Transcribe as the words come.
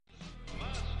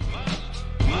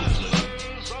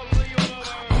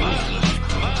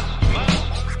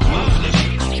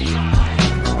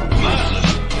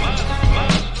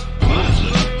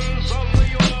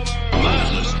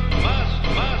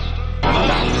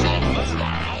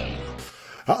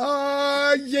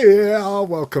Yeah,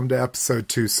 welcome to episode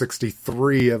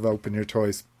 263 of Open Your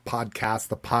Toys podcast,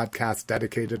 the podcast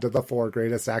dedicated to the four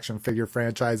greatest action figure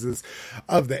franchises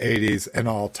of the 80s and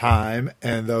all time.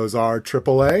 And those are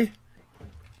AAA,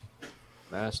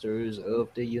 Masters of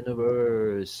the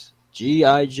Universe,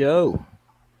 G.I. Joe,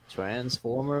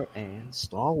 Transformer, and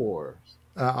Star Wars.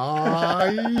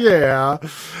 Yeah.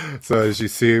 So as you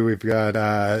see, we've got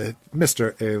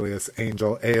Mr. Alias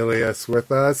Angel Alias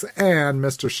with us and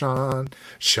Mr. Sean.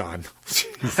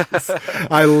 Jesus.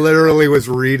 I literally was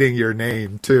reading your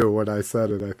name too when I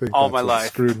said it. I think all that's my what life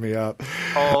screwed me up.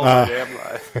 All my damn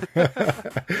life.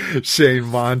 Shane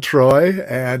Montroy,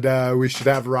 and we should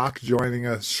have Rock joining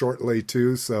us shortly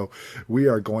too. So we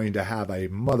are going to have a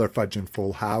motherfudging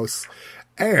full house,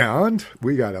 and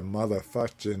we got a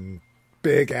motherfudging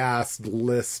big ass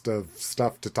list of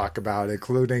stuff to talk about,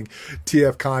 including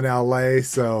TFCon LA.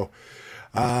 So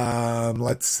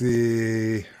let's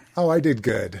see. Oh, I did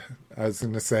good. I was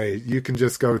going to say you can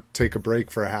just go take a break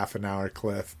for a half an hour,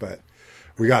 Cliff, but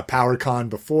we got PowerCon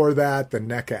before that, the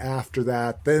NECA after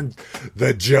that, then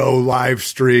the Joe live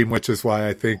stream, which is why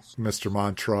I think Mr.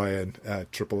 Montroy and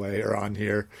AAA are on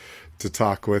here to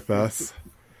talk with us.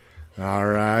 All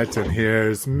right, and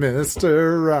here's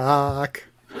Mr. Rock.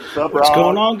 What's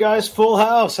going on, guys? Full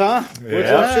house, huh? What's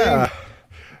up, Shane?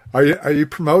 Are you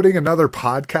promoting another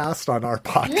podcast on our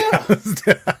podcast?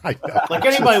 Yeah. Like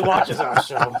anybody watches our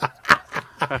show.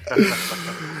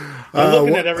 I'm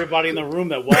looking at everybody in the room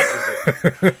that watches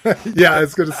it. Yeah, I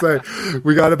was going to say,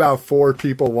 we got about 4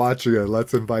 people watching it.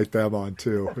 Let's invite them on,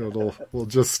 too. We'll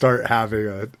just start having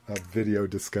a video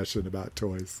discussion about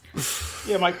toys.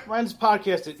 Yeah, my friend's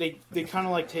podcast, they kind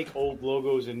of like take old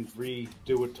logos and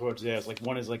redo it towards theirs. Like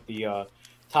one is like the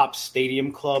Top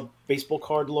Stadium Club baseball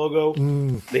card logo.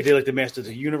 They did like the Masters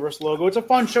of the Universe logo. It's a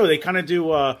fun show. They kind of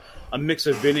do a mix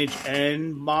of vintage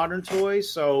and modern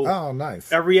toys. So oh, nice.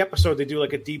 Every episode they do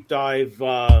like a deep dive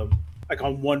like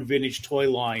on one vintage toy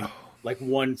line, like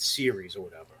one series or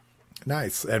whatever.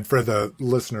 Nice. And for the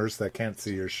listeners that can't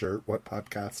see your shirt, what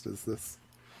podcast is this?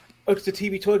 Oh, it's the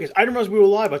TV Toy Cast. I didn't realize we were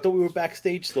live. I thought we were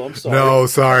backstage still. I'm sorry. No,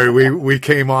 sorry. We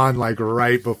came on like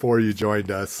right before you joined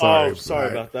us. Sorry. Oh,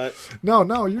 sorry about that.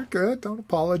 No, you're good. Don't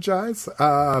apologize.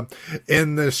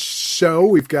 In the show,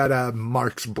 we've got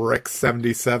Mark's Brick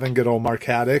 77. Good old Mark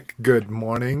Haddock. Good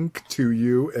morning to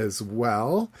you as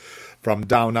well. From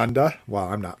Down Under. Well,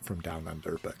 I'm not from Down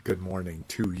Under, but good morning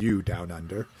to you, Down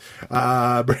Under.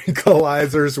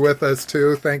 Brinkalizer's with us,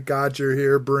 too. Thank God you're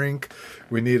here, Brink.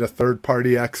 We need a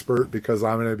third-party expert because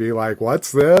I'm going to be like,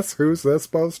 what's this? Who's this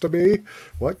supposed to be?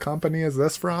 What company is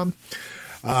this from?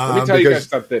 Let me tell you guys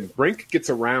something. Brink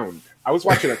gets around. I was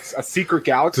watching a Secret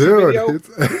Galaxy video,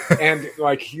 and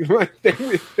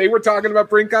they were talking about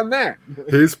Brink on that.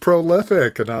 He's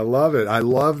prolific, and I love it. I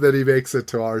love that he makes it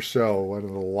to our show, one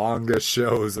of the longest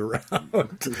shows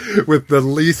around, with the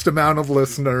least amount of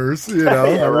listeners. You know,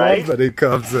 yeah, I right? love that he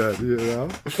comes in. You know,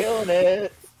 Killing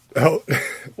it. Oh,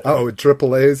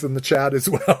 AAA's in the chat as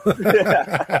well.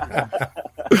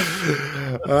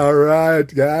 All right,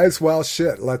 guys. Well,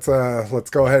 shit. Let's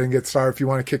go ahead and get started. If you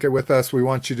want to kick it with us, we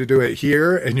want you to do it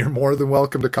here, and you're more than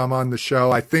welcome to come on the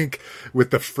show. I think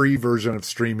with the free version of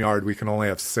StreamYard, we can only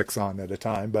have 6 on at a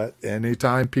time, but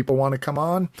anytime people want to come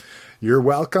on, you're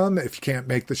welcome. If you can't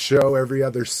make the show every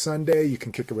other Sunday, you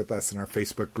can kick it with us in our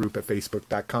Facebook group at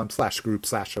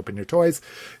facebook.com/group/openyourtoys.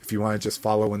 If you want to just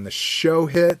follow when the show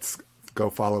hits, go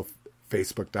follow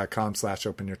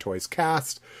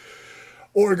facebook.com/openyourtoyscast.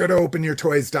 Or go to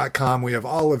openyourtoys.com. We have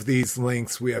all of these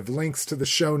links. We have links to the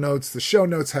show notes. The show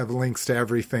notes have links to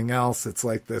everything else. It's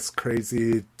like this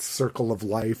crazy circle of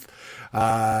life.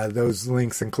 Those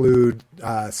links include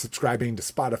subscribing to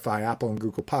Spotify, Apple, and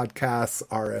Google Podcasts,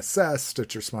 RSS,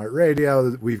 Stitcher Smart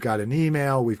Radio. We've got an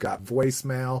email. We've got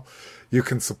voicemail. You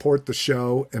can support the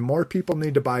show. And more people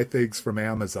need to buy things from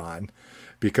Amazon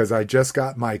because I just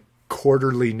got my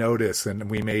quarterly notice and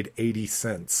we made 80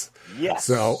 cents. Yes.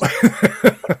 So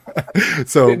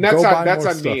that's on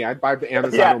me. I buy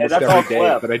Amazon almost every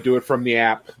day, but I do it from the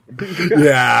app.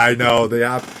 Yeah, I know the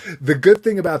app. The good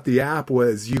thing about the app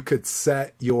was you could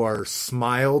set your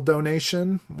Smile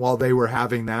donation while they were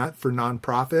having that for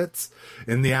nonprofits,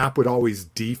 and the app would always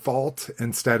default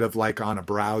instead of like on a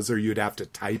browser you'd have to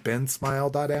type in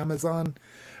smile.amazon.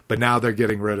 But now they're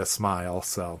getting rid of Smile,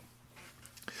 so.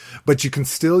 But you can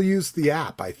still use the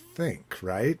app, I think,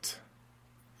 right?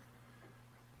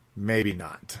 Maybe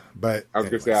not. But I was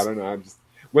going to say, I don't know.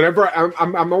 Whenever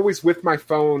I'm always with my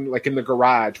phone, like in the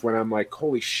garage, when I'm like,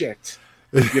 holy shit,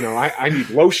 I need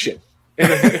lotion. And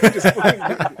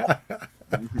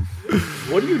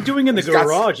What are you doing in the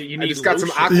garage? You need just got some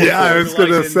lotion? Aquaphor. Yeah, I was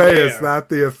gonna say, there. is that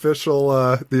the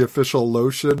official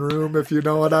lotion room? If you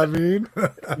know what I mean.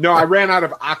 No, I ran out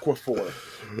of Aquaphor,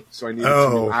 so I needed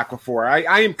some new Aquaphor.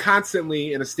 I am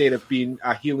constantly in a state of being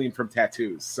healing from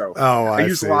tattoos, so I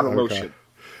use a lot of lotion.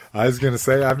 I was gonna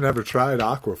say I've never tried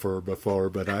Aquaphor before,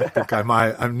 but I think I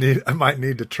might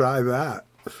need to try that.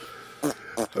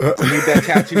 You need that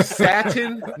tattoo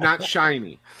satin, not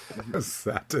shiny.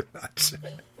 Satin, not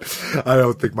shiny. I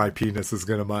don't think my penis is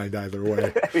gonna mind either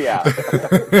way. Yeah,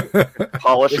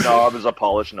 polished knob is a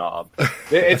polished knob.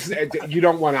 You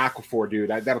don't want Aquaphor,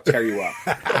 dude. That'll tear you up.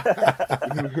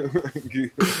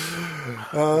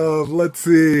 Let's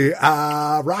see,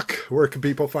 Rock. Where can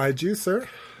people find you, sir?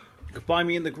 You can find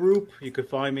me in the group. You can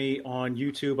find me on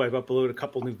YouTube. I've uploaded a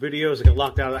couple new videos. I got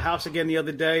locked out of the house again the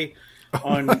other day.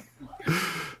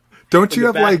 Don't you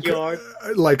have backyard.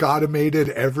 like automated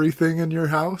everything in your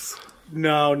house?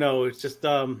 No. It's just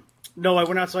no. I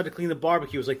went outside to clean the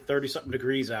barbecue. It was like 30-something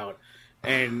degrees out,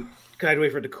 and I had to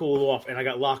wait for it to cool off. And I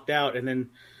got locked out, and then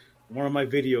one of my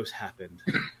videos happened.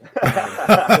 So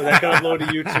that got uploaded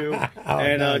to YouTube,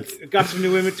 and got some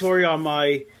new inventory on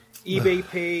my eBay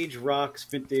page, Rocks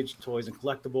Vintage Toys and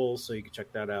Collectibles. So you can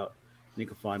check that out. And you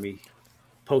can find me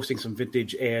posting some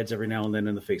vintage ads every now and then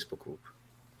in the Facebook group.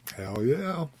 Hell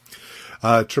yeah.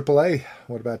 AAA,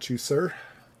 what about you, sir?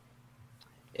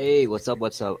 Hey, what's up?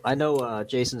 I know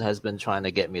Jason has been trying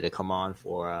to get me to come on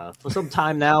for some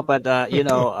time now, but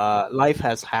life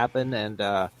has happened, and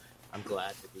I'm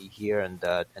glad to be here, and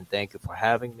thank you for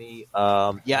having me.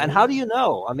 And how do you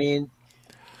know? I mean,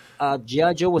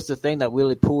 G.I. Joe was the thing that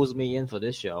really pulls me in for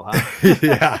this show, huh?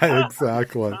 Yeah,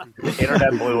 exactly. The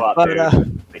internet blew up,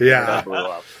 dude. Yeah. Blew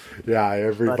up. Yeah,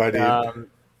 everybody. A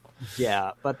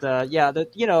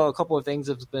couple of things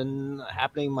have been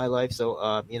happening in my life, so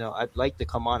I'd like to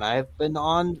come on. I've been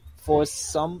on for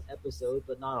some episodes,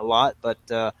 but not a lot. But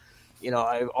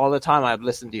all the time I've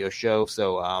listened to your show,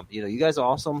 so you guys are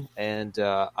awesome, and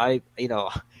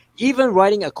even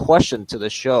writing a question to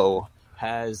the show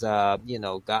has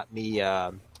got me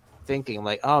thinking,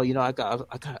 like, I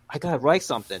gotta write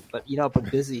something, but I've been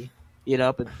busy.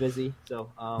 So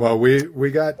well,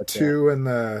 we got two in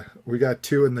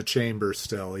the chamber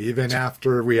still. Even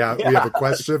after we have a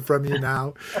question from you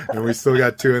now, and we still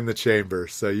got two in the chamber.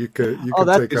 So you could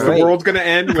take. Is the world going to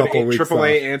end when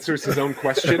AAA answers his own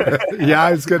question? Yeah,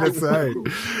 I was going to say.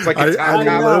 It's like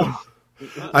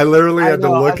I literally had to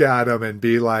look at him and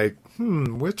be like,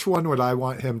 which one would I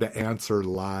want him to answer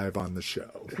live on the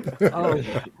show?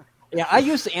 Yeah, I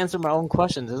used to answer my own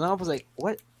questions, and I was like,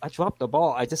 what? I dropped the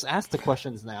ball. I just asked the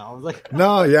questions now. I was like...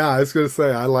 No, yeah, I was going to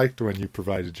say, I liked when you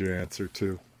provided your answer,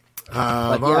 too.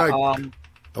 But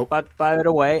by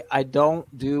the way, I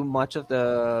don't do much of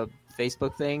the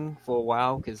Facebook thing for a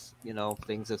while, because,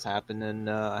 things have happened, and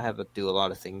I have to do a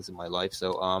lot of things in my life.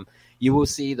 So you will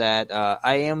see that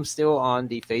I am still on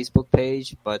the Facebook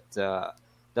page, but the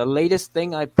latest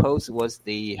thing I posted was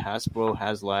the Hasbro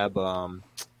HasLab...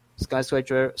 Sky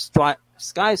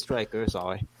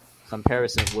Striker,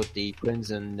 comparison with the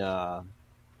Crimson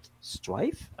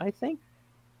Strife, I think.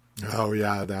 Oh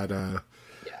yeah,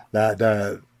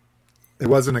 that it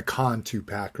wasn't a Con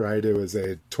 2-pack, right? It was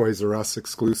a Toys R Us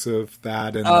exclusive.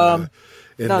 That and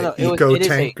the Eco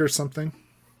Tank or something.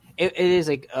 It is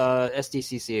a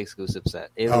SDCC exclusive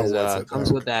set. It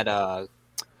comes with that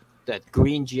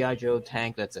green G.I. Joe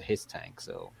tank. That's a his tank.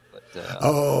 So.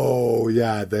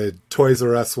 The Toys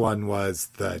R Us one was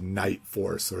the Night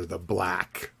Force or the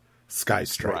black Sky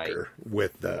Striker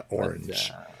with the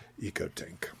orange Eco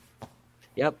Tank.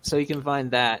 Yep, so you can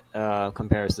find that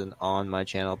comparison on my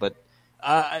channel, but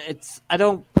I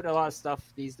don't put a lot of stuff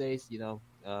these days.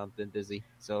 Been busy.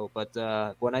 So, but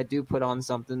when I do put on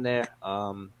something there,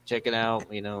 check it out.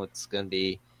 It's gonna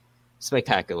be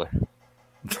spectacular.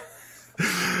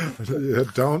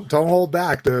 Don't hold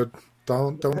back, dude.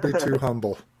 Don't be too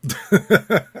humble.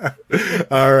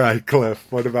 All right, Cliff,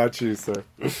 what about you, sir?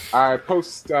 I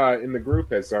post in the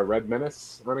group as Red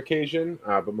Menace on occasion,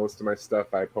 but most of my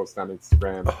stuff I post on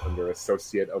Instagram under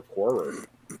Associate of Horror.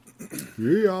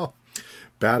 Yeah.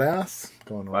 Badass.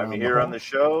 I'm here on the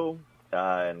show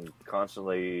and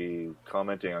constantly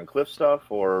commenting on Cliff stuff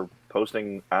or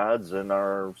posting ads in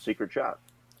our secret chat.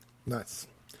 Nice.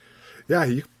 Yeah,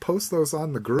 you post those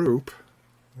on the group.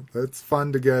 It's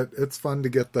fun to get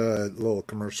the little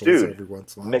commercials every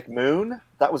once in a while. McMoon,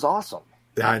 that was awesome.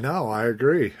 Yeah, I know. I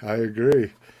agree.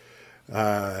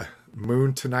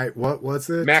 Moon Tonight. What was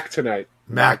it? Mac Tonight.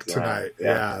 Mac Tonight.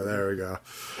 Yeah, there we go.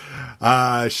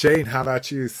 Shane, how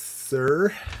about you,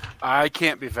 sir? I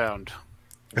can't be found.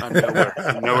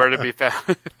 I'm nowhere to be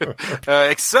found,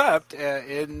 except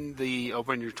in the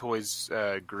Open Your Toys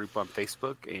group on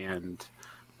Facebook, and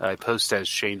I post as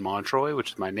Shane Montroy,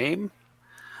 which is my name,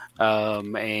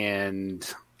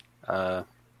 and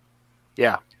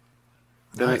yeah.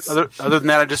 Nice. Other than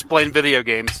that, I'm just playing video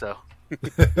games. So,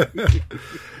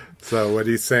 so what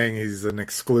he's saying, he's an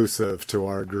exclusive to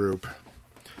our group.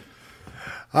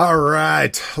 All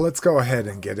right, let's go ahead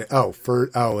and get it.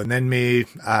 And then me,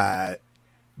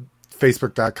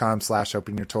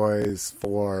 Facebook.com/openyourtoys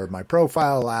for my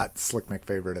profile at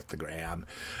SlickMcFavorite at the gram.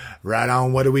 Right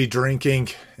on. What are we drinking?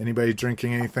 Anybody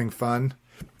drinking anything fun?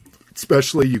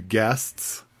 Especially you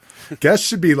guests. Guests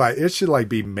should be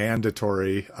be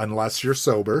mandatory unless you're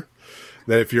sober.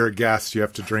 That if you're a guest, you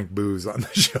have to drink booze on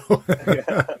the show.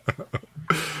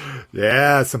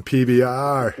 Yeah, some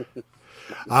PBR.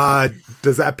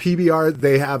 Does that PBR,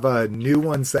 they have new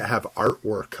ones that have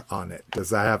artwork on it. Does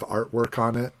that have artwork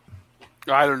on it?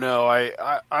 I don't know.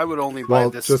 I would only buy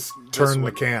this. Just turn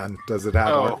the can. Does it have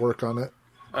artwork on it?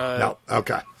 No.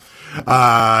 Okay.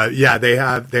 Yeah, they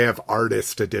have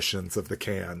artist editions of the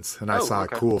cans, and I saw a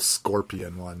cool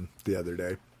scorpion one the other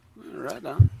day. Right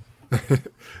on.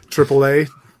 AAA,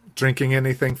 drinking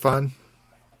anything fun?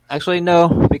 Actually,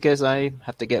 no, because I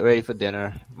have to get ready for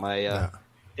dinner. I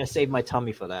save my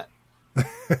tummy for that.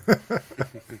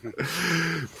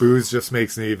 Booze just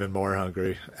makes me even more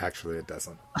hungry. Actually, it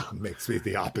doesn't. It makes me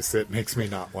the opposite. It makes me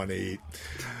not want to eat.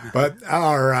 But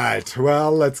all right.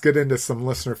 Well, let's get into some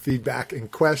listener feedback and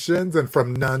questions. And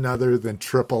from none other than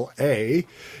AAA,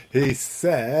 he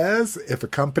says, if a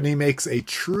company makes a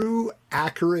true,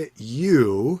 accurate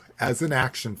you as an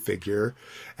action figure,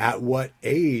 at what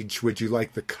age would you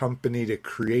like the company to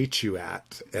create you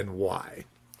at, and why?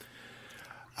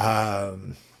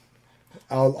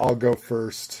 I'll go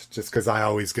first just because I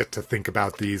always get to think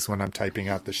about these when I'm typing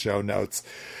out the show notes.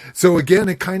 So again,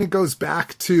 it kind of goes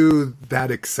back to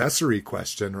that accessory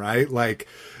question, right? Like,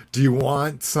 do you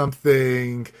want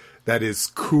something that is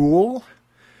cool?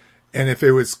 And if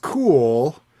it was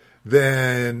cool,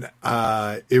 then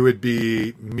it would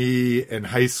be me in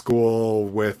high school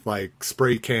with like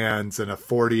spray cans and a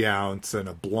 40 ounce and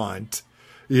a blunt,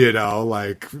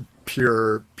 like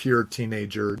pure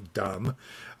teenager dumb.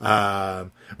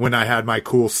 When I had my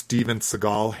cool Steven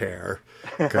Seagal hair,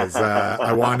 because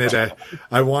I wanted a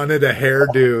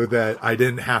hairdo that I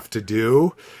didn't have to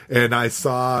do, and I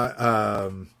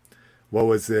saw what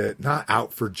was it? Not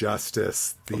Out for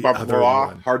Justice. The Above other the Law,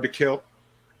 one. Hard to Kill.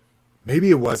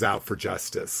 Maybe it was Out for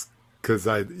Justice, because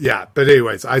But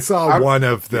anyways, I saw one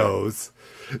of those.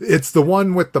 It's the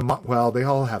one with the they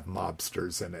all have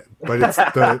mobsters in it, but it's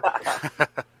the.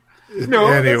 No,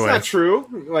 anyway. That's not true.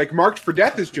 Like, Marked for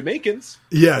Death is Jamaicans.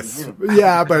 Yes.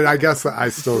 Yeah, but I guess I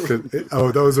still could.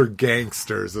 Oh, those are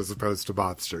gangsters as opposed to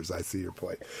mobsters. I see your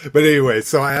point. But anyway,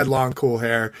 so I had long, cool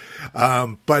hair.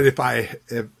 But if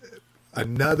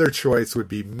another choice would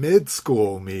be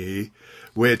mid-school me,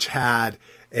 which had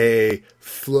a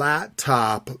flat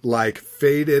top, like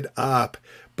faded up,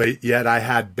 but yet I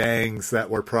had bangs that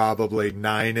were probably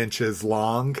 9 inches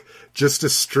long. Just a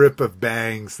strip of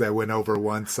bangs that went over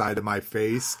one side of my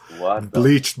face.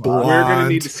 Bleached blonde. We're going to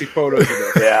need to see photos of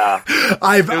this. Yeah.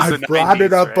 I've brought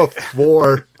it up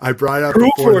before. I brought it up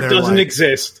Proof before. Proof it doesn't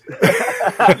exist.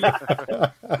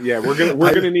 Yeah,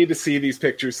 we're gonna need to see these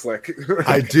pictures, Slick.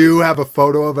 I do have a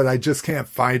photo of it. I just can't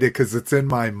find it because it's in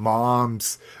my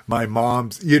mom's.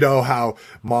 You know how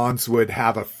moms would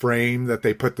have a frame that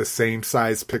they put the same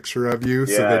size picture of you,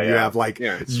 so that you have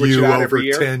you over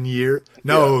 10 years.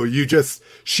 No,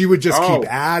 she would just keep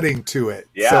adding to it.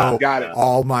 Yeah, so got it.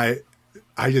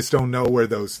 I just don't know where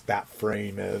that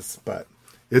frame is, but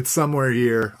it's somewhere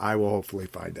here. I will hopefully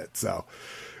find it. So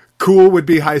cool would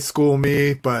be high school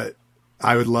me, but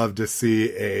I would love to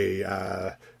see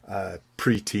a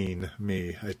preteen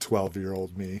me, a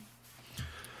 12-year-old me.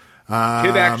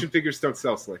 Kid action figures don't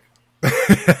sell, Slick.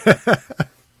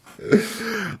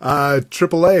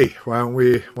 AAA,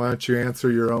 why don't you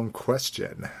answer your own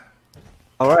question?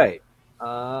 All right.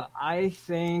 I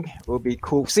think it would be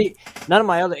cool. See, none of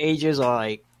my other ages are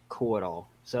like cool at all.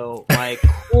 So my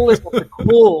coolest of the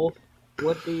cool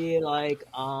would be like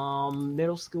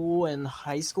middle school and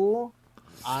high school.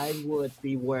 I would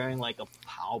be wearing like a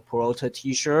Pal Peralta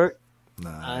t-shirt.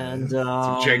 Nice. And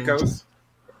Some Jenkos.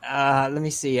 Let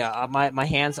me see. My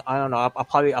hands. I don't know. I'll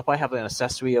probably have an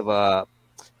accessory of a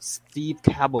Steve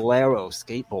Caballero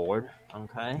skateboard.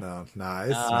 Okay. No,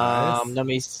 nice. Let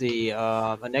me see.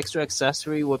 An extra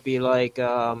accessory would be like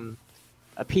a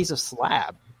piece of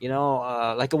slab.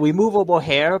 Like a removable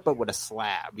hair, but with a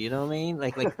slab. You know what I mean?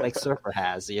 Like Surfer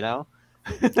has.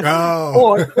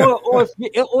 Oh.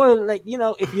 or like, you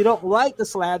know, if you don't like the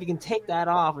slab, you can take that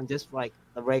off and just like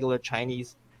the regular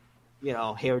Chinese, you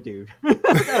know, hairdo.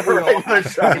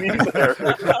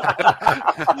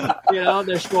 You know,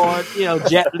 they're short, you know,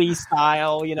 Jet Li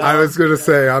style. You know, I was going to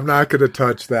say I'm not going to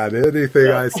touch that. Anything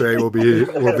I say will be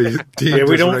deemed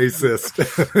as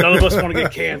racist. None of us want to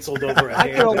get canceled over a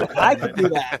hair. I could do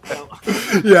that. So.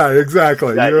 Yeah,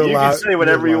 exactly. Yeah, you can say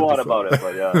whatever you want about it,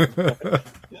 but yeah.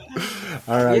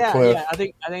 All right, Cliff. Yeah. I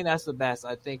think that's the best.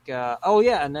 I think.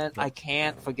 And then I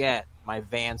can't forget my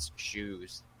Vans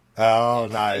shoes. Oh,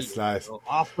 nice.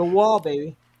 Off the wall,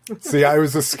 baby. See, I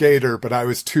was a skater, but I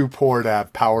was too poor to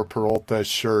have Power Peralta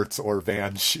shirts or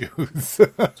Van shoes.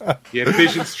 You had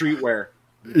Vision Streetwear.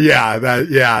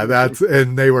 That's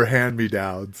and they were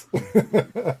hand-me-downs.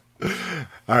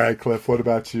 All right, Cliff, what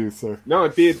about you, sir? No,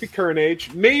 it'd be current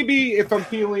age. Maybe if I'm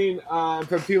feeling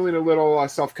a little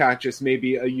self-conscious,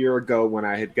 maybe a year ago when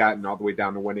I had gotten all the way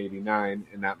down to 189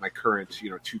 and not my current,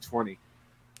 220.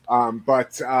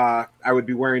 But I would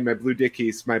be wearing my blue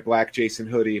Dickies, my black Jason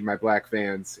hoodie, my black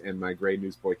Vans, and my gray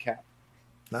Newsboy cap.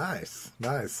 Nice.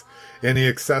 Any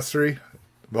accessory?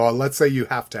 Well, let's say you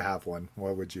have to have one.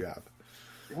 What would you have?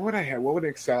 What would I have? What would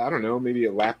I don't know. Maybe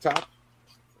a laptop.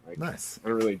 Nice. I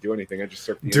don't really do anything. I just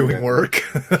surf the doing internet. Work.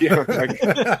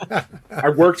 Yeah, I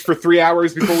worked for 3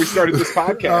 hours before we started this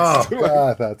podcast. Oh,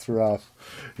 God, that's rough.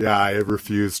 Yeah, I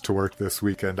refused to work this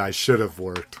weekend. I should have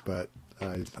worked, but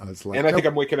I was like... And I think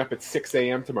I'm waking up at 6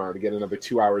 a.m. tomorrow to get another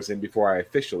 2 hours in before I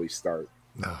officially start.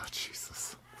 Oh,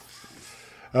 Jesus.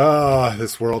 Oh,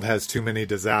 this world has too many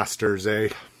disasters, eh?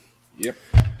 Yep.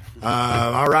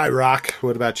 All right, Rock.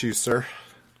 What about you, sir?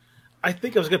 I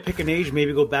think I was going to pick an age,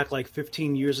 maybe go back like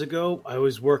 15 years ago. I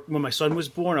was working when my son was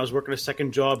born. I was working a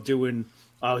second job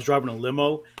I was driving a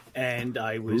limo, and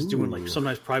I was doing like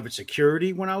sometimes private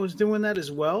security when I was doing that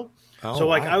as well. Oh, so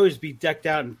like wow. I would be decked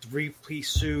out in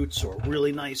 3-piece suits or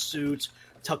really nice suits,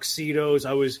 tuxedos.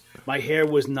 My hair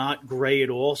was not gray at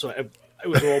all, so it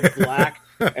was all black.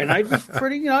 And I was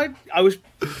pretty, I was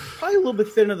probably a little bit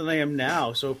thinner than I am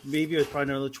now. So maybe I was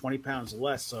probably another 20 pounds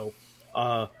less. So,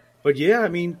 but yeah, I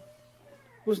mean,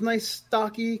 it was nice,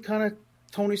 stocky, kind of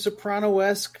Tony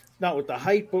Soprano-esque, not with the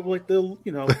height, but like the,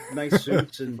 nice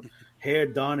suits and hair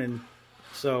done. And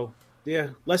so, yeah,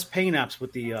 less paint apps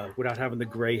with without having the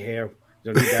gray hair.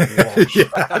 You don't need that in the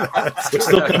wash. But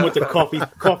still come with the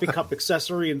coffee cup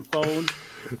accessory and phone.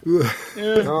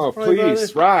 Yeah, oh,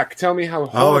 please, Rock, tell me how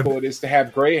horrible it is to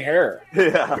have gray hair.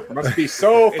 Yeah. It must be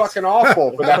so fucking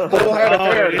awful for that full head of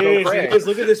hair to go gray. It is.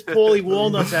 Look at this Paulie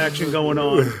Walnuts action going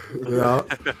on. Yeah.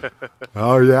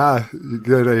 Oh, yeah. You're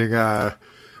getting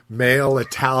male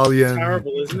Italian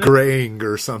graying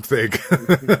or something.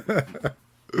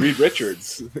 Reed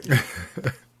Richards.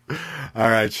 All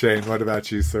right, Shane, what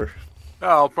about you, sir?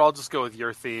 Oh, I'll just go with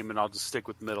your theme, and I'll just stick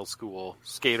with middle school.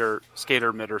 Skater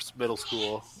middle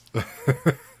school.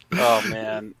 Oh,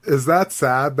 man. Is that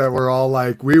sad that we're all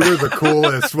like, we were the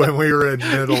coolest when we were in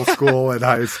middle school and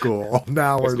high school?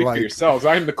 Now we're speak like... for yourselves.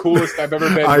 I'm the coolest I've ever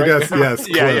been. I guess, yes,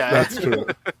 Cliff, yeah. That's true.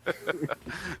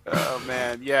 Oh,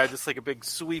 man. Yeah, just like a big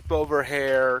sweep over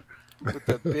hair with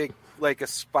a big, like a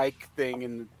spike thing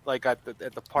and like at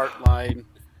the part line.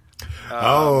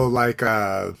 Like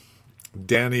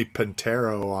Danny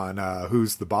Pintero on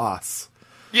Who's the Boss.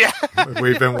 Yeah.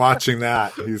 We've been watching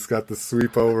that. He's got the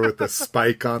sweep over with the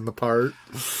spike on the part.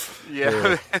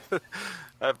 Yeah.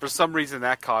 For some reason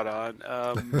that caught on.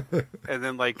 And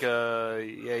then like,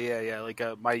 like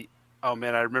I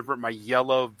remember my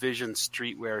yellow Vision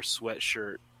Streetwear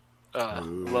sweatshirt.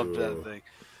 Loved that thing.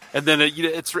 And then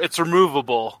it's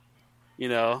removable,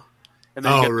 And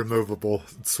then removable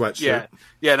sweatshirt.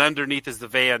 Yeah, and underneath is the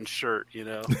Van shirt,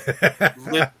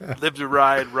 live to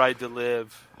ride to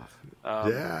live.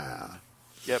 Yeah.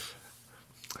 Yep.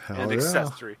 Hell and yeah.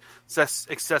 accessory.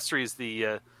 Accessory is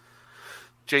the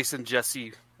Jason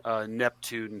Jesse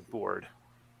Neptune board.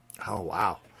 Oh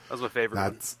wow. That was my favorite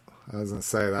one. I was gonna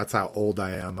say that's how old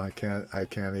I am. I can't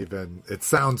even. It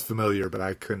sounds familiar, but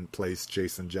I couldn't place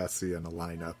Jason Jesse in a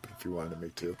lineup if you wanted me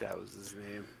to. That was his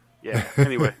name. Yeah.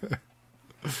 Anyway.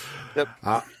 Yep.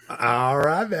 All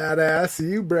right, badass.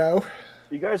 You, bro.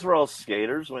 You guys were all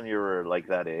skaters when you were like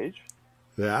that age?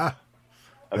 Yeah.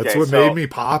 Okay, that's what made me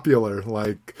popular.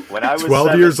 Like, when I was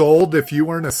 12 years old, if you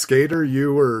weren't a skater,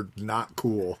 you were not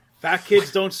cool. Fat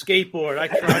kids don't skateboard. I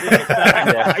tried it.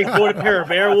 I bought a pair of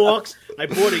Airwalks. I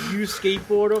bought a used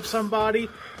skateboard off somebody.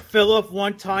 Fell off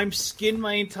one time, skinned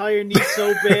my entire knee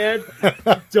so bad.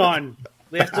 Done.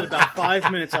 Lasted about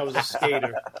 5 minutes. I was a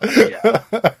skater.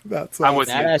 Yeah. That's I'm with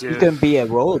you can be a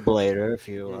rollerblader if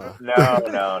you.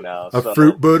 No. A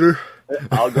fruit butter.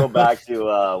 I'll go back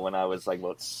to when I was like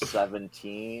about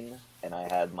 17, and I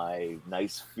had my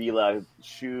nice Fila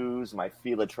shoes, my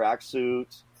Fila tracksuit,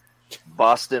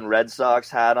 Boston Red Sox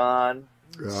hat on,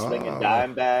 slinging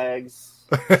dime bags.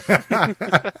 So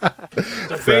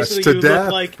basically, you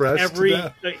look like every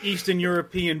Eastern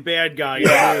European bad guy.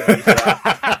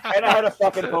 And I had a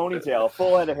fucking ponytail,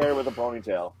 full head of hair with a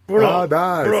ponytail. Oh,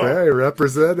 nice! Hey,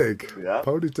 representing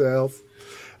ponytails.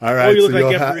 All right, you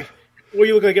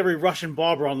look like every Russian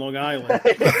barber on Long Island,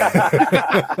 with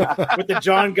the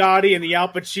John Gotti and the Al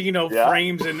Pacino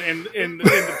frames in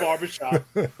the barbershop.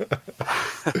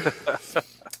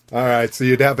 All right, so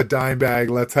you'd have a dime bag.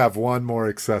 Let's have one more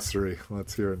accessory.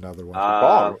 Let's hear another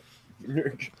one.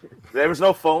 There was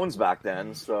no phones back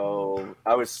then, so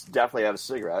I was definitely had a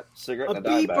cigarette and a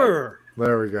dime beeper. Bag.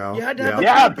 There we go. You had to have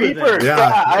a beeper.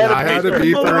 Yeah, I had a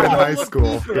beeper in high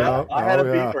school. Yeah, I had a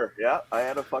beeper. Yeah, I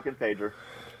had a fucking pager.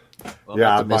 Well,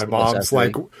 yeah, my mom's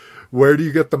like, where do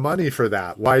you get the money for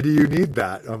that? Why do you need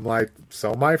that? I'm like,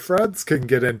 so my friends can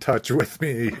get in touch with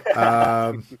me.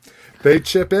 They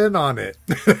chip in on it.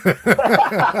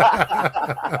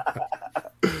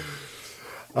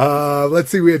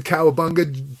 Let's see. We had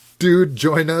Cowabunga Dude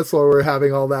join us while we're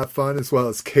having all that fun, as well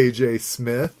as KJ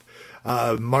Smith.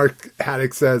 Mark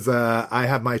Haddock says, I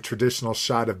have my traditional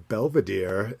shot of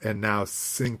Belvedere and now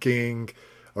sinking,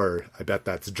 or I bet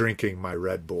that's drinking my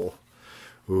Red Bull.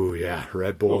 Ooh, yeah,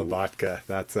 Red Bull and vodka.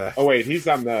 That's Oh wait, he's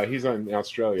on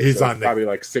Australia. He's so on it's probably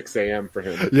like 6 a.m. for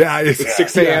him. Yeah, it's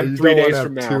 6 a.m. 3 days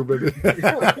from now.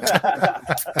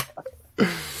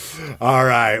 All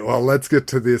right, well, let's get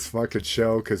to this fucking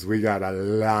show because we got a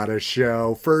lot of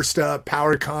show. First up,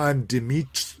 PowerCon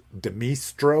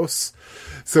Demistros.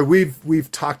 So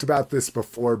we've talked about this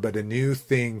before, but a new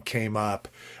thing came up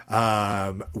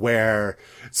where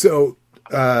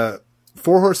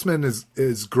Four Horsemen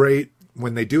is great.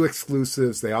 When they do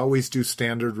exclusives, they always do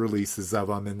standard releases of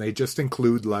them, and they just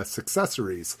include less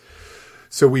accessories.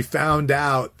 So we found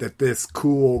out that this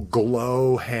cool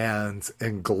glow hands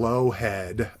and glow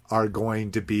head are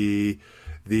going to be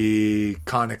the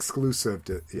con exclusive.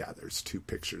 There's two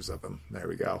pictures of them. There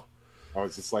we go. Oh,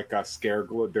 is this like a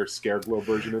their Scare Glow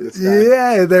version of this guy?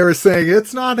 Yeah, they were saying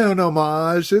it's not an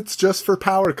homage. It's just for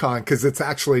PowerCon because it's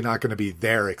actually not going to be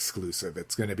their exclusive.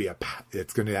 It's going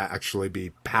to actually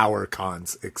be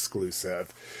PowerCon's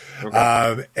exclusive.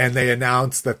 Okay. And they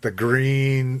announced that the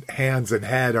green hands and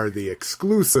head are the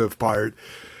exclusive part.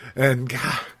 And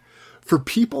God, for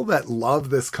people that love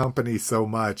this company so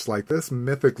much, like this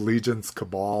Mythic Legions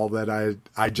Cabal that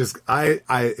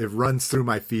it runs through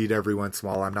my feed every once in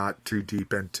a while. I'm not too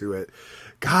deep into it.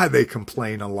 God, they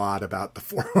complain a lot about the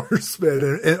Four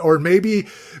Horsemen, or maybe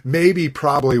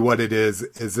probably what it is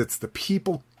it's the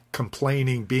people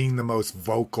complaining being the most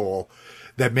vocal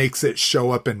that makes it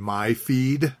show up in my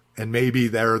feed. And maybe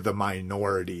they're the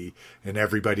minority and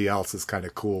everybody else is kind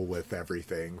of cool with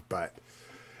everything, but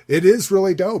it is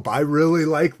really dope. I really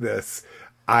like this.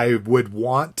 I would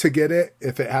want to get it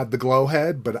if it had the glow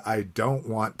head, but I don't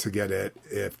want to get it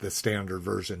if the standard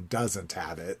version doesn't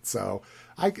have it. So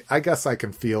I guess I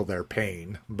can feel their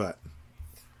pain, but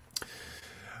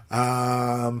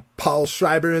Paul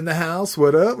Schreiber in the house.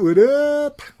 What up? What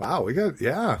up? Wow, we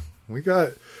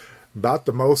got about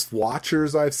the most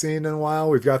watchers I've seen in a while.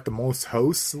 We've got the most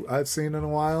hosts I've seen in a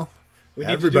while. We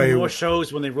need to do more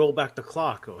shows when they roll back the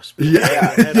clock. Exactly.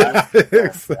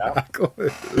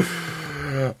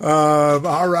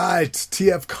 All right.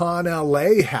 TFCon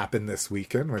LA happened this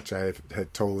weekend, which I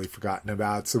had totally forgotten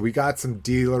about. So we got some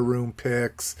dealer room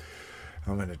picks.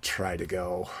 I'm going to try to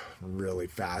go really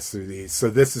fast through these. So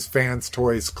this is Fans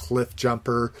Toys Cliff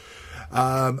Jumper.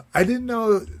 I didn't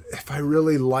know if I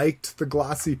really liked the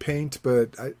glossy paint,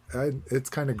 but it's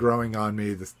kind of growing on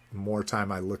me the more time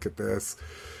I look at this.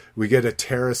 We get a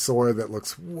pterosaur that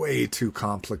looks way too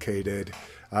complicated.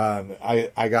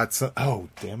 I got some. Oh,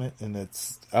 damn it! And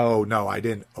no, I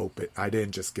didn't open. I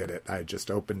didn't just get it. I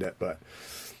just opened it, but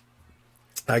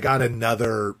I got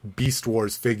another Beast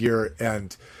Wars figure.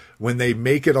 And when they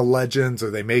make it a Legends or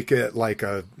they make it like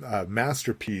a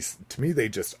masterpiece, to me they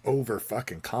just over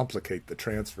fucking complicate the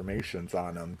transformations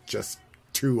on them. Just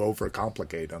too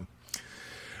overcomplicate them.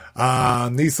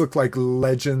 These look like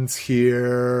Legends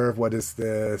here. What is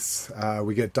this?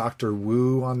 We get Dr.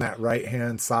 Wu on that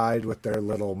right-hand side with their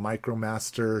little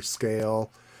Micromaster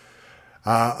scale.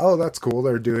 That's cool.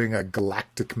 They're doing a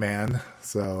Galactic Man.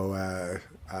 So,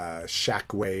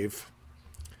 Shockwave.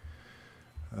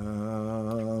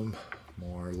 More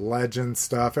Legend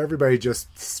stuff. Everybody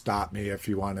just stop me if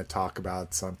you want to talk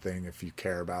about something, if you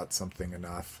care about something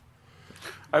enough.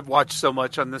 I've watched so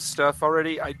much on this stuff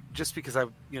already. Because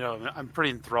I'm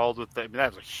pretty enthralled with that. I mean,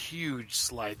 that was a huge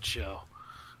slideshow.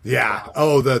 Yeah. Wow.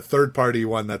 Oh, the third party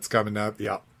one that's coming up.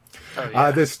 Yeah. Oh,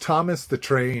 yeah. This Thomas the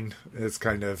Train is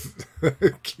kind of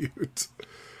cute.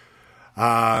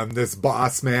 This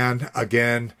Boss Man,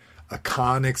 again, a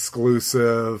con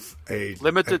exclusive,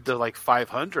 Limited to like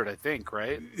 500, I think,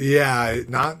 right? Yeah,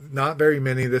 not very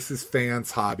many. This is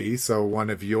Fans Hobby, so one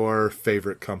of your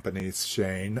favorite companies,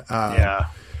 Shane. Yeah.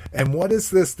 And what is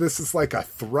this? This is like a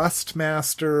Thrust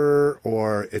Master,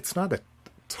 or it's not a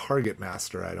Target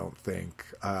Master, I don't think.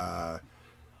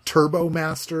 Turbo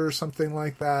Master or something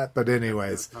like that. But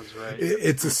anyways, Sounds right.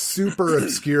 it's a super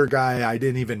obscure guy. I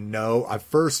didn't even know. At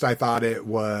first, I thought it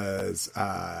was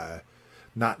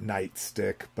not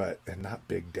Nightstick, and not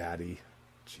Big Daddy.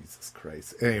 Jesus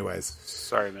Christ. Anyways.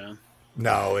 Sorry, man.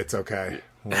 No, it's okay.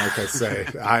 Like I say,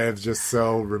 I am just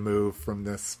so removed from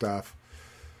this stuff.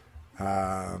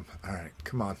 All right,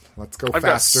 come on. Let's go I've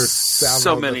faster. got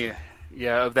so many,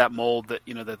 of that mold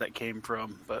that came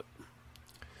from, but...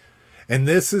 And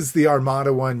this is the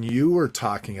Armada one you were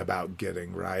talking about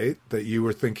getting, right? That you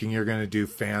were thinking you're going to do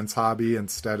Fans Hobby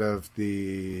instead of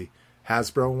the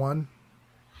Hasbro one?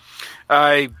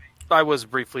 I was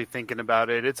briefly thinking about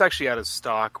it. It's actually out of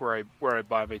stock where I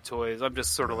buy my toys. I'm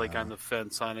just sort of like on the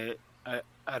fence on it. I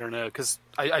don't know, because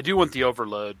I do want the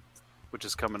Overload, which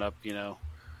is coming up,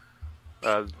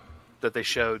 that they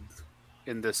showed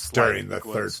in this slide During the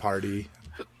third party.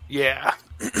 Yeah.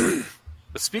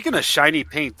 But speaking of shiny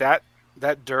paint, that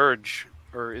Dirge,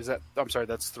 or is that... I'm sorry,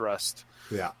 that's Thrust.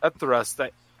 Yeah. That Thrust,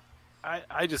 I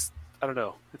don't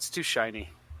know. It's too shiny.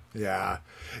 Yeah.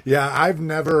 I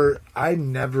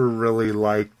never really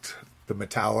liked the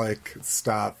metallic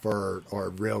stuff or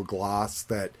real gloss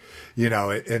that,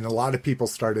 and a lot of people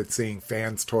started seeing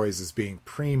Fans toys as being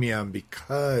premium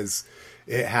because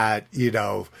it had,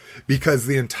 because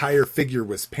the entire figure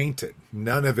was painted.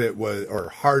 None of it was, or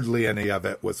hardly any of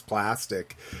it was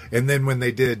plastic. And then when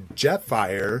they did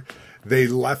Jetfire, they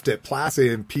left it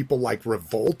plastic and people like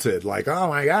revolted, like, oh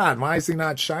my God, why is he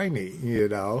not shiny?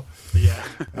 Yeah.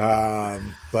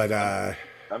 But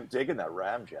I'm digging that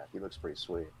Ramjack. He looks pretty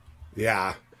sweet.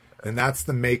 Yeah. And that's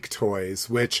the Make Toys,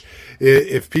 which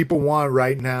if people want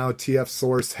right now, TF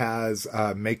Source has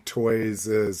Make Toys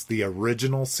is the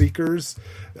original Seekers.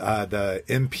 The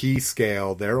MP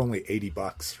scale, they're only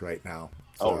 $80 right now.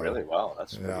 So, oh, really? Wow.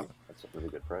 That's a really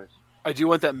good price. I do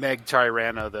want that Meg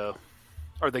Tyranno, though.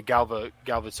 Or the Galva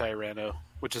Tyranno,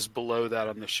 which is below that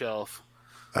on the shelf.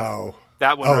 Oh.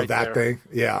 That one right that there. thing?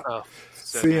 Yeah. Oh,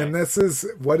 so see, nice. and this is,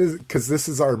 because this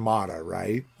is Armada,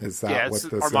 right? Is that it's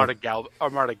what this Armada is?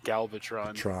 Armada Galvatron.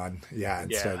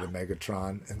 Instead of the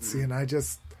Megatron. And see, and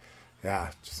just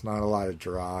not a lot of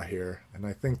draw here. And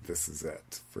I think this is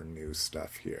it for new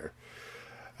stuff here.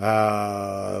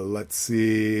 Let's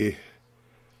see.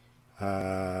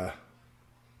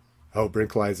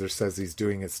 Brinkleiser says he's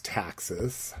doing his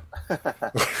taxes.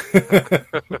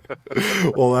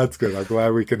 Well, that's good. I'm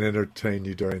glad we can entertain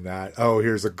you during that. Oh,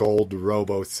 here's a gold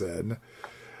Robosin.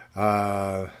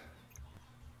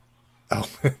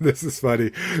 This is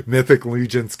funny. Mythic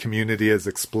Legion's community has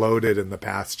exploded in the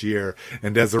past year,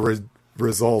 and as a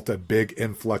result, a big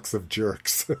influx of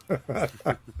jerks.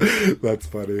 That's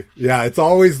funny. Yeah, it's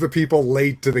always the people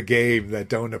late to the game that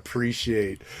don't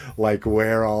appreciate like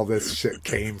where all this shit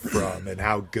came from and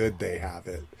how good they have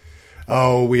it.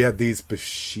 Oh, we had these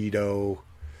Bushido.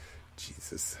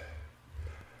 Jesus.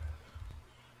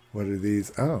 What are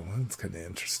these? Oh, that's kind of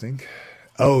interesting.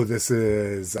 Oh, this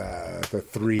is the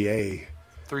 3A.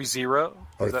 3-0?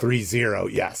 Or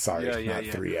 3-0. Yeah, sorry. Yeah, not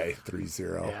yeah. 3A.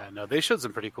 3-0. Yeah, no, they showed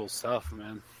some pretty cool stuff,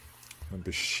 man. And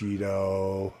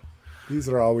Bushido. These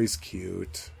are always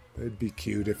cute. They'd be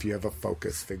cute if you have a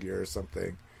Focus figure or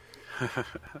something.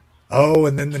 Oh,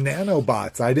 and then the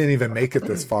nanobots. I didn't even make it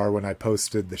this far when I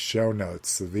posted the show notes.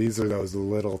 So these are those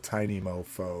little tiny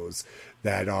mofos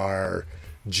that are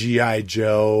G.I.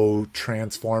 Joe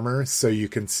Transformers. So you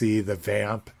can see the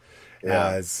Vamp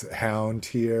as Hound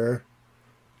here.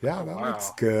 Yeah, that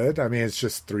looks good. I mean, it's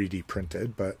just 3D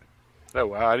printed, but... Oh,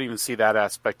 wow. I didn't even see that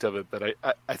aspect of it, but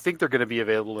I think they're going to be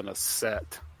available in a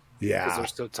set. Yeah. Because they're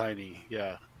so tiny,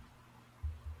 yeah.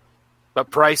 But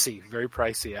pricey. Very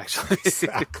pricey, actually.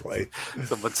 Exactly.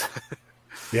 Someone's...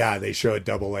 Yeah, they show a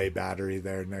AA battery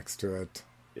there next to it.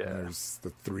 Yeah. And there's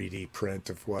the 3D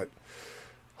print of what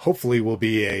hopefully will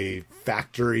be a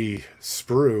factory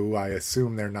sprue. I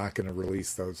assume they're not going to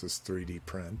release those as 3D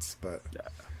prints, but...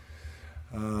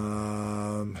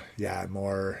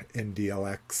 more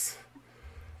NDLX.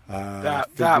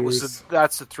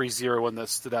 that's the 3-0 one that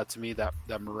stood out to me. That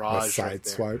Mirage side right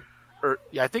there. swipe. Or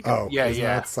yeah, I think. Oh, yeah, isn't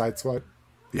yeah. that Sideswipe?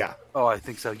 Yeah. Oh, I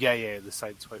think so. Yeah. The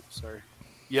side swipe. Sorry.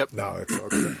 Yep. No, it's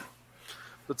okay.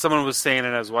 But someone was saying,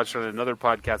 and I was watching on another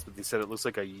podcast, but they said it looks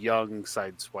like a young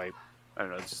side swipe. I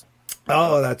don't know. Just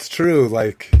Oh, that's true.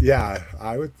 Like, yeah,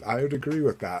 I would agree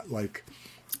with that. Like,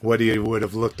 what he would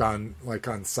have looked on, like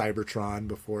on Cybertron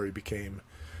before he became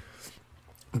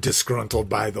disgruntled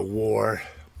by the war.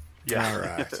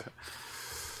 yeah.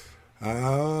 All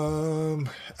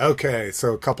right. Okay,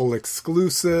 so a couple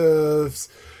exclusives.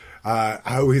 I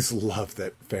always love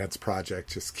that Fans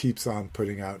Project just keeps on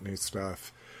putting out new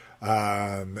stuff.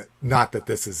 Not that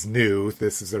this is new.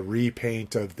 This is a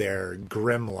repaint of their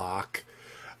Grimlock.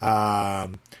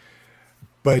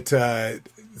 But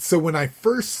so when I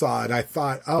first saw it, I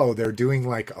thought, oh, they're doing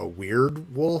like a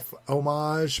Weird Wolf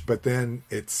homage, but then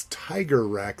it's Tiger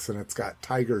Rex and it's got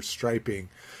tiger striping.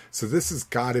 So this has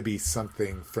got to be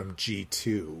something from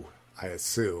G2, I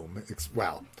assume.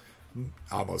 Well,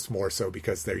 almost more so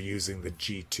because they're using the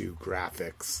G2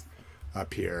 graphics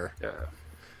up here.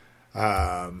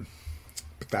 Yeah.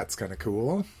 But that's kind of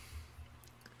cool.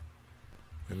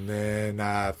 And then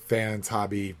Fans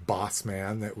Hobby Boss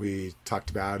Man that we talked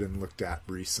about and looked at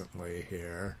recently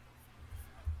here.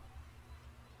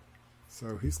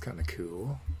 So he's kind of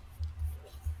cool.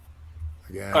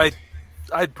 Again,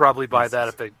 I'd probably buy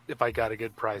that if I got a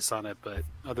good price on it, but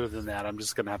other than that, I'm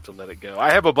just gonna have to let it go.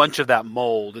 I have a bunch of that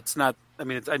mold. It's not. I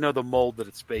mean, I know the mold that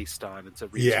it's based on. It's a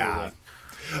retooling. Yeah.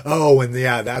 Oh, and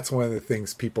yeah, that's one of the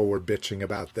things people were bitching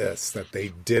about this, that they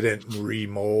didn't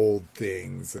remold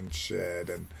things and shit.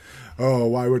 And, oh,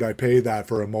 why would I pay that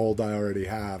for a mold I already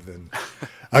have? And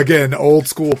again, old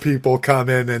school people come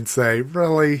in and say,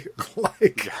 really?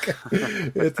 Like,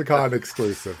 it's a con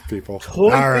exclusive, people.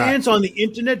 Toy fans on the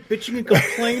internet bitching and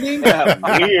complaining?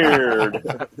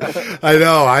 Weird. I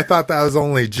know. I thought that was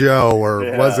only Joe, or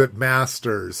was it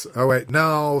Masters? Oh, wait.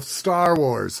 No, Star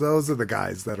Wars. Those are the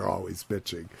guys that are always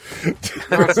bitching.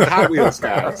 No, it's the Hot Wheels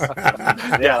guys.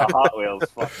 Yeah, the Hot Wheels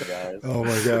fucking guys. Oh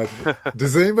my god.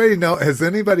 Does anybody know, has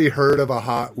anybody heard of a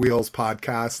Hot Wheels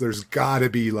podcast? There's got to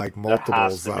be like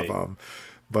multiples of them.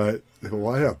 But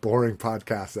what a boring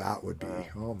podcast that would be.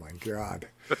 Oh my god.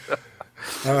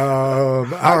 All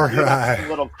right. A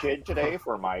little kid today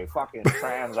for my fucking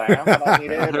Trans Am that I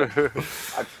needed.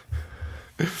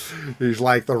 He's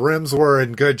like, the rims were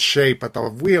in good shape, but the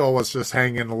wheel was just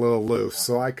hanging a little loose,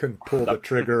 so I couldn't pull the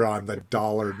trigger on the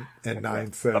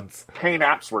 $1.09. Paint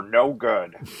apps were no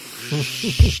good.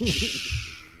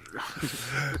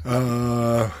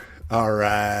 All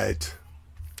right.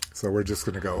 So we're just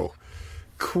going to go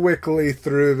quickly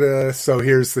through this. So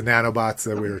here's the nanobots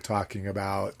that we were talking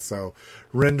about. So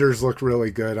renders look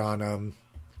really good on them.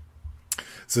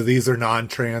 So these are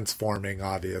non-transforming,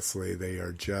 obviously. They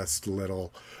are just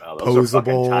little Those are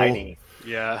fucking posable. tiny.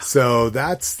 Yeah. So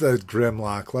that's the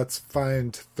Grimlock. Let's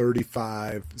find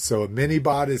 35. So a mini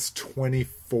bot is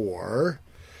 24.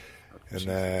 And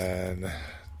then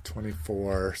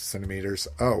 24 centimeters.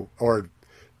 Oh, or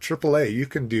AAA, you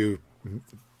can do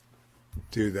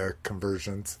the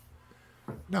conversions.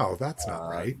 No, that's not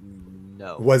right.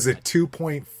 No. Was it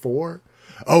 2.4?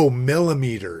 Oh,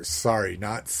 millimeters. Sorry,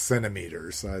 not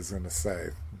centimeters. I was going to say.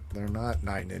 They're not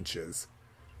 9 inches.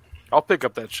 I'll pick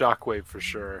up that Shockwave for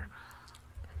sure.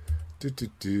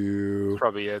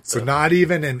 Probably it. So not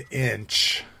even an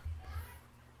inch.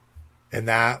 And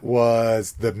that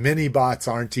was, the mini bots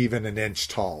aren't even an inch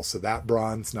tall. So that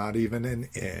bronze, not even an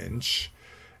inch.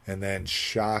 And then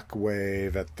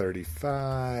Shockwave at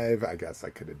 35. I guess I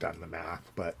could have done the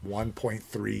math, but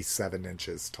 1.37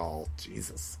 inches tall.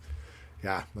 Jesus.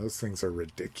 Yeah, those things are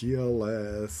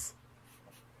ridiculous.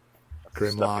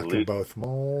 Grimlock in both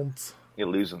molds. You're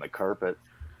losing the carpet.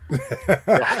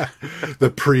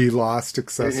 The pre-lost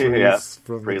accessories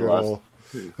from the good old...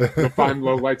 You'll find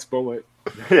Low Light's bullet.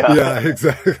 Yeah,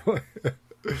 exactly.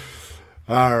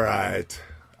 All right.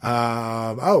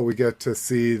 We get to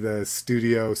see the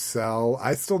studio cell.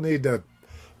 I still need to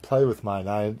play with mine.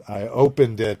 I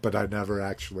opened it, but I never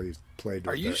actually played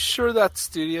with it. Are you sure that's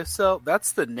Studio Cell?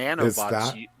 That's the Nanobots. Is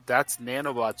that? That's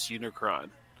Nanobots Unicron.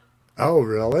 Oh,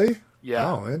 really?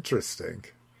 Yeah. Oh, interesting.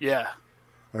 Yeah.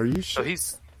 Are you sure?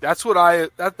 So that's what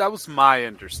that was my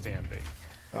understanding.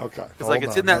 Okay. It's like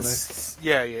it's in that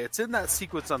it's in that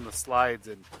sequence on the slides,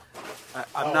 and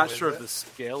I'm not sure of the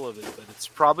scale of it, but it's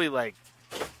probably like,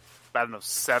 I don't know,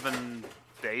 7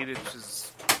 to 8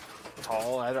 inches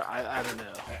tall. I don't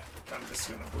know. I'm just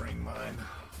gonna bring mine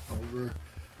over.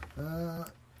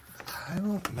 I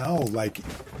don't know. Like,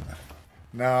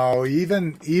 no,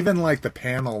 even like the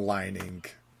panel lining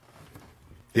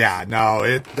Yeah,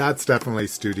 no, that's definitely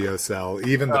studio cell.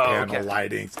 Even the panel okay.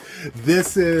 lightings.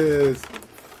 This is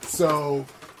so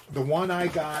the one I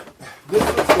got. This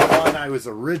was the one I was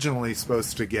originally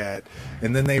supposed to get,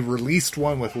 and then they released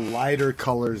one with lighter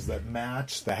colors that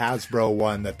match the Hasbro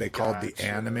one that they called the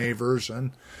anime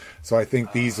version. So I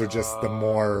think these are just the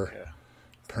more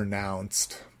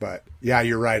pronounced. But yeah,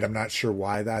 you're right. I'm not sure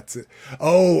why that's it.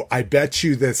 Oh, I bet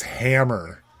you this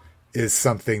hammer is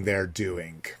something they're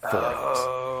doing for it.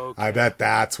 Okay. I bet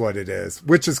that's what it is,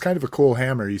 which is kind of a cool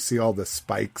hammer. You see all the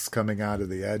spikes coming out of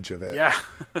the edge of it, Yeah.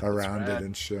 around it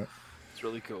and shit. It's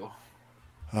really cool.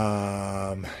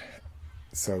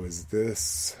 So is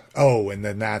this? Oh, and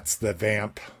then that's the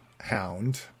Vamp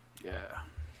Hound. Yeah.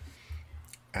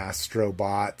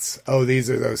 Astrobots. Oh, these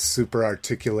are those super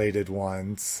articulated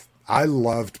ones. I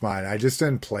loved mine. I just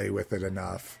didn't play with it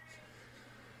enough.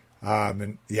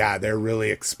 And yeah, they're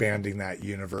really expanding that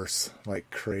universe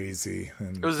like crazy.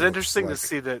 And It was interesting to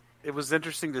see that. It was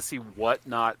interesting to see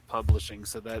Whatnot publishing,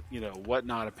 so that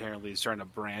Whatnot apparently is trying to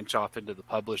branch off into the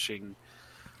publishing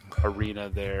arena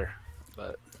there.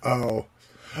 But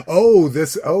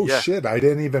shit! I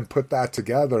didn't even put that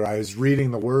together. I was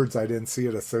reading the words. I didn't see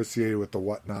it associated with the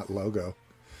Whatnot logo.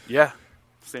 yeah,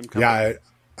 same company. Yeah,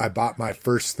 I bought my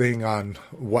first thing on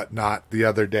Whatnot the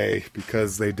other day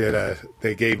because they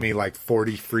gave me like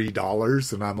 $40 free,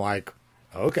 and I'm like,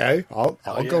 okay, I'll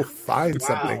go find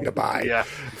something to buy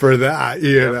for that,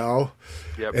 you know.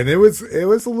 Yep. And it was a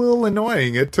little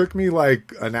annoying. It took me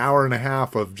like an hour and a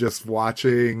half of just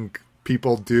watching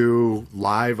people do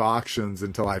live auctions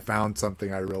until I found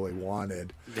something I really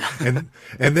wanted. and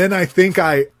then I think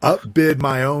I upbid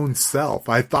my own self.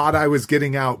 I thought I was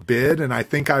getting outbid, and I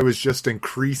think I was just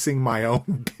increasing my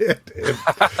own bid.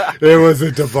 It was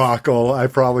a debacle. I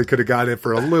probably could have got it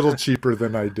for a little cheaper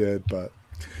than I did, but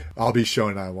I'll be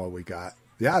showing on what we got.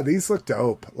 Yeah, these look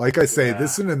dope. Like I say,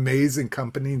 this is an amazing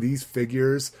company. These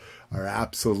figures are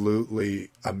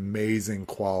absolutely amazing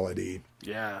quality.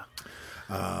 Yeah.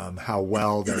 How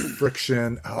well their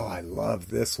friction. Oh, I love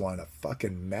this one. A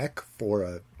fucking mech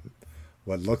for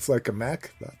what looks like a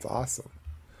mech. That's awesome.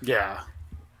 Yeah.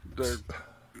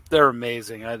 They're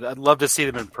amazing. I'd love to see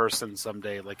them in person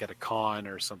someday, like at a con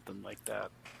or something like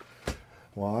that.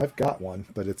 Well, I've got one,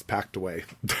 but it's packed away.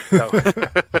 Oh.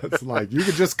 It's like, you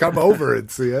could just come over and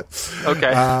see it.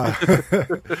 Okay.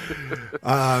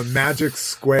 Magic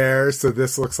Square. So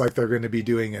this looks like they're going to be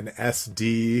doing an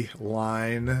SD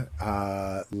line.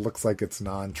 Looks like it's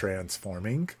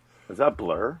non-transforming. Is that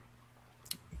Blur?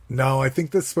 No, I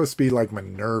think this is supposed to be like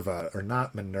Minerva, or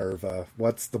not Minerva.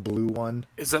 What's the blue one?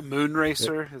 Is it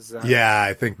Moonracer? Is that? Yeah,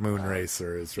 I think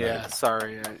Moonracer is right. Yeah,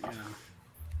 sorry.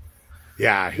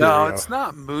 Yeah. No, it's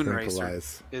not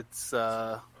Moonracer. It's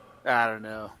I don't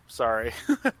know. Sorry.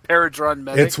 Paradron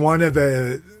Medic. It's one of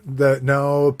the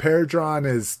no, Paradron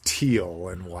is teal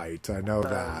and white. I know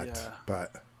that. Yeah.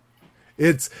 But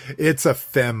it's a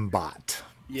fembot.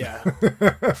 Yeah.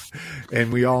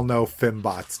 And we all know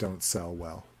fembots don't sell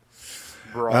well.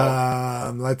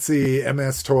 Bro. Let's see,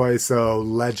 MS Toys. So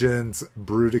Legends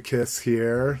Bruticus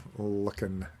here,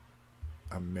 looking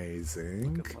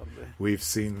amazing. We've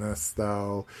seen this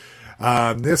though.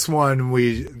 This one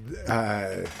we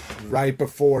right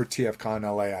before TFCon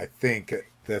LA, I think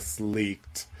this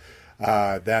leaked.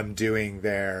 Them doing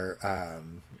their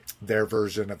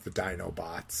version of the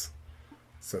Dinobots.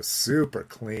 So super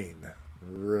clean,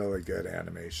 really good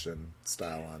animation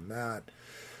style on that.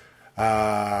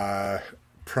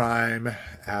 Prime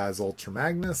as Ultra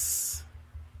Magnus.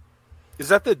 Is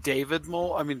that the David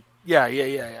mold? I mean,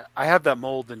 yeah. I have that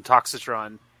mold in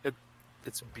Toxitron.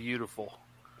 It's beautiful.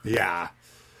 Yeah.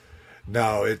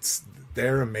 No,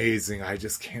 they're amazing. I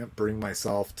just can't bring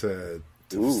myself to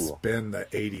spend the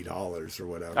 $80 or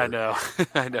whatever. I know.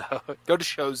 I know. Go to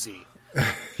Shozy.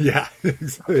 Yeah.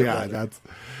 Yeah, that's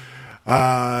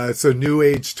so New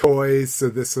Age Toys. So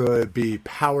this would be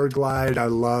Power Glide. I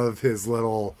love his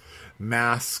little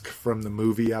mask from the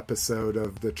movie episode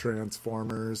of the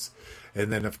Transformers.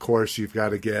 And then, of course, you've got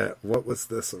to get, what was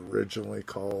this originally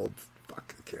called?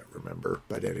 Fuck, I can't remember.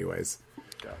 But anyways.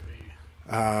 Got me.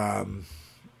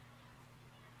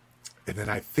 And then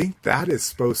I think that is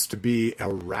supposed to be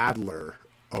a Rattler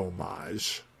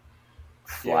homage.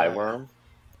 Flyworm?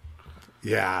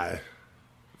 Yeah.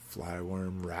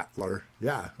 Flyworm, Rattler.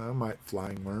 Yeah, that might,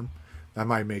 Flying Worm. That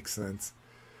might make sense.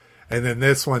 And then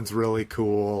this one's really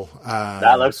cool.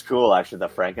 That looks cool, actually, the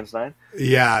Frankenstein.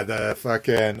 Yeah, the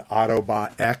fucking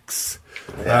Autobot X.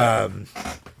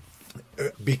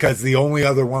 Because the only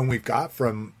other one we've got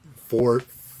for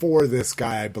this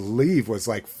guy, I believe, was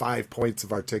like 5 points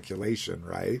of articulation,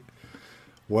 right?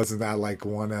 Wasn't that like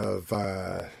one of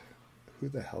who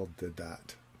the hell did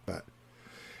that? But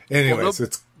anyways,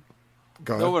 it's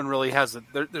go no ahead. one really has it.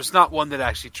 There's not one that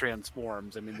actually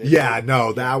transforms. I mean,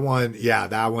 that one. Yeah,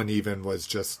 that one even was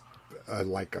just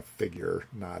like a figure,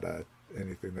 not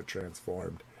anything that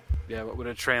transformed. Yeah, what would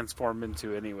it transform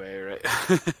into anyway, right?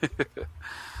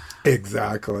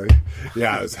 Exactly.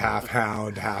 Yeah, it was half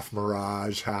hound, half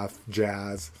mirage, half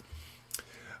jazz.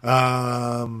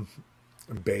 Balin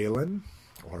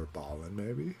or Ballin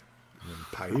maybe. And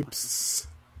pipes.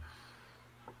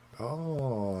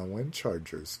 Oh, wind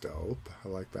charger's dope. I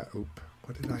like that. Oop.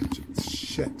 What did I do?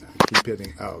 Shit. I keep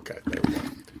hitting. Oh, okay. There we go.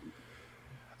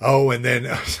 Oh, and then,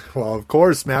 well, of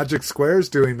course, Magic Square's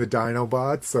doing the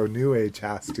Dinobots, so New Age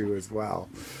has to as well.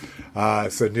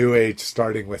 So New Age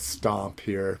starting with Stomp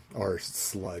here, or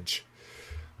Sludge.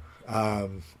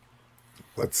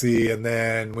 Let's see, and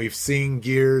then we've seen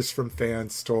Gears from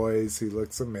Fans Toys. He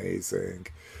looks amazing.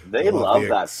 They love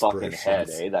that fucking head,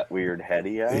 eh? That weird head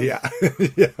he has. Yeah.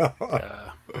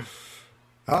 Yeah.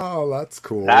 Oh, that's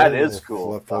cool. That is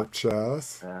cool. Flip up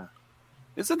chest. Yeah.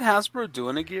 Isn't Hasbro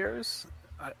doing a Gears?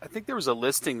 I think there was a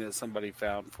listing that somebody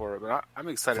found for it, but I'm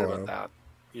excited about that.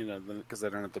 You know, because I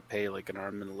don't have to pay like an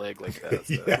arm and a leg like that.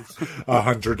 So. Yeah,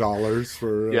 $100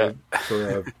 for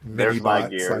a mini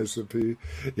bot size of P.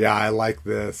 Yeah, I like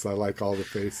this. I like all the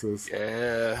faces.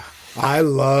 Yeah, I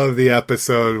love the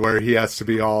episode where he has to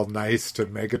be all nice to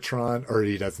Megatron, or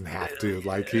he doesn't have to.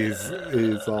 Like he's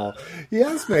all,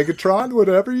 yes, Megatron,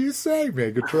 whatever you say,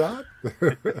 Megatron.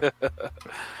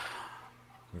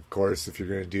 Of course, if you're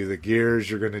going to do the Gears,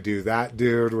 you're going to do that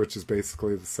dude, which is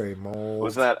basically the same mold.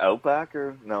 Was that Outback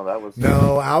or no? That was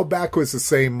no Outback was the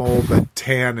same mold, but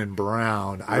tan and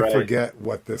brown. Right. I forget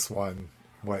what this one.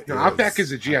 Outback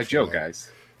is a GI Joe, guys.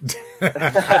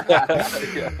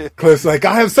 Cliff's like,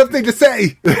 I have something to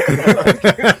say.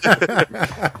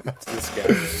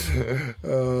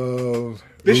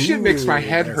 This shit makes my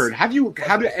head hurt. How do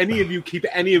any of you keep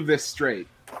any of this straight?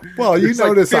 Well, you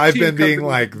notice I've been being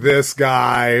like this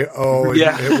guy. Oh,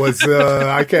 yeah. It was,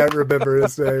 I can't remember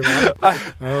his name. I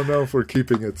don't know if we're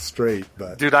keeping it straight,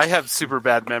 but. Dude, I have super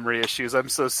bad memory issues. I'm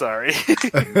so sorry.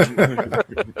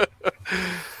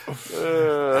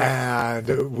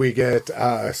 And we get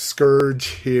Scourge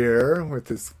here with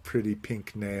his pretty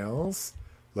pink nails.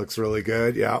 Looks really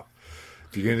good. Yeah.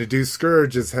 If you're going to do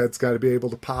Scourge, his head's got to be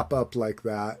able to pop up like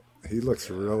that. He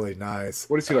looks really nice.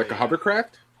 What is he, like a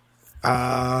hovercraft?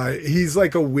 He's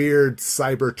like a weird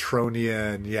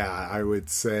Cybertronian, yeah, I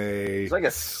would say. He's like a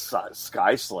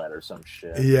sky sled or some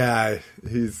shit. Yeah,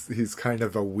 he's kind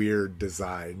of a weird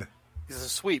design. He's a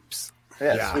sweeps.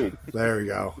 Yeah, sweep. There we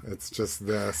go. It's just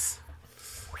this.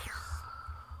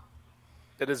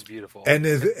 It is beautiful. And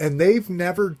they've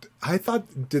never. I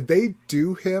thought, did they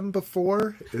do him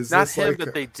before? Is not him, like,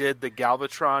 but they did the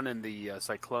Galvatron and the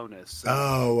Cyclonus. So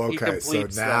oh, okay. So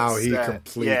now he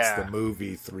completes the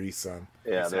movie threesome.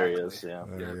 Yeah, exactly. There he is. Yeah,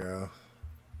 there you go.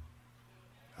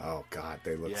 Oh God,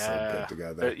 they look so good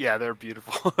together. They're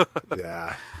beautiful.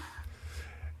 Yeah.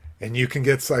 And you can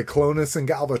get Cyclonus and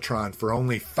Galvatron for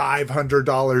only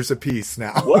 $500 a piece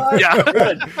now. What? Yeah, what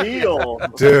a deal,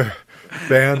 dude!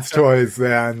 Fans Toys,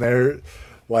 man, they're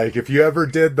like, if you ever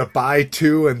did the buy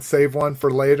two and save one for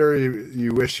later,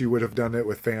 you wish you would have done it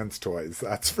with Fans Toys.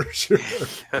 That's for sure.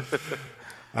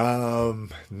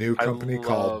 New company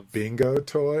called Bingo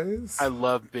Toys. I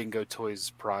love Bingo Toys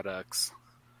products.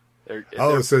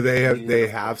 So they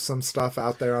have some stuff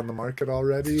out there on the market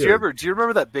already. Do you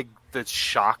remember that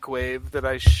Shockwave that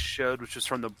I showed, which was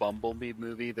from the Bumblebee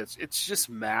movie? It's just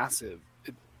massive.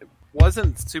 It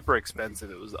wasn't super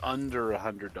expensive. It was under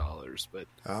 $100, but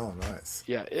oh, nice.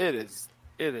 Yeah, it is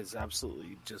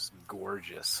absolutely just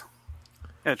gorgeous,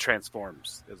 and it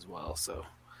transforms as well. So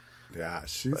yeah,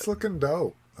 she's looking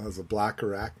dope as a black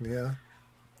Arachnia.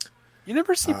 You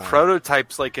never see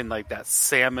prototypes like in like that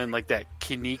salmon, like that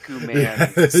Kiniku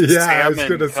man. Yeah, I was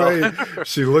gonna say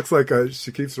she looks like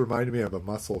she keeps reminding me of a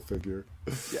muscle figure.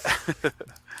 Yeah.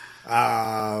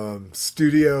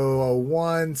 Studio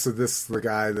 01. So this is the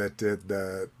guy that did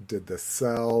the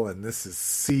Cell, and this is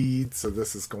Seed. So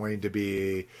this is going to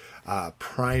be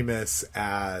Primus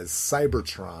as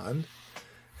Cybertron,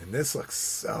 and this looks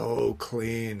so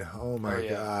clean. Oh my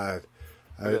god.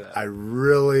 I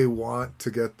really want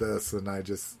to get this, and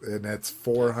it's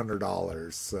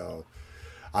 $400. So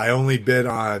I only bid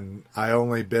on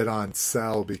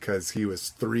Cell because he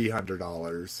was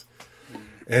 $300,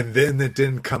 and then it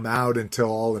didn't come out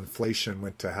until all inflation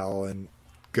went to hell. And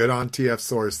good on TF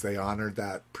Source, they honored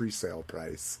that pre-sale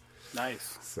price.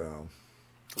 Nice. So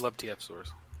I love TF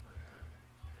Source.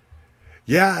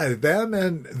 Yeah, them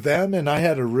and I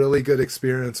had a really good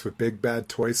experience with Big Bad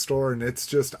Toy Store, and it's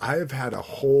just I've had a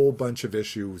whole bunch of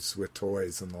issues with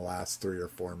toys in the last 3 or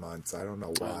 4 months. I don't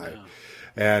know why. no.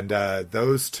 And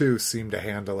those two seem to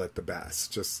handle it the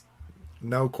best. Just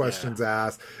no questions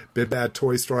asked. Big Bad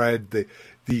Toy Store, I had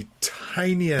the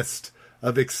tiniest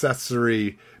of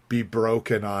accessory be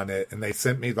broken on it, and they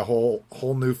sent me the whole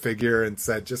new figure and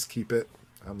said just keep it.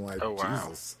 I'm like, Oh, wow.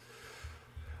 Jesus.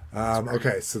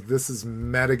 Okay, so this is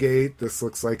Metagate. This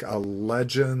looks like a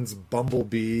Legends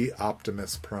Bumblebee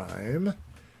Optimus Prime.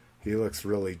 He looks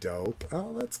really dope.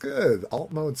 Oh, that's good.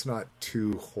 Alt mode's not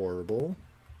too horrible.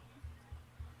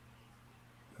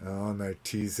 Oh, and they're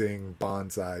teasing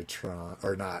Bonsai Tron,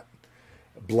 or not,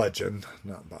 Bludgeon.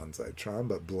 Not Bonsai Tron,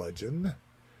 but Bludgeon.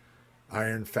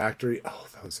 Iron Factory. Oh,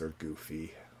 those are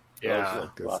goofy. Those Yeah.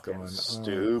 look What's fucking going on?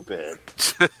 stupid.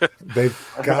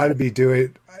 They've got to be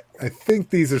doing. I think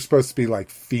these are supposed to be like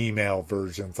female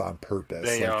versions on purpose.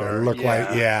 They like are, look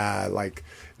yeah. like like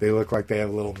they look like they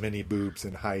have little mini boobs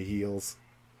and high heels.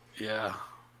 Yeah.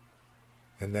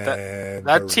 And then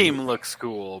That team looks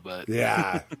cool, but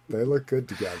yeah, they look good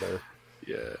together.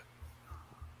 yeah.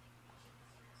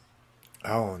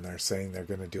 Oh, and they're saying they're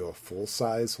going to do a full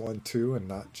size one too, and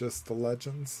not just the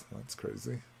Legends. That's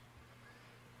crazy.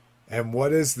 And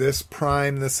what is this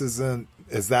Prime? Is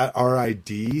that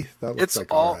RID? That looks It's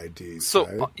like all RID. so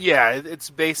right? yeah. It's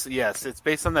based it's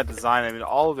based on that design. I mean,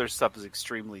 all of their stuff is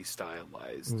extremely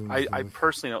stylized. I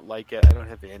personally don't like it. I don't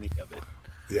have any of it.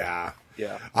 Yeah.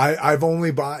 Yeah. I've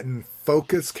only bought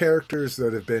Focus characters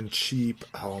that have been cheap.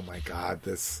 Oh my god,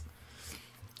 this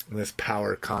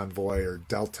Power Convoy or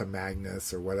Delta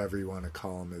Magnus or whatever you want to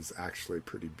call him is actually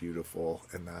pretty beautiful,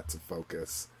 and that's a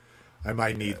Focus. I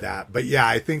might need that, but yeah,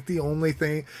 I think the only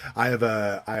thing I have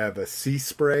a Sea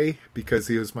Spray because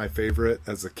he was my favorite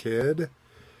as a kid,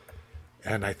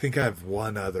 and I think I have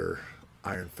one other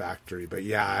Iron Factory, but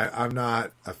yeah, I'm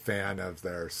not a fan of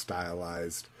their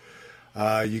stylized.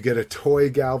 You get a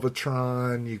toy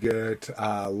Galvatron, you get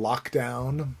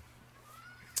Lockdown,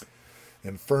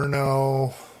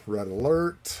 Inferno, Red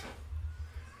Alert.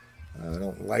 I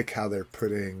don't like how they're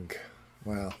putting,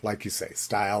 well, like you say,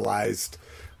 stylized.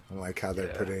 I don't like how they're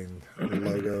putting the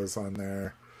logos on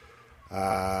there.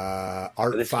 Are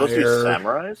Art they supposed to be Fire.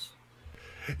 samurais?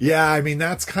 Yeah, I mean,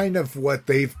 that's kind of what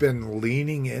they've been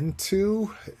leaning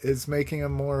into, is making a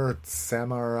more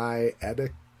samurai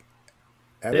epic.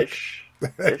 Ish.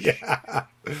 Yeah.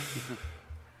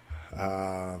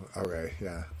 Okay,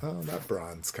 yeah. Oh, that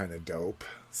bronze kind of dope.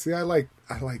 See, I like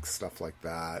stuff like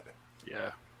that.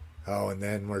 Yeah. Oh, and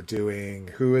then we're doing,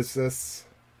 who is this?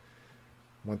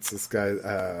 What's this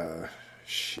guy?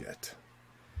 Shit.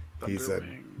 He's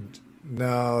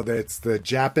it's the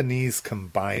Japanese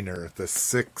combiner, the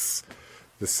six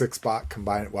bot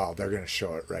combiner. Well, they're going to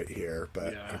show it right here,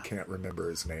 but I can't remember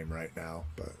his name right now,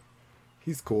 but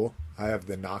he's cool. I have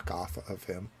the knockoff of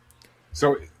him.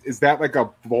 So is that like a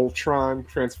Voltron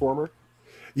Transformer?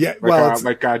 Yeah, it's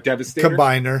like a Devastator?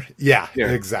 Combiner. Yeah,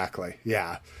 exactly.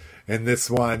 Yeah. And this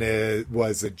one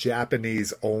was a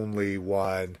Japanese only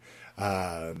one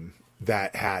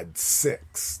that had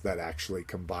 6 that actually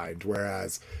combined,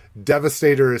 whereas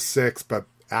Devastator is 6, but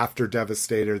after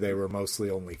Devastator they were mostly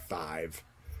only 5.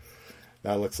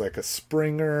 That looks like a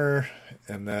Springer,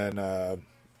 and then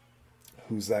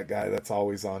who's that guy that's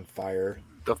always on fire?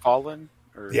 The Fallen?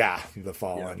 Yeah, the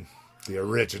Fallen. The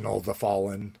original The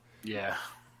Fallen. Yeah.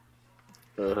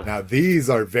 Now these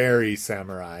are very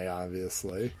samurai,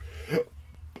 obviously.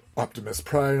 Optimus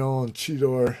Primal and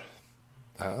Cheetor.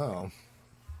 Oh.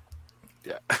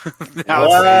 Yeah. Now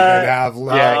it's even have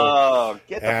Oh,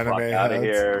 get the anime fuck out of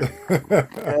heads. here. Get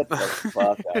the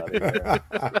fuck out of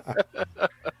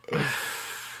here.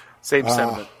 Same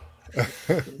sentiment.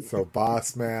 So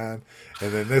Boss Man.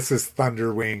 And then this is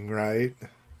Thunderwing, right?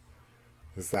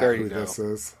 Is that There you who go. this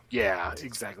is? Yeah,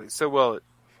 exactly. So well,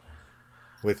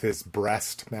 With his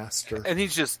breast master. and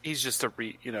he's just a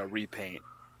repaint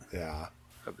Yeah.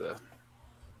 of the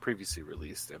previously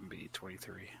released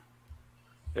MB-23.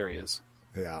 There he is.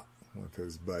 Yeah. With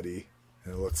his buddy.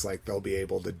 And it looks like they'll be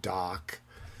able to dock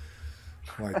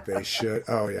like they should.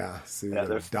 Oh yeah. See, Yeah,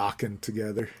 they're they're- docking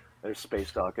together. There's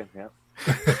space docking, yeah.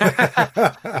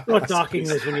 What docking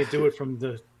is when you do it from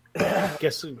the, I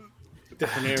guess, a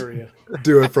different area.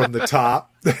 Do it from the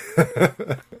top.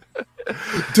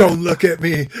 Don't look at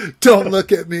me. Don't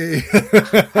look at me.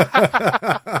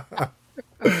 I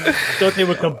thought they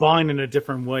would combine in a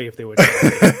different way if they would.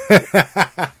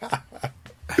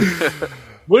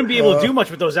 Wouldn't be able to do much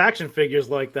with those action figures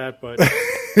like that, but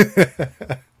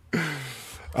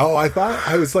Oh,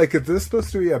 I was like, is this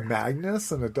supposed to be a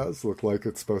Magnus? And it does look like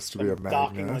it's supposed to be a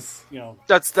Docking, like, Magnus.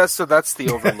 That's the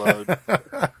overload.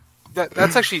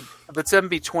 That's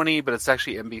MB20, but it's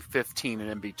actually MB15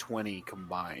 and MB20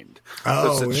 combined.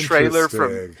 Oh, so it's a trailer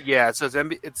from interesting. So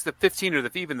it's the 15 or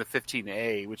even the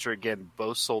 15A, which are again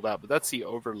both sold out. But that's the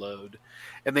overload,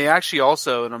 and they actually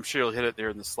also, and I'm sure you'll hit it there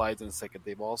in the slides in a second.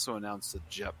 They've also announced a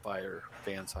Jetfire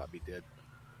Fans Hobby did.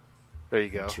 There you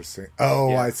go. Interesting. Oh,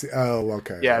 Yeah. I see. Oh,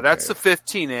 okay. Yeah, okay. that's the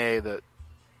 15A that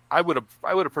I would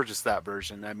have purchased that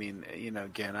version. I mean,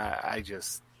 again, I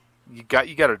just you got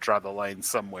to draw the line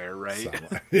somewhere, right?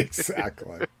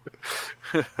 Exactly.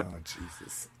 Oh,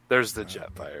 Jesus. There's the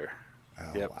Jetfire.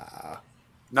 Oh, Yep. wow.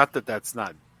 Not that that's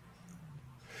not.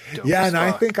 Dope Yeah, as and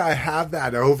I fuck. think I have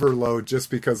that overload just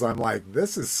because I'm like,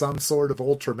 this is some sort of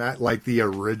Ultramat, like the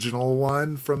original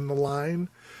one from the line.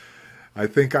 I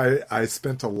think I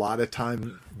spent a lot of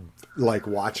time like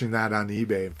watching that on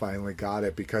eBay and finally got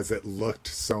it because it looked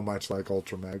so much like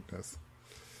Ultra Magnus.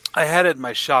 I had it in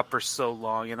my shop for so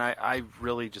long, and I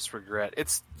really just regret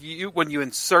it's when you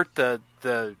insert the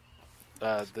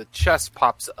chest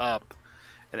pops up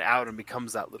and out and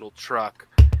becomes that little truck.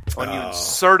 When you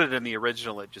insert it in the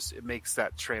original, it makes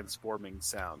that transforming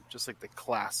sound, just like the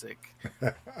classic.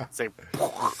 It's like,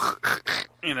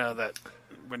 that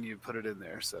when you put it in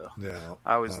there. So Yeah,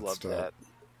 I always that's loved dope. that.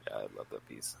 Yeah, I love that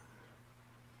piece.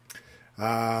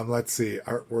 Let's see.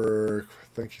 Artwork.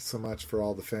 Thank you so much for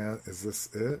all the fans. Is this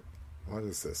it? What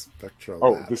is this? Spectral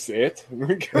Oh, Lab. this is it?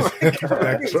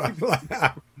 Vectron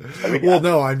Lab. Well,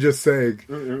 no, I'm just saying.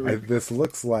 This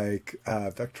looks like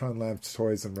Vectron Labs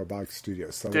Toys and Robotics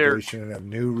Studios celebration of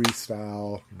new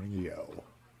restyle Rio.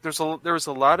 There was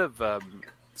a lot of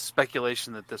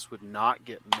speculation that this would not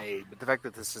get made, but the fact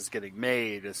that this is getting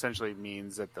made essentially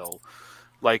means that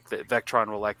Vectron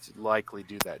will likely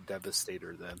do that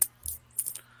Devastator then.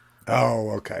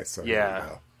 Oh, okay. So here Yeah. we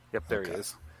go. Yep, there Okay. he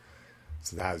is.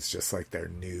 So that was just like their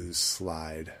news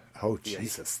slide. Oh,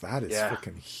 Jesus, that is Yeah.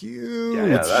 freaking huge. Yeah,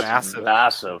 Yeah, it's that's massive.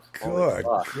 massive. Holy Good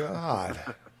fuck.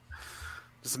 God.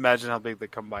 Just imagine how big the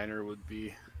combiner would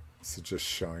be. So just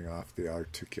showing off the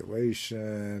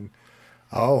articulation.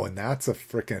 Oh, and that's a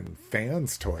freaking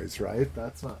Fans Toys, right?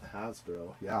 That's not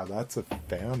Hasbro. Yeah, that's a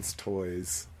Fans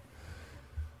Toys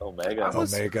Omega.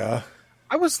 Omega.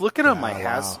 I was looking at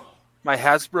Wow. my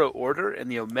Hasbro order,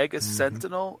 and the Omega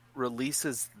Sentinel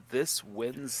releases this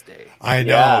Wednesday. I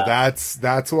know. Yeah.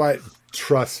 That's what.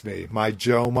 Trust me, my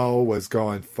Jomo was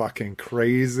going fucking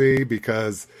crazy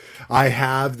because I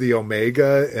have the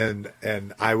Omega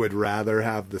and I would rather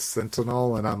have the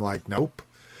Sentinel, and I'm like, nope.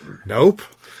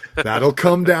 That'll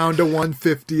come down to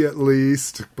 150 at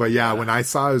least. But yeah, when I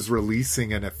saw it was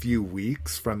releasing in a few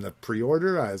weeks from the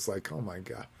pre-order, I was like, oh my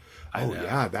God. I Oh know.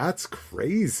 yeah, that's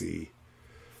crazy.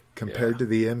 Compared to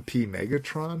the MP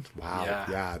Megatron? Wow. Yeah.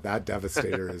 Yeah, that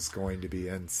Devastator is going to be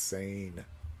insane.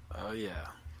 Oh yeah.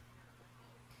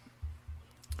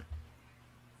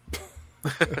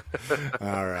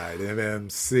 All right,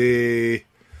 MMC,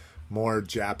 more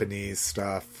Japanese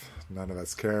stuff none of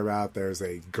us care about. There's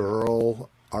a girl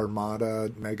Armada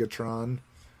Megatron.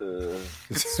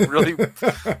 It's really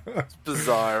it's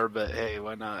bizarre, but hey,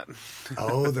 why not?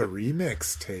 Oh, the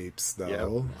remix tapes,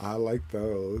 though. Yep. I like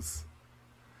those.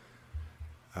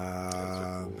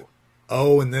 Cool.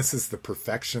 Oh, and this is the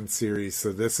Perfection series.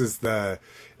 So this is the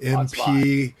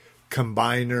MP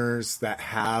combiners that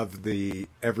have the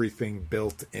everything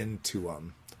built into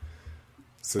them.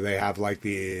 So they have like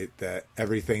the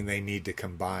everything they need to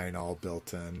combine all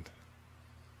built in.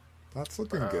 That's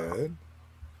looking good.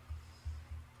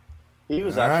 He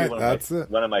was All actually right,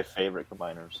 one of my favorite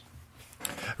combiners.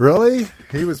 Really?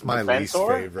 He was my The least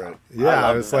Fensor? favorite. I Yeah, I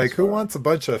love was the like, who Fensor. wants a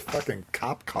bunch of fucking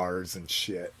cop cars and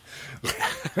shit?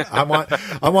 I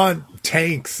want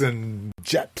tanks and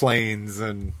jet planes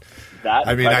and That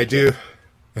I mean I do.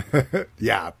 Predator.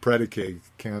 Yeah, Predaking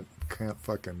can't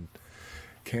fucking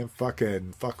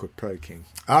fuck with Predaking.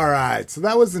 All right, so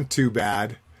that wasn't too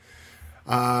bad.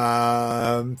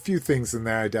 Few things in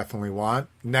there I definitely want.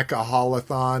 NECA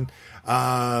Holathon.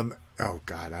 Oh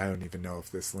God, I don't even know if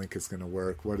this link is going to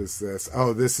work. What is this?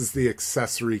 Oh, this is the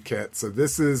accessory kit. So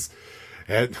this is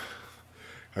it.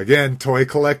 Again, toy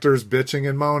collectors bitching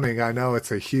and moaning. I know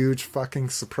it's a huge fucking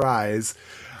surprise.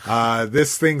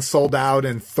 This thing sold out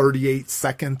in 38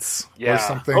 seconds or Yeah.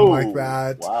 something Oh, like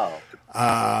that. Wow.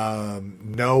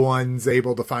 No one's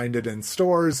able to find it in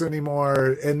stores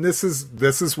anymore. And this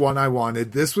is one I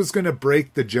wanted. This was going to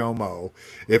break the Jomo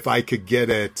if I could get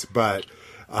it, but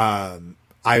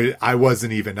I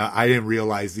wasn't even, I didn't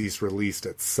realize these released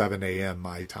at 7 a.m.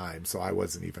 my time, so I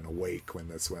wasn't even awake when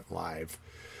this went live.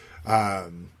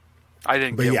 I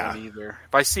didn't But get yeah. one either.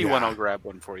 If I see one, I'll grab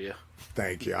one for you.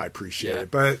 Thank you. I appreciate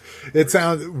it. But it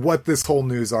sounds, what this whole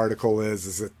news article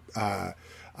is that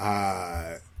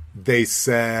they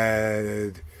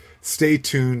said, stay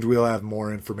tuned. We'll have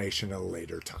more information at a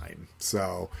later time.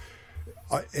 So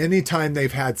anytime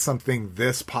they've had something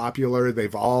this popular,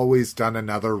 they've always done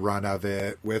another run of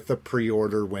it with a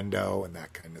pre-order window and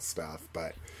that kind of stuff.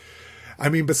 But I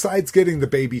mean, besides getting the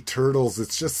baby turtles,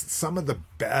 it's just some of the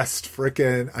best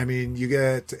freaking, I mean, you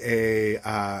get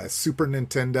a Super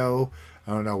Nintendo.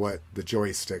 I don't know what the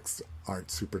joysticks aren't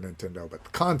Super Nintendo, but the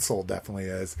console definitely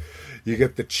is. You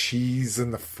get the cheese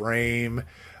in the frame.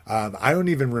 I don't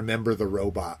even remember the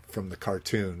robot from the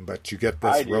cartoon, but you get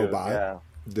this robot.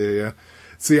 Yeah.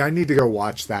 See, I need to go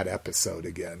watch that episode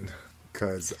again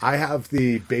because I have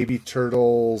the baby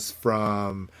turtles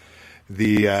from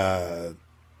the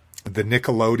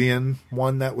Nickelodeon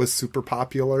one that was super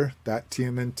popular, that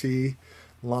TMNT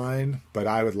line, but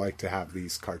I would like to have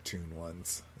these cartoon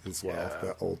ones as well,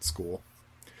 the old school.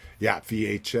 Yeah,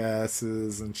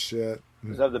 VHSs and shit.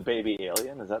 Is that the baby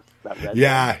alien? Is that red?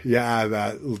 Yeah,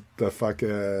 the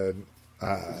fucking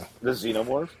the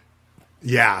Xenomorph?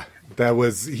 Yeah,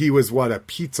 he was what, a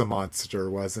pizza monster,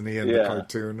 wasn't he, in the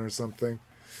cartoon or something?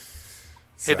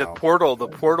 Hey, the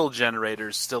portal generator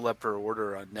is still up for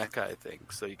order on NECA, I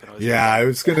think. So you can always. Yeah, I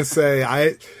was gonna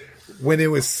say when it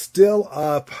was still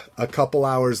up a couple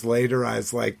hours later, I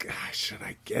was like, should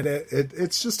I get it?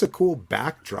 It's just a cool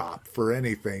backdrop for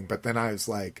anything. But then I was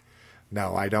like,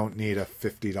 no, I don't need a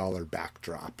 $50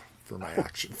 backdrop for my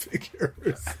action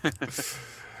figures.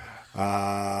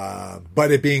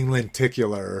 But it being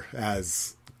lenticular,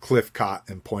 as Cliff caught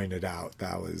and pointed out,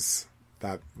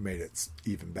 that made it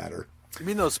even better. You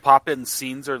mean those pop-in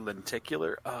scenes are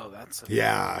lenticular? Oh, that's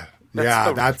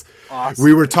that's awesome.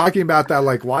 We were talking about that,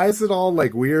 like, why is it all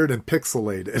like weird and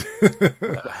pixelated?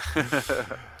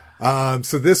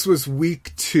 So this was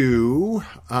week 2.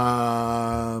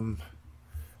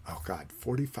 Oh God,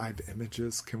 45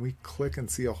 images. Can we click and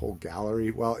see a whole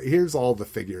gallery? Well, here's all the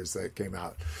figures that came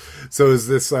out. So is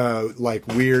this like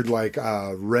weird, like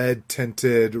red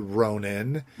tinted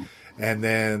Ronin, and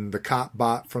then the Cop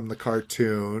Bot from the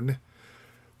cartoon,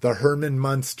 the Herman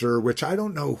Munster, which I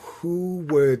don't know who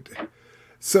would.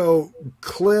 So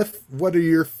Cliff, what are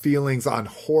your feelings on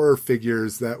horror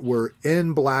figures that were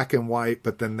in black and white,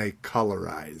 but then they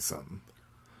colorize them?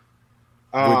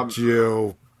 Would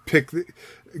you pick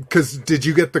because did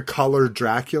you get the color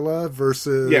Dracula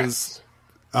versus? Yes.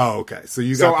 Oh, okay. So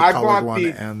you got the colored one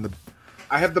and the.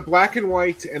 I have the black and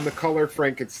white and the color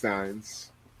Frankensteins.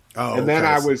 Oh, and then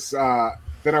I was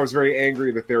very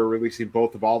angry that they were releasing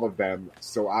both of all of them.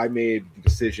 So I made the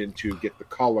decision to get the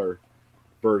color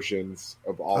versions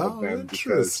of all of them.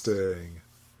 Interesting.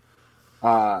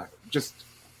 Just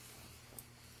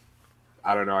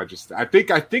I don't know. I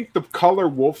think the color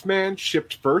Wolfman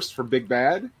shipped first for Big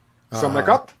Bad. So I'm like,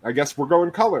 I guess we're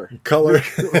going color.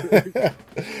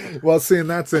 Well, see, and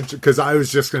that's interesting because I was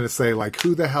just going to say, like,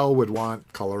 who the hell would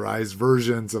want colorized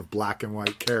versions of black and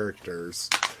white characters?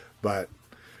 But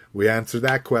we answered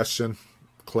that question.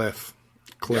 Cliff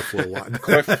will want.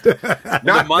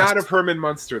 Not of Herman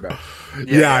Munster though.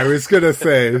 Yeah, I was going to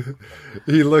say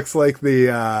he looks like the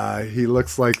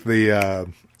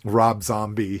Rob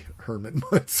Zombie Herman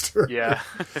Munster. Yeah,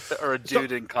 or a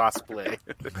dude in cosplay.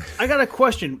 I got a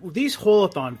question. These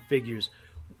Holothon figures,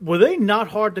 were they not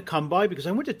hard to come by? Because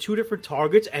I went to 2 different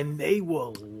Targets and they were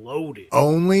loaded.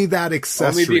 Only that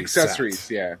accessory. Only the accessories,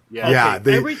 set. Yeah.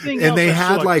 Okay. Everything and else they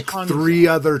had like 3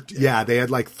 other. Yeah, they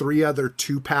had like 3 other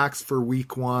 2-packs for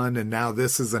week 1, and now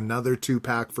this is another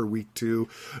 2-pack for week 2.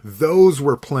 Those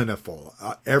were plentiful.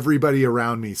 Everybody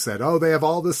around me said, "Oh, they have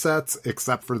all the sets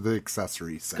except for the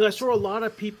accessory set." Because I saw a lot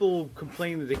of people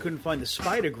complain that they couldn't find the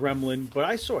Spider Gremlin, but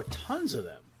I saw tons of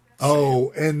them.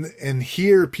 Oh, and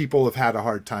here people have had a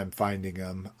hard time finding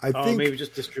them. I think maybe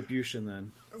just distribution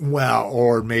then. Well,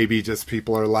 or maybe just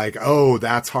people are like, "Oh,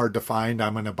 that's hard to find.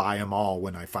 I'm going to buy them all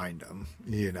when I find them."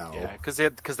 You know? Yeah,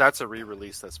 because that's a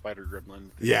re-release, that Spider Gremlin.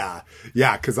 Yeah,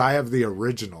 because I have the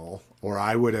original, or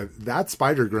I would have. That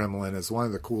Spider Gremlin is one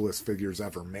of the coolest figures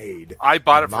ever made. I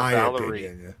bought it for Valerie.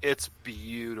 Opinion. It's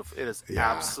beautiful. It is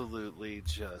absolutely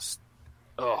just.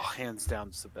 Oh, hands down,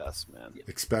 it's the best, man.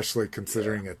 Especially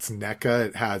considering it's NECA.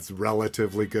 It has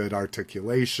relatively good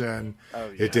articulation. Oh,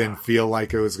 yeah. It didn't feel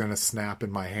like it was going to snap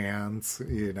in my hands,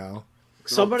 you know.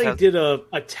 Somebody did a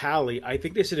tally. I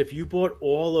think they said if you bought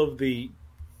all of the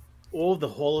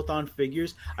Holothon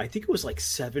figures, I think it was like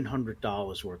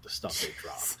 $700 worth of stuff they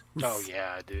dropped. Oh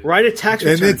yeah, dude. Right at tax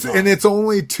And return time. it's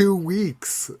only 2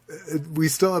 weeks. We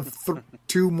still have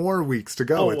 2 more weeks to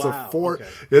go. Oh, It's wow. Okay.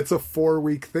 it's a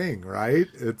 4-week thing, right?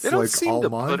 It's They don't like seem all to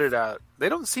month. put it out. They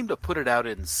don't seem to put it out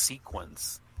in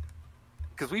sequence.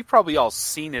 Because we've probably all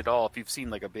seen it all. If you've seen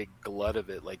like a big glut of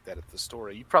it like that at the store,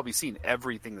 you've probably seen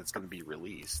everything that's going to be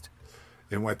released.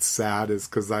 And what's sad is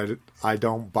because I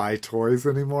don't buy toys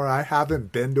anymore. I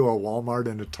haven't been to a Walmart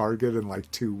and a Target in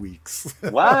like 2 weeks.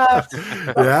 What?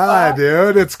 Yeah,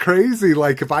 dude, it's crazy.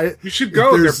 Like You should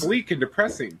go. They're there's- bleak and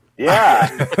depressing. Yeah.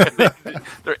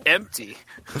 They're empty.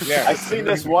 Yeah. I seen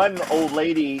this one old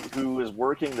lady who was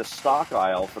working the stock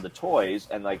aisle for the toys,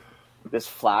 and like this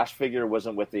Flash figure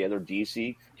wasn't with the other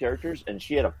DC characters, and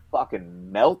she had a fucking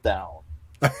meltdown.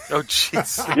 Oh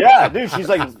jeez. Yeah, dude, she's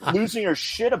like losing her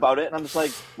shit about it, and I'm just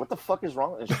like, what the fuck is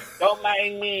wrong with this? Don't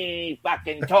mind me,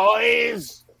 fucking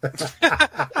toys.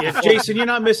 Yeah, Jason, you're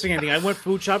not missing anything. I went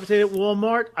food shopping today at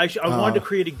Walmart. I wanted to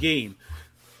create a game.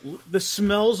 The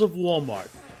smells of Walmart.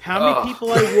 How many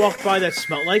people I walked by that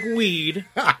smelled like weed?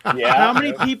 Yeah. How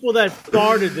many people that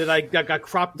farted that got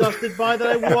crop dusted by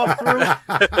that I walked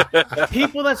through?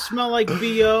 People that smell like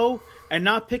BO, and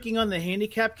not picking on the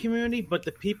handicap community, but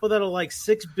the people that are like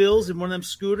 $6 in one of them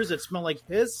scooters that smell like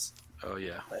piss. Oh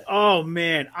yeah. Oh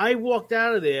man, I walked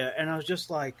out of there and I was just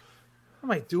like, what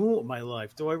am I doing with my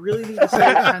life? Do I really need to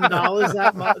spend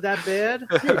 $10 that bad?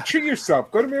 Dude, treat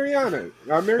yourself. Go to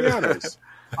Mariano's.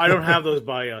 I don't have those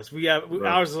by us.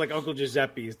 Ours is like Uncle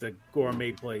Giuseppe's, the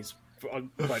gourmet place.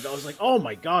 But I was like, oh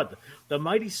my god, the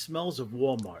mighty smells of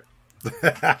Walmart.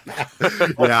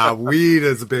 yeah, weed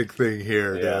is a big thing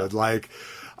here, Yeah. dude. Like,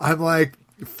 I'm like,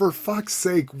 for fuck's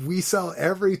sake, we sell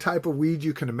every type of weed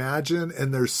you can imagine,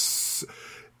 and there's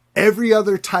every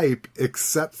other type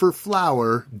except for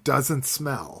flower doesn't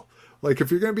smell. Like,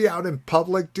 if you're going to be out in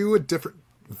public, do a different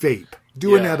vape,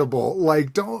 do an Yeah. edible.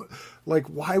 Like, don't. Like,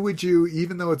 why would you,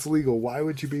 even though it's legal, why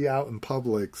would you be out in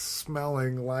public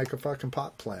smelling like a fucking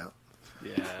pot plant?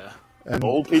 Yeah. And,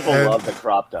 Old people and- love the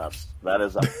crop dust. That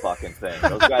is a fucking thing.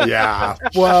 Those guys Yeah.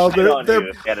 Well, shit on they're,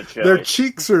 you at a chili. their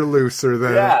cheeks are looser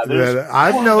than, Yeah, than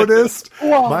I've noticed.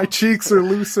 My cheeks are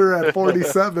looser at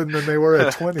 47 than they were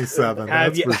at 27.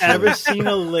 Have That's you for sure. ever seen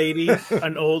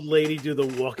an old lady do the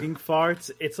walking farts?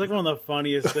 It's like one of the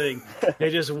funniest things. They're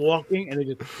just walking and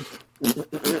they just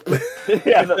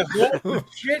yeah,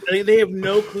 shit. They have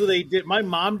no clue they did. My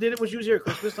mom did it when she was here at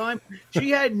Christmas time. She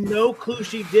had no clue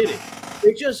she did it.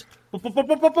 They just and we're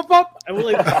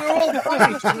like, we're all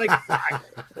funny. She's like, what?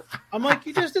 I'm like,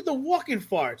 you just did the walking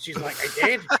fart. She's like, I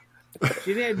did.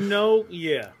 She had no,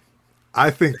 yeah.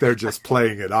 I think they're just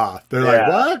playing it off. They're Yeah.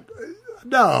 like, what?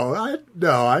 No,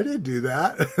 I didn't do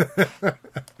that.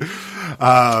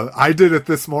 I did it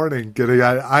this morning.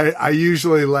 I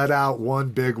usually let out one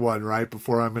big one right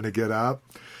before I'm going to get up.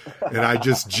 And I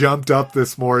just jumped up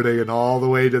this morning and all the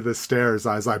way to the stairs.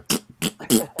 I was like,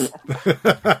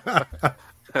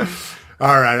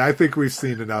 all right, I think we've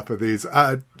seen enough of these.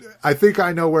 I think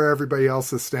I know where everybody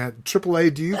else is standing.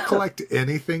 AAA, do you collect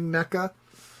anything, NECA?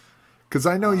 Because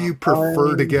I know you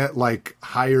prefer to get like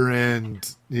higher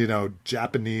end,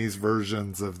 Japanese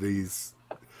versions of these,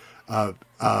 of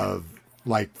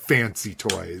like fancy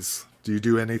toys. Do you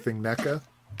do anything, NECA?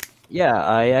 Yeah,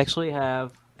 I actually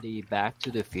have the Back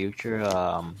to the Future,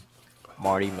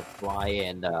 Marty McFly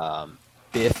and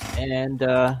Biff and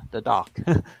the Doc,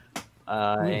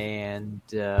 and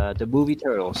the movie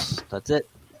Turtles. That's it.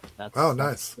 That's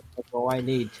Nice. That's all I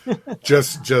need.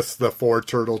 Just the 4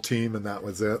 turtle team, and that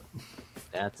was it.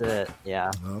 That's it. Yeah,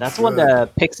 That's that's one good. the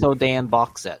Pixel Dan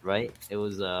box set, right? It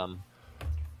was was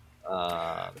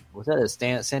that a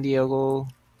San Diego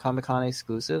Comic-Con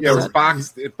exclusive? Yeah, it Was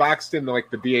was that- It boxed in like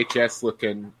the VHS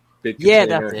looking big Yeah,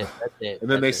 container. that's it. And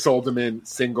then they That's it. sold them in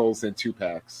singles and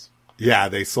 2-packs. Yeah,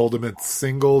 they sold them in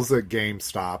singles at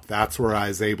GameStop. That's where I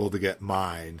was able to get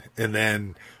mine. And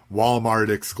then Walmart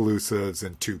exclusives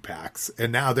and 2-packs.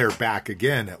 And now they're back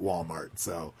again at Walmart.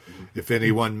 So if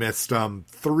anyone missed them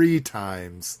 3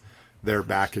 times, they're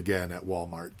back again at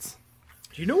Walmart's.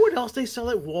 Do you know what else they sell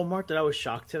at Walmart that I was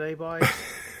shocked today by?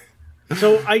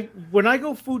 So when I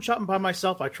go food shopping by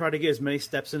myself, I try to get as many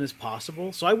steps in as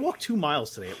possible. So I walked 2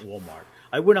 miles today at Walmart.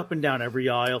 I went up and down every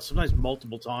aisle, sometimes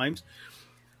multiple times.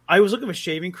 I was looking for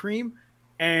shaving cream,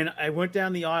 and I went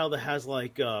down the aisle that has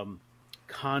like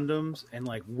condoms and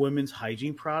like women's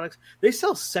hygiene products. They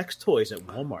sell sex toys at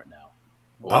Walmart now.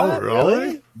 Oh,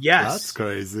 really? Yes. That's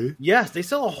crazy. Yes, they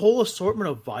sell a whole assortment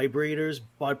of vibrators,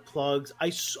 butt plugs.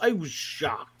 I was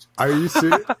shocked. Are you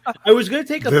serious? I was going to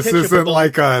take a This picture. isn't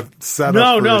like a setup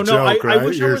No, for no, a no. joke, right? I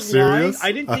wish You're I was serious? lying.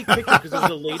 I didn't take pictures because there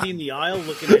was a lady in the aisle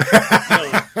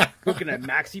looking at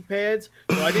maxi pads.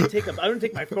 So I didn't take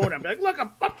my phone. I'm like, look, a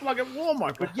butt plug at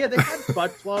Walmart. But yeah, they had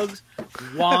butt plugs,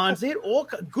 wands. They had all.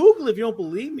 Google if you don't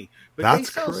believe me. But That's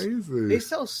crazy. They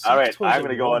sell. All right, toys I'm going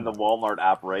to at go on the Walmart. Walmart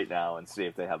app right now and see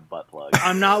if they have butt plugs.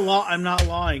 I'm not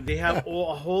lying. They have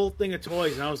a whole thing of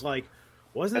toys, and I was like,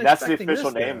 wasn't And that's the expecting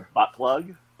official this name, there. butt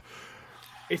plug.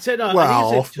 It said, Well,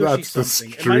 I think it said that's the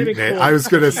something. It might have street been name. called I was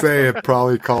going to Tushy say it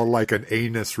probably called like an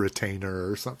anus retainer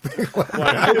or something. But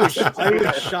I was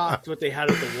shocked what they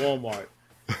had at the Walmart.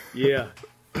 Yeah.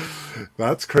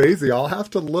 That's crazy. I'll have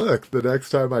to look the next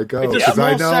time I go. It's a 'cause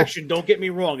I small know. section, don't get me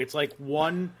wrong. It's like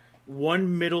one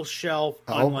middle shelf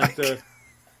on Oh like my the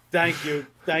Thank you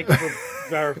for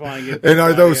verifying it. And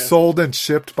are those Yeah. sold and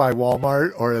shipped by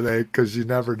Walmart, or are they? Because you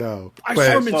never know. I But-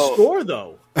 saw them in So- store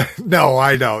though. No,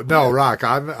 I don't. No, Rock.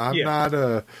 I'm Yeah.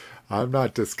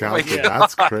 not discounting. Yeah.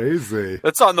 That's crazy.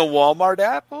 That's on the Walmart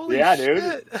app. Holy Yeah,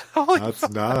 shit. Holy That's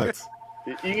nuts.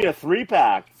 You can get a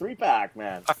 3-pack,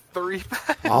 man. a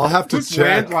 3-pack. I'll have to Whose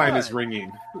check. landline is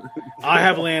ringing? I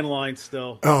have landline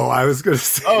still. Oh, I was going to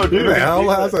say, Oh, who dude, the hell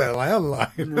dude. has a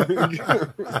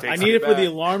landline? I need it for the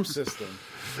alarm system.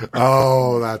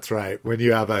 Oh, that's right. When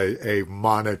you have a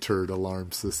monitored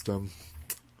alarm system.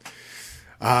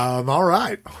 All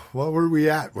right. What were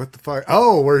we at? What the fuck?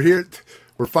 Oh, we're here.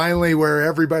 We're finally where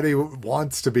everybody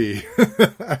wants to be.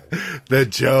 The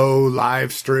Joe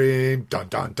live stream. Dun,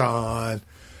 dun, dun.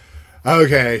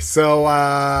 Okay. So,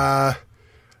 I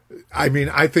mean,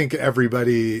 I think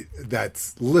everybody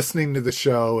that's listening to the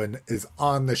show and is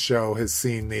on the show has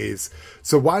seen these.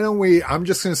 So why don't I'm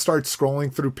just going to start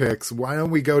scrolling through pics. Why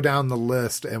don't we go down the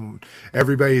list and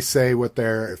everybody say what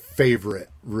their favorite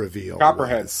reveal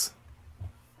Copperhead. was?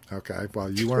 Okay, well,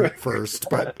 you weren't first,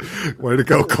 but way to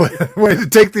go, Cliff. Way to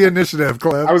take the initiative,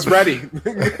 Cliff. I was ready.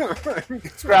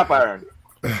 Scrap iron.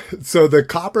 So the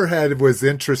Copperhead was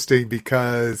interesting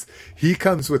because he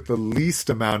comes with the least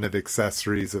amount of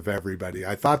accessories of everybody.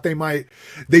 I thought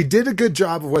they did a good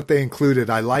job of what they included.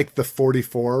 I like the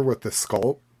 44 with the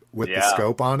scope, the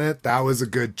scope on it. That was a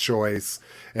good choice.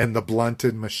 And the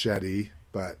blunted machete.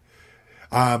 But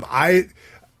I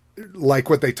like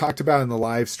what they talked about in the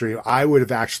live stream. I would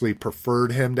have actually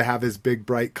preferred him to have his big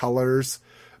bright colors,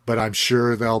 but I'm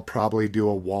sure they'll probably do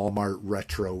a Walmart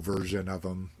retro version of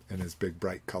him in his big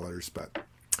bright colors. But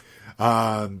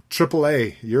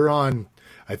AAA, you're on.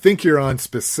 I think you're on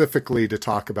specifically to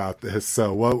talk about this.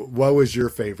 So what was your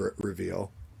favorite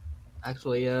reveal?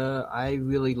 Actually, I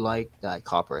really like that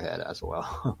Copperhead as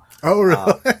well. Oh,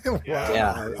 really? Wow,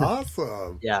 yeah.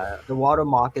 Awesome. Yeah, the water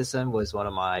moccasin was one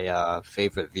of my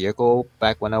favorite vehicle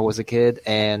back when I was a kid,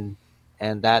 and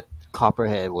that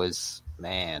Copperhead was,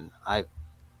 man, I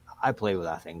play with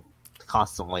that thing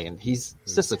constantly, and he's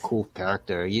just a cool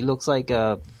character. He looks like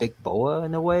a big boa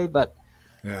in a way, but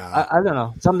Yeah. I don't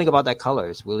know, something about that color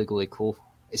is really, really cool.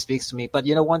 It speaks to me. But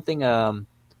you know, one thing,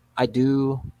 I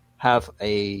do have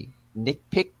a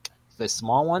nitpick, the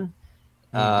small one,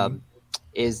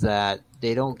 is that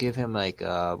they don't give him like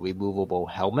a removable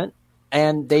helmet,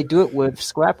 and they do it with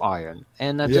scrap iron.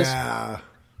 And I just,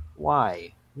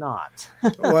 why not?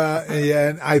 Well, yeah,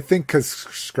 and I think because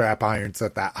scrap iron's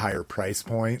at that higher price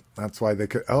point, that's why they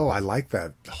could. Oh, I like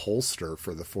that holster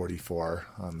for the 44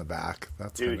 on the back.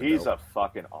 That's Dude, he's a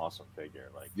fucking awesome figure.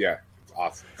 Like, Yeah, it's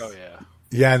awesome. Oh yeah.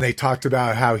 Yeah, and they talked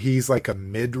about how he's like a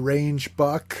mid-range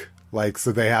buck. Like,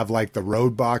 so they have like the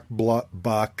road buck,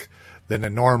 then a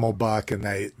normal buck, and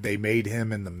they made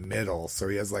him in the middle, so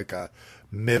he has like a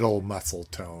middle muscle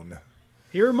tone.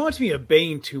 He reminds me of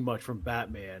Bane too much from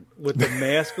Batman with the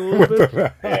mask a little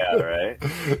bit. yeah, right.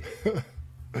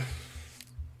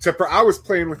 Except for I was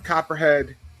playing with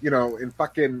Copperhead, in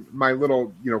fucking my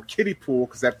little, kiddie pool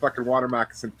because that fucking water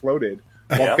moccasin floated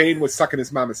while Yeah. Bane was sucking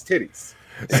his mama's titties.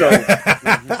 So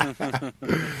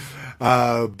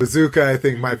Bazooka, I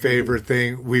think my favorite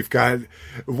thing. We've got,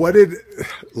 what did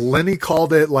Lenny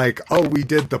called it? Like, oh, we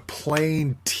did the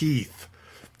plain teeth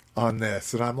on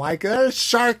this, and I'm like,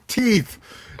 shark teeth.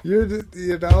 They're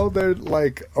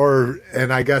like,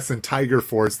 and I guess in Tiger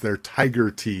Force they're tiger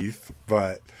teeth.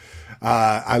 But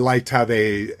I liked how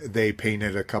they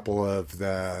painted a couple of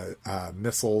the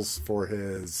missiles for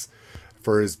his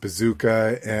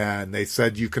bazooka, and they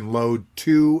said you can load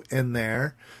 2 in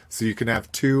there, so you can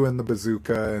have 2 in the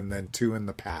bazooka and then 2 in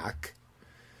the pack.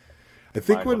 I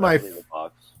think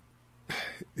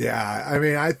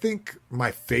I think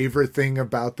my favorite thing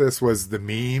about this was the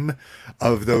meme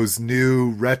of those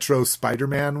new retro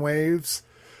Spider-Man waves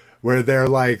where they're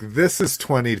like, this is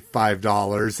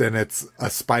 $25 and it's a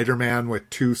Spider-Man with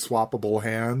 2 swappable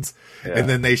hands. Yeah. And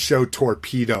then they show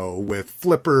Torpedo with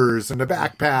flippers and a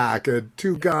backpack and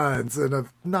 2 guns and a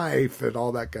knife and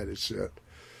all that kind of shit.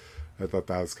 I thought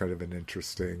that was kind of an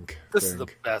interesting This thing. is the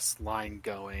best line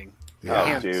going.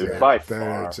 Oh, dude, by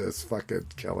they're far. just fucking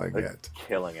killing it.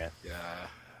 Killing it. Yeah.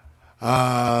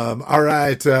 All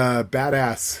right,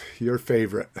 Badass, your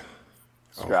favorite.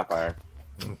 Scrap iron.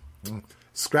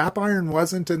 Scrap Iron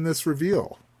wasn't in this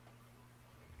reveal.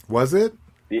 Was it?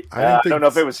 Yeah, I I, don't think don't know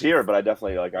if it was here, but I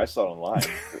definitely I saw it online.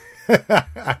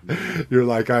 You're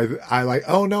like, I like,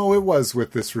 oh no, it was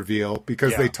with this reveal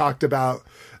because they talked about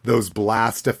those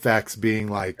blast effects being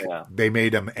like, they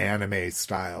made them anime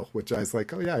style, which I was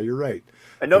like, oh yeah, you're right.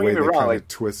 And don't The way get me they wrong, kinda like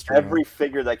twist every around.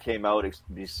 figure that came out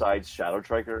besides Shadow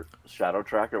Tracker,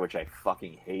 which I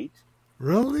fucking hate.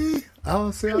 Really?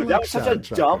 Oh, see, I Dude, like that was such Shadow a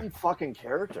Tracker. dumb fucking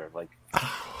character. Like, I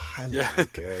Yeah.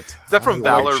 like it. Is that from I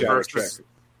like Valor Shadow versus Tracker.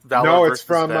 Valor No, it's versus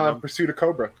from Venom? Pursuit of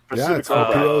Cobra. Yeah, it's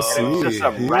Cobra. from It's POC. just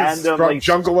a He's random, From like,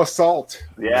 Jungle Assault.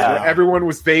 Yeah. Where everyone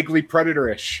was vaguely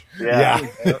predatorish, yeah,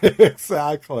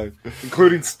 Exactly.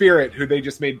 including Spirit, who they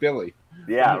just made Billy.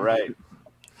 yeah, right.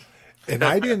 And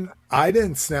I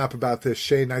didn't snap about this,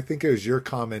 Shane. I think it was your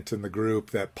comment in the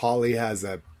group that Polly has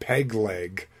a peg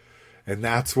leg, and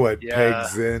that's what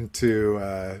pegs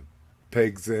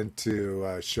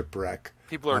into shipwreck.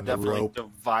 People are on the definitely rope.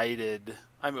 divided.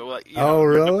 I mean, well, Oh, they're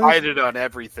really? divided on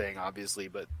everything, obviously,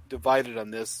 but divided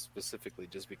on this specifically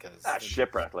just because.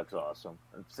 Shipwreck looks awesome.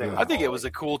 Same I think it was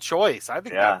a cool choice. I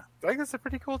think that's a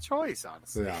pretty cool choice,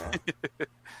 honestly, Yeah.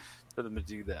 for them to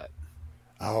do that.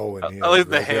 Oh, and he I like has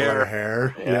the regular hair.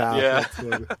 hair. Yeah. Yeah. That's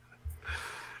what-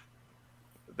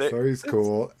 They- so he's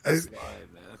cool. it's fine,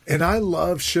 man. And I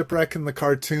love Shipwreck in the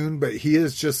cartoon, but he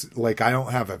is just like, I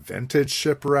don't have a vintage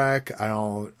Shipwreck. I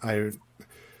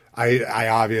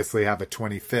obviously have a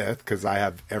 25th because I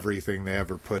have everything they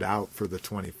ever put out for the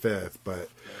 25th. But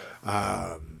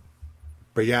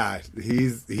yeah,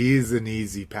 he's an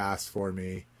easy pass for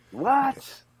me.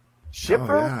 What? Shipwreck?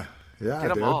 Oh, yeah, Get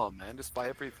them dude. all, man. Just buy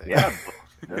everything. Yeah.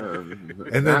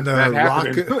 And then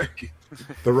happening.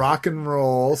 the rock and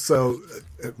roll. So,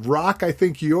 Rock, I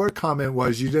think your comment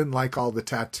was you didn't like all the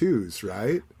tattoos,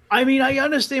 right? I mean, I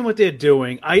understand what they're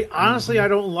doing. I honestly, I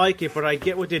don't like it, but I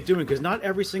get what they're doing because not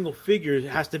every single figure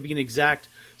has to be an exact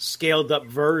scaled up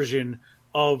version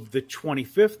of the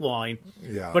 25th line.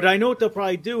 Yeah. But I know what they'll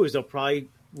probably do is they'll probably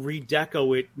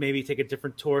redeco it, maybe take a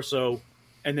different torso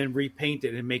and then repaint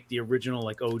it and make the original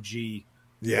like OG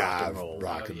Yeah, rock and roll.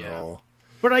 rock and roll.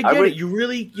 But I get would- it.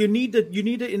 You need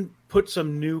to input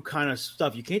some new kind of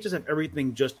stuff. You can't just have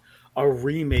everything just a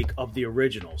remake of the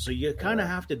original. So you kind of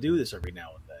have to do this every now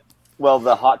and then. Well,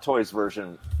 the Hot Toys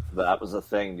version, that was the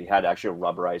thing. He had actually a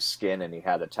rubberized skin, and he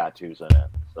had the tattoos in it.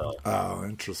 So Oh,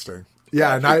 interesting.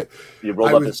 Yeah, and you roll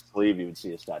I up was- his sleeve, you would see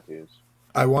his tattoos.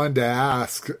 I wanted to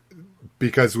ask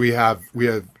because we have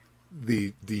the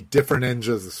different ends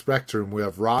of the spectrum. We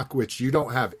have Rock, which you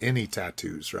don't have any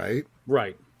tattoos, right?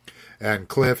 Right. And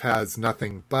Cliff has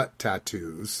nothing but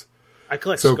tattoos. I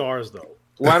collect So- scars though.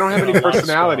 Well, I don't have any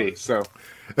personality, so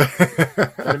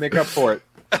gotta make up for it.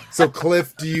 So,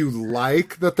 Cliff, do you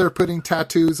like that they're putting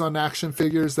tattoos on action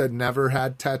figures that never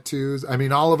had tattoos? I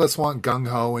mean, all of us want Gung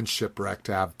Ho and Shipwreck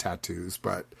to have tattoos,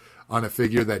 but on a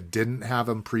figure that didn't have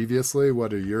them previously,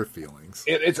 what are your feelings?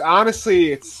 It's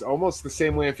honestly, it's almost the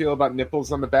same way I feel about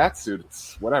nipples on the Batsuit.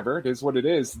 It's whatever. It is what it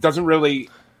is. It doesn't really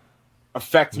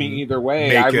affect me either way.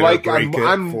 Make it or break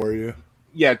I'm it for you.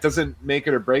 yeah, it doesn't make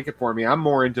it or break it for me. I'm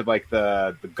more into like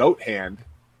the goat hand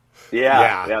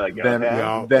Yeah, Yeah. like, than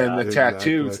Yeah. than the Exactly.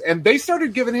 tattoos. And they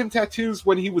started giving him tattoos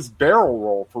when he was barrel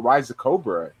roll for Rise of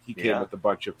Cobra. He came Yeah. with a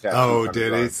bunch of tattoos. Oh, on his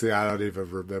did he? arm. See, I don't even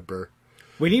remember.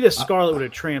 We need a Scarlet with a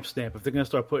tramp stamp if they're going to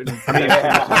start putting.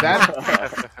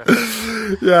 That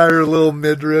Yeah, her little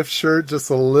midriff shirt, just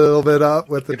a little bit up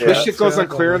with the. if this trap shit goes on strap.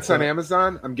 clearance Oh on my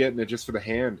Amazon, I'm getting it just for the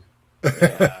hand.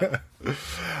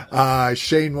 God.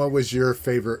 Shane, what was your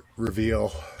favorite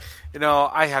reveal? You know,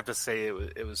 I have to say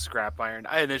it was Scrap Iron.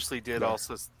 I initially did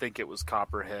also think it was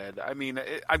Copperhead. I mean,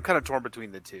 I'm kind of torn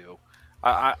between the two.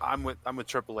 I'm with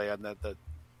AAA on that. The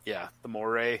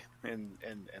Moray and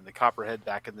the Copperhead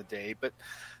back in the day. But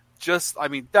just, I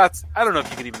mean, I don't know if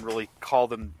you could even really put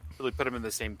them in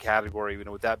the same category. You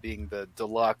know, with that being the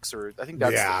deluxe, or I think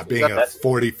that's being a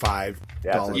 $45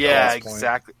 yeah, price point.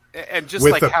 exactly. And just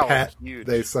With like the how pet, huge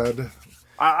they said.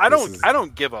 I This is-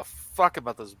 don't give a fuck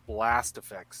about those blast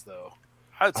effects though.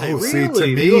 I'd say Oh, Really? see, to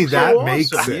They me look so that awesome.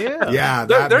 makes it. Yeah. Yeah,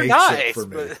 they're that makes nice, it for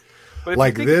me. but But if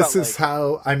Like you think this about, is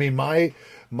how I mean my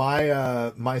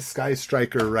Sky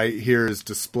Striker right here is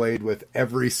displayed with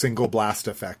every single blast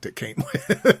effect it came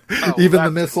with. Even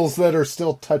the missiles that are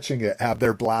still touching it have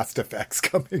their blast effects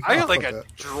coming. I got like of a it.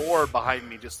 drawer behind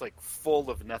me, just like full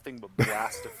of nothing but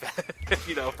blast effect.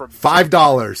 From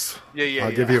 $5. Yeah,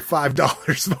 I'll give you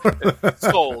 $5 more.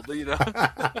 sold.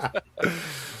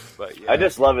 But yeah. I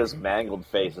just love his mangled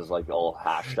face is like all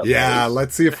hashed up. Yeah, face.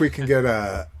 let's see if we can get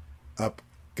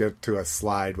get to a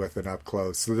slide with an up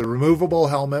close. So the removable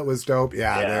helmet was dope.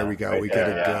 Yeah, there we go. Right We there,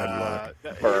 get a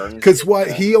good look. Burns. Because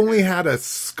he only had a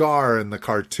scar in the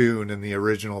cartoon in the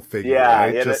original figure,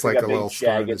 right? Just like a little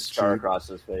jagged scar cheek. across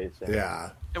his face.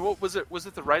 Yeah. And what was it? Was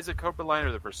it the Rise of Cobra Line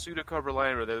or the Pursuit of Cobra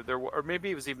Line, or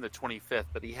maybe it was even the 25th?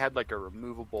 But he had like a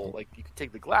removable, like you could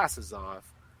take the glasses off,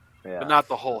 but not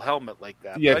the whole helmet like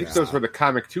that. Yeah, I But think those were the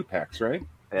comic 2-packs, right?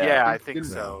 Yeah, I think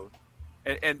so.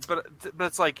 But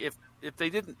it's like if they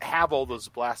didn't have all those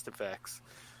blast effects,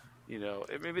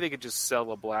 maybe they could just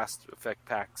sell a blast effect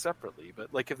pack separately.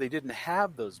 But like if they didn't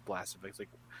have those blast effects, like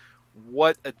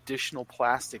what additional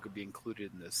plastic would be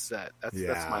included in this set?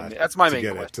 That's my main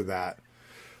get question. it to that.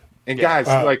 And guys,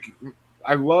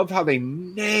 I love how they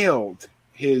nailed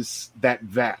that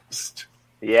vest.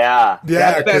 Yeah. Yeah,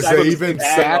 That because vest they looks even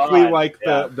exactly like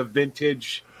Yeah. the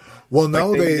vintage. Well, no,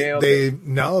 Like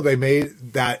they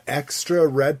made that extra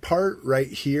red part right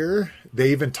here.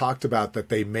 They even talked about that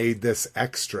they made this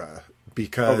extra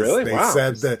because really? they Wow.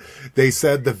 said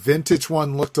the vintage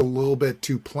one looked a little bit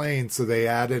too plain, so they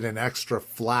added an extra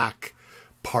flak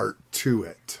part to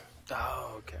it.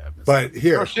 Oh, okay. But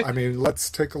here, shit. I mean, let's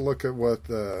take a look at what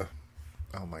the.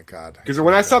 Oh my god! Because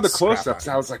when I saw the Scrap close-ups,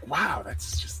 on I was like, "Wow,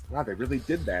 they really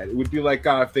did that." It would be like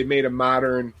if they made a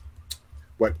modern,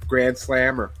 Grand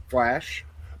Slam or Flash.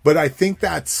 But I think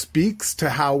that speaks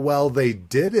to how well they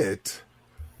did it.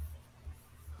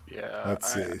 Yeah.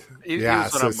 Let's see. He Yeah,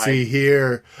 was one so of my- see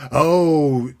here.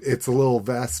 Oh, it's a little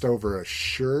vest over a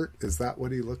shirt. Is that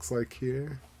what he looks like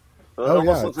here? Well, it Oh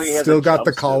almost yeah, looks like he it's has still a got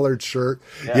the jumpsuit. collared shirt.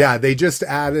 Yeah. Yeah, they just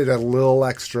added a little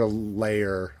extra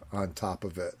layer on top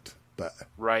of it. But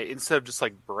Right, instead of just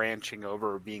like branching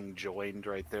over or being joined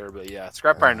right there. But yeah,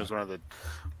 Scrap Iron was one of the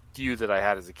few that I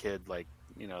had as a kid, like,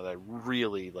 that I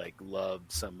really like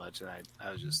loved so much. And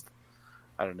I was just,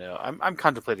 I don't know. I'm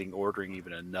contemplating ordering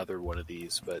even another one of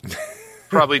these, but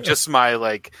probably just my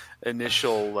like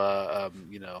initial,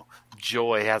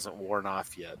 joy hasn't worn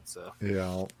off yet. So,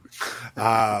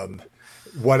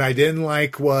 what I didn't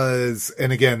like was,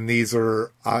 and again, these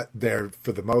are they're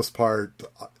for the most part,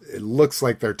 it looks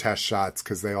like they're test shots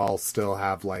because they all still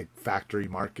have like factory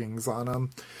markings on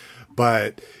them.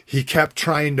 But he kept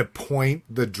trying to point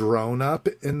the drone up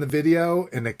in the video,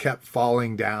 and it kept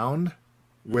falling down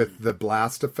with the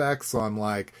blast effects. So I'm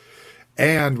like,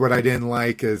 and what I didn't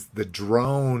like is the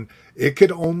drone, it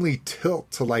could only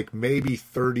tilt to like maybe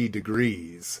 30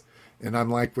 degrees. And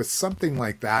I'm like, with something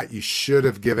like that, you should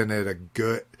have given it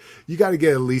you got to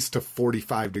get at least to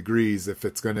 45 degrees if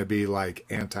it's going to be like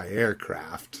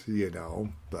anti-aircraft,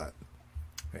 but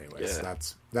anyways,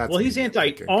 that's Well, he's me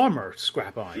thinking. anti-armor,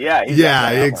 Scrap Iron. Yeah.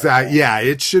 Exactly. Yeah,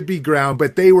 it should be ground.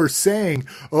 But they were saying,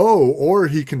 or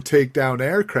he can take down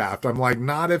aircraft. I'm like,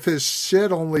 not if his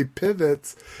shit only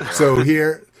pivots. So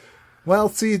here, well,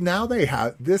 see, now they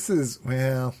have,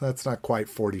 that's not quite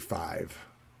 45.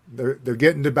 They're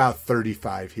getting to about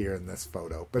 35 here in this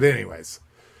photo. But anyways.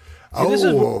 I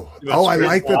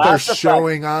like that they're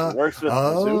showing up. Works with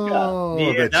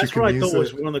Yeah, that that's you what I can thought use was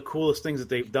it. one of the coolest things that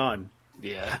they've done.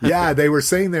 yeah. Yeah, they were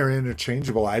saying they're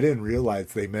interchangeable. I didn't realize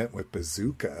they meant with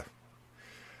bazooka.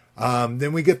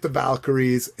 Then we get the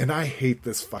Valkyries, and I hate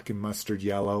this fucking mustard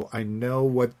yellow. I know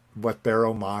what they're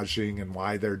homaging and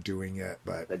why they're doing it,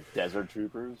 but The Desert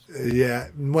Troopers. yeah,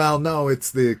 well, no,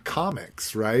 it's the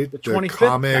comics, right? The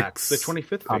 25th pack, the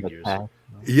 25th figures.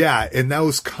 Yeah, and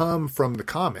those come from the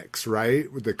comics, right?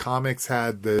 The comics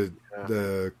had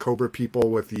the Cobra people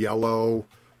with yellow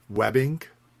webbing.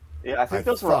 Yeah, I think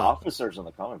those were officers in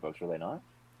the comic books, were they not?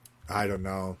 I don't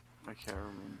know, I can't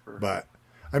remember. but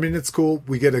I mean, it's cool.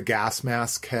 We get a gas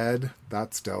mask head.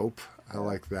 That's dope. I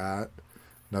like that.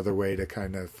 Another way to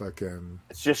kind of fucking.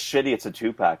 It's just shitty. It's a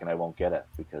 2-pack, and I won't get it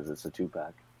because it's a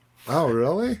 2-pack. Oh,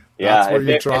 really? Yeah, That's where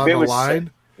you draw the was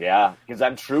line? Yeah, because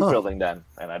I'm troop building then,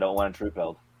 and I don't want a troop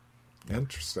build.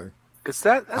 Interesting. Because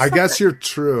that's I guess you're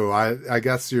true. I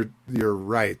guess you're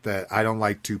right that I don't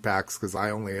like 2-packs because I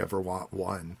only ever want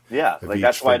one. Yeah, of like each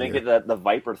that's why I figure. didn't get the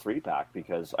Viper 3-pack,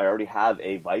 because I already have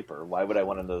a Viper. Why would I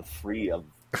want another 3 of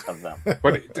them?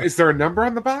 But is there a number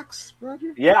on the box,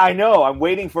 Roger? Yeah, I know. I'm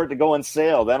waiting for it to go on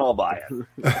sale, then I'll buy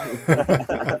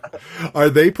it.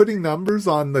 Are they putting numbers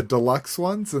on the deluxe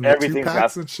ones and the Everything's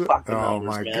 2-packs got and shit? fucking Oh numbers,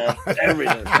 my man. god!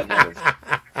 Everything's got numbers.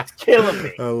 It's killing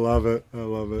me. I love it. I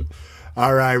love it.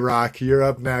 All right, Rock, you're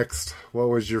up next. What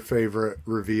was your favorite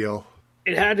reveal?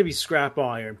 It had to be Scrap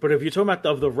Iron, but if you're talking about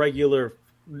the regular,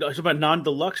 are you talking about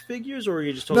non-deluxe figures, or are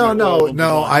you just talking about all of them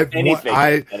combined?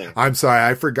 Anything. I'm sorry,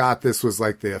 I forgot this was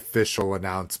like the official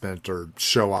announcement or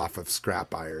show off of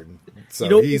Scrap Iron.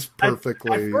 So he's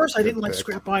perfectly. At first, I didn't like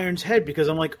Scrap Iron's head because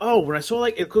I'm like, oh, when I saw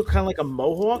like it looked kind of like a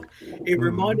mohawk, it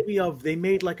reminded me of they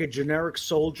made like a generic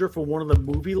soldier for one of the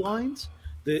movie lines.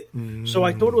 So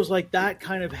I thought it was like that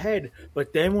kind of head,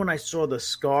 but then when I saw the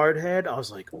scarred head, I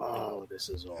was like, "Oh, this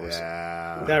is awesome!"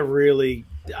 Yeah. That really,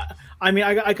 I mean,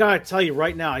 I gotta tell you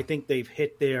right now, I think they've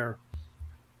hit their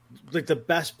like the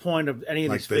best point of any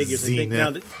of Like these the figures. I think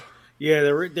now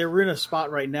zenith. they're in a spot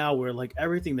right now where like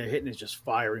everything they're hitting is just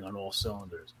firing on all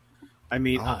cylinders. I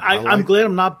mean, Oh, I'm glad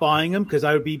I'm not buying them because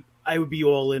I would be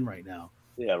all in right now.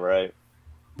 Yeah, right.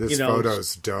 This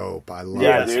photo's dope. I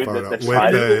love this dude, photo.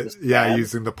 the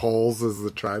Using the poles as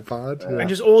the tripod. And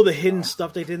just all the hidden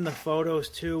stuff they did in the photos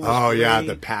too. Was yeah, great.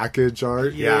 the package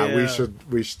art. Yeah. Yeah.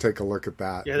 we should take a look at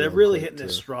that. Yeah, they're real really quick, hitting their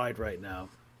stride right now.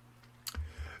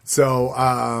 So,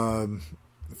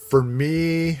 for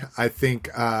me, I think.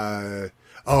 And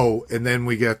then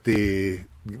we get the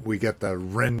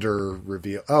render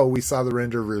reveal. Oh, we saw the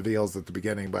render reveals at the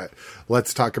beginning, but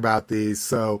let's talk about these.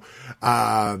 So,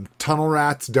 Tunnel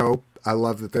Rat's dope. I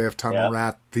love that they have Tunnel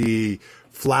Rat. The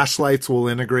flashlights will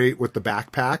integrate with the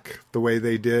backpack the way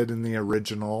they did in the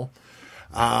original.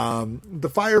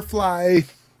 The Firefly,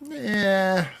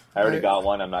 I already got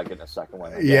one. I'm not getting a second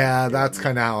one. yeah, that's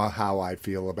kind of how I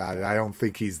feel about it. I don't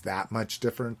think he's that much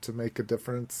different to make a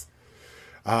difference.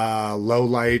 Low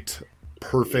light,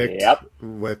 perfect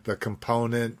with the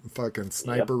component fucking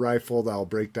sniper rifle that'll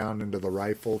break down into the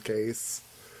rifle case.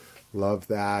 Love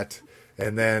that.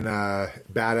 And then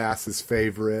Badass's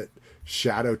favorite,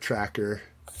 Shadow Tracker.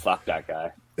 Fuck that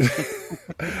guy.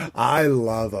 I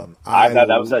love him. I thought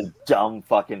that was a dumb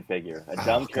fucking figure. A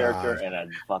dumb character and a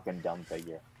fucking dumb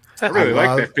figure. I really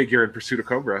like that figure in Pursuit of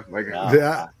Cobra. Like,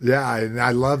 yeah, and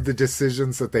I love the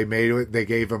decisions that they made. They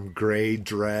gave him gray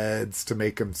dreads to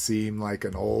make him seem like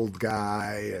an old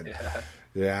guy,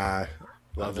 and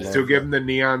love it. Still give him the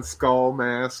neon skull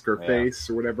mask or face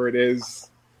or whatever it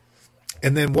is.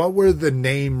 And then what were the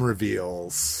name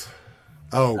reveals?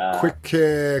 Oh, Quick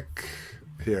Kick.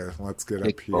 Here, let's get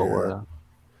up here. Boa.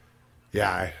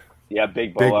 Yeah. Yeah,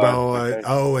 Big Boa. Big Boa.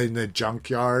 Oh, in the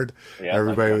junkyard. Yeah,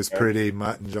 everybody was pretty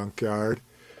mutt in junkyard.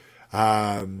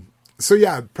 So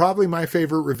yeah, probably my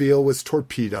favorite reveal was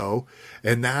Torpedo.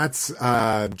 And that's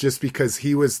just because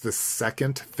he was the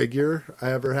second figure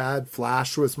I ever had.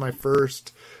 Flash was my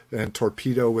first, and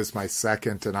Torpedo was my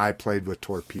second, and I played with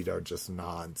Torpedo just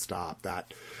nonstop.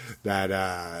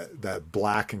 That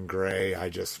black and gray, I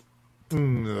just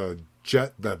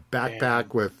the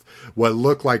backpack with what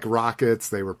looked like rockets.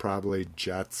 They were probably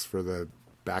jets for the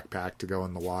backpack to go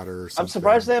in the water or something. I'm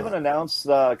surprised they haven't announced,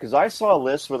 because I saw a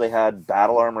list where they had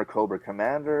Battle Armor Cobra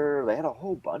Commander. They had a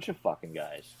whole bunch of fucking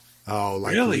guys. Oh,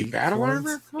 like really? Battle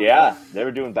Armor? Yeah, they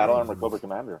were doing Battle Armor Cobra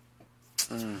Commander.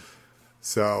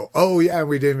 So, we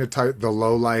didn't even type the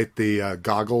low light. The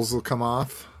goggles will come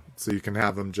off, so you can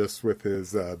have him just with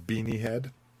his beanie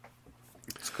head.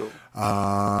 That's cool.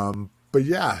 But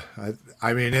yeah,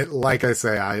 I mean, like I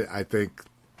say, I think,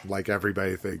 like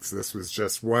everybody thinks, this was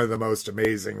just one of the most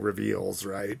amazing reveals,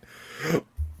 right?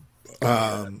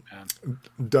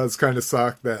 Does kind of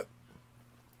suck that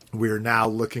we're now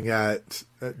looking at,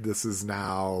 this is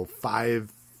now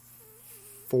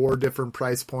 4 different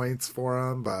price points for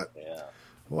them, but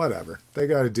whatever. They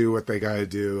got to do what they got to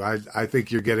do. I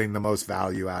think you're getting the most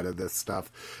value out of this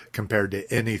stuff compared to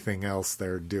anything else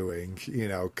they're doing. You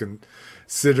know,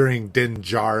 considering Din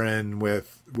Djarin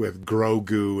with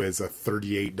Grogu is a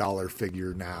 $38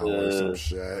 figure now or some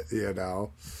shit, you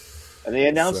know. And they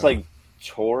announced like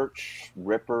Torch,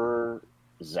 Ripper,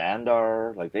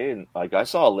 Xandar. Like they didn't, like I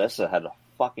saw a list that had a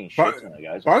fucking shit ton of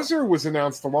guys. Buzzer was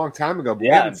announced a long time ago, but we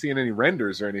haven't seen any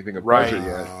renders or anything of Buzzer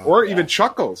yet. Or even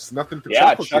Chuckles. Nothing for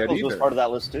Chuckles yet either. Was part of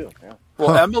that list too. Yeah.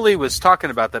 Well, Emily was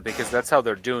talking about that because that's how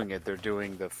they're doing it. They're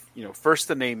doing the, first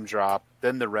the name drop,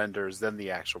 then the renders, then the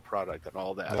actual product and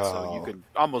all that. So you can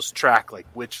almost track like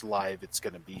which live it's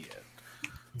going to be in.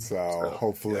 So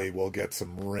hopefully we'll get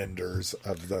some renders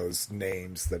of those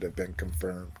names that have been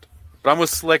confirmed. But I'm with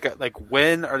Slick. Like,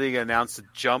 when are they going to announce the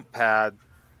jump pad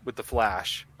with the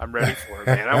Flash? I'm ready for it,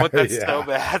 man. I want that so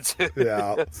bad.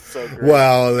 Yeah. That's so great.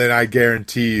 Well, then I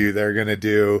guarantee you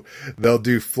they'll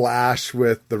do Flash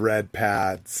with the red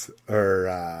pads,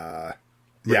 or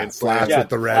Flash with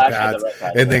the red pads,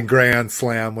 and then Grand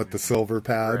Slam with the silver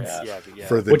pads.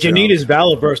 For the what you jump. need is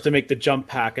Valaverse to make the jump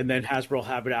pack, and then Hasbro will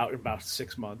have it out in about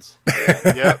 6 months.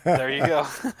 Yep, there you go.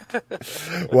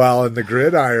 Well, and the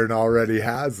Gridiron already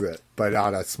has it, but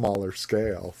on a smaller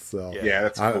scale. So yeah,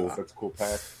 that's cool. That's a cool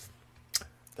pack.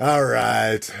 All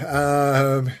right.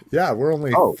 We're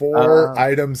only 4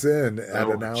 items in at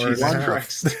an hour and a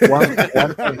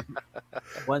half.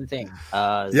 One thing.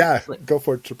 Go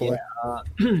for it, Triple A.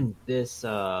 This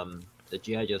the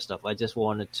G.I. Joe stuff. I just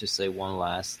wanted to say one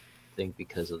last thing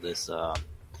because of this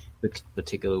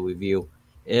particular review.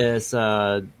 Is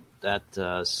that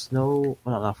snow?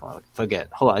 Well, not forget.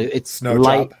 Hold on. It's Snow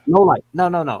light. Job? Low light. No.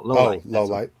 Low light. Low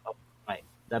light. Right.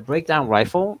 That breakdown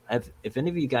rifle. If any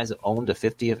of you guys own the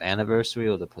 50th anniversary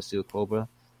of the Pursuit Cobra,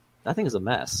 that thing is a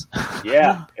mess.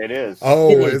 Yeah, it is. Oh,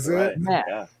 is it?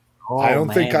 Yeah. Oh, I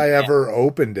don't think I ever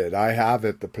opened it. I have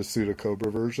it, the Pursuit of Cobra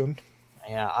version.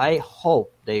 Yeah, I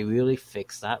hope they really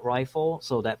fix that rifle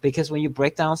so that, because when you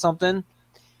break down something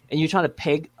and you're trying to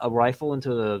peg a rifle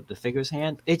into the figure's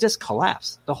hand, it just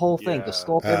collapsed. The whole thing, the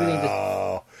scope, everything.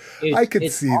 I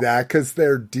could see that because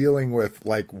they're dealing with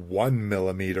like 1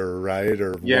 millimeter, right?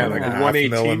 Or 1.5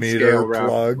 millimeter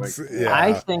plugs.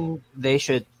 I think they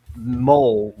should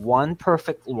mold one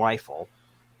perfect rifle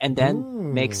and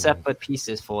then make separate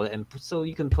pieces for it, and so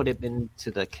you can put it into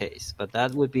the case. But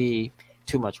that would be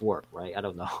too much work, right? I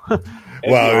don't know.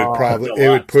 Well, it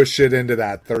would push it into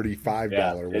that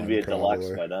 $35 one. It'd be a deluxe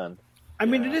by then. I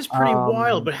mean, it is pretty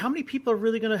wild, but how many people are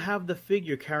really going to have the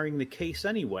figure carrying the case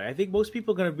anyway? I think most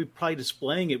people are going to be probably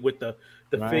displaying it with the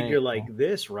figure like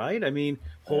this, right? I mean,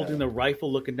 holding the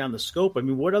rifle, looking down the scope. I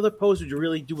mean, what other pose would you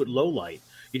really do with low light?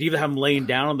 You'd either have him laying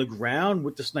down on the ground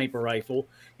with the sniper rifle.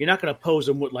 You're not going to pose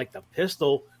him with like the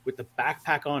pistol with the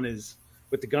backpack on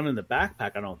with the gun in the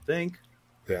backpack, I don't think.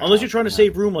 Yeah, unless you're trying to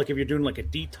save room, like if you're doing like a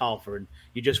detolfer and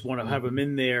you just want to have him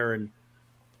in there. And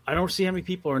I don't see how many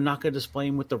people are not going to display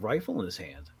him with the rifle in his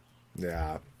hand.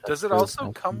 Yeah. Does it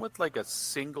also come with like a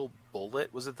single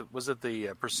bullet? Was it the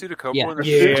Pursuit of Cobra?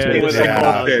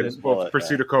 Both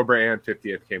Pursuit of Cobra and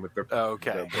 50th came with the.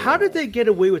 Okay. How did they get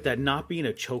away with that not being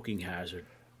a choking hazard?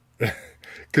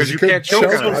 Because you can't choke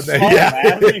on it.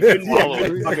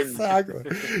 Exactly.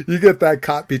 You get that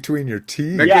caught between your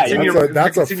teeth. That's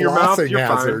a flossing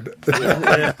hazard.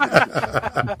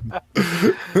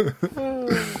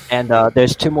 And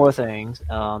there's 2 more things.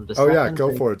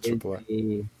 Go for it, Triple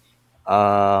A.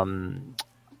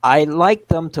 I like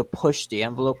them to push the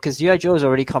envelope because G.I. Joe is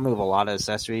already coming with a lot of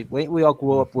accessories. We all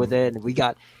grew up with it, and we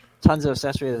got tons of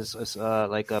accessories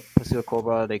like a Pursuit of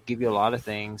Cobra. They give you a lot of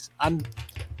things.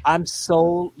 I'm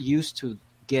so used to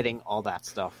getting all that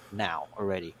stuff now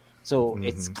already. So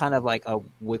it's kind of like a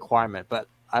requirement. But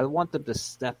I want them to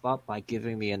step up by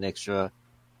giving me an extra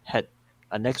head,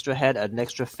 an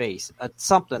extra face,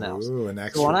 something else. Ooh, an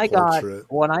extra so when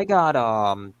I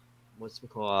got what's it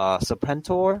called,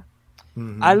 Serpentor,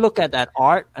 I look at that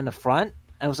art in the front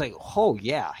and I was like, oh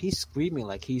yeah, he's screaming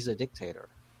like he's a dictator.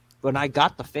 When I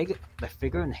got the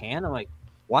figure in hand, I'm like,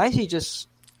 why is he just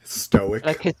stoic?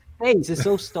 Like his face is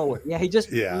so stoic. Yeah, he just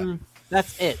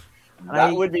that's it.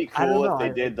 That would be cool if they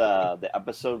did the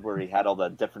episode where he had all the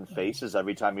different faces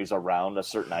every time he was around a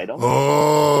certain item.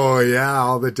 Oh yeah,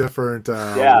 all the different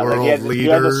world leaders, he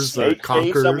had the snake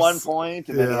face at one point,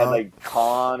 and then he had like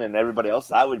Khan and everybody else.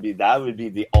 That would be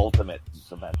the ultimate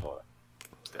Serpentor.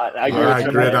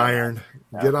 Gridiron.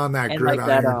 Get on that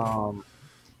gridiron. Like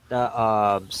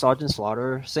the Sergeant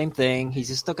Slaughter, same thing. He's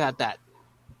just still got that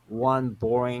one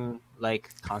boring, like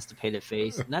constipated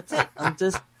face, and that's it.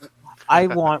 I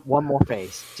want one more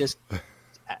face. Just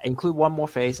include one more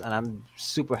face, and I'm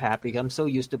super happy. I'm so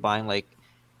used to buying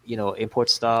import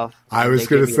stuff. I was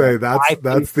going to say that's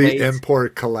the face.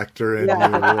 Import collector in you.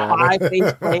 5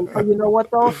 face plate. But you know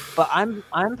what though? But I'm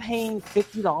paying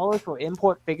 $50 for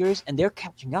import figures, and they're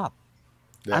catching up.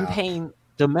 Yeah. I'm paying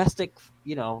domestic,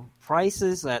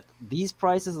 prices at these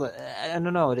prices. I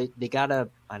don't know. They gotta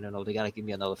give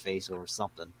me another face or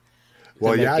something.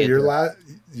 Well, yeah,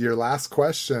 your last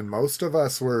question. Most of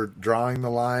us were drawing the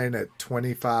line at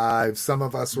 25. Some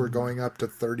of us were going up to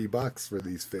 $30 for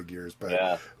these figures,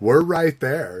 but we're right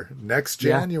there. Next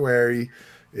January,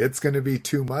 it's going to be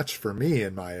too much for me,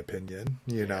 in my opinion,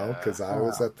 because I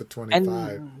was at the 25.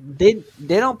 And they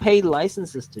don't pay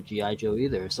licenses to GI Joe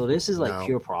either, so this is like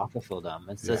pure profit for them.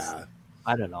 It's just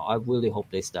I don't know. I really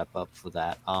hope they step up for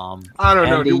that. I don't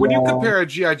know, dude. When you compare a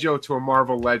GI Joe to a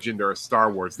Marvel Legend or a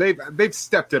Star Wars, they've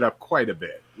stepped it up quite a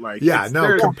bit. Like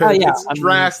it's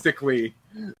drastically.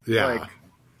 Yeah. Like,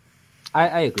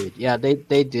 I agree. Yeah, they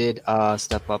did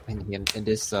step up in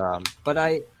this, but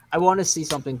I want to see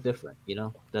something different.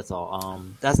 That's all.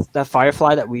 That's that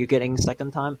Firefly that we're getting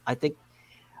second time. I think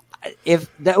if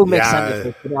that would make sense if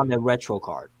they put on the retro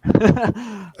card.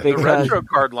 The retro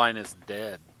card line is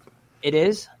dead. It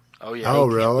is. Oh yeah. Oh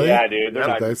really? Yeah, dude.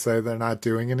 Did they say they're not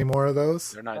doing any more of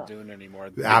those? They're not doing any more.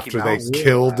 After they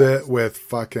killed it with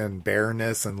fucking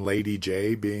Baroness and Lady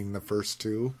J being the first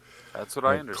two. That's what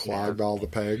I understand. Clogged all the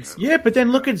pegs. Yeah, but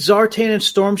then look at Zartan and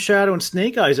Storm Shadow and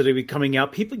Snake Eyes that are be coming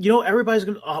out. People, everybody's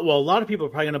going to, a lot of people are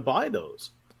probably going to buy those.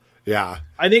 Yeah.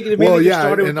 I think maybe they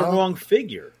started with the wrong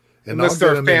figure. Unless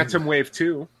they're Phantom Wave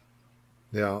 2.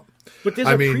 Yeah. But there's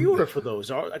a pre-order for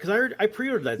those. Because I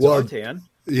pre-ordered that Zartan.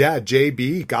 Yeah,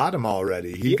 JB got him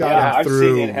already. He got him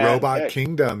through Robot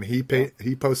Kingdom. He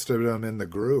posted them in the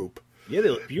group. Yeah, they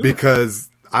look beautiful. Because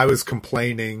I was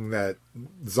complaining that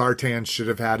Zartan should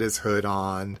have had his hood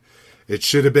on. It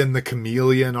should have been the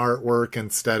chameleon artwork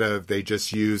instead of they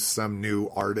just used some new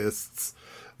artist's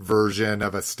version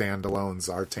of a standalone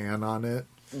Zartan on it.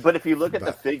 But if you look at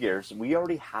the figures, we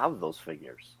already have those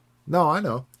figures. No, I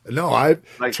know. No,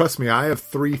 trust me, I have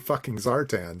 3 fucking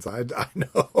Zartans. I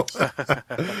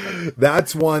know.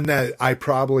 That's one that I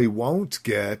probably won't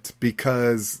get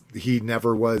because he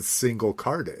never was single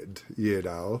carded,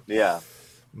 Yeah.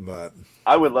 But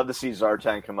I would love to see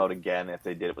Zartan come out again if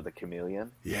they did it with a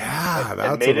chameleon. Yeah,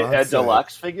 and made it a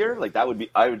deluxe figure. Like that would be,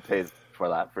 I would pay for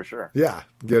that for sure. Yeah,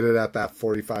 get it at that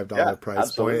 $45 price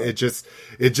absolutely. point.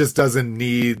 It just doesn't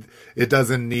need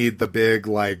the big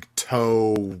like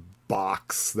toe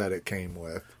box that it came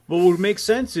with. But what would make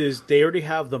sense is they already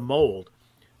have the mold.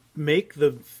 Make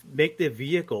the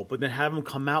vehicle, but then have them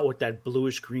come out with that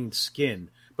bluish green skin.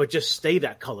 But just stay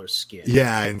that color skin.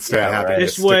 Yeah, instead of having to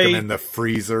stick them in the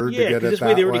freezer to get it this that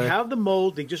way. They already have the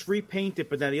mold. They just repaint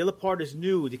it, but then the other part is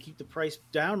new. They keep the price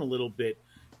down a little bit.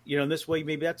 And this way,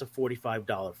 maybe that's a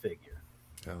 $45 figure.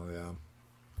 Hell yeah.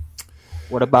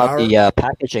 What about the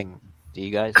packaging? Do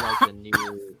you guys like the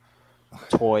new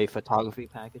toy photography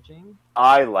packaging?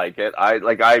 I like it.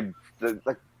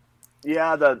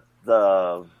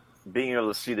 The being able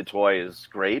to see the toy is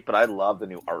great, but I love the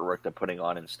new artwork they're putting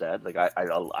on instead. Like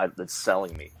it's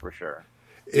selling me for sure.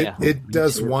 It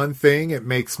does one thing. It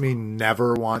makes me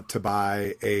never want to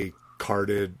buy a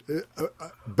carded,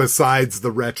 besides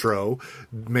the retro,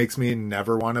 makes me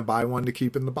never want to buy one to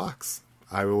keep in the box.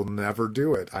 I will never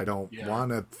do it. I don't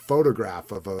want a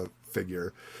photograph of a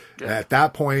figure. Yeah. At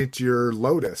that point, you're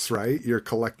Lotus, right? You're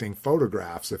collecting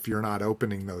photographs if you're not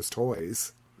opening those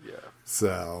toys. Yeah.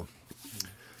 So...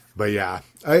 But yeah,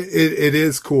 it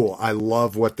is cool. I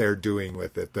love what they're doing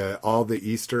with it. All the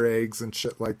Easter eggs and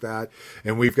shit like that.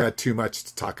 And we've got too much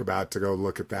to talk about to go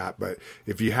look at that. But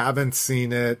if you haven't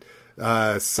seen it,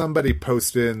 somebody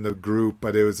posted in the group,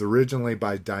 but it was originally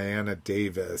by Diana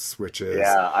Davis, which is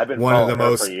I've been one of the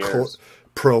most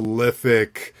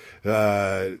prolific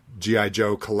G.I.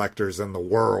 Joe collectors in the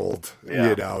world.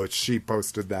 Yeah. She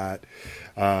posted that.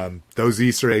 Those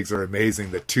Easter eggs are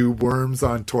amazing. The tube worms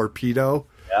on Torpedo.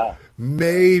 Yeah.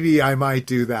 Maybe I might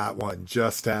do that one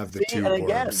just to have the tube and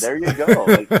again, worms. there you go.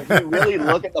 Like, if you really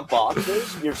look at the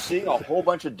boxes, you're seeing a whole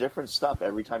bunch of different stuff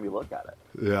every time you look at it.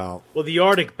 Yeah. Well, the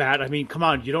Arctic bat, I mean, come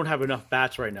on, you don't have enough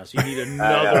bats right now, so you need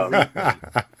another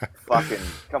repeat. Fucking,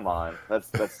 come on.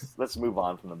 Let's move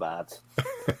on from the bats.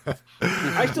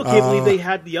 I still can't believe they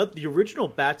had the original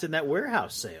bats in that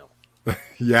warehouse sale.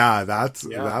 Yeah,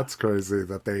 that's crazy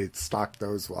that they stocked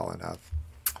those well enough.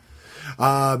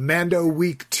 Mando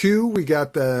week 2, we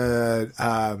got the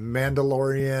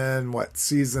Mandalorian,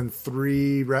 season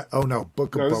 3? Book of Boba.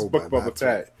 Book of Boba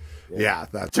Fett. Yeah,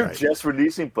 that's They're right. just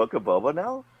releasing Book of Boba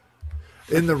now?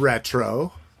 In the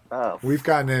retro. Oh. We've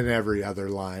gotten in every other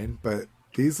line, but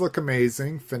these look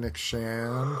amazing. Fennec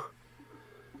Shan.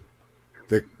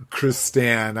 The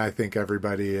Chrysanthemum, I think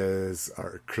everybody is,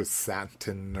 or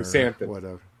Chrysanthemum or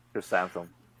whatever. Chrysanthemum.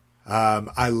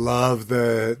 I love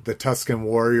the Tusken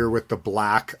warrior with the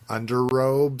black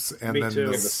underrobes and Me then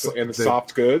too. The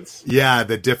soft goods. Yeah,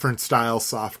 the different style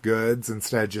soft goods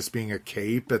instead of just being a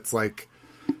cape. It's like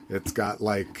it's got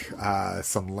like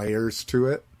some layers to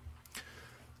it.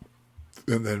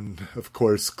 And then of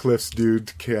course Cliff's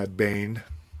dude, Cad Bane.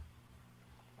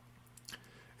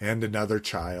 And another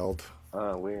child.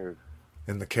 Oh, weird.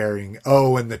 And the carrying.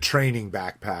 Oh, and the training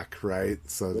backpack, right?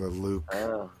 So the Luke.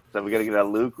 So we got to get a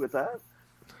Luke with that?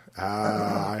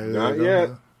 Not yet.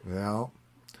 No.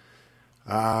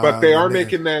 But they are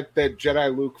making that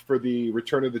Jedi Luke for the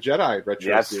Return of the Jedi retro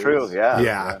Yeah, that's series. true.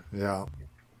 Yeah.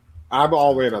 I'm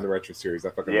all in on the retro series. I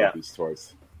fucking love these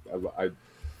toys.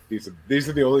 These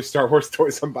are the only Star Wars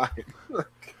toys I'm buying.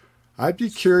 I'd be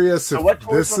curious So if what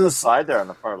toys this on the is. side there on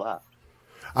the far left?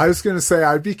 I was going to say,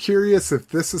 I'd be curious if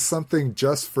this is something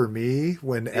just for me.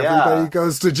 When everybody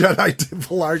goes to Jedi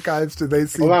Temple Archives, do they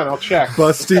see Hold on, I'll check.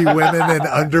 busty women in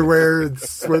underwear and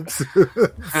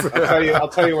swimsuits? I'll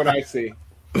tell you what I see.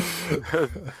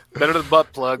 Better than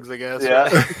butt plugs, I guess. Yeah.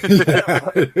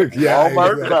 Walmart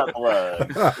exactly. butt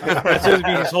plug. That's going to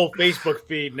be his whole Facebook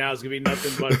feed now. It's going to be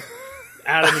nothing but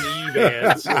Adam and Eve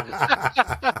ads.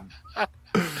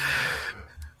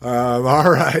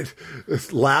 All right.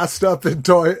 Last up in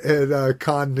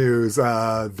con news,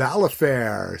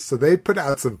 Valifair. So they put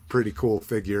out some pretty cool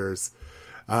figures.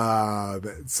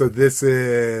 So this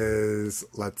is,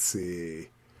 let's see,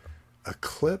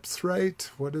 Eclipse,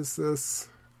 right? What is this?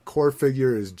 Core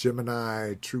figure is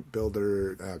Gemini, Troop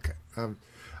Builder. Okay. I'm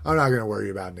not going to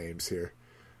worry about names here.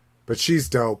 But she's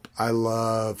dope. I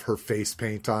love her face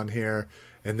paint on here.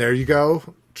 And there you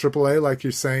go. AAA, like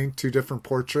you're saying, 2 different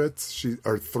portraits.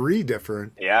 Or 3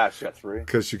 different. Yeah, she got 3.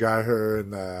 Because you got her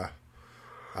in the,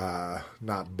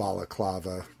 not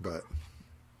balaclava, but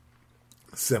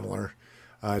similar.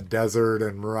 Desert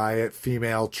and Riot,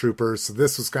 female troopers. So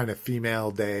this was kind of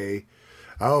female day.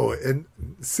 Oh, and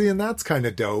that's kind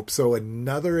of dope. So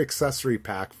another accessory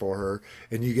pack for her,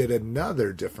 and you get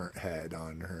another different head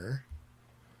on her.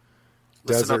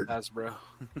 Listen up, Hasbro.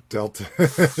 Delta.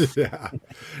 Yeah.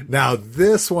 Now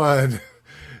this one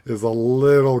is a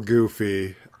little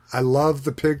goofy. I love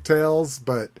the pigtails,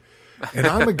 and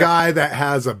I'm a guy that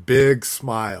has a big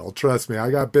smile. Trust me,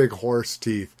 I got big horse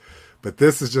teeth, but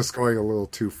this is just going a little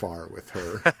too far with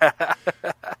her.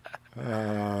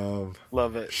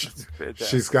 Love it.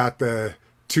 She's got the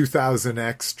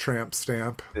 2000X tramp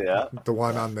stamp. Yeah. The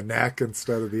one on the neck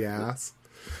instead of the ass.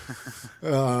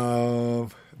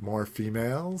 More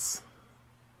females.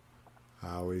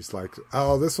 I always like.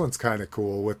 Oh, this one's kind of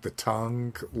cool with the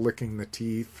tongue licking the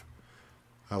teeth.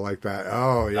 I like that.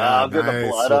 Oh yeah, nice. The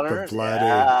blood on her? Bloody,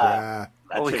 yeah.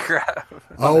 Holy crap!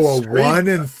 Oh, a 1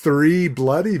 in 3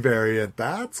 bloody variant.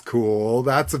 That's cool.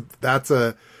 That's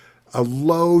a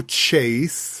low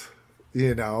chase.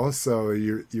 So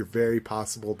you're very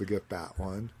possible to get that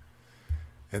one.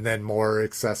 And then more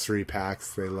accessory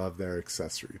packs. They love their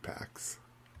accessory packs.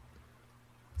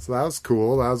 So that was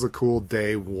cool. That was a cool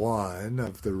day 1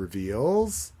 of the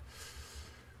reveals.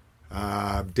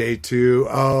 Day 2,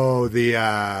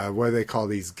 the what do they call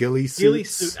these? Ghillie suits? Ghillie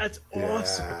suit, that's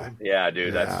awesome. Yeah,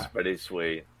 dude, that's pretty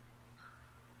sweet.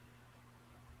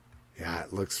 Yeah,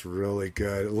 it looks really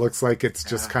good. It looks like it's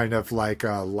just kind of like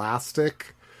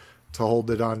elastic to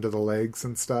hold it onto the legs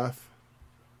and stuff.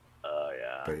 Oh,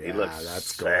 yeah. But He looks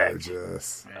that's sick.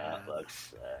 gorgeous. That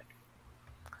looks sick.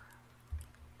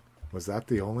 Was that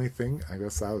the only thing? I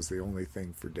guess that was the only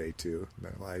thing for day 2.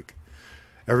 They're like,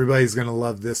 everybody's going to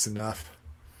love this enough.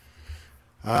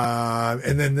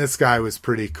 And then this guy was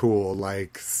pretty cool,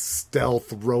 like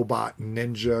stealth robot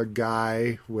ninja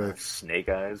guy with snake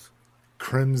eyes.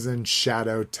 Crimson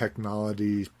Shadow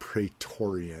Technology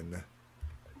Praetorian.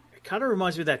 It kind of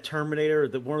reminds me of that Terminator,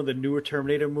 one of the newer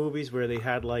Terminator movies where they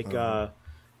had like the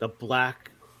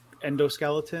black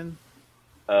endoskeleton.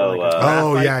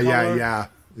 Yeah.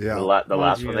 The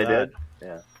last one they did.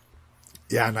 Yeah.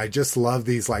 Yeah, and I just love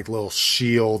these like little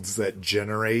shields that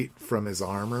generate from his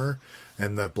armor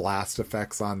and the blast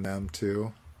effects on them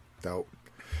too. Dope.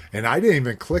 And I didn't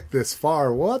even click this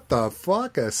far. What the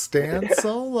fuck? A Stan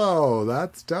Solo.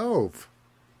 That's dope.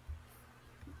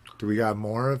 Do we got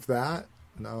more of that?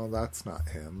 No, that's not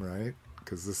him, right?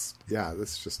 Because this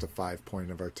is just a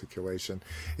 5-point of articulation.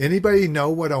 Anybody know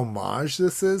what homage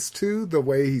this is to? The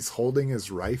way he's holding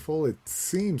his rifle? It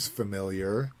seems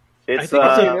familiar. It's I think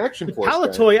it's an Action Force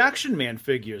Palatoy Action Man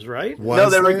figures, right? No,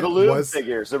 they were glue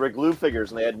figures. They were glue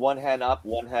figures, and they had one hand up,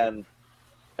 one hand,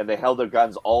 and they held their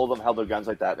guns. All of them held their guns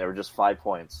like that. And they were just 5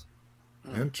 points.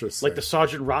 Interesting. Like the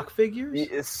Sergeant Rock figures?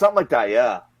 It's something like that,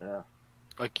 yeah.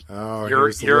 Like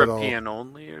European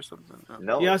only or something?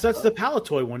 No. Yeah, so that's the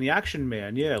Palatoy one, the Action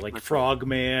Man. Yeah, like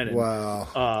Frogman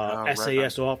and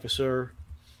SAS Officer.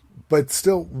 But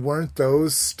still, weren't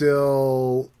those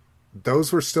still...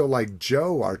 Those were still like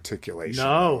Joe articulation.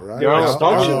 No. Right? No,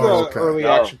 the early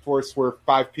Action Force were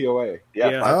 5 POA.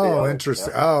 Yeah. 5 Oh, POA.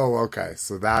 interesting. Yeah. Oh, okay.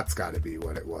 So that's got to be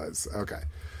what it was. Okay.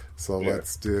 So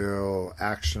let's do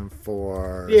Action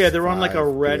Force. Yeah, they're on like a 5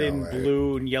 red and BLA.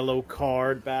 blue and yellow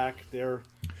card back there.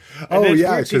 Oh then it's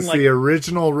yeah, weird seeing, because like- the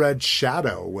original Red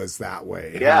Shadow was that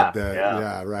way. It Yeah, had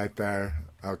yeah. right there.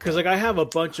 Okay. Because like I have a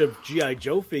bunch of GI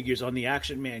Joe figures on the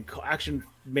Action Man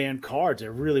cards.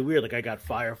 They're really weird. Like I got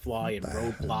Firefly and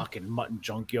Roadblock and Mutton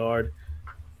Junkyard.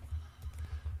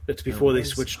 That's before they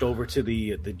switched over to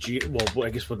the I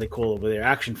guess what they call over there,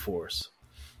 Action Force.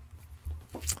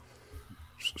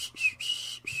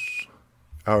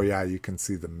 Oh yeah, you can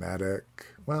see the medic.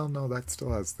 Well, no, that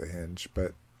still has the hinge,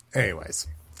 but anyways.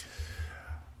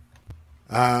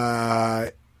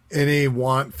 Any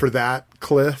want for that,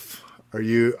 Cliff? Are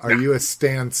you a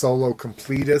Stan Solo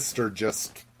completist or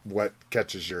just what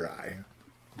catches your eye?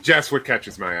 Just what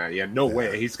catches my eye. Yeah, no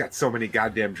way. He's got so many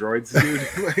goddamn droids,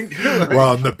 dude.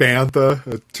 Well, and the Bantha,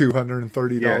 a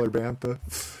 $230 Bantha.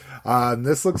 And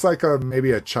this looks like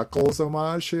maybe a Chuckles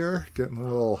homage here. Getting a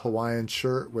little Hawaiian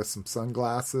shirt with some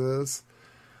sunglasses.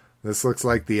 This looks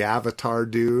like the Avatar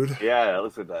dude. Yeah, it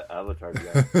looks like that Avatar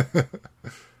guy.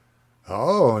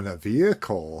 Oh, and a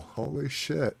vehicle. Holy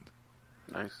shit.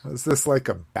 Nice. Is this like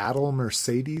a battle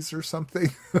Mercedes or something?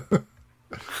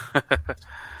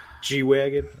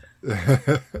 G-Wagon.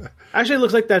 Actually, it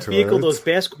looks like that vehicle Turrets. those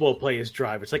basketball players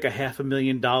drive. It's like a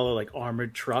 $500,000 like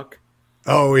armored truck.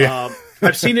 Oh, yeah.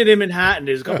 I've seen it in Manhattan.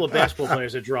 There's a couple of basketball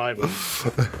players that drive them.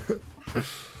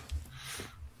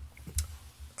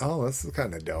 Oh, this is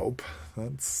kind of dope.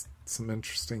 That's some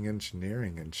interesting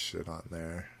engineering and shit on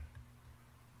there.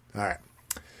 All right.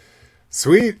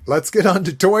 Sweet. Let's get on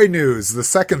to toy news, the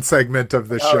second segment of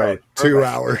the All show. right, 2 perfect.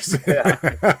 hours.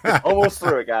 Yeah. Almost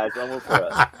through it, guys. Almost through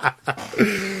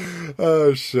it.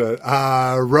 Oh, shit.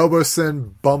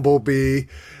 Robosin, Bumblebee.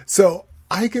 So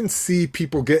I can see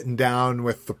people getting down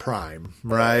with the Prime,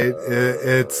 right?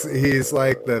 He's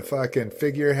like the fucking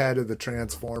figurehead of the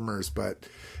Transformers, but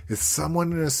is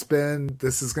someone going to spend,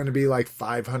 this is going to be like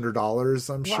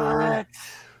 $500, I'm sure. What?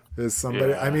 Is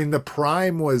somebody, Yeah. I mean, the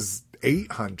Prime was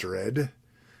 $800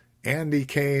 and he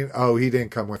didn't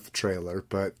come with the trailer,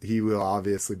 but he will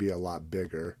obviously be a lot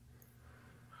bigger.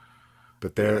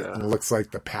 But there it looks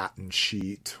like the patent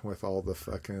sheet with all the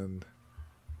fucking,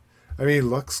 I mean,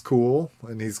 looks cool,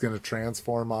 and he's going to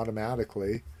transform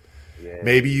automatically. Yeah.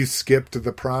 Maybe you skip to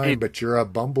the Prime, but you're a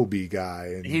Bumblebee guy.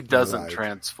 And He you're doesn't like,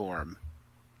 transform.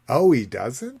 Oh, he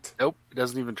doesn't? Nope, he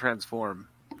doesn't even transform.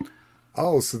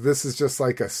 Oh, so this is just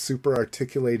like a super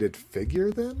articulated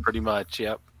figure then? Pretty much,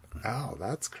 yep. Oh,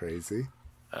 that's crazy.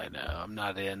 I know. I'm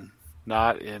not in.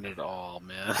 Not in at all,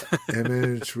 man.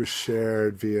 Image was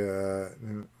shared via,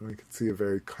 we can see a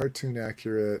very cartoon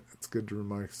accurate, it's good to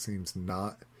remark, seems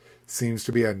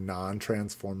to be a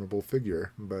non-transformable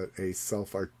figure, but a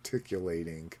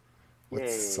self-articulating.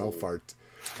 What's Yay. self-art?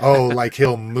 Oh, like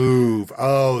he'll move.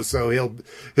 Oh, so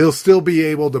he'll still be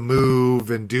able to move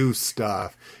and do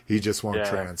stuff. He just won't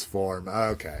transform.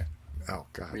 Okay. Oh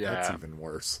god, that's even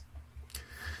worse.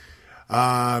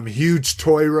 Huge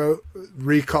toy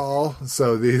recall.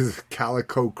 So these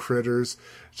calico critters,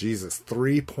 Jesus,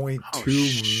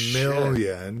 3.2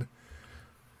 million.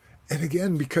 And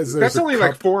again, because there's That's only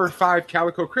like 4 or 5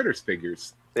 Calico Critters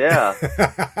figures. Yeah.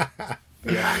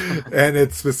 and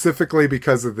it's specifically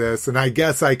because of this. And I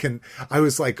guess I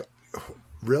was like,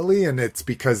 really? And it's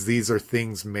because these are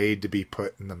things made to be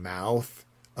put in the mouth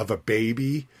of a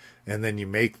baby. And then you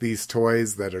make these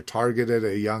toys that are targeted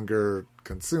at younger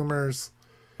consumers.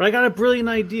 But I got a brilliant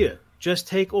idea. Just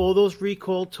take all those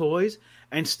recalled toys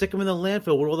and stick them in the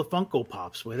landfill with all the Funko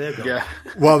Pops where they're going. Yeah.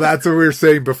 Well, that's what we were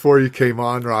saying before you came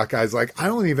on, Rock. I was like, I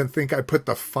don't even think I put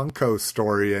the Funko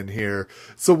story in here.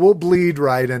 So we'll bleed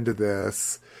right into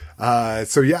this.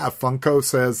 Funko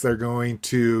says they're going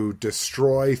to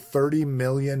destroy $30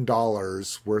 million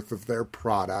worth of their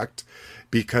product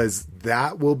because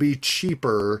that will be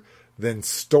cheaper than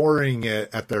storing it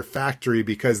at their factory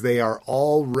because they are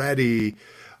already...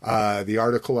 the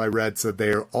article I read said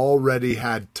they already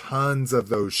had tons of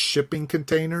those shipping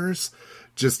containers,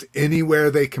 just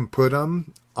anywhere they can put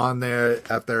them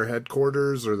at their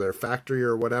headquarters or their factory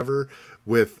or whatever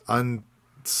with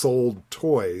unsold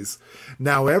toys.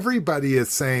 Now everybody is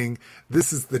saying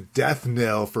this is the death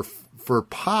knell for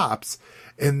Pops.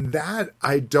 And that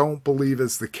I don't believe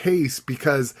is the case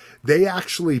because they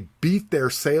actually beat their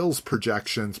sales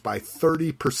projections by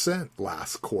 30%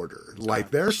 last quarter. Like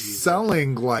they're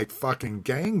selling like fucking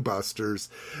gangbusters.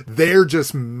 They're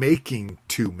just making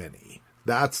too many.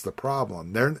 That's the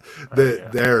problem.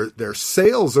 Their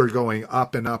sales are going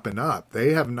up and up and up.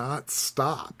 They have not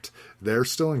stopped. They're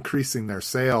still increasing their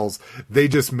sales. They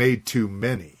just made too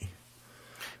many.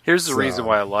 Here's the reason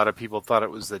why a lot of people thought it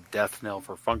was the death knell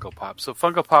for Funko Pops. So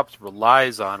Funko Pops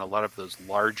relies on a lot of those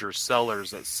larger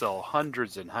sellers that sell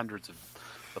hundreds and hundreds of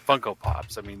the Funko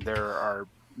Pops. I mean, there are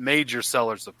major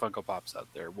sellers of Funko Pops out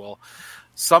there. Well,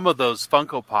 some of those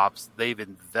Funko Pops they've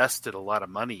invested a lot of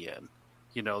money in.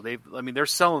 You know, they're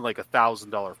selling like $1,000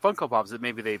 Funko Pops that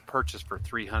maybe they purchased for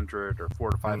 $300 or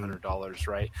 $400 to $500,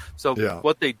 right? So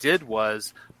what they did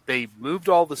was they moved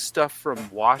all the stuff from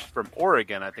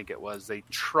Oregon, I think it was. They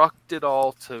trucked it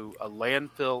all to a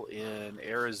landfill in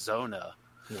Arizona.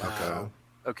 Wow.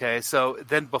 Okay, so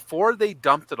then before they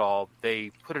dumped it all,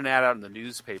 they put an ad out in the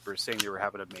newspaper saying they were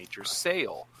having a major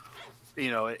sale. You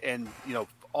know, and you know,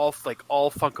 all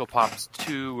Funko Pops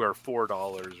 $2 or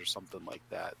 $4 or something like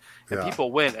that. And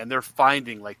people went and they're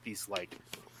finding like these like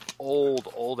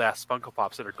old ass Funko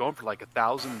Pops that are going for like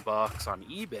 $1,000 on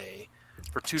eBay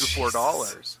for $2 to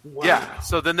 $4. Wow. Yeah.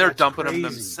 So then they're dumping crazy.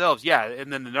 them themselves. Yeah.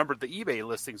 And then the number of the eBay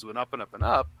listings went up and up and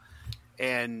up.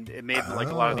 And it made like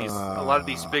a lot of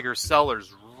these bigger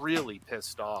sellers really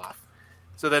pissed off.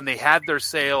 So then they had their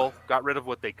sale, got rid of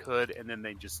what they could, and then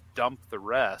they just dumped the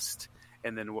rest.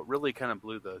 And then what really kind of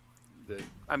blew the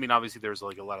I mean, obviously there was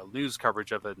like a lot of news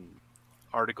coverage of it and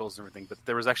articles and everything, but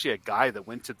there was actually a guy that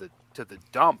went to the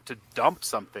dump to dump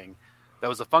something that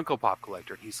was a Funko Pop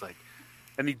collector.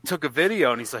 And he took a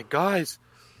video and he's like, guys,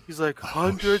 he's like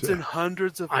hundreds and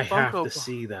hundreds of I Funko have to Pop.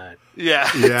 see that. Yeah.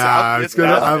 I'm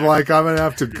gonna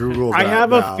have to Google that. I have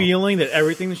now. a feeling that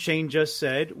everything that Shane just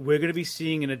said, we're going to be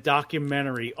seeing in a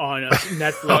documentary on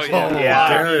Netflix.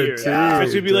 Guaranteed, It's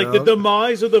going to be like the dude.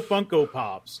 demise of the Funko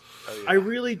Pops. Oh, yeah. I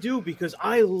really do, because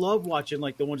I love watching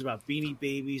like the ones about Beanie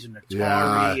Babies and Atari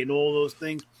Yeah. and all those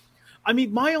things. I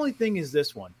mean, my only thing is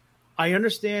this one. I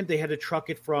understand they had to truck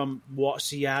it from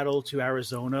Seattle to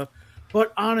Arizona,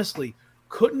 but honestly,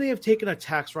 couldn't they have taken a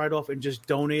tax write-off and just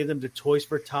donated them to Toys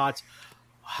for Tots,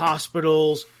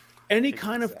 hospitals, any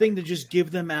kind of thing to just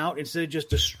give them out instead of just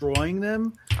destroying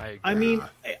them? I mean,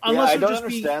 unless I it would don't just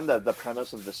understand the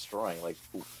premise of destroying. Like,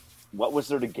 what was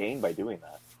there to gain by doing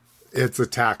that? It's a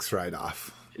tax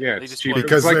write-off. Yeah, They it's just cheap. want-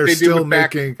 Because It's like they're they do still with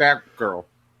making- Batgirl.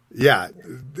 Yeah,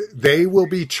 they will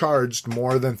be charged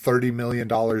more than $30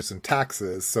 million in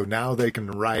taxes, so now they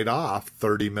can write off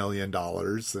 $30 million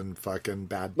in fucking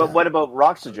bad But debt. what about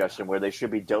Rock's suggestion where they should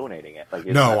be donating it? Like,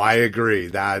 No, I agree.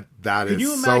 That Can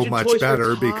you is so imagine much Toys for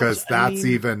better Tots? because I that's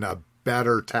mean- even a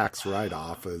better tax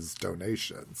write-off as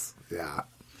donations. Yeah.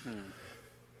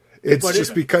 It's But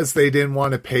just because they didn't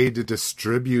want to pay to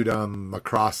distribute them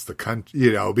across the country,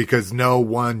 you know, because no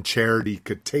one charity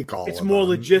could take all It's of more them,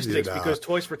 logistics, you know. because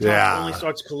Toys for Tots only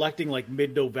starts collecting like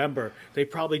mid-November. They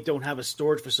probably don't have a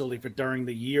storage facility for during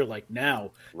the year like now,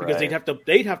 because Right.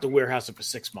 they'd have to warehouse it for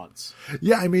 6 months,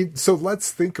 Yeah, I mean, so let's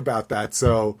think about that.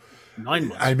 So, 9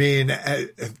 months. I mean,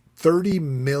 $30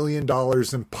 million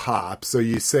in pop. So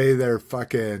you say they're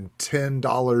fucking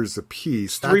 $10 a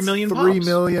piece. That's 3 million 3 pops.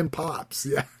 million pops.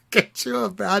 Yeah. Can't you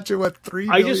imagine what 3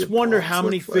 I million just wonder pops how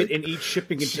many looks fit like? in each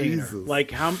shipping container. Jesus.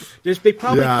 Like they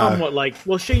probably Yeah. come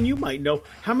well, Shane, you might know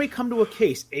how many come to a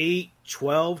case? 8,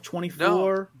 12, 24?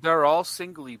 No, they're all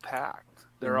singly packed.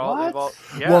 They're What? all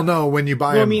yeah. Well, no, when you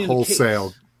buy Well, I them mean, in the wholesale.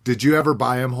 case. Did you ever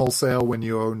buy them wholesale when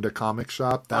you owned a comic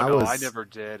shop? Oh, no, I never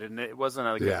did, and it wasn't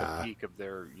like at Yeah. the peak of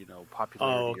their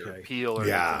popularity or okay. appeal or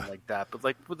Yeah. anything like that. But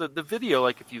like with the video,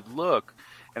 like if you look,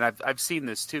 and I've seen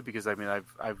this too because I mean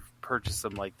I've purchased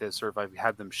them like this, or if I've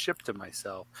had them shipped to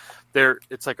myself,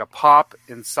 it's like a pop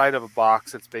inside of a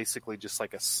box. It's basically just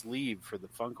like a sleeve for the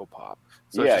Funko Pop.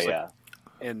 So Yeah, it's just yeah. like,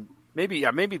 and maybe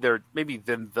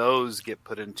then those get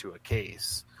put into a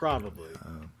case. Probably.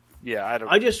 Yeah, I don't.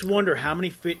 I just wonder how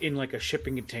many fit in like a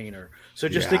shipping container. So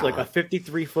just think Yeah. like a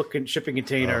 53-foot shipping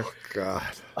container. Oh, God.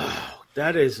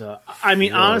 That is, I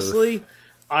mean, honestly,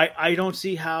 I don't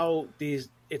see how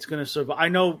it's going to survive. I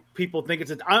know people think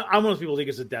I'm one of those people who think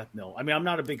it's a death knell. I mean, I'm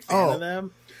not a big fan of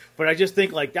them, but I just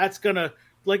think like that's going to,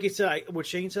 like you said, what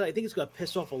Shane said, I think it's going to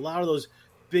piss off a lot of those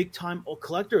big time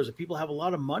collectors and people have a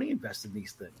lot of money invested in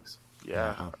these things.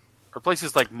 Yeah, or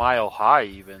places like Mile High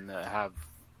even that have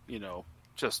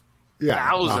just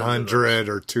thousands, 100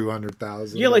 or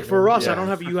 200,000. Yeah, like for us, Yeah. I don't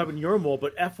have you have in your mall,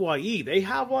 but FYE, they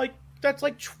have like that's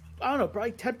like I don't know,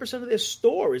 probably 10% of their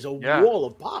store is a wall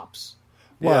of pops.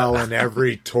 Well, in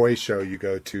every toy show you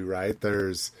go to, right?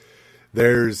 There's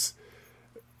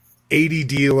 80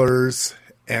 dealers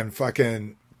and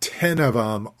fucking 10 of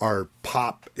them are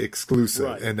pop exclusive,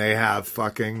 Right. and they have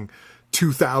fucking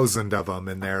 2,000 of them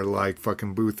in their like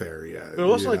fucking booth area. But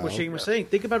also, you like what know? Shane was saying,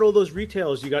 think about all those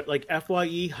retailers. You got like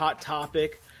FYE, Hot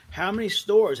Topic, how many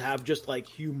stores have just like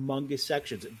humongous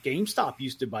sections? GameStop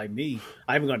used to buy me.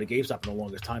 I haven't gone to GameStop in the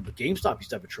longest time, but GameStop used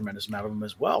to have a tremendous amount of them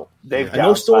as well. They've And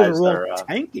those stores downsized are all their,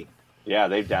 tanking. yeah,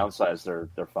 they've downsized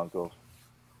their Funko.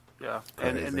 Yeah,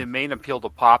 Crazy. and the main appeal to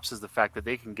Pops is the fact that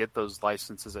they can get those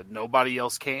licenses that nobody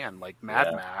else can, like Mad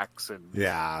Yeah. Max and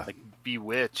Yeah. like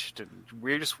Bewitched and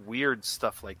weird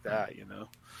stuff like that.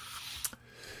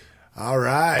 All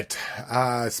right.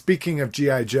 Speaking of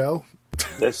G.I. Joe,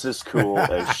 This is cool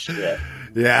as shit.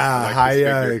 yeah, I like high this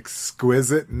figure.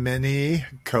 exquisite mini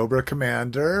Cobra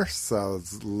Commander, so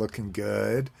it's looking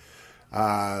good.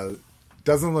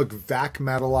 Doesn't look vac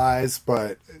metalized,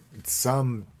 but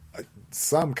some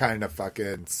kind of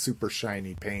fucking super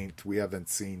shiny paint we haven't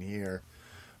seen here.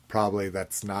 Probably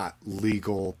that's not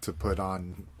legal to put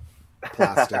on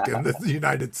plastic in the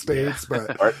United States,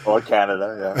 but Or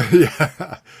Canada, yeah.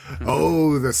 yeah.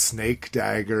 Oh, the snake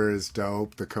dagger is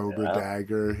dope. The Cobra Yeah.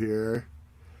 dagger here.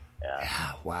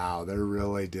 Yeah. Wow, they're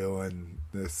really doing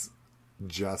this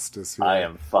justice here. I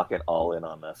am fucking all in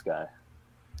on this guy.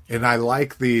 And I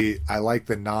like the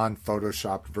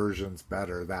non-photoshopped versions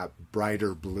better. That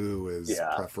brighter blue is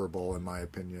Yeah. preferable in my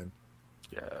opinion.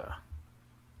 Yeah.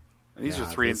 And these Yeah,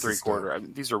 are 3 this is 3/4. I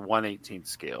mean, these are 1/18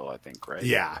 scale, I think, right?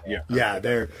 Yeah. Yeah.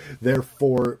 They're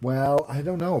for, well, I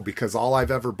don't know, because all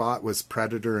I've ever bought was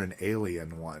Predator and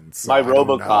Alien ones. So My I don't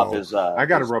RoboCop know. is. I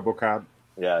got a is- RoboCop.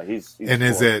 Yeah, he's And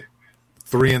is cool. it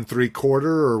 3 3/4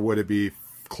 or would it be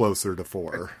closer to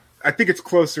 4? I think it's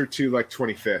closer to like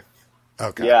 25th.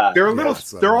 Okay. Yeah. They're a little.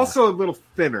 so- They're also a little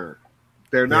thinner.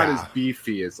 They're not Yeah. as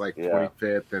beefy as like Yeah.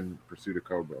 25th and Pursuit of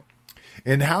Cobra.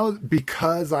 And how,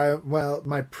 because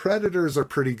my Predators are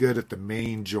pretty good at the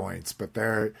main joints, but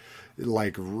their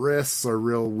like wrists are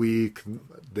real weak.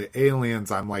 The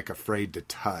Aliens I'm like afraid to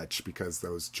touch because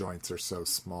those joints are so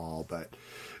small. But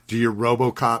do your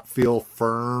RoboCop feel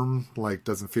firm? Like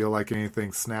doesn't feel like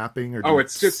anything snapping? Or do Oh, you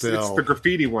it's just it's still... the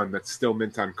graffiti one that's still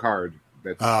mint on card.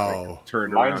 That's Oh. like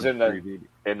turned Mine's around in the- 3D.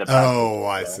 in the Oh,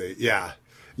 I package, see. Yeah.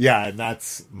 Yeah, and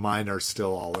that's mine are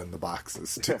still all in the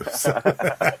boxes too. So.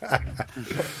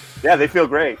 Yeah, they feel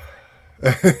great.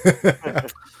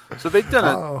 So they've done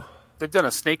Oh.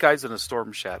 a Snake Eyes and a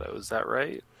Storm Shadow. Is that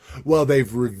right? Well,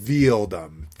 they've revealed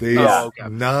them. These Oh, okay.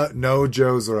 no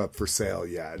Joes are up for sale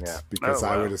yet Yeah. because Oh,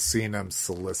 I wow. would have seen them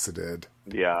solicited.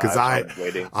 Yeah, Because I was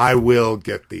waiting. I will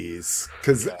get these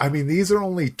because I mean these are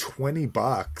only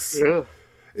 $20. Yeah.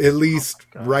 At least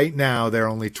right now they're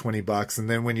only $20, and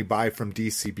then when you buy from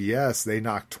DCBS, they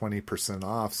knock 20%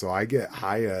 off. So I get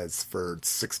Hayas for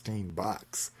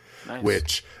 $16. Nice.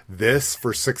 Which this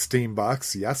for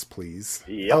 $16? Yes, please.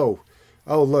 Yep.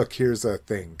 Oh, look, here's a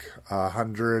thing.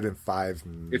 105.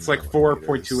 It's like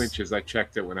 4.2 inches. I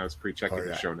checked it when I was pre-checking Oh, yeah.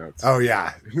 the show notes. Oh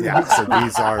yeah. So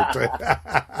these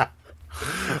are.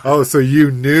 Oh, so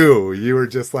you knew. You were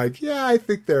just like, yeah, I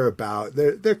think they're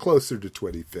closer to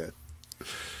 25th.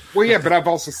 Well, yeah, but I've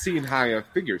also seen Haya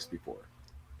figures before.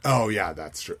 Oh yeah,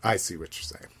 that's true. I see what you're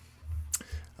saying.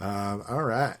 All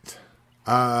right.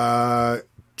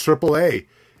 AAA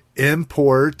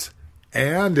import,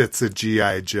 and it's a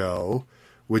GI Joe.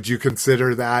 Would you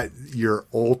consider that your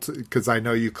because I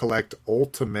know you collect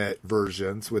ultimate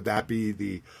versions. Would that be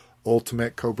the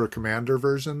ultimate Cobra Commander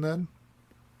version then?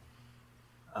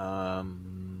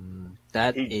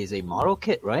 That He- is a model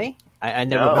kit, right? I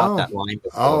never No. bought that line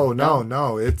before. Oh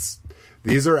no,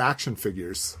 these are action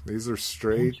figures. These are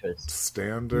straight Interesting.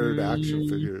 standard action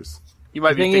figures. You might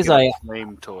The be thing thinking is, of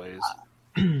flame toys.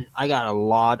 I got a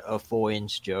lot of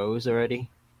 4-inch Joes already.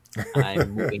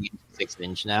 I'm moving into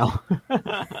 6-inch now.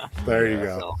 There you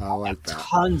Yeah, go. so I like that.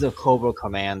 Tons of Cobra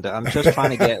Commander. I'm just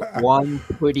trying to get one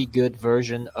pretty good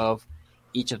version of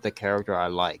each of the character I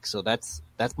like. So that's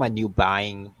my new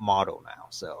buying model now.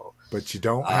 So But you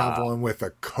don't have one with a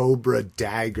Cobra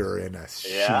dagger in a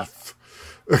Yeah. sheath.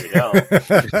 You know.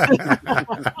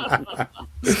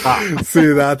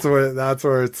 See, that's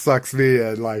where it sucks me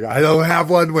in. Like, I don't have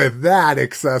one with that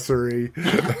accessory.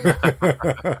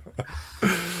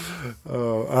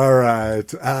 Oh, all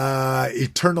right.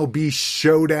 Eternal Beast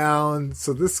Showdown.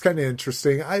 So this is kind of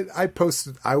interesting. I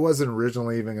posted. I wasn't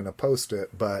originally even going to post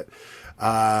it, but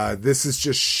this is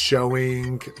just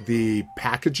showing the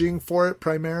packaging for it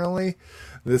primarily.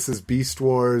 This is Beast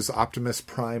Wars, Optimus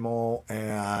Primal,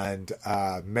 and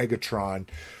Megatron.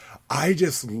 I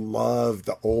just love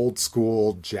the old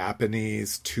school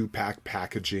Japanese 2-pack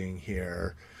packaging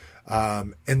here.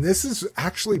 And this is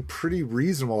actually pretty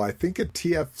reasonable. I think at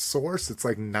TF Source, it's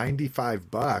like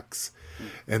 $95.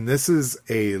 And this is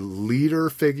a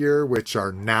leader figure, which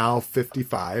are now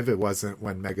 $55. It wasn't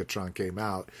when Megatron came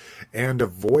out. And a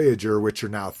Voyager, which are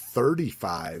now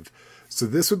 $35. So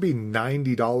this would be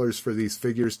 $90 for these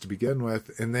figures to begin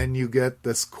with. And then you get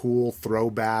this cool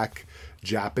throwback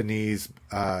Japanese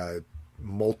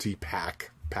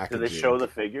multi-pack packaging. Do they show the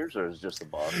figures, or is it just the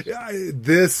box?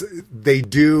 They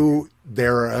do.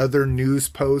 There are other news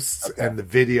posts, and the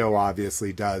video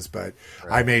obviously does, but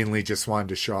I mainly just wanted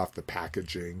to show off the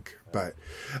packaging. But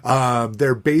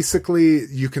they're basically,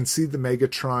 you can see the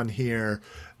Megatron here.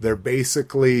 They're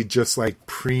basically just like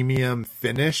premium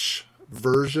finish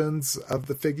versions of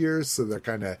the figures, so they're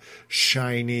kind of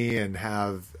shiny and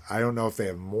have, I don't know if they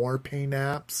have more paint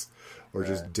apps or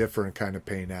just different kind of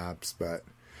paint apps, but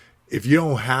if you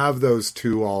don't have those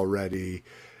two already,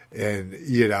 and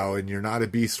and you're not a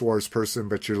Beast Wars person,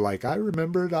 but you're like, I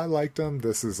remembered I liked them,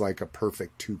 this is like a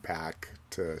perfect 2-pack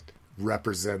to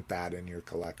represent that in your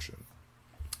collection.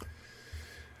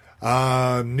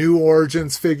 New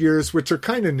Origins figures, which are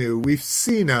kind of new. We've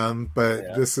seen them,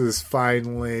 but this is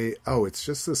finally... Oh, it's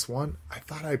just this one? I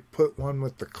thought I put one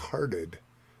with the carded,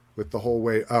 with the whole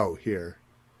wave. Oh, here.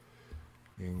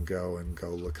 You can go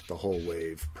look at the whole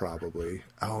wave, probably.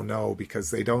 Oh, no, because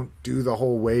they don't do the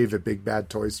whole wave at Big Bad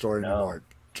Toy Store anymore. It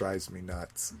drives me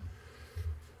nuts.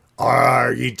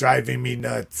 Are you driving me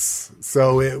nuts?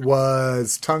 So it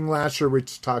was Tongue Lasher,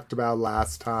 which talked about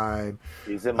last time.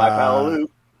 He's in my pile of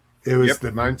loot. It was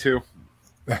mine too.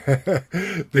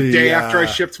 the day after I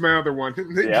shipped my other one.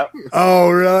 Yep.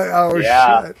 Oh, really? Oh,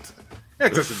 shit.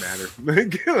 It doesn't matter.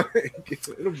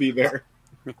 It'll be there.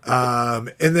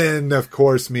 And then, of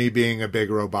course, me being a big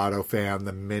Roboto fan,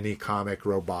 the mini comic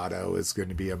Roboto is going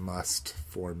to be a must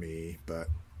for me. But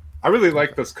I really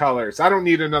like those colors. I don't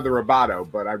need another Roboto,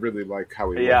 but I really like how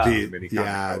he looks. The mini comic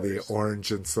colors. The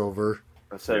orange and silver.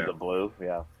 Instead of the blue,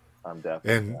 I'm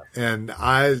definitely. And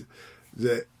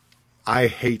I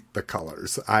hate the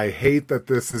colors. I hate that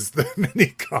this is the mini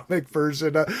comic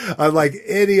version. Like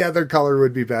any other color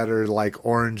would be better. Like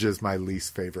orange is my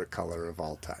least favorite color of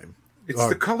all time. It's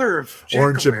the color of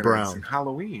orange and brown in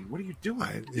Halloween. What are you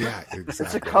doing? Yeah, exactly.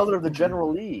 It's the color of the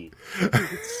General Lee.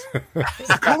 It's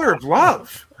the color of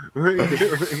love.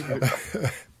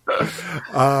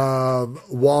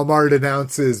 Walmart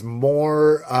announces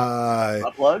more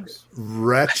plugs?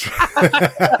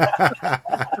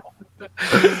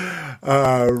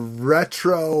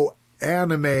 retro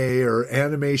anime or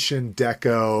animation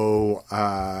deco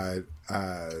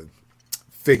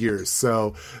figures.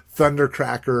 So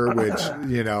Thundercracker, which,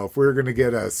 if we're going to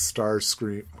get a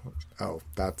Starscream,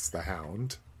 that's the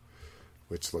Hound,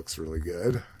 which looks really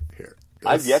good. Here.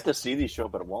 I've yet to see these show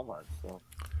up at Walmart. So.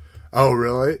 Oh,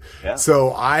 really? Yeah.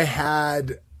 So I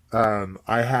had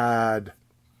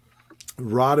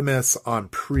Rodimus on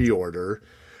pre-order.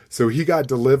 So he got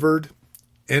delivered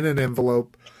in an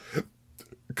envelope,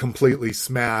 completely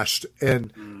smashed,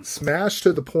 and smashed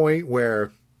to the point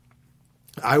where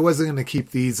I wasn't going to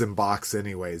keep these in box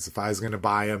anyways. If I was going to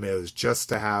buy them, it was just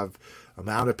to have them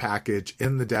out of package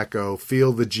in the deco,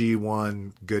 feel the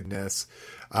G1 goodness.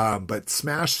 But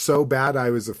smashed so bad, I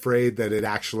was afraid that it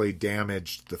actually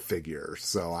damaged the figure.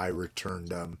 So I returned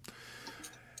them.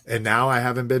 And now I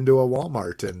haven't been to a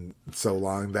Walmart in so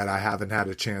long that I haven't had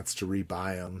a chance to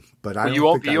rebuy them. But you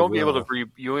won't be able to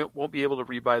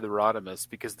rebuy the Rodimus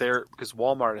because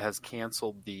Walmart has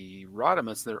canceled the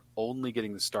Rodimus. They're only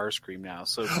getting the Starscream now.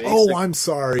 So I'm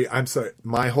sorry.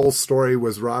 My whole story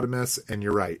was Rodimus, and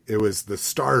you're right. It was the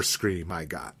Starscream I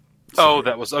got. Oh,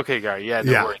 that was okay, guy. Yeah,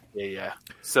 yeah.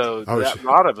 So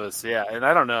Rodimus, and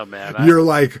I don't know, man. You're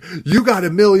like, you got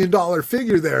 $1 million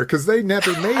figure there because they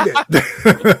never made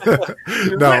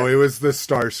it. No, it was the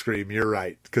Starscream. You're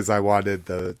right, because I wanted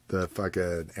the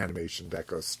fucking animation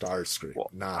deco Starscream. Well,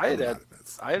 not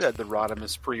I had the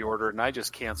Rodimus pre-order, and I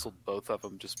just canceled both of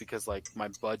them just because my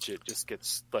budget just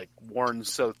gets worn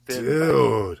so thin.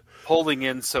 Dude, pulling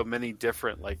in so many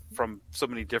different from so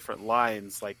many different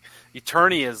lines.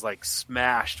 Eternia is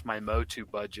smashed my Motu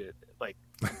budget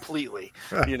completely.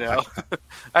 I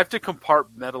have to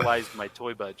compartmentalize my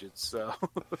toy budget. So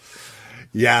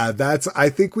yeah, I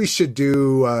think we should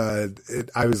do.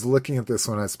 I was looking at this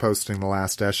when I was posting the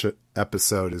last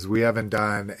episode. Is we haven't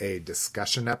done a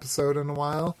discussion episode in a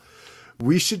while.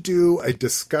 We should do a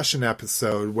discussion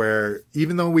episode where,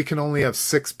 even though we can only have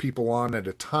 6 people on at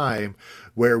a time,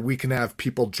 where we can have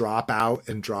people drop out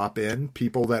and drop in,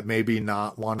 people that maybe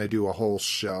not want to do a whole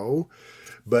show,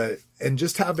 and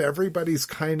just have everybody's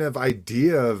kind of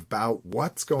idea about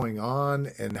what's going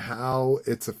on and how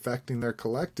it's affecting their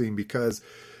collecting, because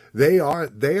they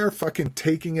are fucking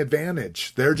taking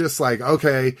advantage. They're just like,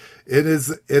 okay,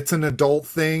 it's an adult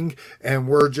thing, and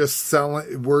we're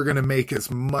going to make as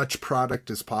much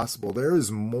product as possible. There is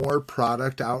more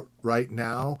product out right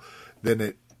now than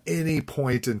at any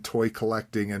point in toy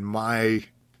collecting in my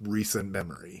recent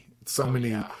memory. So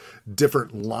many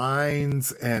different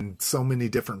lines and so many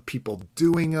different people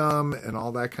doing them and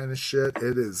all that kind of shit.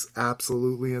 It is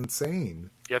absolutely insane.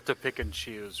 You have to pick and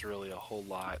choose really a whole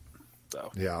lot.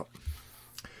 So yeah.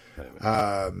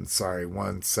 Sorry,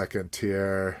 1 second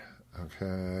here.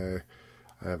 Okay.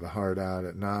 I have a hard out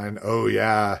at 9. Oh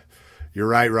yeah. You're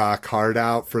right, Rock. Hard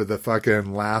out for the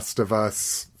fucking Last of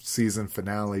Us season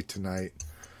finale tonight.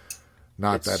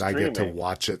 Not that I get to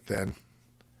watch it then.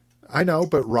 I know,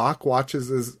 but Rock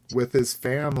watches with his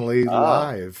family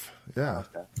live. Yeah.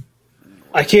 Okay.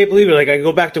 I can't believe it. Like, I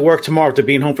go back to work tomorrow after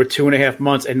being home for 2.5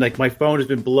 months, and like my phone has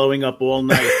been blowing up all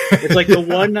night. It's like the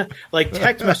one, like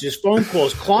text messages, phone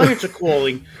calls, clients are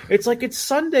calling. It's like it's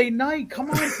Sunday night.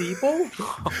 Come on, people.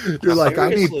 You're like,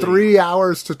 Seriously. I need 3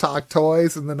 hours to talk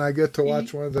toys, and then I get to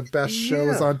watch one of the best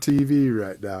shows on TV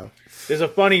right now. There's a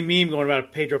funny meme going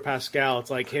about Pedro Pascal.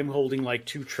 It's like him holding like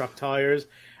 2 truck tires.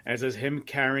 And it says him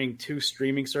carrying 2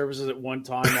 streaming services at one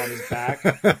time on his back.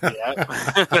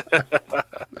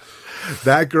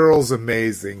 That girl's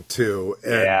amazing too.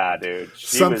 And yeah, dude.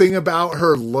 Something about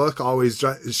her look always,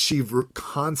 she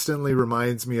constantly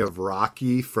reminds me of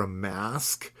Rocky from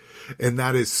Mask. And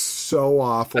that is so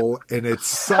awful. And it's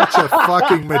such a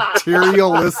fucking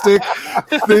materialistic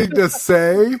thing to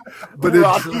say, but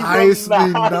it drives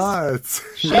me nuts.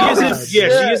 She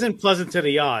isn't pleasant to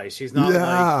the eye. She's not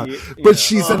like... but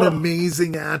she's an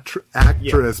amazing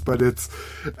actress, but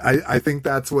I think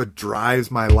that's what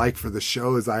drives my like for the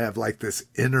show is I have like this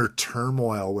inner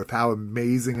turmoil with how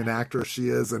amazing an actress she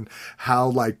is and how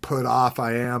like put off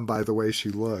I am by the way she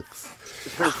looks.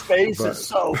 Her face is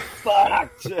so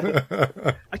fucked.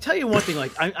 I tell you one thing,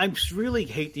 like I really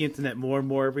hate the internet more and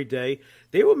more every day.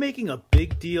 They were making a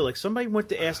big deal. Like somebody went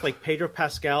to ask like Pedro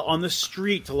Pascal on the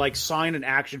street to like sign an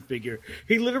action figure.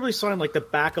 He literally signed like the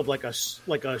back of like a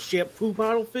shampoo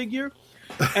bottle figure,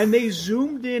 and they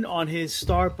zoomed in on his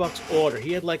Starbucks order.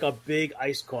 He had like a big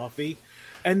iced coffee,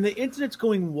 and the internet's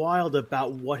going wild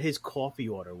about what his coffee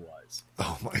order was.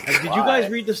 Oh my god! Did you guys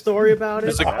read the story about it?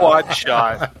 It's a quad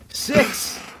shot.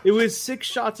 6. It was 6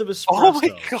 shots of espresso. Oh my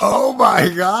god! Oh my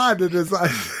god! It is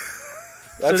like.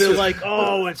 So they're like,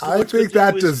 oh, it's. I think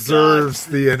that deserves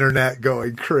the internet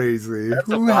going crazy.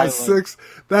 Who has 6?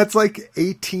 That's like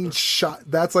 18 shot.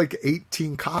 That's like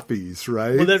 18 copies,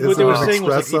 right? Well, what they were saying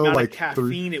was like the amount like of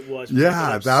caffeine it was.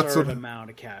 Yeah, that's what.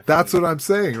 Amount of caffeine. That's what I'm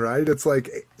saying, right? It's like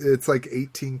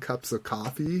 18 cups of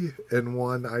coffee and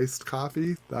 1 iced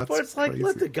coffee. That's. But it's like, crazy.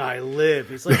 let the guy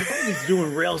live. It's like he's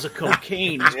doing rails of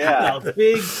cocaine. He's a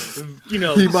big,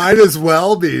 He might as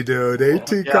well be, dude.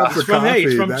 18 cups of coffee. Hey,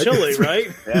 it's from Chile, right?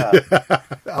 Yeah.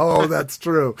 Oh, that's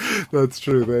true. That's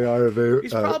true. They are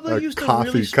He's probably a used to coffee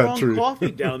really strong country.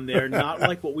 coffee down there, not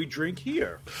like what we drink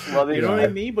here. Well, You know what I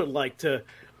mean? But like the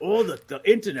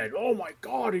internet. Oh my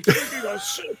god, he's drinking a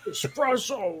 6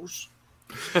 espressos.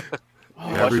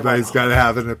 Everybody's got to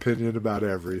have an opinion about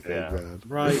everything, man.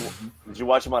 Right. Did you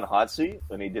watch him on Hot Seat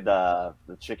when he did the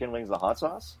chicken wings, the hot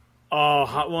sauce? Oh,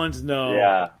 hot ones, no.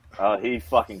 Yeah. Oh, he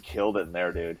fucking killed it in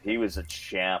there, dude. He was a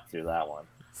champ through that one.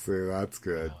 See, that's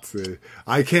good. See,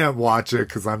 I can't watch it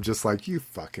because I'm just like, you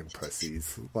fucking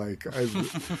pussies. Like,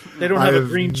 they don't have a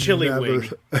green chili wing.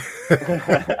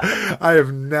 I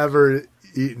have never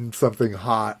eaten something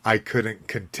hot I couldn't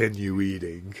continue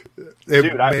eating.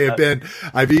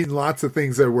 I've eaten lots of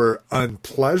things that were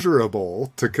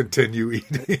unpleasurable to continue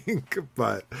eating,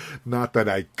 but not that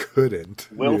I couldn't.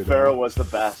 Will Ferrell was the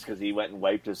best because he went and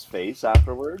wiped his face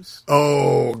afterwards.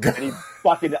 Oh, God. And he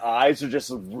fucking eyes are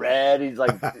just red. He's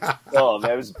like, oh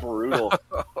man, it was brutal.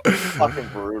 Fucking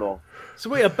brutal. So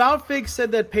wait, About Fig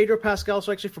said that Pedro Pascal is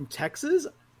actually from Texas?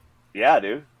 Yeah,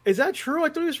 dude. Is that true? I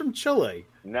thought he was from Chile.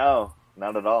 No,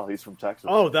 not at all. He's from Texas.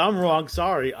 Oh, I'm wrong.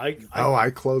 Sorry. I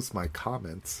closed my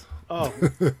comments. Oh,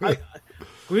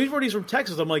 when he's from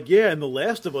Texas, I'm like, yeah, and The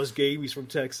Last of Us game, he's from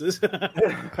Texas. I'm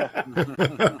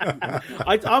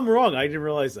wrong. I didn't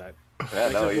realize that. Yeah,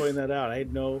 Thanks for pointing that out. I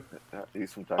had no.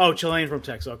 He's from Texas. Oh, Chilean from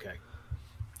Texas. Okay.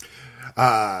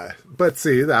 But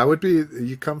see, that would be,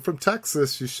 you come from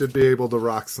Texas, you should be able to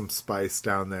rock some spice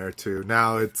down there too.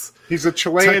 Now he's a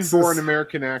Chilean-born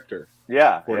American actor.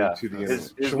 Yeah, To the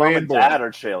his mom and dad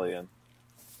are Chilean.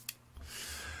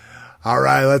 All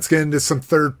right, let's get into some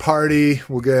third party.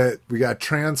 We got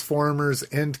Transformers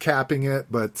end capping it,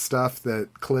 but stuff that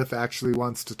Cliff actually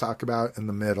wants to talk about in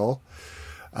the middle.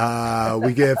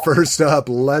 We get first up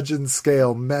Legend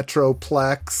Scale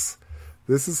Metroplex.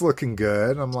 This is looking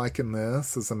good. I'm liking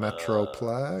this as a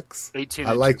Metroplex. 18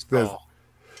 I like inches the tall.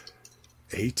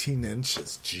 18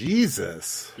 inches.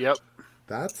 Jesus. Yep.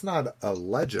 That's not a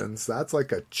Legends. That's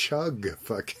like a chug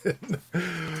fucking.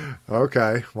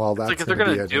 Okay, well that's like if they're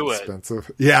gonna do it,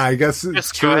 inexpensive. Yeah, I guess it's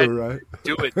just go ahead true, and right?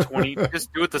 do it 20.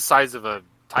 Just do it the size of a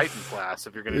Titan class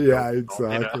if you're gonna. Yeah, do it, you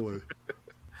know? exactly.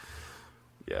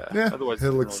 Yeah. Otherwise,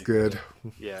 it looks good.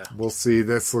 Yeah. We'll see.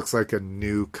 This looks like a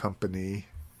new company.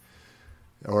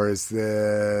 Or is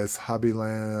this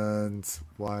Hobbylands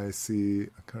YC?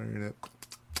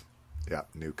 Yeah,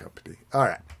 new company. All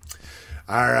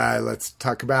right. Let's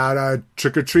talk about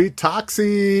Trick or Treat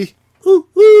Toxie. Woo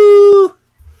woo!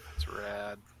 It's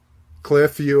rad.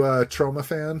 Cliff, you a Troma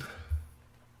fan?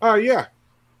 Oh yeah.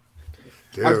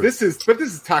 Dude. This is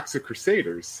Toxic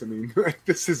Crusaders. I mean,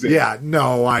 this is it. Yeah,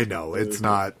 no, I know it's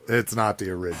not the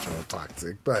original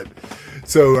Toxic. But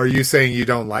so, are you saying you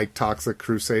don't like Toxic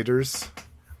Crusaders?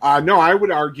 No, I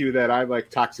would argue that I like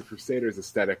Toxic Crusaders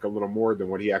aesthetic a little more than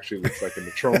what he actually looks like in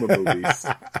the Troma movies.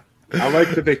 I like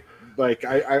that they like.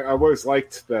 I always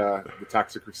liked the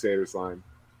Toxic Crusaders line.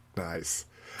 Nice,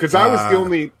 because I was the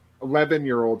only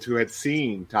 11-year-old who had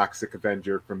seen Toxic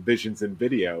Avenger from Visions and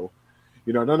Video.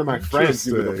 You know, none of my friends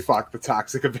knew who the fuck the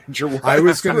Toxic Avenger was. I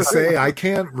was going to say, I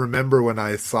can't remember when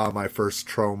I saw my first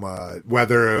Troma,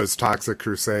 whether it was Toxic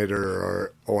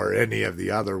Crusader or any of the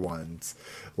other ones.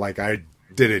 Like, I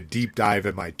did a deep dive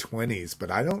in my 20s, but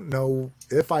I don't know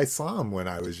if I saw him when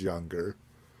I was younger.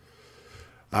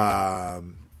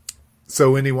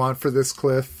 So any want for this,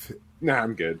 Cliff? Nah,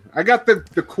 I'm good. I got the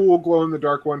cool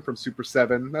glow-in-the-dark one from Super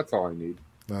 7. That's all I need.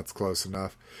 That's close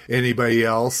enough. Anybody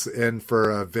else in for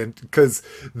a vintage? Because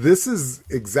this is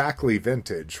exactly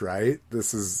vintage, right?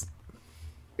 This is...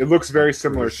 It looks very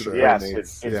similar to the Yes,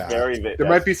 Playmates. it's very... There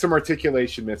might be some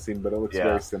articulation missing, but it looks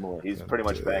very similar. He's pretty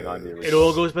much bang on the original. It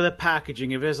all goes by the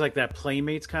packaging. If it's like that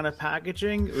Playmates kind of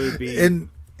packaging, it would be... And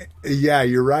yeah,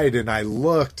 you're right. And I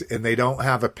looked, and they don't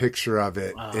have a picture of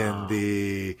it in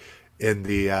the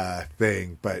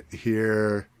thing. But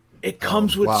here... It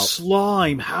comes with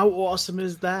slime. How awesome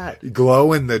is that?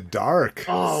 Glow in the dark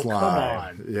slime. Come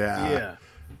on. Yeah.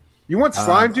 You want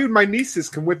slime, dude? My nieces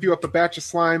can whip you up a batch of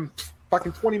slime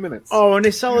fucking 20 minutes. Oh, and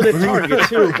they sell it at Target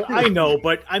too. I know,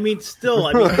 but I mean,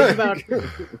 still, think about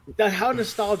that. How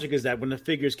nostalgic is that when the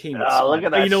figures came with slime? Look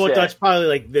at that. You know what? That's probably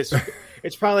like this.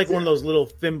 It's probably like one of those little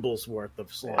thimbles worth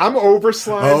of slime. I'm over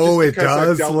slime. Oh, it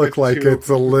does look like it's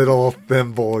a little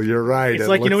thimble. You're right. It's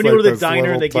like, you know, when you go to the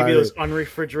diner and they give you those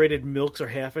unrefrigerated milks or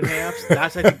half and halves?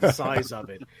 That's, I think, the size of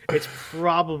it. It's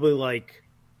probably like...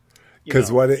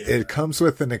 Because it comes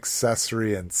with an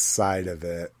accessory inside of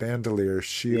it. Bandolier,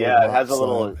 shield. Yeah, it has a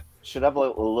little... Should have a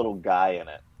little guy in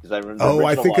it. Because I remember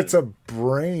I think it's a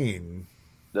brain.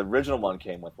 The original one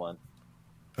came with one.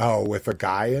 Oh, with a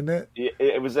guy in it?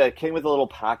 It came with a little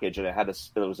package, and it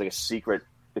was like a secret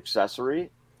accessory,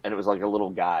 and it was like a little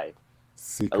guy,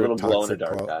 a little glow in the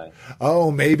dark guy. Oh,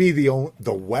 maybe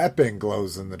the weapon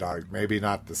glows in the dark, maybe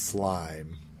not the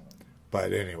slime.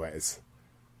 But anyways,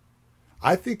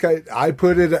 I think I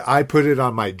put it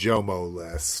on my Jomo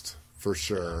list for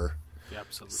sure. Yeah,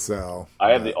 absolutely. So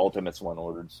I have the Ultimates one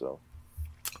ordered. So.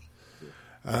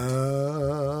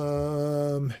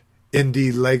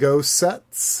 Indie Lego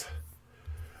sets.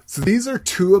 So these are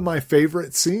two of my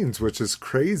favorite scenes, which is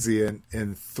crazy.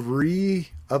 In 3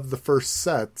 of the first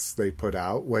sets they put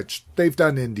out, which they've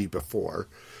done indie before.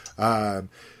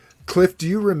 Cliff, do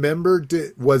you remember?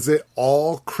 Was it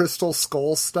all Crystal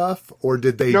Skull stuff, or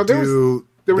did they do?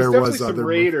 There was definitely some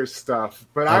Raiders stuff,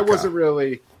 but I wasn't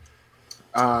really.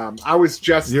 I was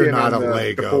just You're not on a the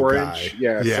Lego 4-inch,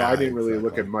 guy. so I didn't really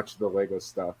look at much of the Lego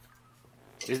stuff.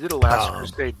 They did a Last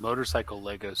Crusade motorcycle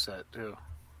Lego set too.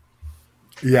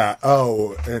 Yeah.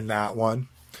 Oh, in that one.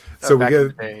 So we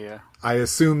get. I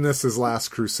assume this is Last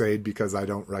Crusade because I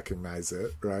don't recognize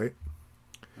it, right?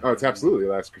 Oh, it's absolutely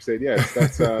Last Crusade. Yeah,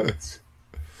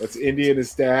 that's Indy and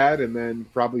his dad, and then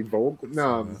probably Vogel.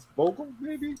 No, Vogel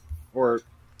maybe, or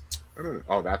I don't know.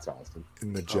 Oh, that's awesome.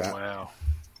 In the jet. Oh, wow.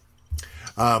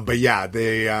 But yeah,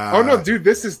 they. Oh no, dude!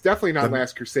 This is definitely not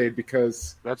Last Crusade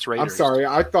because that's Raiders. I'm sorry,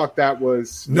 I thought that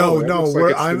was no.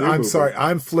 I'm sorry,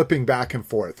 I'm flipping back and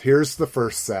forth. Here's the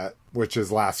first set, which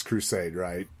is Last Crusade,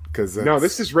 right? Because no,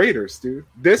 this is Raiders, dude.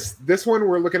 This one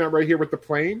we're looking at right here with the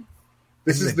plane.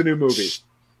 This is the new movie.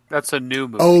 That's a new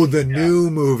movie. Oh, the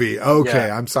new movie. Okay,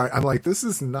 yeah. I'm sorry. I'm like, this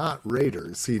is not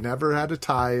Raiders. He never had a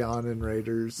tie on in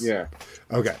Raiders. Yeah.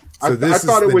 Okay, so this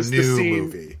is the new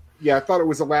movie. Yeah, I thought it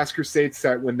was a Last Crusade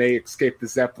set when they escaped the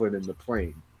Zeppelin in the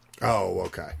plane. Oh,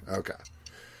 okay.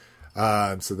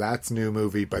 So that's new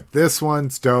movie, but this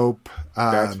one's dope.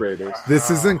 That's Raiders. This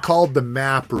isn't called the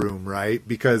map room, right?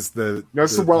 Because the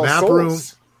map room.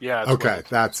 Yeah. Okay,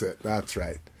 that's it. That's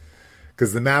right.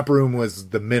 Because the map room was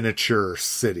the miniature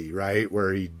city, right?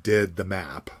 Where he did the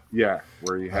map. Yeah,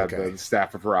 where you had the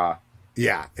Staff of Ra.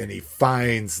 Yeah, and he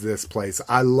finds this place.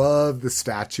 I love the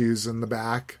statues in the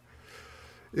back.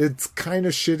 It's kind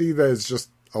of shitty that it's just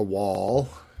a wall,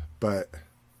 but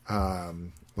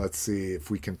let's see if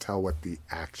we can tell what the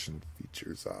action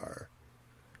features are.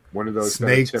 One of those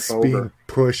snakes tip being over.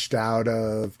 pushed out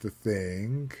of the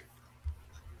thing.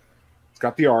 It's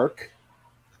got the arc,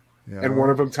 Yeah. and one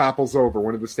of them topples over.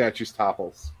 One of the statues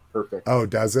topples. Perfect. Oh,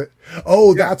 does it?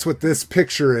 Oh, Yeah. that's what this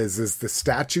picture is the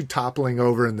statue toppling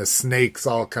over and the snakes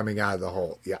all coming out of the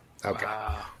hole. Yeah, okay.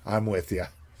 Wow. I'm with you.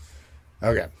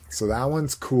 Okay, so that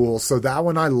one's cool. So that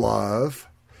one I love.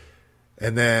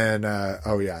 And then,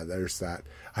 oh yeah, there's that.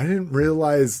 I didn't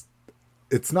realize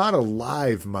it's not a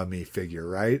live mummy figure,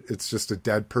 right? It's just a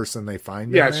dead person they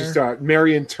find. Yeah, in it's there? just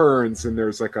Marion turns, and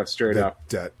there's like a straight The up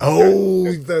dead.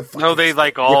 Oh, the No, they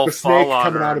like all with the snake fall on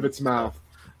coming her. out of its mouth.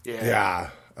 Yeah. yeah.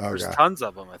 There's Okay. tons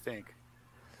of them, I think.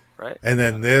 Right? And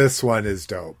then this one is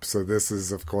dope. So this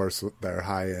is, of course, their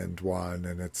high-end one,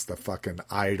 and it's the fucking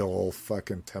idol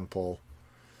fucking temple.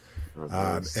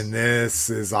 Nice. And this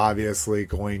is obviously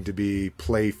going to be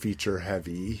play feature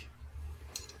heavy.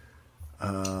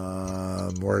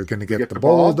 We're going to get the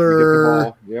ball,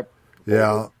 boulder. we get the ball.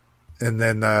 Yep. Yeah. And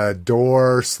then the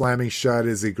door slamming shut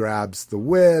as he grabs the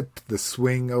whip, the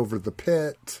swing over the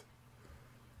pit.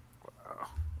 Wow.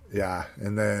 Yeah.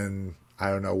 And then I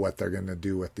don't know what they're going to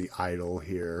do with the idol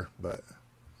here, but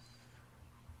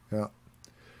yeah.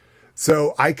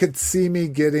 So I could see me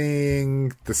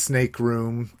getting the snake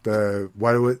room,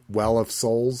 Well of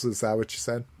Souls. Is that what you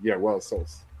said? Yeah, well,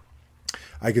 souls.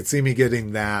 I could see me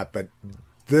getting that, but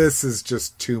this is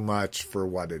just too much for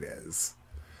what it is.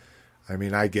 I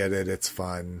mean, I get it. It's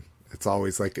fun. It's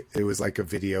always like, it was like a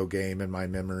video game in my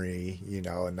memory,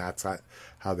 and that's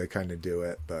how they kind of do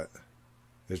it, but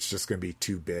it's just going to be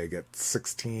too big at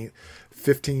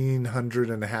 1,500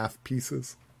 and a half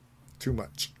pieces. Too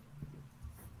much.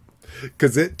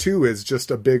 Because it too is just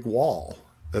a big wall,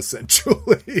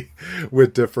 essentially,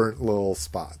 with different little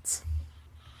spots.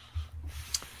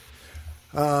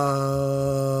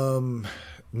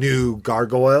 New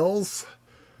gargoyles,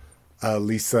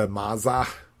 Lisa Maza.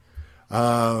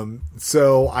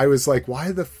 So I was like,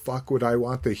 why the fuck would I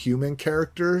want the human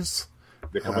characters?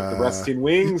 They come with the rusting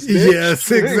wings. Bitch.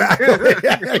 Yes, exactly.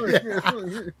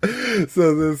 Yeah.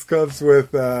 So this comes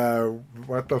with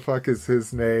what the fuck is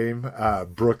his name?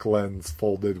 Brooklyn's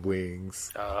folded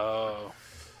wings. Oh.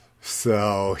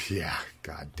 So yeah,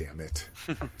 god damn it.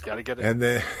 Gotta get it. And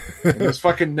then And those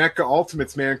fucking NECA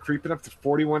Ultimates, man, creeping up to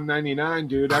 $41.99,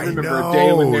 dude. I I remember know, a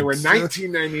day when they were dude.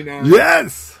 $19.99.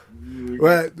 yes.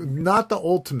 Well, not the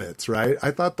Ultimates, right?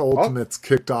 I thought the Ultimates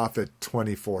kicked off at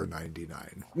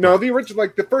 $24.99. No, the original,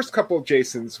 like the first couple of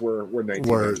Jasons were Were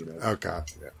 $19.99. okay.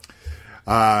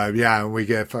 Yeah, and we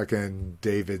get fucking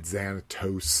David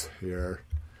Xanatos here.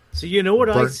 So you know what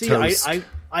I Burnt see? toast.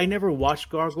 I never watched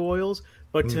Gargoyles,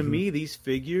 but to me, these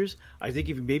figures, I think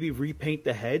if you maybe repaint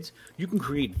the heads, you can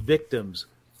create victims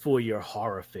for your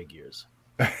horror figures.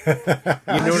 You know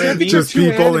what I mean? Just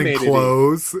too people in animated.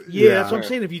 clothes. Yeah, that's what I'm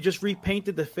saying. If you just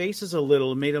repainted the faces a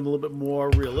little and made them a little bit more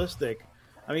realistic.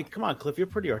 I mean, come on, Cliff, you're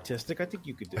pretty artistic. I think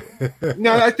you could do it.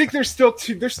 No, I think they're still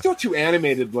too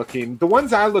animated looking. The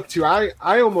ones I look to, I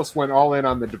almost went all in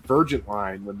on the Divergent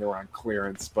line when they were on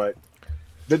clearance, but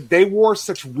they wore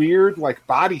such weird like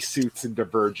bodysuits in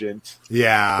Divergent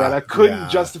Yeah. that I couldn't yeah.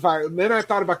 justify. And then I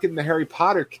thought about getting the Harry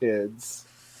Potter kids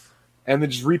and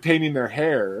then just repainting their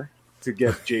hair to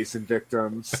get Jason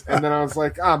victims. And then I was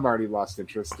like, I'm already lost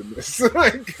interest in this.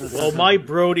 Like, Well, my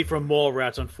Brody from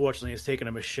Mallrats, unfortunately, has taken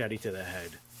a machete to the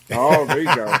head. oh, there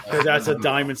you go. That's a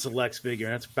Diamond Selects figure,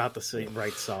 and that's about the same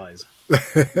right size.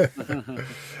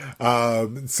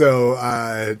 So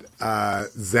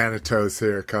Xanatos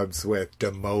here comes with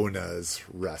Damona's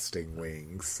resting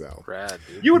wings. So Rad,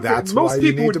 dude. You would That's why most you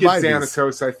people need would to get buy these.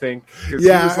 Xanatos, I think. 'cause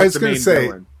yeah, he was, I like, was the going to main say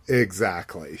villain.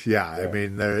 exactly. Yeah, I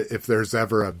mean, if there's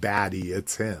ever a baddie,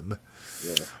 it's him.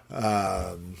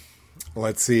 Yeah.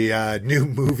 Let's see, new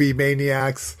movie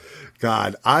maniacs.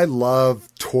 God, I love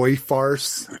Toy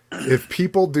Farce. If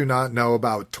people do not know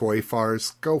about Toy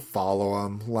Farce, go follow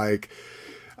them. Like,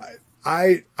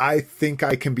 I think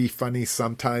I can be funny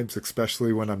sometimes,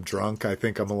 especially when I'm drunk. I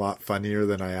think I'm a lot funnier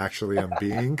than I actually am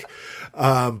being.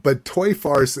 But Toy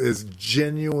Farce is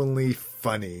genuinely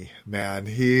funny, man.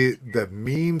 The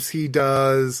memes he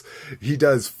does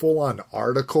full on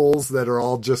articles that are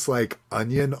all just like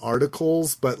Onion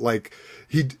articles, but like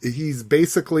he's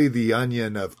basically the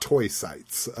Onion of toy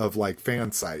sites, of like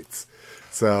fan sites.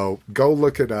 So go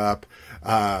look it up.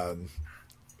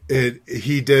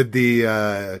 He did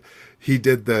the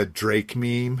Drake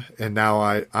meme, and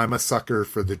now I'm a sucker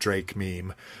for the Drake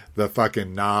meme. The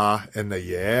fucking nah and the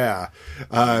yeah.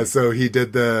 So he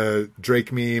did the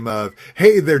Drake meme of,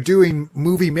 hey, they're doing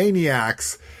movie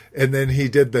maniacs. And then he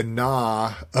did the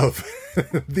nah of,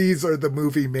 these are the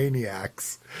movie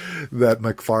maniacs that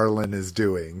McFarlane is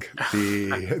doing.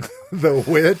 The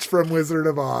witch from Wizard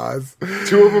of Oz.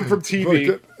 2 of them from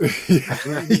TV.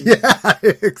 Yeah,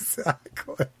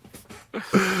 exactly.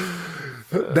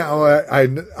 Now,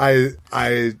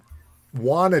 I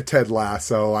want a Ted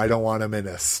Lasso. I don't want him in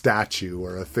a statue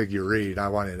or a figurine. I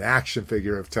want an action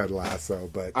figure of Ted Lasso.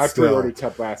 But I still. pre-ordered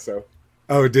Ted Lasso.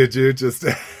 Oh, did you? Just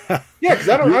yeah, because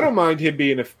I don't mind him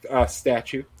being a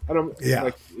statue. I don't. Yeah.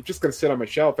 Like, it's just going to sit on my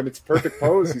shelf, and it's perfect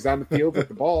pose. He's on the field with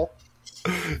the ball.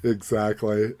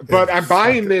 Exactly. But I'm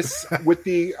buying this with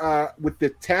the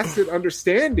tacit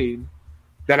understanding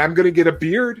that I'm going to get a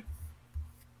beard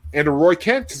and a Roy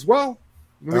Kent as well.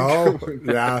 Oh,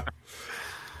 yeah.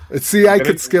 See, I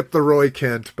could skip the Roy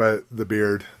Kent, but the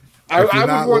beard.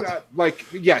 I would want,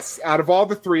 yes, out of all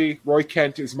the 3, Roy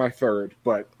Kent is my third,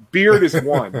 but beard is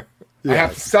one. Yes. I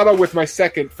have to settle with my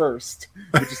second first,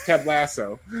 which is Ted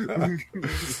Lasso.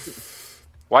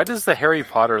 Why does the Harry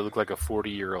Potter look like a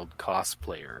 40-year-old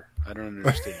cosplayer? I don't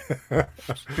understand.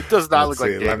 It does not look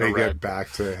like Let me Red. get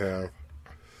back to him.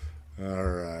 All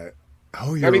right.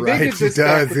 Oh, you're right. He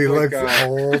does. He looks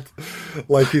old,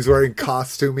 like he's wearing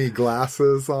costumey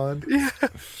glasses on. Yeah. Do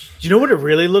you know what it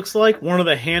really looks like? One of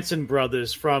the Hanson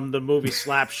brothers from the movie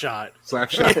Slapshot.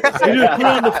 Slapshot. He just put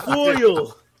on the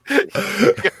foil.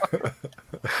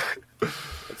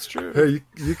 That's true. Hey,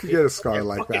 you could get a scar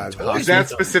like that. Is that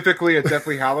specifically a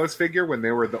Deathly Hallows figure when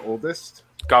they were the oldest?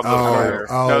 Goblet Fire.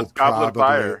 No, it's Goblet probably.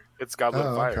 Fire. It's Goblet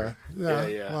Okay. Fire.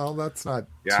 Yeah. Well, that's not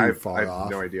too I far have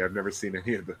off. no idea. I've never seen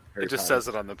any of the Harry It just Potter. says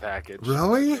it on the package.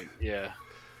 Really? Yeah.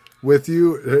 With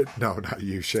you? No, not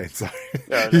you, Shane. Sorry.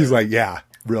 No. He's like, yeah,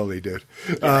 really, dude.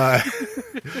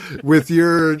 With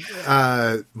your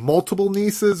multiple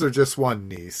nieces or just one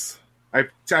niece? I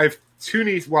have 2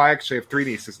 nieces. Well, I actually have 3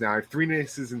 nieces now. I have 3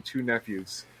 nieces and 2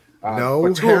 nephews. No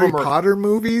but 2 Harry of them are, Potter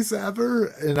movies ever?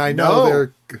 And I know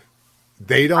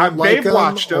they don't like them? They've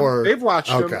watched them. Or... They've watched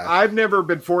them. Okay. I've never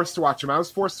been forced to watch them. I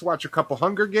was forced to watch a couple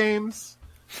Hunger Games.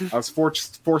 I was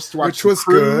forced to watch Which was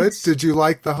Croods. good. Did you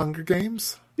like the Hunger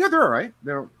Games? Yeah, they're all right.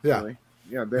 They don't really.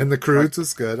 Yeah, and the Croods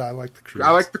is good. I like the Croods.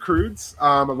 I like the Croods.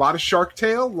 A lot of Shark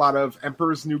Tale, a lot of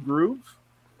Emperor's New Groove,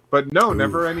 but no,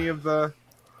 never any of the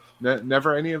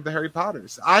Harry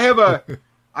Potters. I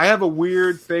have a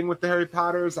weird thing with the Harry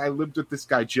Potters. I lived with this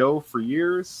guy Joe for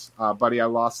years, buddy I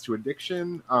lost to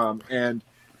addiction, and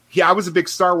I was a big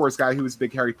Star Wars guy. He was a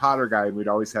big Harry Potter guy, and we'd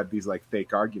always have these like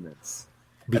fake arguments.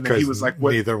 Because he was like,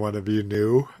 neither one of you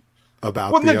knew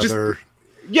about the other.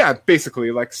 Yeah, basically,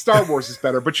 like Star Wars is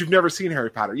better, but you've never seen Harry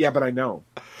Potter. Yeah, but I know.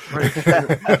 Right?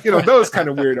 Those kind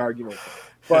of weird arguments.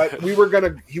 But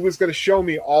he was gonna show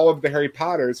me all of the Harry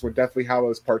Potters when Deathly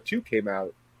Hallows Part 2 came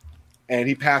out, and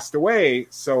he passed away.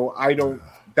 So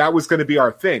that was gonna be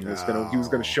our thing. He was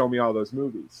gonna show me all those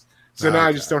movies. So now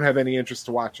I just don't have any interest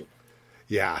to watch it.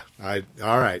 Yeah,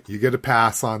 all right. You get a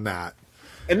pass on that.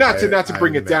 And not to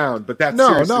bring it down, but that's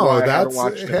why I haven't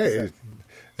watched it. Hey,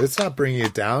 it's not bringing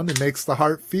it down. It makes the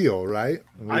heart feel, right?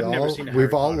 I've never seen a we've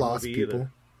Harry all Potter lost movie people.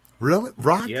 either. Really?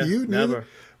 Rock, Yeah, you never.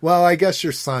 Well, I guess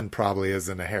your son probably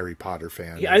isn't a Harry Potter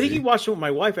fan. Yeah, I think he watched it with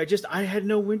my wife. I had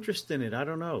no interest in it. I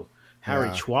don't know. Harry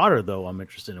Schwatter, though, I'm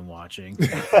interested in watching.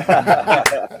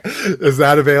 Is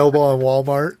that available on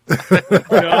Walmart?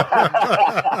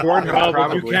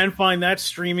 Probably. You can find that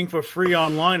streaming for free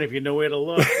online if you know where to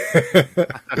look.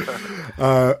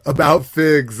 About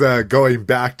Figs, going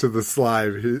back to the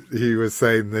slime, he was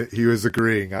saying that he was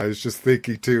agreeing. I was just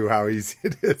thinking, too, how easy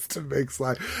it is to make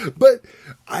slime. But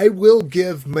I will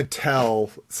give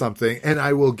Mattel something, and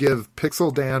I will give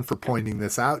Pixel Dan for pointing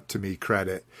this out to me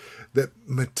credit, that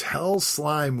Mattel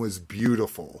slime was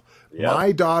beautiful. Yep.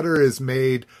 My daughter has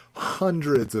made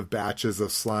hundreds of batches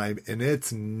of slime, and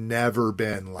it's never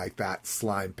been like that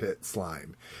slime pit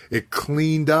slime. It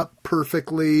cleaned up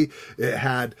perfectly. It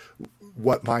had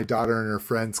what my daughter and her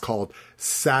friends called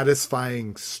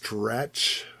satisfying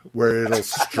stretch, where it'll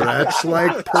stretch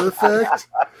like perfect.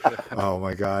 Oh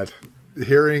my God.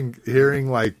 Hearing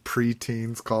like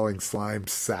preteens calling slime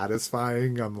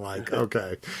satisfying, I'm like,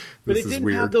 okay, but this it is didn't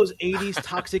weird. have those 80s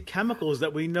toxic chemicals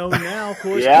that we know now. Of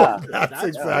course, Yeah. That's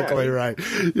exactly right.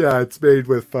 Yeah, it's made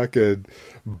with fucking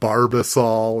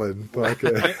Barbasol and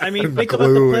fucking. I mean, think about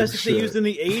the plastics they used in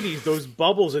the 80s. Those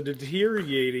bubbles are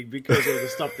deteriorating because of the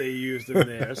stuff they used in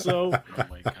there. So, Oh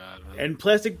my God. And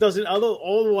plastic doesn't.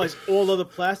 Otherwise, all other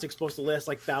plastic's supposed to last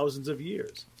like thousands of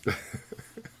years.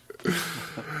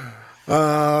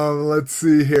 Let's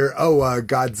see here.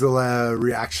 Godzilla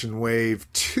Reaction Wave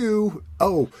 2.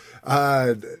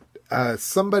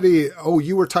 Somebody.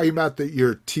 You were talking about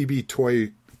your TB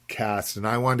Toy cast, and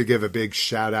I wanted to give a big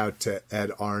shout out to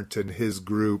Ed Arndt and his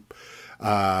group,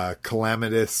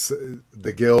 Calamitous,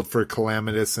 the Guild for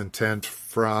Calamitous Intent,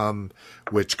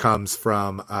 which comes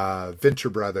from Venture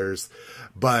Brothers,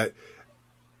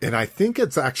 and I think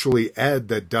it's actually Ed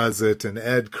that does it. And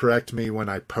Ed, correct me when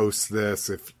I post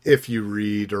this if you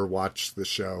read or watch the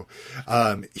show.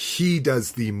 He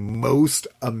does the most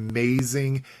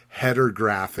amazing header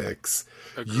graphics.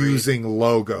 Agreed. Using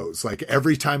logos. Like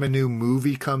every time a new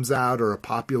movie comes out or a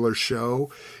popular show,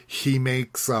 he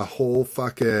makes a whole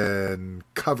fucking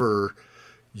cover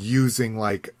using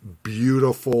like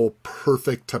beautiful,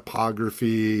 perfect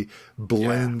typography,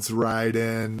 blends right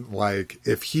in. Like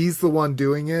if he's the one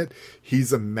doing it,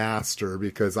 he's a master,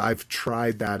 because I've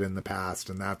tried that in the past,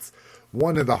 and that's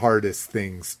one of the hardest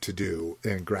things to do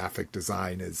in graphic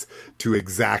design, is to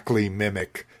exactly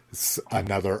mimic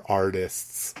another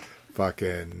artist's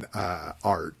fucking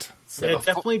art. So Ed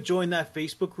definitely joined that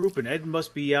Facebook group, and Ed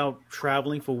must be out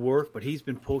traveling for work, but he's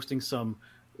been posting some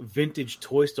vintage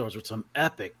toy stores with some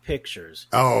epic pictures.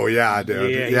 Oh yeah,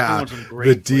 dude. Yeah.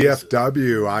 The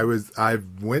DFW, I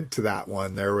went to that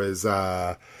one. There was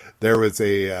a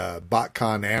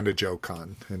BotCon and a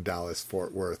JoeCon in Dallas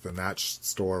Fort Worth, and that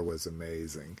store was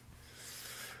amazing.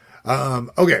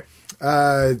 Okay.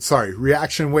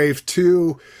 Reaction Wave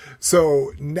 2.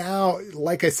 So now,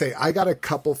 like I say, I got a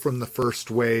couple from the first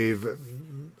wave,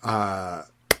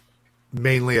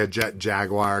 mainly a Jet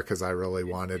Jaguar, because I really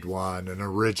wanted one, an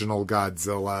original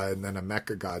Godzilla, and then a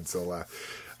Mecha Godzilla.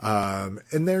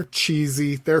 And they're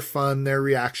cheesy, they're fun, they're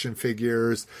reaction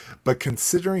figures, but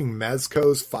considering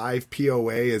Mezco's 5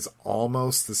 POA is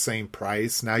almost the same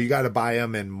price, now you got to buy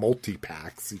them in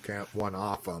multi-packs, you can't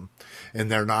one-off them,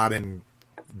 and they're not in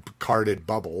carded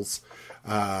bubbles,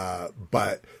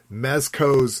 but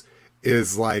Mezco's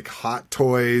is like Hot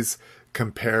Toys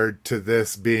compared to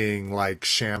this being like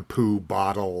shampoo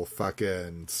bottle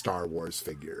fucking Star Wars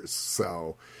figures.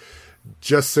 So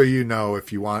just so you know,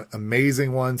 if you want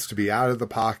amazing ones to be out of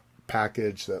the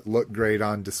package that look great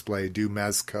on display, do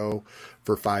Mezco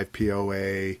for 5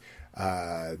 POA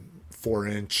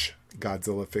 4-inch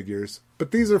Godzilla figures.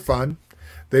 But these are fun.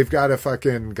 They've got a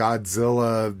fucking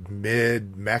Godzilla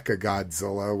Mecha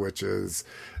Godzilla, which is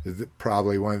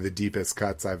probably one of the deepest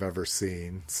cuts I've ever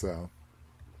seen. So,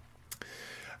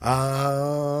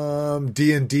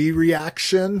 D&D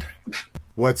reaction.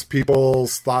 What's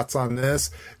people's thoughts on this?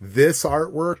 This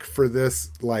artwork for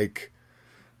this like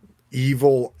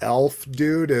evil elf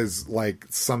dude is like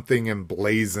something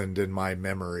emblazoned in my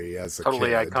memory as a totally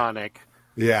kid. Iconic.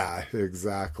 Yeah,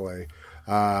 exactly.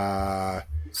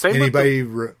 Anybody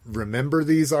remember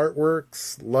these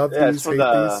artworks? Love these, hate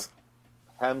these?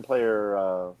 Hand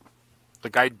player. The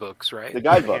guidebooks, right? The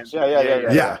guidebooks.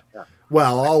 Yeah.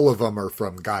 Well, all of them are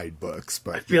from guidebooks,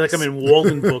 but I feel like I'm in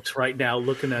Walden books right now,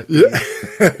 looking at these.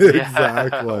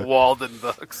 Exactly. Walden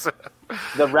books.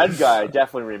 The red guy,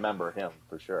 definitely remember him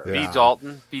for sure. Yeah. B.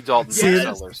 Dalton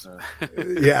booksellers.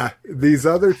 Yeah, these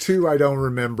other two I don't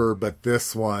remember, but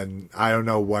this one I don't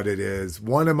know what it is.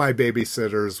 One of my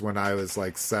babysitters, when I was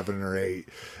like 7 or 8,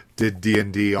 did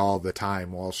D&D all the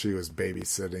time while she was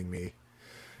babysitting me.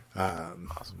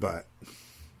 But.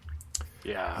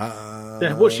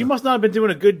 Yeah. Well, she must not have been doing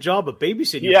a good job of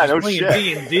babysitting. Yeah, no playing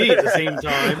shit. D&D at the same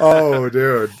time. Oh,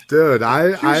 dude, She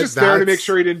was just there to make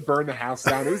sure he didn't burn the house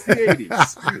down. It was the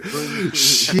 80s.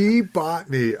 She bought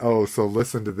me. Oh, so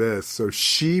listen to this. So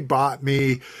she bought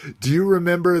me. Do you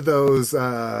remember those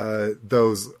rubber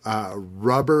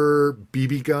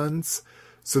BB guns?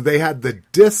 So they had the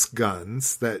disc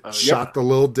guns that shot the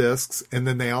little discs, and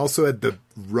then they also had the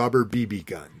rubber BB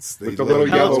guns. With the little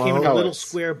yellow came in a little pellets.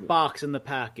 square box in the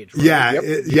package.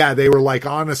 Right? Yeah, they were like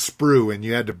on a sprue, and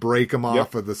you had to break them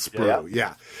off of the sprue.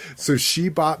 Yeah. So she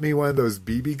bought me one of those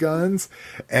BB guns,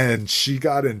 and she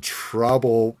got in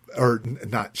trouble, or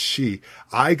not she.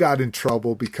 I got in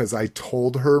trouble because I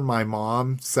told her my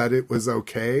mom said it was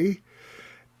okay,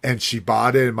 and she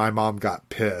bought it, and my mom got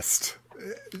pissed.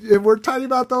 And we're talking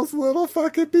about those little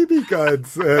fucking BB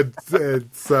guns, and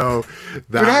so that.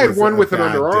 But I had one with an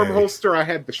bad underarm day. holster. I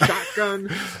had the shotgun.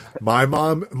 My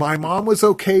mom was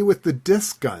okay with the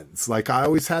disc guns. Like I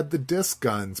always had the disc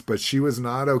guns, but she was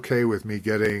not okay with me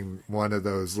getting one of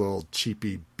those little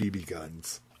cheapy BB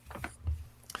guns.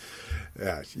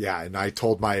 Yeah, and I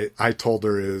told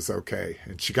her it was okay,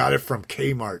 and she got it from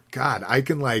Kmart. God, I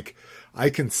can I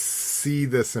can see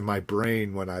this in my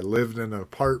brain when I lived in an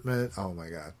apartment. Oh my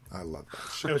God. I love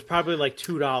that shit. It was probably like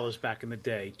 $2 back in the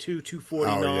day. $2.49.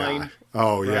 Oh yeah.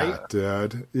 Oh yeah, right?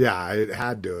 dude. Yeah, it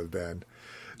had to have been.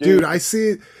 Dude, I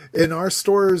see in our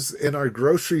stores, in our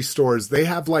grocery stores, they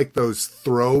have like those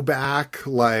throwback,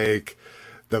 like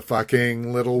the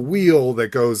fucking little wheel that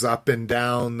goes up and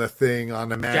down the thing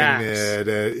on a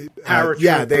magnet.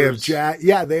 Yeah, they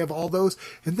have they have all those,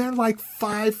 and they're like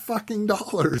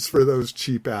 $5 for those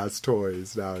cheap ass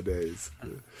toys nowadays.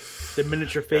 The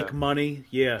miniature fake money.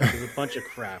 Yeah, there's a bunch of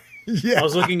crap. Yeah. I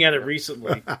was looking at it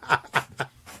recently.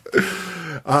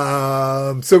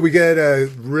 So we get a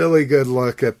really good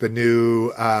look at the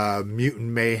new Mutant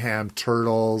Mayhem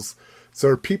Turtles. So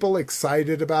are people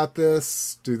excited about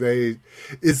this?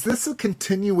 Is this a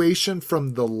continuation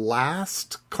from the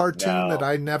last cartoon that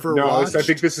I never watched? I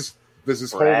think this is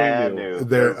Brand wholly new.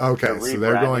 They're so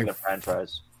they're going the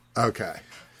franchise. Okay.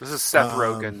 This is Seth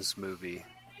Rogen's movie.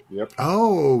 Yep.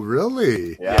 Oh,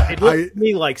 really? Yeah. It looked to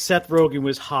me like Seth Rogen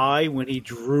was high when he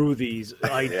drew these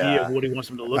idea of what he wants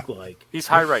them to look like. He's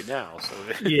high right now, so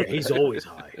Yeah, he's always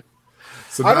high.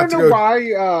 So I don't know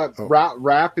why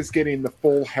Rap is getting the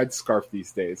full headscarf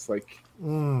these days. Like,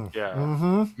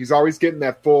 he's always getting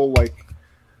that full, like...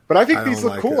 But I think these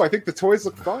look cool. I think the toys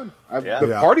look fun.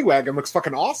 The party wagon looks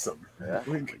fucking awesome. Yeah.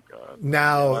 Oh my God.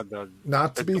 Now,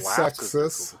 not to be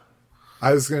sexist,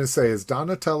 I was going to say, is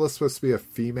Donatello supposed to be a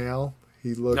female?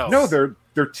 He looks... No, they're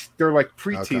like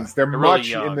preteens. Okay. They're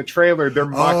much really in the trailer. They're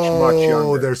much younger.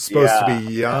 Oh, they're supposed to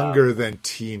be younger than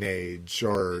teenage,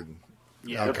 or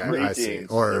they're I see,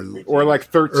 preteens. or like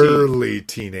 13, early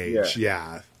teenage.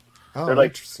 Yeah. Oh, They're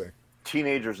like interesting.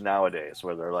 teenagers nowadays,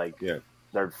 where they're like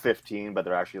they're 15, but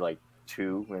they're actually like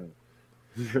 2. And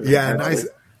Yeah, and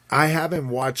I haven't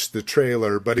watched the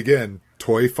trailer, but again,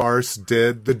 Toy Farce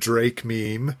did the Drake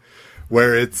meme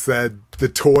where it said the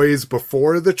toys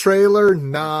before the trailer,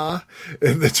 nah,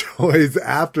 and the toys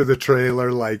after the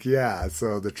trailer, like, yeah.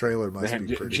 So the trailer must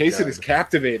be pretty Jason good. is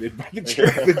captivated by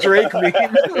the Drake meme.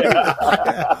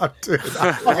 Yeah, dude,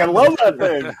 I love that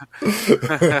thing.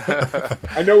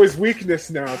 I know his weakness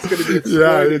now. It's going to be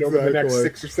exploited over the next exactly.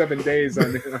 6 or 7 days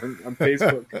on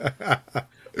Facebook.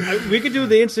 We could do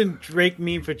the instant Drake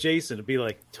meme for Jason. It'd be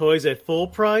like, toys at full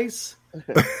price,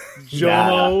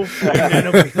 Jomo, and then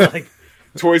it'll be like,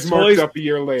 Toys marked up a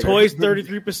year later. Toys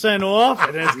 33% off,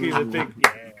 and that's the thing.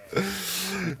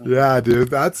 Yeah, dude,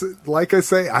 that's like I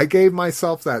say. I gave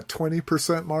myself that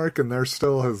 20% mark, and there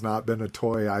still has not been a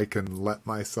toy I can let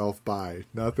myself buy.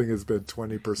 Nothing has been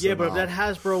 20%. Yeah, but off. if that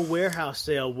Hasbro warehouse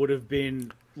sale would have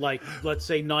been like, let's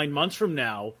say 9 months from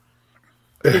now.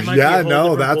 Yeah,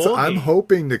 no, I'm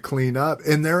hoping to clean up.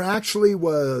 And there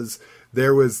was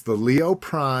the Leo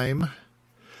Prime.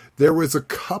 There was a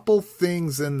couple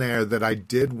things in there that I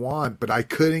did want, but I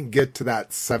couldn't get to that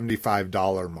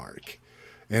 $75 mark.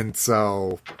 And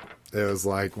so it was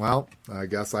like, well, I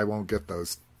guess I won't get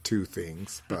those 2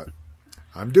 things, but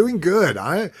I'm doing good.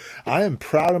 I am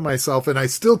proud of myself, and I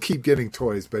still keep getting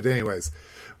toys. But anyways,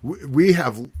 we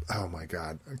have, oh my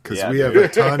God, because we have a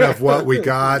ton of what we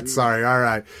got. Sorry. All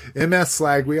right. MS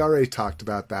Slag, we already talked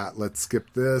about that. Let's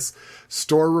skip this.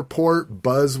 Store report,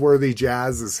 Buzzworthy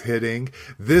Jazz is hitting.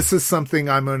 This is something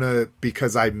I'm going to,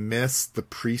 because I missed the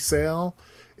pre-sale.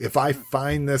 If I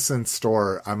find this in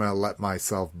store, I'm going to let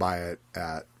myself buy it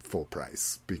at full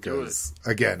price. Because,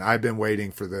 again, I've been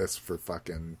waiting for this for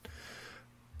fucking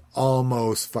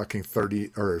almost fucking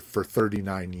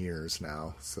 39 years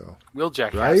now. So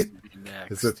Wheeljack right? has to be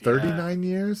next. Is it 39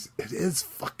 years? It is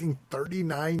fucking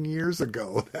 39 years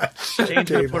ago. That shit James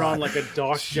gonna came put on out. like a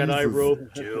dark Jedi Jesus.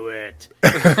 robe. Do it.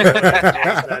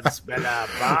 That's better.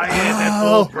 Buy it at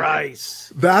full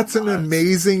price. That's an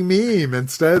amazing meme.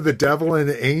 Instead of the devil and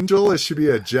the angel, it should be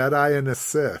a Jedi and a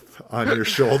Sith on your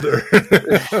shoulder.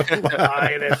 Buy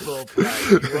it at full price.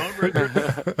 You won't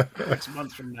regret it 6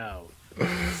 months from now.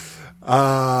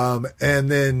 And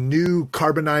then new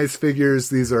carbonized figures.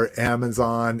 These are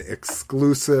Amazon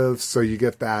exclusive. So you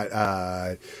get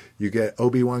that, you get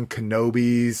Obi-Wan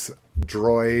Kenobi's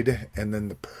droid, and then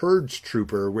the Purge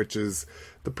Trooper, which is,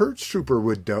 the Purge Trooper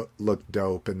would look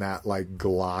dope in that like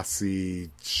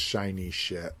glossy, shiny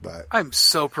shit. But I'm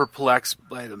so perplexed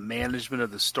by the management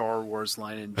of the Star Wars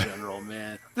line in general,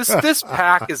 man. This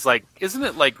pack is like, isn't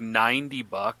it like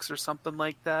 $90 or something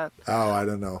like that? oh, I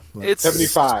don't know. It's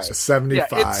 75. 75.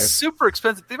 Yeah, it's super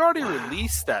expensive. They've already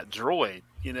released that droid.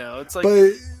 You know, it's like,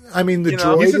 But I mean, the You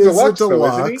know, droid he's a is deluxe, a though,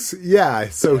 isn't he? deluxe. Yeah,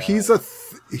 so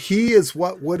he is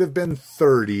what would have been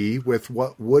 30 with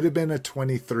what would have been a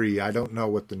 23. I don't know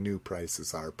what the new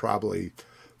prices are. Probably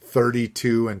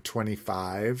 32 and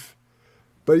 25.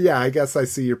 But yeah, I guess I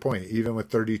see your point. Even with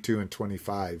 32 and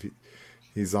 25,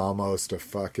 he's almost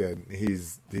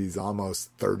he's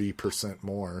almost 30%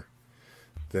 more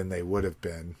than they would have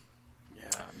been.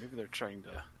 Yeah, maybe they're trying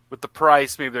to, with the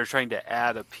price, maybe they're trying to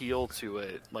add appeal to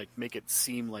it, like make it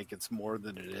seem like it's more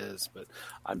than it is. But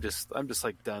I'm just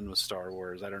like done with Star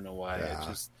Wars. I don't know why. Yeah.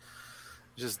 It's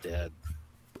just dead.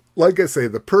 Like I say,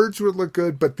 the Purge would look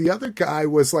good, but the other guy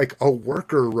was like a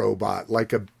worker robot,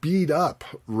 like a beat up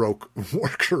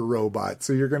worker robot.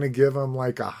 So you're going to give him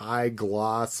like a high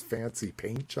gloss, fancy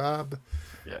paint job?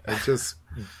 Yeah. And just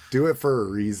do it for a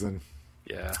reason.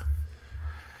 Yeah.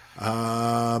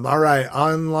 All right.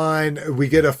 Online, we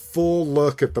get a full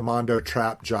look at the Mondo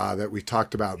Trap Jaw that we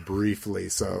talked about briefly.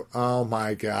 So, oh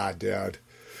my God, dude.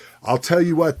 I'll tell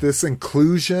you what, this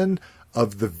inclusion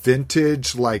of the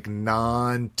vintage, like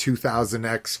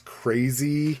non-2000X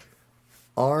crazy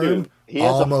arm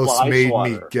almost made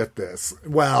me get this.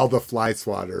 Well, the fly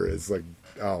swatter is like,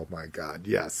 oh my God,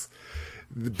 yes.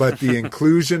 But the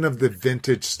inclusion of the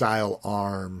vintage style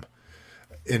arm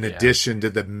in addition to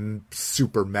the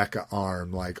super mecha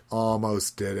arm, like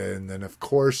almost did it. And then of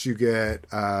course you get,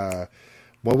 what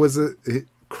was it?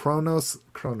 Kronos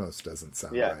doesn't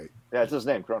sound right. Yeah, it's his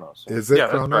name, Kronos. Is it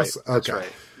Kronos? Right. That's okay.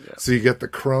 right. Yeah. So you get the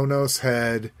Kronos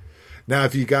head. Now,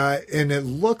 if you got, and it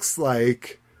looks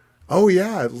like,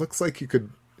 it looks like you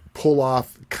could pull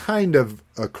off kind of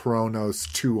a Kronos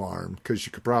 2-arm, because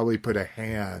you could probably put a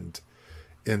hand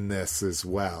in this as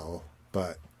well.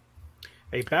 But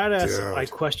hey, badass, dude. I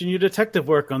question your detective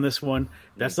work on this one.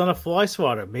 That's not a fly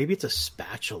swatter. Maybe it's a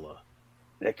spatula.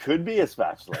 It could be a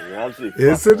spatula. You're absolutely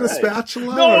is it a right.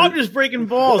 spatula? No, I'm just breaking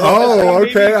balls. Oh, Maybe.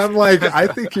 okay. I'm like, I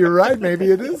think you're right. Maybe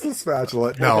it is a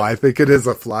spatula. No, I think it is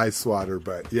a fly swatter,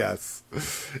 but yes.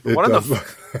 The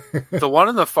one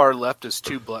on the far left is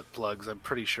 2 butt plugs, I'm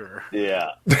pretty sure.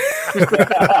 Yeah.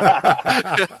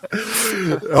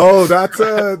 Oh, that's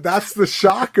the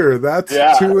shocker. That's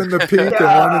 2 in the pink and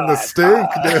 1 in the stink,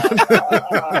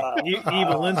 dude.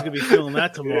 Evil Lynn's gonna be feeling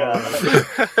that tomorrow.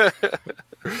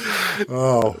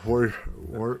 Oh,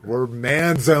 we're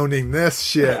man zoning this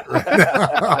shit right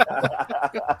now.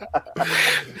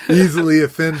 Easily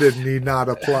offended need not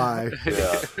apply.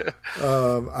 Yeah.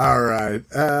 All right.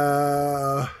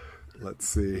 Let's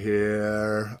see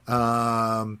here.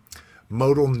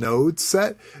 Modal node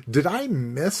set. Did I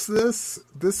miss this?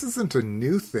 This isn't a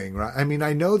new thing, right? I mean,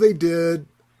 I know they did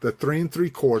the 3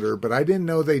 3/4, but I didn't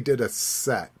know they did a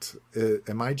set.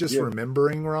 Am I just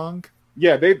remembering wrong?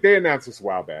 Yeah, they announced this a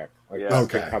while back. Like, Yeah.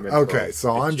 Okay.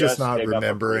 So I'm just not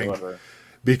remembering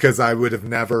because I would have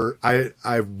never.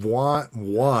 I want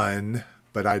one,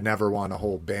 but I never want a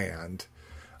whole band.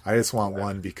 I just want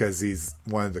one because he's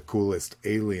one of the coolest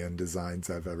alien designs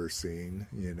I've ever seen.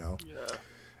 You know.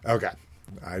 Yeah. Okay.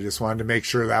 I just wanted to make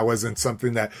sure that wasn't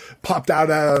something that popped out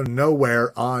of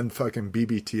nowhere on fucking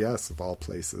BBTS of all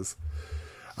places.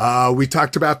 We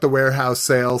talked about the warehouse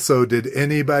sale. So did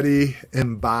anybody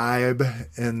imbibe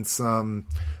in some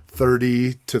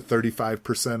 30 to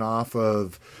 35% off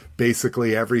of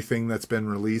basically everything that's been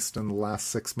released in the last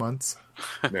 6 months?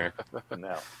 Nah.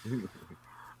 No.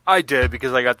 I did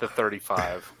because I got the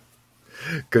 35.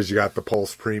 Because you got the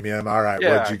Pulse Premium. All right,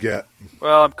 Yeah. what'd you get?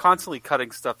 Well, I'm constantly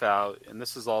cutting stuff out, and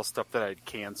this is all stuff that I'd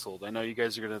canceled. I know you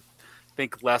guys are going to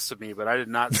think less of me, but I did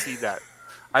not see that.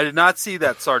 I did not see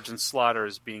that Sergeant Slaughter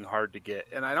as being hard to get,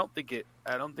 and I don't think it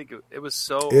was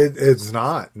so. It's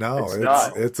not. No, It's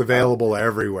not. it's available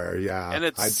everywhere. Yeah, and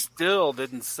it still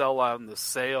didn't sell on the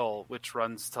sale, which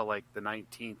runs to like the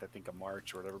 19th, I think, of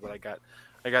March or whatever. But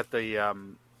I got the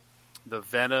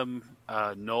Venom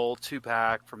Knoll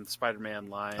 2-pack from the Spider-Man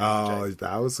line.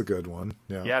 That was a good one.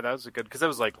 Yeah, that was a good because it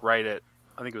was like right at.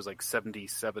 I think it was like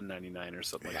 $77.99 or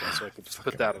something like that. So I could just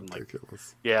put that on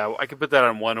ridiculous. I could put that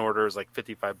on one order. It was like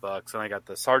 $55, and I got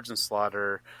the Sergeant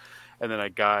Slaughter, and then I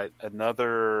got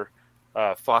another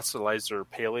fossilizer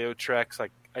Paleo Trex.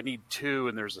 Like I need 2,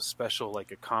 and there's a special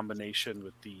like a combination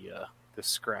with the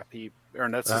scrap heap, or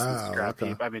that's just the scrap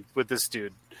heap. I mean with this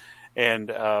dude, and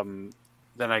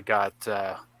then I got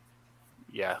the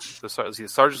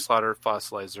Sergeant Slaughter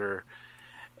fossilizer,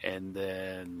 and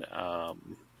then.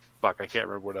 Fuck, I can't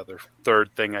remember what other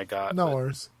third thing I got. No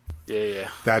worries.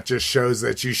 Yeah. That just shows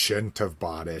that you shouldn't have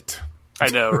bought it. I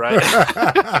know, right?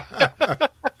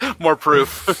 More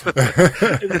proof.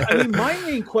 I mean, my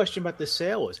main question about the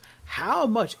sale is how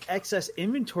much excess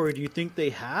inventory do you think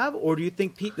they have, or do you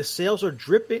think the sales are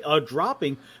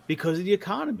dropping because of the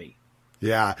economy?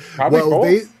 Yeah.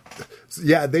 Probably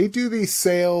both. they do these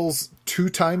sales 2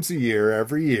 times a year,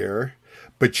 every year.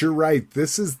 But you're right.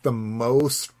 This is the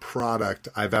most product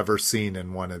I've ever seen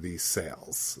in one of these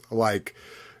sales. Like,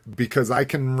 because I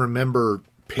can remember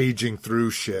paging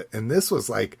through shit, and this was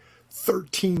like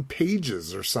 13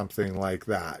 pages or something like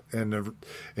that, and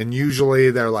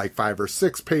usually they're like 5 or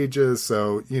 6 pages,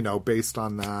 so based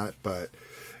on that. But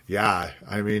yeah,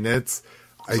 I mean, it's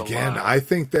again, I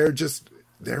think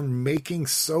they're making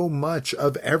so much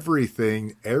of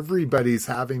everything. Everybody's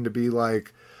having to be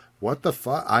like, what the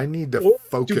fuck? I need to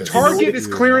focus. Dude, Target is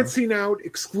clearancing out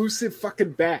exclusive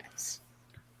fucking bats.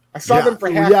 I saw them for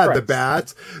half price. The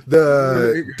bats,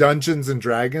 the Dungeons and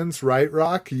Dragons, right,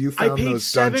 Rock? You found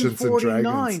those Dungeons and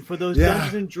Dragons for those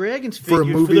Dungeons and Dragons figures for a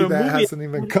movie that hasn't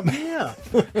even come out. Yeah,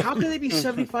 how can they be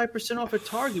 75% off at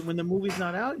Target when the movie's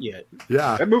not out yet?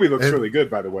 Yeah, that movie looks really good,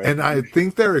 by the way. And I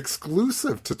think they're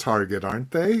exclusive to Target,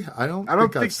 aren't they? I don't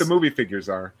think the movie figures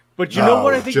are. But you know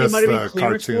what? I think they might have been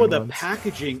clearance for. The ones.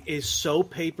 packaging is so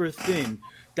paper thin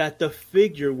that the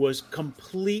figure was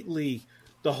completely.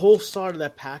 The whole side of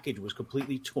that package was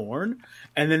completely torn,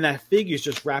 and then that figure's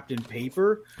just wrapped in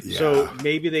paper. Yeah. So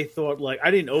maybe they thought, like, I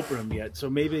didn't open them yet, so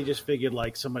maybe they just figured,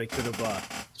 like, somebody could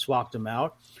have swapped them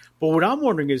out. But what I'm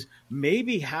wondering is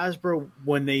maybe Hasbro,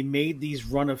 when they made these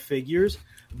run of figures,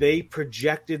 they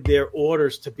projected their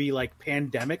orders to be, like,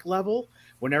 pandemic level,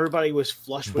 when everybody was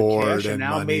flush with cash, and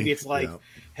now money. Maybe it's like,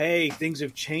 hey, things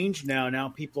have changed now. Now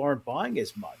people aren't buying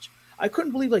as much. I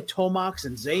couldn't believe, like, Tomax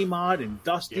and Zaymod and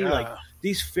Dusty, like,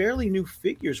 these fairly new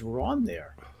figures were on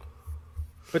there.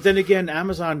 But then again,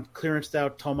 Amazon clearanced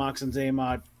out Tomax and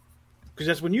Zaymod because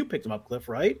that's when you picked them up, Cliff,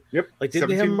 right? Yep. Like, did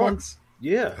they have them on?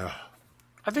 Yeah.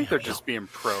 I think they're just being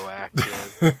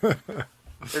proactive.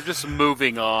 They're just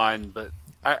moving on. But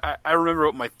I remember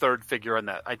what my third figure on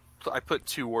that. I put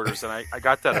 2 orders, and I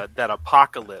got that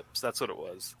Apocalypse. That's what it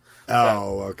was.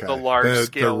 Okay. The large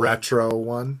scale, the retro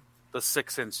one. The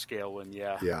 6-inch scale one,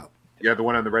 yeah. Yeah, the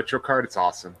one on the retro card, it's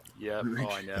awesome. Yeah, oh,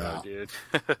 I know, dude.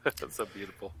 That's so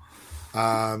beautiful.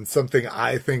 Something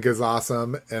I think is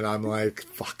awesome, and I'm like,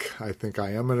 fuck, I think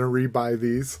I am going to rebuy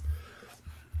these,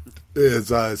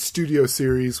 is Studio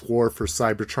Series War for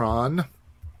Cybertron,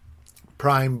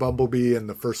 Prime Bumblebee, and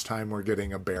the first time we're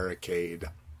getting a Barricade.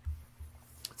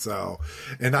 So,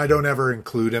 and I don't ever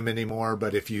include them anymore,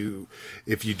 but if you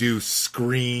do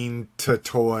screen to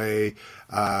toy,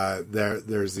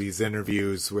 there's these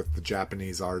interviews with the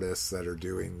Japanese artists that are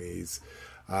doing these,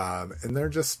 and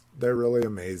they're really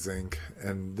amazing.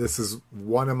 And this is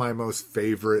one of my most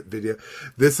favorite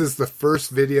this is the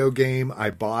first video game I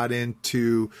bought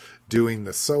into doing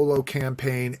the solo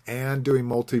campaign and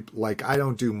doing I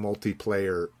don't do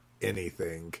multiplayer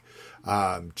anything,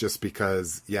 just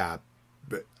because,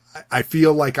 I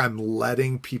feel like I'm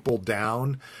letting people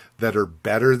down that are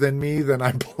better than me than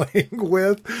I'm playing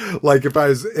with. Like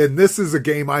and this is a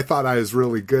game I thought I was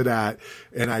really good at,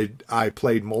 and I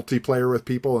played multiplayer with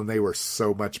people and they were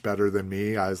so much better than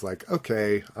me. I was like,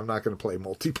 okay, I'm not going to play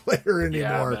multiplayer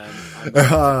anymore.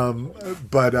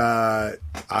 But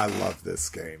I love this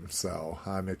game, so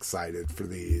I'm excited for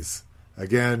these.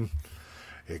 Again,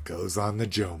 it goes on the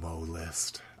JOMO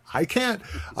list. I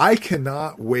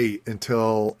cannot wait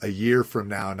until a year from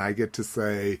now and I get to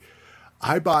say,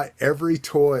 I bought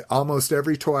almost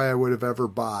every toy I would have ever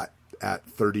bought at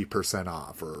 30%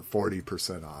 off or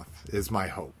 40% off is my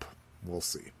hope. We'll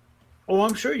see. Oh,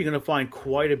 I'm sure you're going to find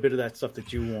quite a bit of that stuff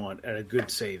that you want at a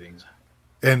good savings.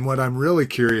 And what I'm really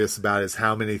curious about is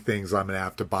how many things I'm going to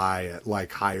have to buy at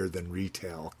like higher than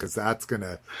retail, because that's going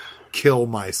to kill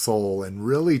my soul and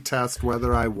really test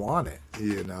whether I want it,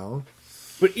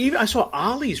 But even I saw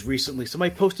Ollie's recently.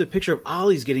 Somebody posted a picture of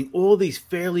Ollie's getting all these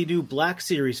fairly new Black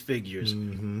Series figures,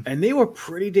 and they were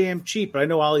pretty damn cheap. But I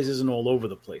know Ollie's isn't all over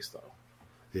the place, though.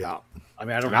 Yeah, I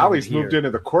mean, I don't. Ollie's moved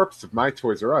into the corpse of my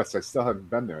Toys R Us. I still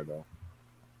haven't been there though.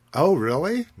 Oh,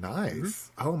 really? Nice.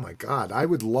 Mm-hmm. Oh my God, I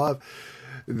would love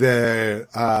the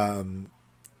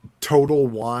Total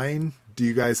Wine. Do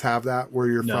you guys have that where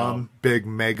you're from? Big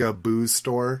mega booze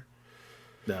store.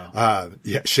 No.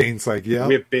 Shane's like, yeah.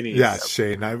 We have Benny's. Yes,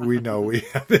 Shane, we know we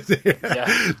have it.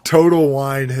 Yeah. Total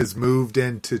Wine has moved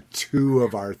into 2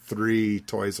 of our 3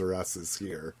 Toys R Us's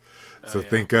here. So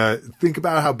think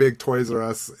about how big Toys R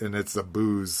Us, and it's a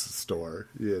booze store.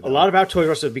 A lot of our Toys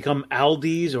R Us have become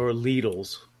Aldi's or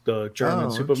Lidl's, the German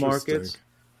supermarkets.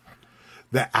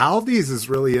 The Aldi's is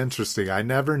really interesting. I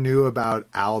never knew about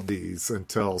Aldi's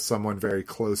until someone very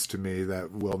close to me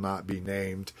that will not be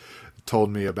named told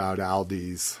me about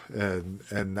Aldi's,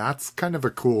 and that's kind of a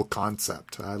cool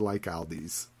concept. I like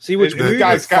Aldi's. See, what's The- weird?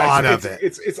 guys, thought of it.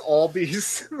 it's all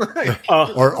these. Like,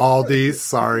 Or Aldi's,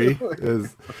 sorry.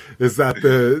 Is that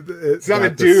the it's not a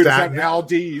that the dude. It's not Staten,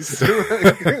 Aldi's.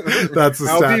 that's the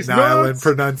Aldi's Staten Island nuts.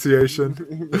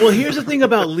 pronunciation. Well, here's the thing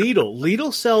about Lidl.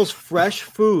 Lidl sells fresh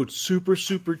food super,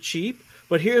 super cheap.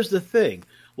 But here's the thing.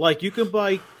 Like, you can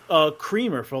buy a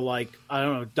creamer for like, I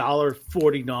don't know,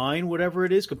 $1.49, whatever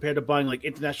it is, compared to buying like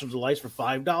International Delights for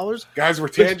 $5. Guys, we're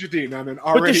tangenting on an But the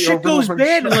already shit goes overrun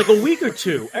bad in show. like a week or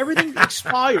two. Everything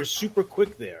expires super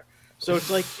quick there. So it's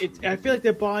like I feel like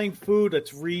they're buying food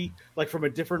that's from a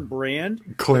different brand.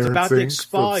 It's about to Clearancing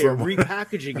expire, from somewhere.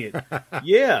 repackaging it.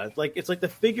 Yeah, like it's like the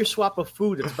figure swap of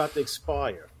food that's about to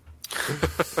expire.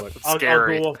 But I'll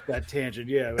Scary. go off that tangent.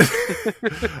 Yeah.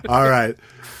 All right.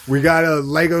 We got a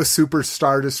Lego Super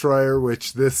Star Destroyer,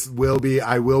 which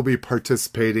I will be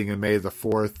participating in May the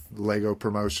 4th Lego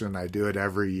promotion. I do it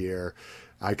every year.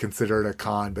 I consider it a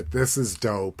con, but this is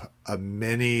dope. A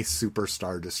mini Super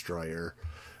Star Destroyer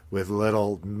with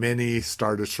little mini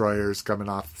Star Destroyers coming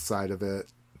off the side of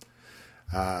it.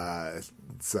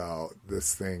 So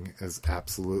this thing is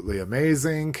absolutely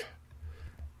amazing.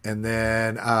 And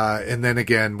then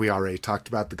again, we already talked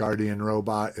about the Guardian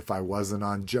robot. If I wasn't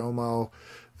on Jomo,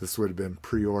 this would have been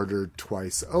pre-ordered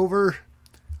twice over.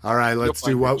 All right, let's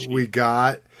do what we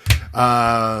got.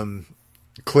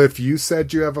 Cliff, you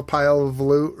said you have a pile of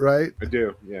loot, right? I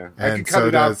do, yeah. I And can cut so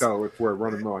it out does- though if we're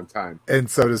running low on time. And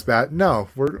so does Bat. No,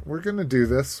 we're gonna do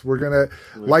this. We're gonna,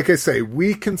 like I say,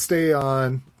 we can stay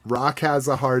on. Rock has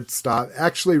a hard stop.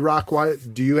 Actually, Rock,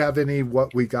 what do you have any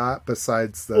what we got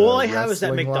besides the All I have is that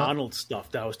wrestling lot? McDonald's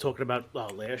stuff that I was talking about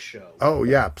last show. Oh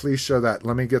yeah, please show that.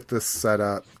 Let me get this set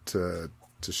up to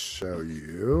show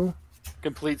you.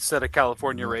 Complete set of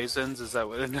California raisins. Is that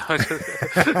what?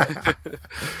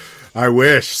 I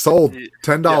wish. Sold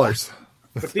 $10.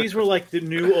 But these were like the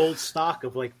new old stock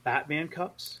of like Batman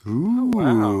cups. Ooh,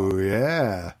 Wow.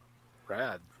 yeah.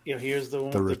 Brad. You know, here's the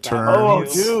one. The with return. Batman Oh,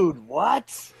 wheels. dude,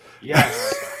 what?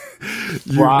 Yes.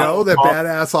 You Wow. know that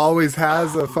Badass always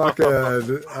has a fucking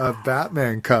a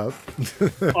Batman cup.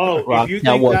 Oh, Rock, if you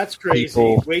now think what that's crazy,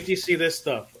 people- wait till you see this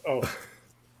stuff. Oh,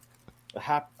 a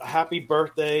happy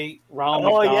birthday, Ronald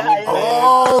Oh, McDonald. yeah, yeah.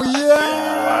 Oh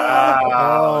yeah!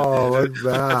 Wow. Oh, look at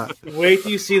that. Bag. Wait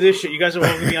till you see this shit. You guys are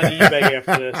going to be on eBay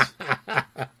after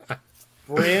this.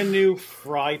 Brand new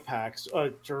fry packs.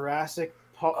 Jurassic.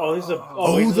 This is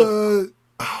a.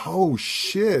 Oh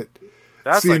shit!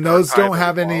 That's See, like and those don't archival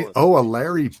have any. quality. Oh, a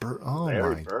Larry Bird. Oh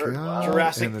Larry my Bird, god! wow.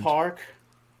 Jurassic And Park.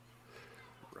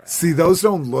 See, those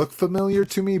don't look familiar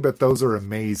to me, but those are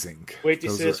amazing. Wait till you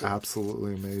those see this are one.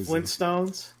 absolutely amazing.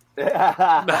 Flintstones.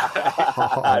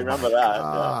 I remember that. yeah.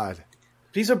 God.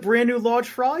 These are brand new large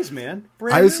fries, man.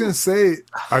 Brand I was new. gonna say,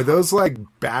 are those like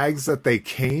bags that they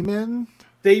came in,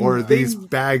 or are these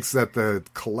bags that the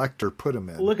collector put them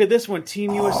in? Look at this one,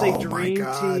 Team USA oh Dream my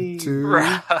god, Team. dude!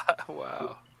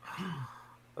 Wow.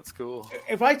 That's cool.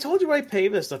 If I told you I pay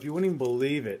this stuff, you wouldn't even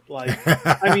believe it. Like,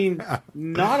 I mean,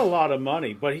 not a lot of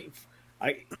money, but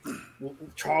Charles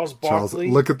Charles, Barkley,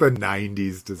 look at the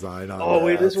 '90s design on Oh, that.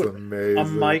 wait, this That's one- amazing. a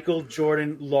Michael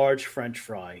Jordan large French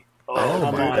fry. Oh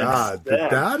come my on. god, Yeah.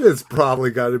 that is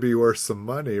probably got to be worth some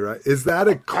money, right? Is that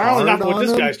a I card don't know what on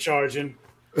this them? guy's charging.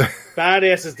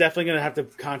 Badass is definitely going to have to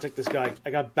contact this guy.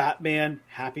 I got Batman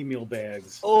Happy Meal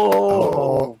bags.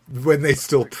 Oh, when they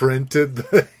still printed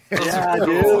the. Yeah,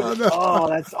 dude. Oh, no. Oh,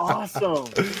 that's awesome.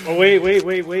 Oh, wait.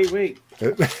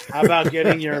 How about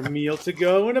getting your meal to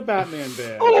go in a Batman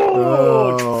bag?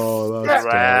 Oh, that's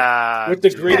dope. Brad. With the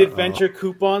Great Adventure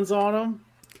coupons on them?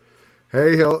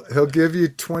 Hey, he'll give you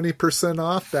 20%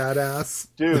 off, Badass.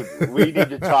 Dude, we need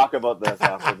to talk about this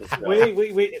after this show.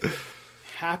 Wait.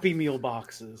 Happy Meal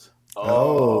boxes.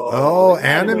 Oh,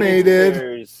 animated.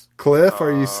 figures. Cliff,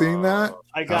 are you seeing that?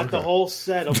 I got the whole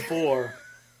set of 4.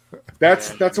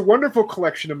 That's a wonderful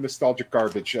collection of nostalgic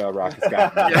garbage Rock has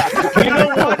got. You know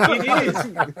what?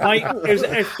 It is.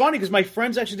 It's funny because my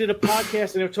friends actually did a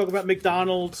podcast and they were talking about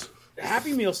McDonald's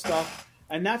Happy Meal stuff,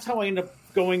 and that's how I ended up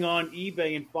going on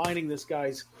eBay and finding this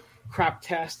guy's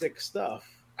craptastic stuff.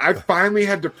 I finally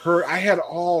had to I had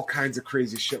all kinds of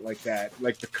crazy shit like that,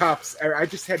 like the cups. I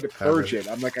just had to purge it.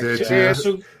 I'm like, I Did can't. you? Yeah,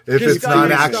 so If this it's guy not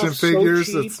made action stuff so figures,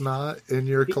 cheap. it's not in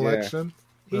your collection.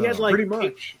 He had like Pretty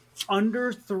much.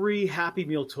 under 3 Happy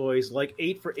Meal toys, like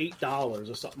 8 for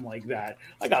 $8 or something like that.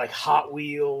 I got like Hot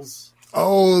Wheels.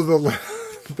 Oh,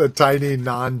 the tiny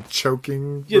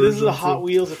non-choking. Yeah, this is a versions Hot of-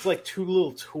 Wheels. It's like 2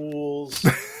 little tools.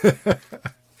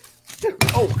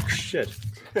 Oh shit!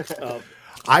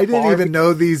 I didn't even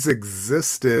know these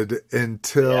existed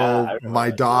until Yeah, I my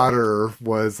remember. daughter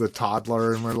was a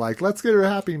toddler, and we're like, let's get her a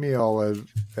Happy Meal.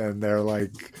 And they're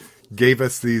like, gave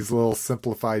us these little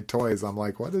simplified toys. I'm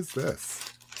like, what is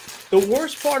this? The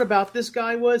worst part about this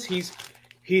guy was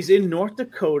he's in North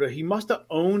Dakota. He must have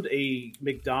owned a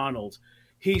McDonald's.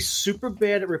 He's super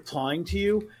bad at replying to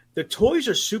you. The toys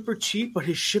are super cheap, but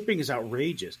his shipping is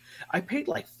outrageous. I paid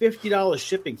like $50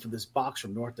 shipping for this box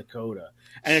from North Dakota,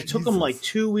 and it took him like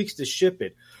 2 weeks to ship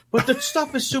it. But the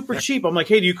stuff is super cheap. I'm like,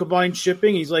 hey, do you combine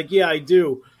shipping? He's like, yeah, I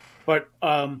do. But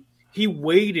he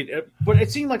waited. But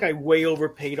it seemed like I way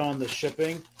overpaid on the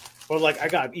shipping. But like I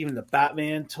got even the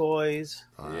Batman toys.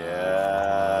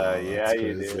 Yeah, that's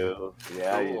you crazy. do.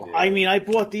 Yeah, you do. I mean, I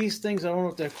bought these things. I don't know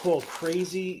what they're called.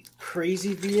 Crazy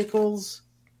vehicles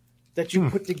that you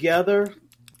put together.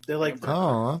 They're like,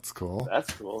 Oh, that's cool.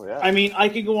 That's cool. Yeah. I mean, I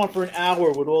could go on for an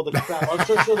hour with all the crap. I'll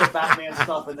show the Batman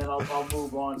stuff, and then I'll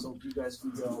move on so you guys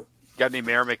can go. Got any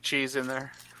Mayor McCheese in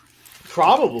there?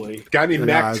 Probably. Got any Yeah,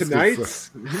 Mac it's good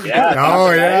Tonights? yeah.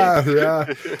 Oh yeah.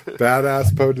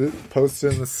 Badass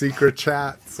posted in the secret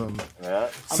chat some Yeah.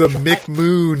 Mick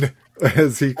Moon,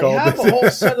 as he I called have it. a whole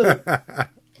set of.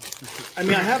 I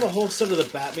mean, I have a whole set of the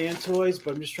Batman toys,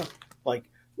 but I'm just trying. Like,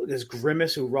 look, there's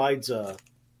Grimace who rides a.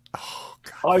 Oh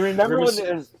God. Oh, I remember when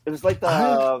Grimace- it was like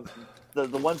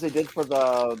the ones they did for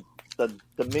the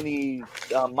mini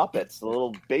Muppets, the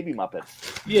little baby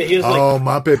Muppets. Yeah, he has like Oh,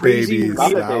 Muppet crazy Babies.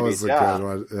 Muppet That Babies, was a yeah. good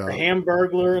one. a Yeah.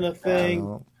 Hamburglar and a thing.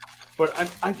 Oh, But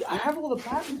I have all the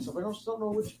Batman stuff. I don't still know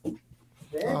which.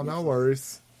 oh, no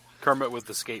worries. Kermit with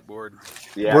the skateboard.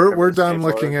 Yeah, We're Kermit's done skateboard.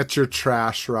 looking at your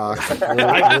trash, Rock.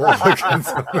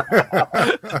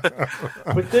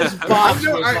 But this box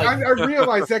was like I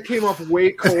realized that came off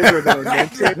way colder than I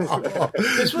meant it.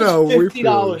 this was No, we $50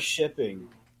 feel- shipping.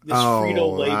 This Oh,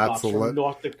 Frito Lay box that's a from lot.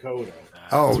 North Dakota.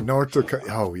 Oh, North Dakota.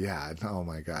 Oh, yeah. Oh,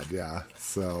 my God. Yeah.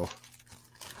 So,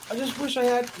 I just wish I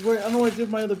had. I don't know what I did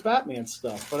with my other Batman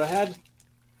stuff, but I had.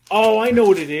 Oh, I know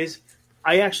what it is.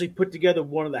 I actually put together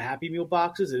one of the Happy Meal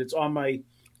boxes, and it's on my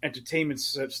entertainment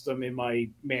system in my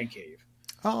man cave.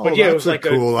 oh, But yeah, it that's was a like a-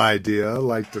 cool idea.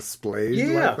 Like displayed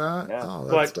Yeah. like that. Yeah. Oh,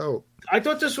 that's But- dope. I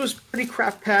thought this was pretty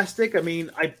craptastic. I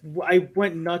mean, I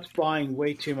went nuts buying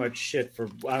way too much shit for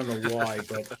I don't know why,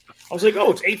 but I was like,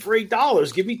 oh, it's 8 for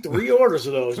 $8. Give me 3 orders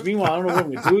of those. Meanwhile, I don't know what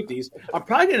I'm going to do with these. I'm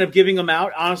probably going to end up giving them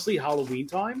out, honestly, Halloween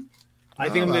time. I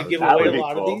think I'm going to give that away would a be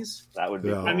lot cool. of these. That would be.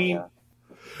 Yeah. Cool, I mean,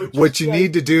 yeah. What you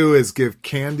need to do is give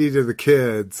candy to the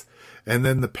kids, and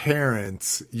then the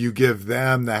parents, you give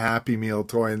them the Happy Meal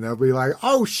toy, and they'll be like,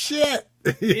 "Oh shit!"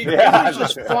 It was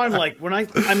just fun. Like when I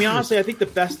mean, honestly, I think the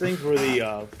best things were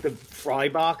the fry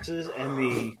boxes and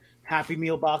the Happy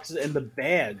Meal boxes and the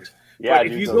bags. Yeah, But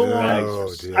if dude, you those go are on, nice.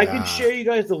 Oh, dude. I can share you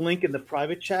guys the link in the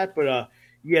private chat. But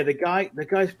yeah, the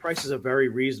guy's prices are very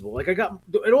reasonable. Like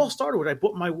it all started when I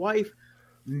bought my wife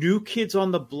New Kids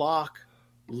on the Block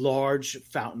large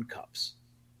fountain cups.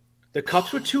 The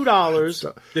cups were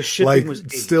 $2. The shipping like was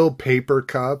 $8. still paper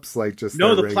cups, like just No,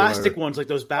 their the regular- plastic ones, like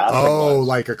those Batman Oh, ones.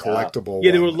 like a collectible.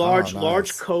 Yeah, they were one. large, Oh, large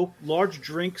nice. Coke, large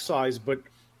drink size, but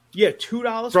yeah,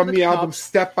 $2 From for the album cups.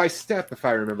 Step by Step, if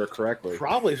I remember correctly.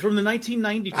 Probably it's from the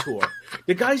 1990 tour.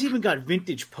 The guy's even got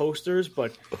vintage posters,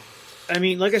 but I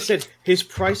mean, like I said, his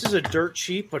prices are dirt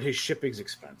cheap, but his shipping's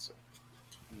expensive.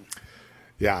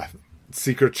 Yeah,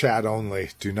 secret chat only.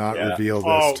 Do not Yeah. reveal this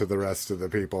Oh. to the rest of the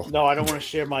people. No, I don't want to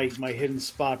share my hidden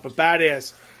spot, but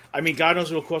badass. I mean, God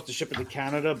knows what it'll cost to ship it to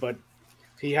Canada, but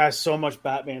he has so much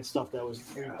Batman stuff that was.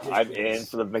 I'm in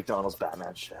for the McDonald's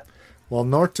Batman shit. Well,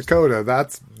 North Dakota,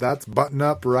 that's button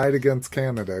up right against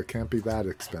Canada. Can't be that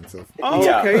expensive. Oh,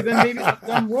 Yeah. okay, then maybe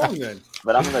I'm wrong then.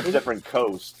 But I'm on a different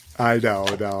coast. I know.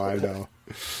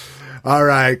 All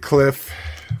right, Cliff,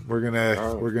 we're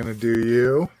gonna do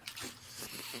you.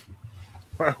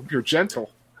 I hope you're gentle.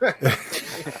 No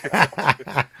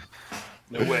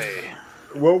way.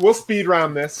 We'll speed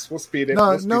round this. We'll speed it. No,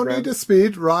 We'll speed no round need to it.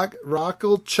 speed. Rock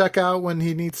will check out when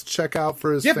he needs to check out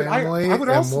for his Yeah, but family. I would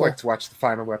and also we'll- like to watch the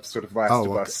final episode of Last Oh,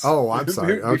 of okay. Us. Oh, I'm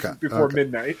sorry. Okay, Before okay.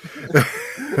 midnight.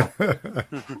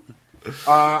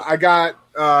 I got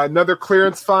another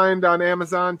clearance find on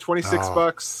Amazon,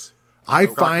 $26. I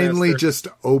finally Blockbuster. just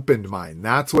opened mine.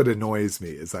 That's what annoys me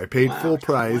is I paid full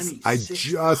price. I 26.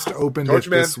 just opened Told it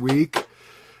you, man. this week,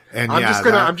 and I'm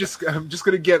yeah, just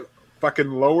gonna get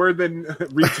fucking lower than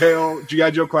retail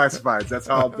GI Joe classifieds. That's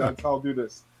how I'll do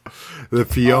this. the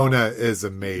Fiona is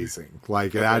amazing.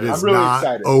 Like that is I'm really not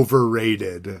excited.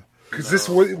 overrated. Because this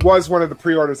was one of the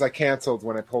pre-orders I canceled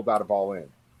when I pulled out of All In.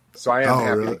 So I am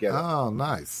happy really? to get it. Oh,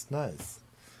 nice.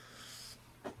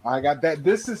 I got that.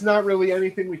 This is not really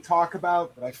anything we talk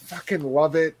about, but I fucking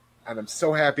love it. and I'm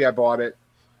so happy I bought it.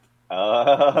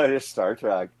 It's Star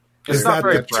Trek. It's Is not that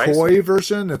very the pricey. toy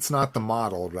version? It's not the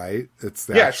model, right? It's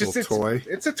the actual toy.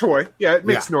 It's a toy. Yeah, it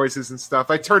makes Yeah. noises and stuff.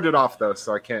 I turned it off though,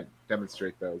 so I can't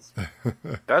demonstrate those.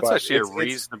 That's But actually a it's-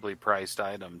 reasonably priced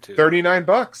item too.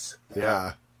 $39.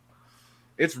 Yeah.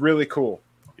 It's really cool.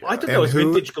 I thought And that was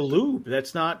who- vintage Galoob.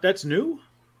 That's new.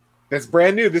 That's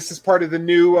brand new. This is part of the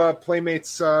new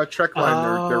Playmates Trek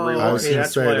line. They're Oh, I was relaunching. going okay, to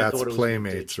that's say why I that's thought it was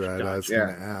Playmates, vintage. right? I was Gotcha.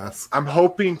 going to ask. I'm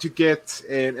hoping to get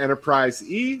an Enterprise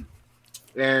E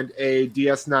and a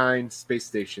DS9 space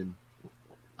station.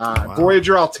 Wow.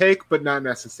 Voyager I'll take, but not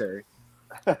necessary.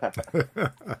 And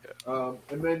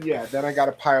then I got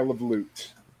a pile of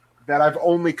loot that I've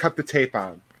only cut the tape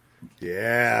on.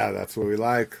 Yeah, that's what we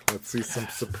like. Let's see some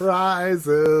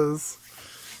surprises.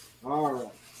 All right.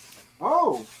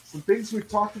 Oh, some things we've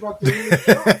talked about during the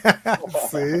show.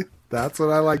 See, that's what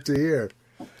I like to hear.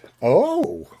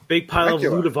 Oh, Big pile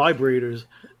Dracula. of loot of vibrators.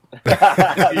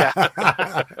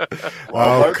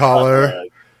 oh, color.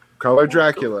 Color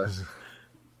Dracula.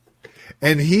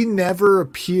 And he never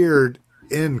appeared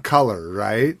in color,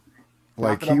 right?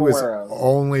 Like that he I'm was aware of.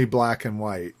 only black and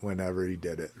white whenever he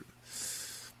did it.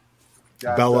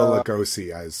 Got, Bela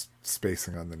Lugosi, I was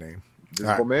spacing on the name.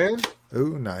 Invisible Man.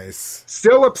 Ooh, nice.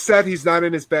 Still upset he's not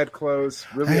in his bed clothes.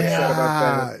 Really upset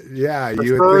about that. Yeah, you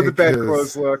Prefer would the think bed his-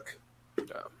 clothes look.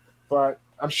 But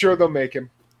I'm sure they'll make him.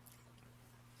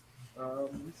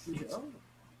 Let me see.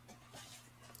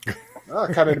 Oh,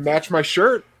 kind of to match my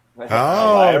shirt. Oh,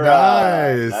 Elvira.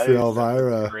 nice,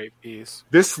 Elvira. Great piece.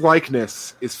 This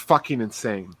likeness is fucking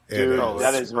insane. Dude, It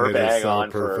that is. is It bang so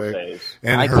on for her perfect. face.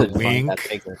 And I her couldn't find wink, that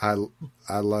picture.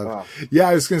 I love. Wow. Yeah,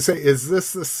 I was going to say, is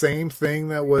this the same thing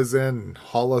that was in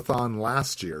Holothon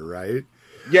last year, right?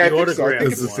 Yeah, I The think so. I autograph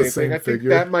think it's the is same the same thing. I think figure?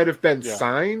 that might have been Yeah.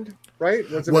 signed, right?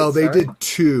 Wasn't Well, it they signed? did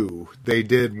two. They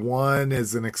did one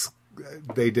as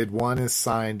they did one as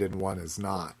signed and one as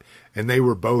not, and they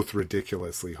were both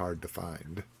ridiculously hard to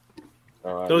find.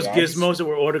 Those Yeah, I just- gizmos that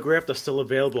were autographed are still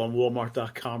available on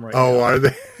Walmart.com right Oh, now. are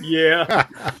they? Yeah.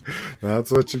 That's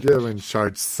what you get when you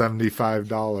charge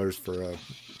 $75 for a.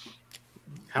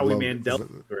 Howie Love- Mandel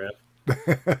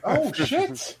autograph. Oh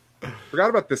shit! Forgot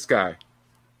about this guy.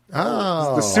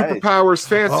 Oh, The Superpowers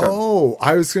Phantom. Oh,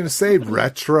 I was going to say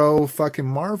retro fucking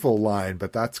Marvel line,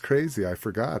 but that's crazy. I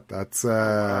forgot. That's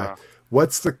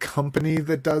what's the company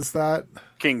that does that?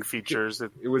 King features.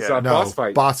 It was yeah. No, Boss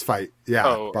Fight. Boss Fight. Yeah,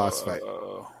 Oh, Boss Fight.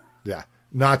 Yeah,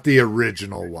 not the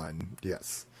original one.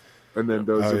 Yes, And then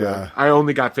those Oh, are yeah. the. I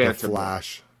only got the Phantom.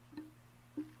 Flash.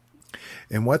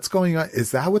 And what's going on?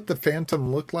 Is that what the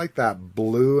Phantom looked like? That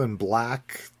blue and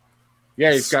black?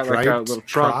 Yeah, he's got like a Striped little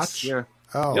trunks. crotch? Yeah.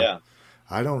 Oh, Yeah.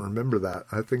 I don't remember that.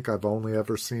 I think I've only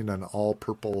ever seen an all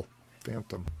purple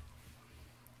Phantom.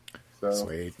 So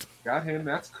Sweet. got him.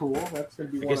 That's cool. That's gonna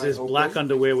be I one. guess his black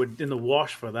underwear would in the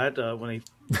wash for that when he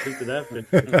painted that.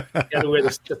 But he had to wear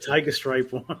the tiger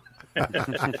stripe one.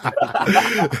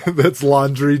 That's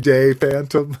Laundry Day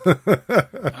Phantom. Oh,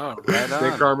 right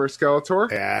Snake on. Armor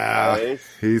Skeletor. Yeah, Nice.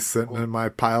 he's sitting in my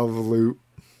pile of loot.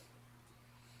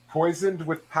 Poisoned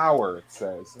with power. It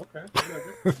says.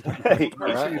 Okay.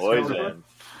 whatever. Poison.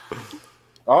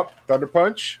 Oh, Thunder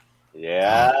Punch.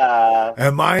 Yeah.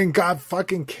 And mine got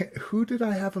fucking. Who did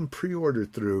I have him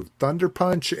pre-ordered through? Thunder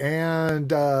Punch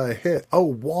and Hit.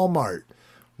 Oh, Walmart.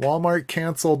 Walmart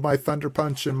canceled my Thunder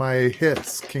Punch and my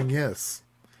Hiss, King Hiss.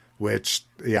 Which,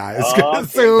 yeah, I was Oh, going to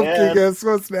assume King King Hiss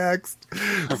was next.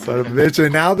 Son of a bitch.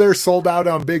 And now they're sold out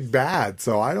on Big Bad,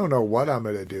 so I don't know what I'm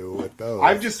going to do with those.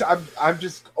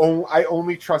 I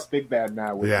only trust Big Bad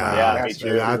now. With Yeah, my Yeah, last me few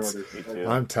too. that's- orders. Me too.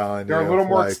 I'm telling They're you. a little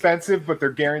more like, expensive, but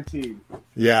they're guaranteed.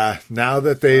 Yeah, now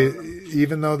that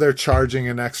even though they're charging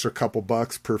an extra couple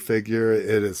bucks per figure, it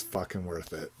is fucking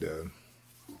worth it, dude.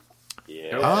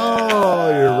 Yeah. Oh,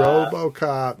 your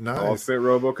RoboCop, All nice. fit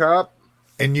RoboCop.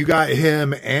 And you got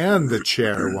him and the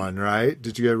chair one, right?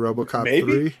 Did you get RoboCop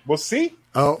Maybe 3? we'll see.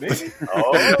 Oh, Maybe.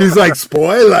 Oh. he's like,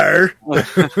 spoiler.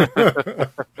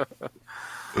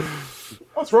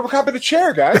 Oh, it's RoboCop in a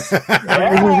chair, guys.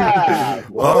 Yeah.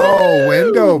 Oh,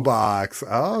 window box.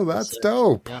 Oh, that's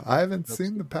dope. I haven't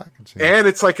seen the packaging. And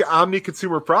it's like an Omni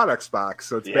Consumer Products box,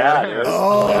 so it's Yeah, badass. dude.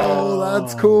 Oh,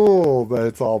 that's cool. That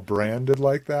it's all branded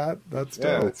like that. That's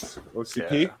Yeah, dope. it's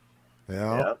OCP.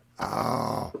 Yeah. Yep.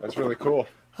 Oh. That's really cool.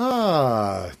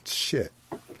 Ah, shit.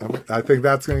 I think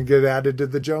that's going to get added to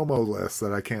the Jomo list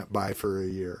that I can't buy for a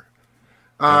year.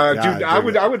 Yeah, Dude, I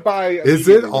would buy. Is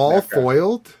immediately it with all that guy.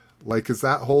 foiled? Like, is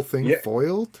that whole thing Yeah.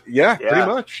 foiled? Yeah, Yeah. pretty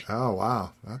much. Oh,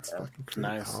 wow. That's fucking crazy.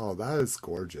 Nice. Oh, that is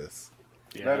gorgeous.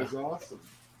 Yeah. That is awesome.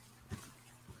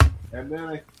 And then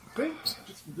I think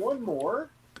just one more.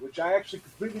 which I actually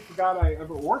completely forgot I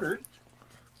ever ordered.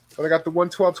 But I got the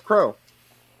 112's Crow.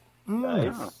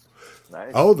 Nice.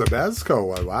 Nice. Oh, the Mezco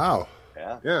one. Wow.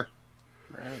 Yeah. Yeah.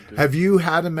 Have you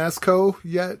had a Mezco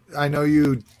yet? I know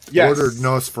you Yes. ordered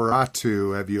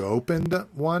Nosferatu. Have you opened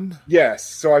one? Yes.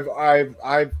 So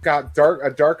I've got a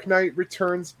Dark Knight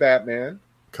Returns Batman.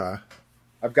 Okay.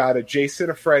 I've got a Jason,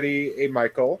 a Freddy, a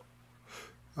Michael.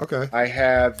 Okay. I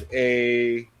have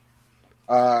two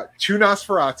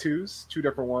Nosferatus, two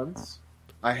different ones.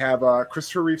 I have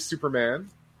Christopher Reeve Superman.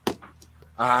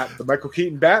 The Michael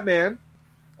Keaton Batman.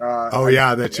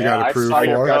 That you got approved I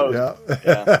saw your for. code.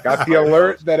 Yeah. Got the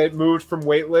alert that it moved from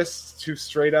waitlist to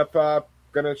straight up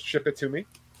gonna ship it to me.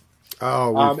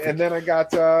 And then I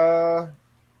got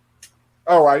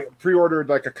I pre-ordered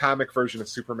like a comic version of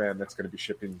Superman that's going to be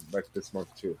shipping like this month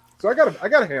too. So I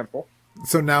got a handful.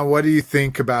 So now, what do you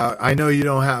think about? I know you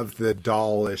don't have the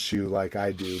doll issue like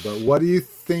I do, but what do you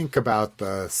think about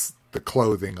the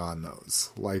clothing on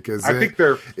those? Like, I think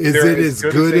they're as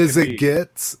good as they it can be.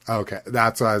 gets? Okay,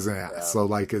 that's what I was gonna ask. Yeah. So,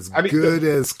 like, as I mean, good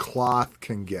as cloth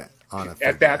can get on a figure.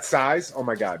 At that size. Oh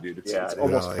my god, dude, it's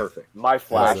almost Really? perfect. My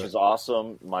Flash Yeah. is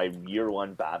awesome. My year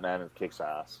one Batman kicks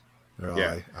ass. Really?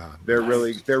 Yeah. They're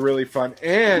really fun.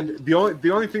 And the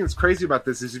only thing that's crazy about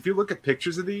this is if you look at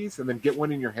pictures of these and then get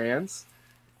one in your hands,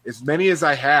 as many as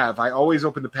I have, I always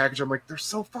open the package. I'm like, they're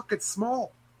so fucking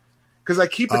small. Because I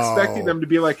keep expecting them to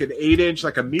be like an 8-inch,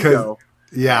 like a Mego.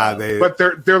 Yeah, But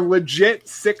they're legit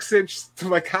 6-inch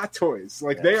like Hot Toys.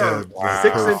 Like they are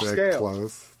 6-inch scale.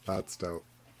 Close. That's dope.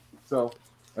 So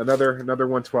another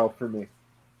 112 for me.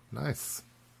 Nice.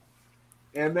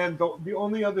 And then the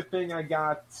only other thing I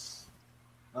got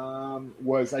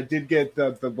was I did get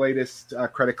the latest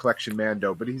Credit Collection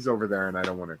Mando, but he's over there and I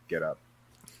don't want to get up.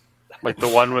 Like the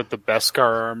one with the Beskar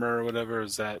armor or whatever,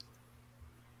 is that?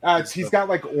 He's got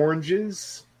like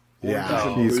oranges. Yeah,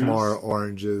 and he's blues. more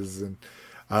oranges, and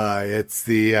it's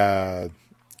the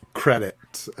credit,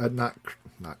 not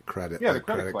credit. Yeah, like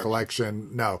the credit collection.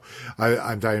 No,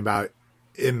 I'm talking about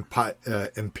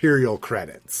Imperial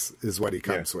credits is what he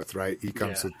comes with, right? He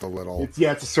comes with the little. It's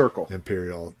a circle.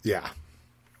 Imperial. Yeah.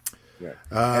 Yeah.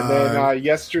 And then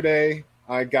yesterday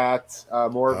I got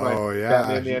more of my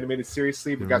Batman the Animated Series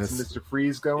sleeve. We got some Mr.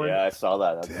 Freeze going. Yeah, I saw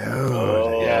that. Dude,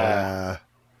 yeah.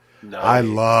 Nice. I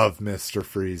love Mr.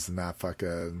 Freeze and that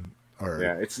fucking.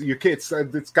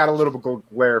 It's got a little bit of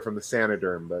glare from the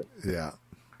Sanoderm, but Yeah,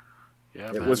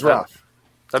 it man. was rough.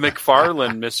 That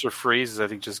McFarlane Mr. Freeze is, I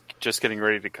think, just getting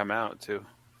ready to come out too.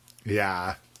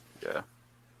 Yeah. Yeah.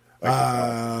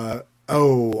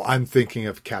 I'm thinking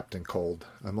of Captain Cold.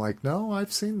 I'm like, no,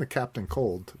 I've seen the Captain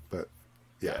Cold, but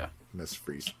yeah. Miss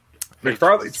Freeze.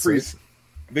 McFarlane's Freeze.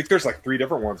 I think there's like 3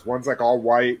 different ones. One's like all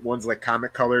white, one's like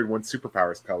comic colored, one's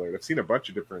superpowers colored. I've seen a bunch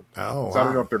of different. Oh, so I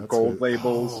don't know if they're That's gold good.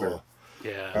 labels or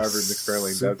Yeah. however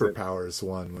McFarlane does it. Superpowers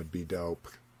one would be dope.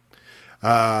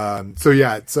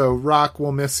 So Rock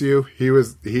will miss you. He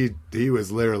was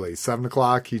literally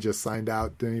 7:00. He just signed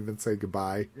out, didn't even say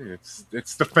goodbye.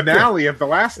 It's the finale of The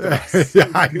Last of Us. Yeah,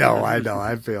 I know.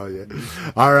 I feel you.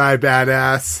 All right,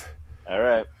 badass. All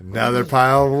right. Another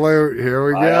pile of loot. Here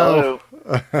we go.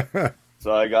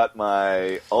 So I got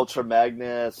my Ultra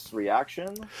Magnus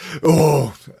reaction.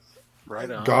 Oh,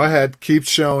 Right on. go ahead. Keep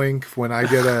showing. When I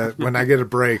get a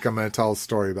break, I'm going to tell a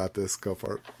story about this. Go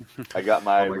for it. I got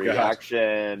my, my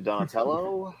reaction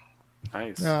Donatello.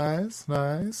 Nice.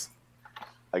 Nice.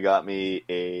 I got me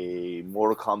a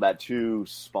Mortal Kombat 2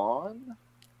 Spawn.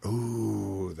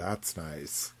 Ooh, that's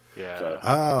nice. Yeah.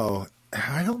 Oh,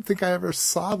 I don't think I ever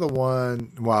saw the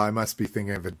one. Well, I must be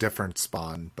thinking of a different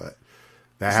Spawn, but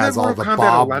that Isn't has that all Mortal the Kombat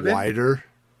Bob 11? Wider.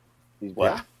 He's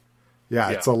what?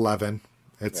 Yeah, it's 11.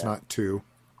 It's Yeah. not 2.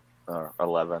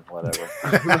 11, whatever.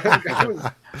 I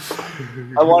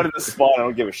wanted the Spawn. I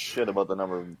don't give a shit about the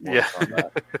number of Mortal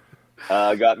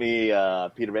Kombat. Got me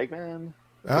Peter Venkman.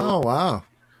 Oh, wow.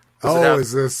 have-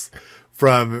 Is this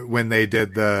from when they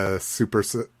did the super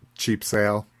cheap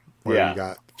sale? Where Yeah. you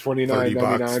got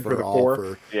 $29.99 for the all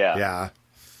 4. Yeah. Yeah.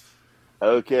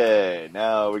 Okay,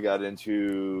 now we got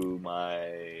into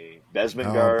my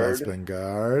Besmengard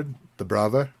Besmengard, the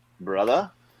brother.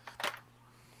 brother.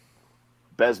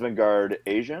 Besmengard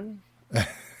Asian.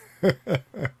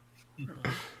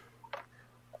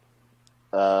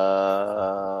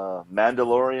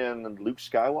 Mandalorian and Luke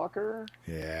Skywalker.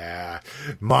 Yeah.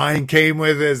 Mine came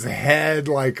with his head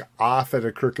like off at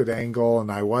a crooked angle,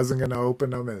 and I wasn't going to open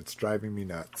them, and it's driving me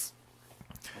nuts.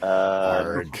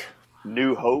 Arg.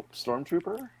 New Hope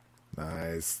Stormtrooper.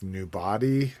 Nice. New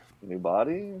body. New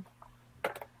body.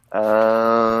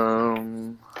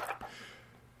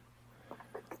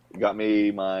 Got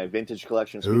me my vintage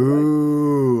collection Speedway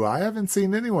Ooh, I haven't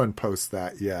seen anyone post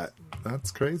that yet.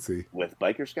 That's crazy. with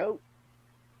Biker Scout.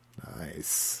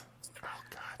 Nice. Oh,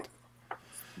 God.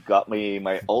 Got me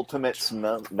my Ultimate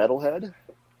Metalhead.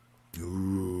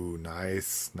 Ooh,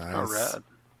 nice. All right.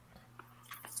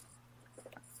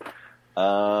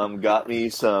 Got me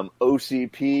some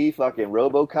OCP fucking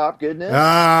RoboCop goodness.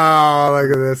 Oh,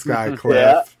 look at this guy, Cliff.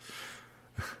 Yeah.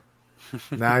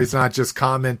 Now he's not just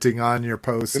commenting on your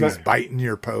posts, he's biting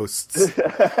your posts.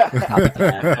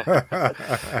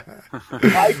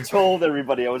 I told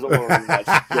everybody I was ordering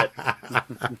that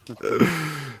shit.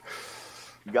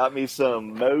 Got me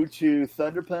some Motu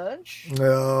Thunder Punch.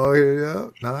 Oh, yeah,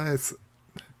 nice.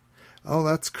 Oh,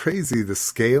 that's crazy. The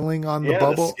scaling on the Yeah,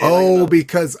 bubble. the scaling Oh, of-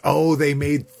 because they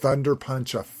made Thunder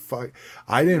Punch a fuck.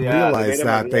 I didn't Yeah, realize they made him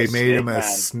that a they real made him snake a man.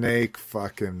 snake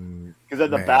fucking. Because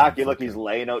at the man. back, you look, he's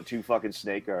laying out 2 fucking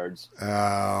snake guards. Oh,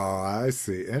 I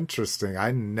see. Interesting. I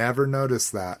never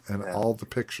noticed that in Yeah. all the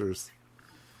pictures.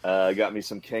 Got me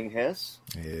some King Hiss.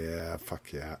 Yeah,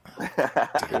 fuck yeah.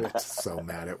 Damn it. So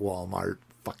mad at Walmart.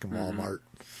 Fucking Walmart.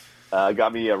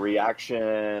 Got me a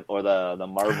reaction or the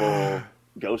Marvel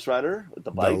Ghost Rider with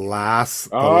the bike. The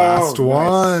last nice.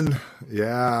 one.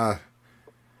 Yeah.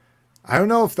 I don't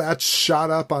know if that's shot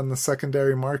up on the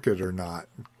secondary market or not,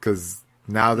 because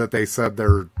now that they said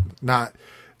they're not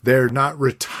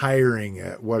retiring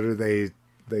it. What are they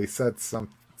said some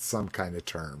kind of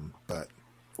term, but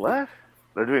What?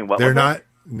 They're doing what? they're with not.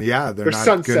 Yeah, They're not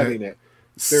sunsetting it.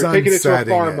 They're taking it to a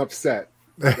sunsetting farm it. upstate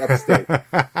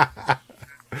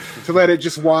to let it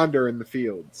just wander in the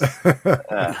fields.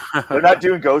 They're not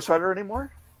doing Ghost Rider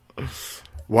anymore?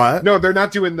 What? No, they're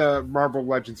not doing the Marvel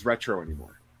Legends retro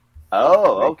anymore.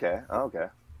 Oh, okay. All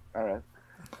right.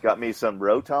 Got me some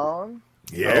Rotong.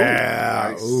 Yeah.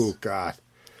 Oh, nice. Oh God.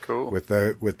 Cool. With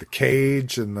the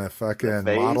cage and the fucking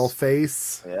face. model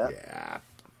face. Yeah.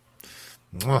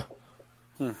 Mwah.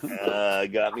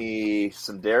 Got me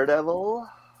some Daredevil.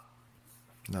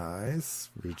 Nice.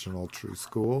 Original True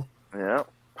School. Yeah.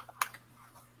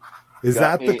 Is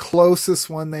Got that the me- closest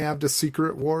one they have to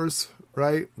Secret Wars,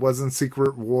 right? Wasn't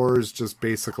Secret Wars just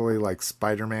basically like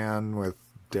Spider-Man with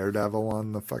Daredevil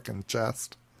on the fucking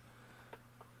chest?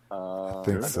 I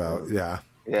think so. Yeah.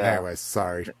 Yeah. Anyway,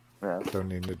 sorry. Yeah. Don't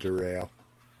need to derail.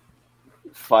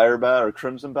 Firebat or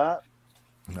Crimson Bat.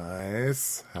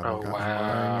 Nice. Haven't Oh, gotten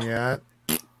wow. mine yet.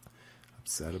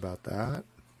 Upset about that.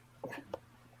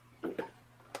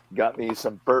 Got me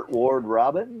some Burt Ward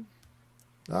Robin.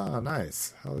 Oh,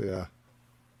 nice. Hell yeah.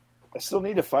 I still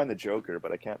need to find the Joker,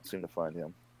 but I can't seem to find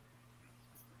him.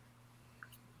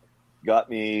 Got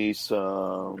me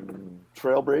some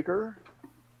Trailbreaker.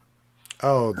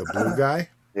 Oh, the blue guy?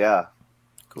 Yeah.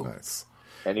 Cool. Nice.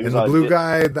 And he And was the on blue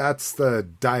guy, that's the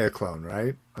Diaclone,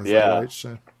 right? Is Yeah. that right,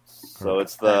 Shane? So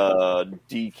it's the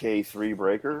DK3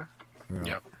 Breaker.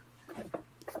 Yeah.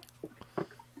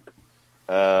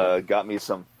 Yep. Got me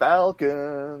some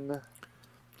Falcon.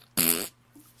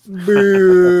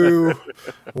 Boo!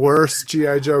 Worst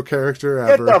G.I. Joe character Get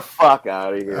ever. the fuck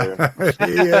out of here.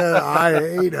 Yeah, I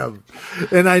hate him.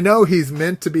 And I know he's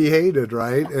meant to be hated,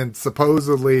 right? And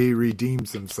supposedly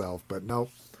redeems himself, but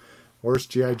nope. Worst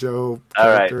G.I. Joe All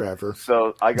right. character ever.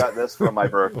 So I got this for my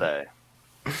birthday.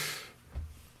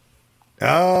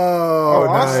 Oh,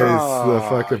 nice. awesome. The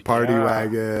fucking party Yeah.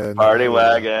 wagon. Party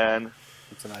wagon.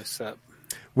 It's a nice set.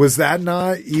 Was that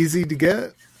not easy to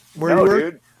get where No, you were?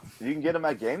 dude. You can get them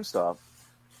at GameStop.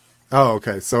 Oh,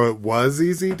 okay. So it was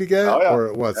easy to get, Oh, yeah. or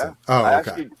it wasn't? Yeah. Oh, I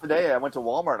okay. actually, today I went to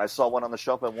Walmart and I saw one on the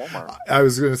shelf at Walmart. I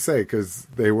was going to say, because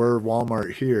they were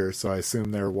Walmart here, so I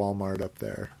assume they're Walmart up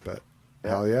there. But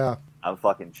hell yeah. I'm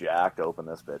fucking jacked to open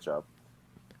this bitch up.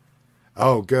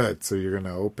 Oh, good. So you're going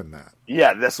to open that.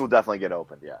 Yeah, this will definitely get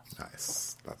opened, yeah.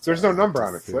 Nice. That's There's what no I number like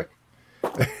on to it, see. Flick.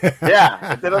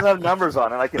 Yeah, if they don't have numbers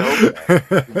on it, I can open it.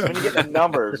 It's when you get the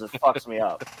numbers, it fucks me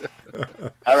up.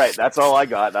 All right, that's all I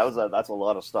got. That's a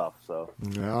lot of stuff. So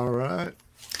All right.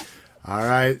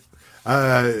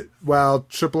 Well,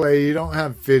 AAA, you don't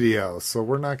have video, so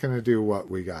we're not going to do what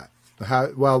we got. Why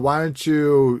don't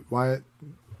you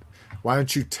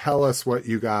tell us what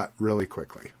you got really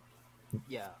quickly?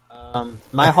 Yeah.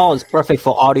 My hall is perfect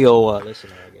for audio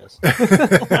listener, I guess.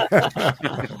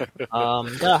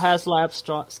 That has Lab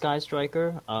Sky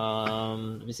Striker.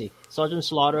 Let me see. Sergeant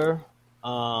Slaughter.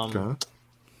 Okay.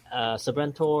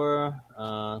 Sabentor.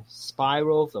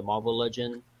 Spyro, the Marvel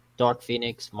Legend. Dark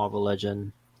Phoenix, Marvel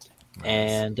Legend.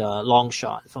 And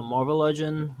Longshot from Marvel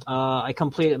Legend. I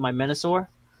completed my Menasor.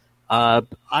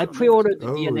 I pre-ordered the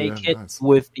Oh, DNA yeah, kit nice.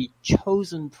 with the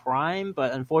Chosen Prime,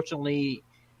 but unfortunately,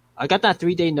 I got that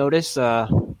 3-day notice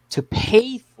to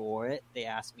pay for for it. They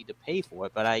asked me to pay for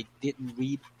it, but I didn't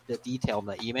read the detail of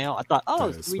the email. I thought, oh,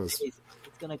 it's 3 days.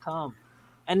 It's going to come.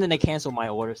 And then they canceled my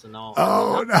order, so no.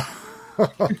 Oh, no.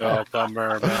 Oh,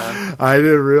 bummer, man. I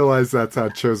didn't realize that's how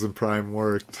Chosen Prime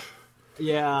worked.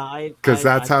 Yeah, because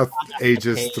that's how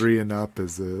ages pay. 3 and up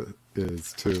is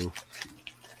too.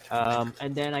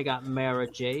 And then I got Mara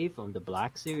J from the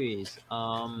Black Series.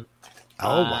 Wow,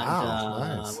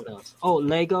 nice. What else? Oh,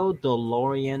 Lego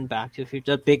DeLorean Back to the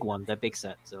Future, the big one, that big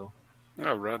set. So,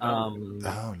 Oh, right on.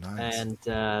 Nice. And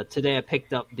today I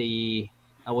picked up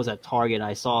I was at Target.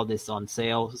 I saw this on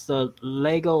sale. It's the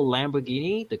Lego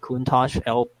Lamborghini, the Countach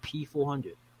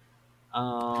LP400.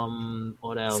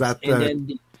 What else?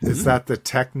 Is that the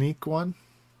Technique one?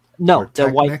 No, Or the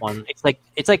white Technic? one. It's like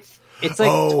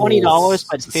 $20,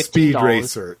 but it's $15. Speed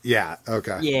Racer. Yeah.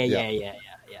 Okay. Yeah.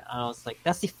 I was like,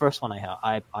 that's the first one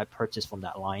I purchased from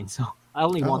that line, so I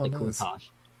only want the nice. Countach.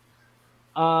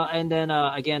 And then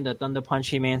again, the Thunder Punch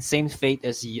He-Man, same fate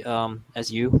as you.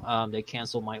 They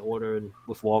canceled my order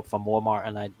from Walmart,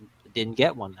 and I didn't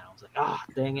get one. Now I was like,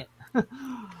 dang it.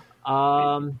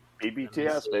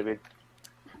 BBTS, baby.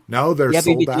 No, they're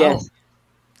sold BBTS. out.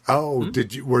 Oh,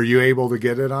 were you able to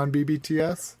get it on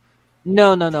BBTS?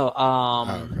 No.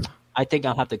 Okay. I think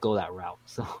I'll have to go that route.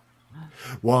 So.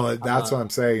 Well, that's what I'm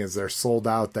saying is they're sold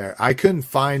out there. I couldn't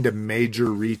find a major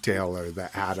retailer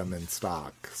that had them in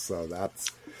stock, so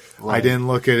that's. Right. I didn't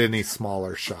look at any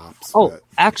smaller shops. Oh, but...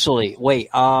 actually, wait.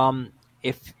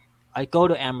 If I go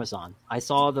to Amazon, I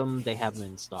saw them. They have them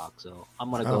in stock, so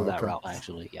I'm gonna go that route.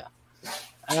 Actually, yeah.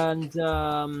 And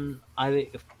I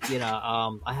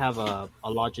have a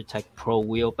Logitech Pro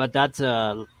wheel, but that's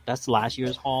last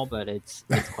year's haul, but it's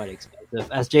quite expensive.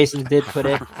 As Jason did put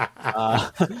it,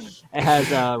 it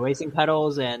has racing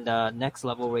pedals and next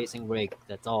level racing rig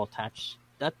that's all attached.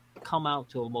 That come out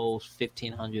to almost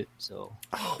 $1,500. So,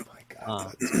 oh my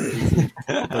god, that's crazy.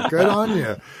 But good on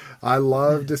you. I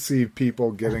love to see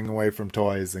people getting away from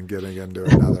toys and getting into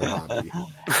another hobby.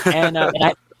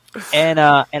 And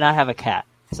I have a cat.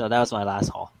 So that was my last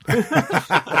haul. I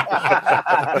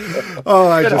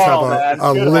just have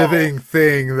a living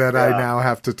thing that I now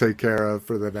have to take care of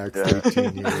for the next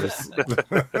 18 years.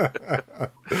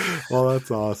 Well,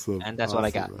 that's awesome. And that's what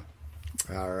I got.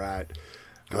 All right.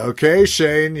 Okay,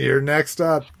 Shane, you're next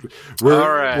up.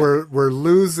 We're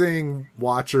losing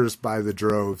watchers by the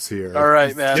droves here. All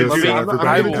right, man. I'm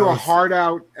going to do a hard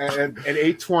out at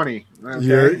 8:20.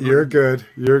 Okay? You're good.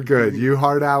 You're good. You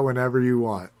hard out whenever you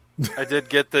want. I did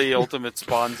get the Ultimate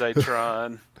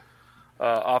Sponzitron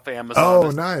off Amazon. Oh,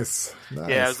 nice.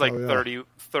 Yeah, it was like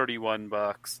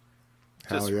 $31.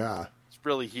 Hell yeah. It's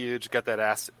really huge. Got that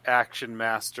Action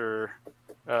Master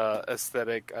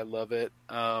aesthetic. I love it.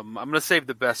 I'm going to save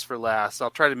the best for last. I'll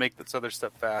try to make this other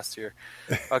stuff fast here.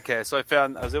 Okay, so I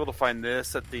was able to find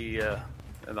this at the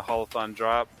in the Holothon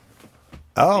drop.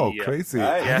 Oh, crazy.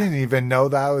 I yeah. didn't even know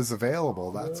that was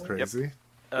available. That's crazy. Yep.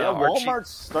 Yeah, Walmart's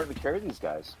starting to carry these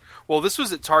guys. Well, this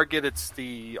was at Target. It's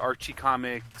the Archie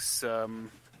Comics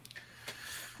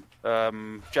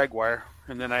Jaguar,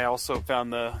 and then I also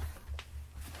found the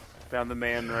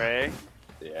Man Ray.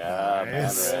 Yeah,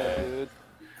 nice. Man Ray.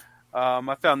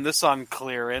 I found this on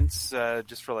clearance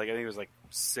just for I think it was like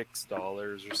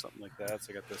 $6 or something like that.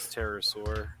 So I got this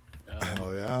Pterosaur.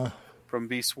 Oh yeah. From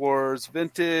Beast Wars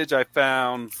Vintage. I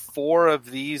found 4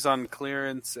 of these on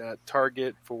clearance at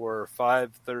Target for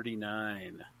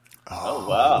 $5.39. Oh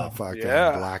wow! Fucking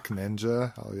Black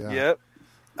Ninja. Oh yeah.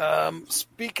 Yep.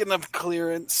 Speaking of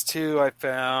clearance too, I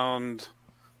found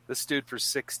this dude for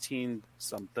 16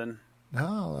 something.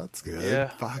 Oh, that's good. Yeah.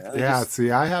 Fuck. Yeah. See,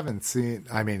 I haven't seen.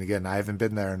 I mean, again, I haven't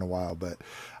been there in a while, but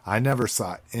I never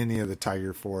saw any of the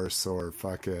Tiger Force or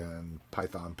fucking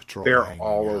Python Patrol. They're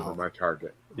all over my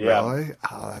Target. Yeah. Really?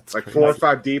 Oh, that's like crazy. 4 or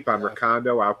 5 deep on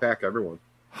Recondo, Outback, everyone.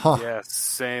 Huh. Yeah,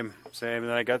 same. And then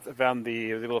I found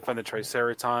I was able to find the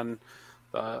Triceraton.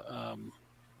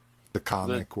 The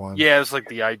comic one. Yeah, it was like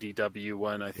the IDW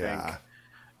one, I think. Yeah.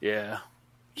 Yeah.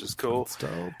 Which is cool. That's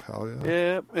dope. Hell yeah.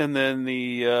 Yeah, and then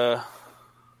the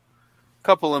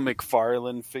couple of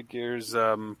McFarlane figures,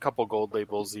 couple gold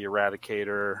labels, the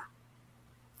Eradicator.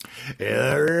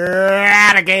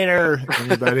 Eradicator.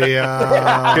 Anybody?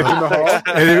 Kids in the hall.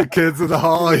 Any kids in the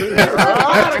hall?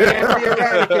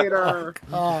 Eradicator.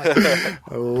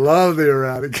 I love the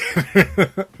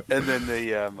Eradicator. And then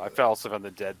I also found the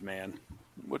Dead Man.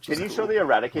 Can you show the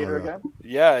Eradicator again?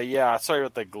 Yeah. Sorry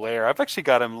about the glare. I've actually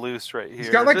got him loose right here. He's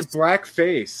got a black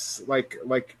face, like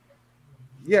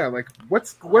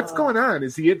what's going on?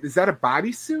 Is that a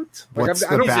bodysuit? What's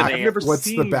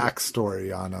the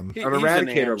backstory on him? An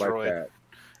Eradicator like that.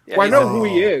 Yeah, well, I know who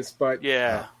he is, but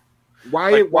yeah.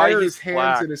 Why are he's his hands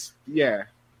black. in his? Yeah.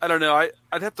 I don't know.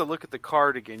 I'd have to look at the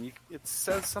card again. It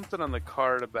says something on the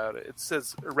card about it. It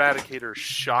says Eradicator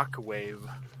Shockwave.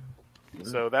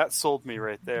 So that sold me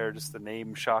right there. Just the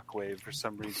name Shockwave for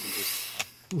some reason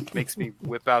just makes me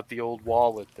whip out the old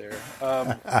wallet there.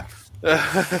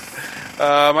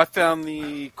 I found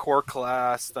the Core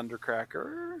Class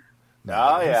Thundercracker.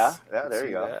 Oh yeah, there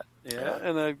you go. Yeah,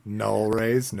 and a Null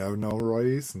raise, no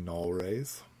raise, null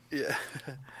raise. yeah.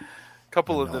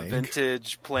 Couple of the Annoying.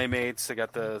 vintage Playmates. I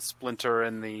got the Splinter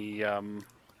and the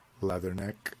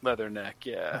Leatherneck.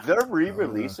 Yeah. They're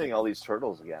re-releasing all these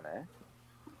turtles again, eh?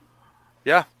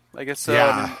 Yeah, I guess so.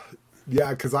 Yeah,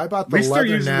 yeah, because I bought At the least they're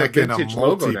using the Leatherneck in a vintage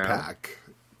logo now. multi-pack.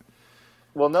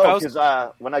 Well, no,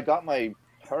 because when I got my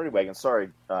Party Wagon, sorry,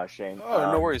 Shane.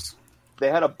 Oh, no worries. They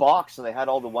had a box and they had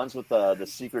all the ones with the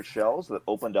secret shells that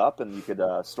opened up and you could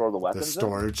store the The weapons.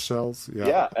 storage shells. in. Yeah.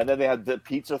 Yeah, and then they had the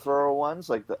pizza thrower ones.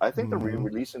 I think they're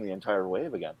re-releasing the entire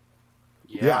wave again.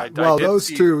 Yeah. I Well, did those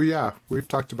see- two. Yeah, we've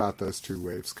talked about those two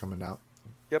waves coming out.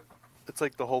 Yep. It's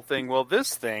like the whole thing. Well,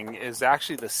 this thing is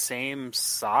actually the same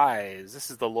size. This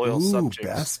is the Loyal Ooh, Subjects.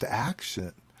 best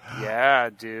action.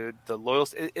 Yeah, dude. The Loyal...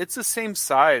 It's the same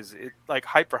size. Like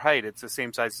Hyper Height, it's the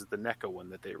same size as the NECA one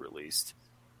that they released.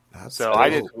 That's So cool. I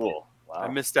did. Cool. Wow. I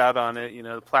missed out on it. You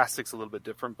know, the plastic's a little bit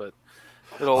different, but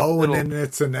it'll... And then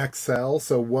it's an XL.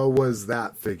 So what was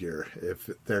that figure? If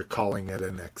they're calling it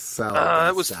an XL,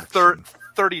 it was best action?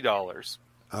 $30.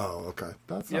 Oh, okay.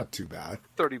 That's Yep. not too bad.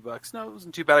 $30. No, it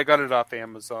wasn't too bad. I got it off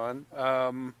Amazon.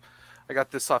 I got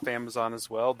this off Amazon as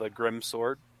well, the Grim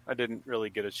Sword. I didn't really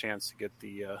get a chance to get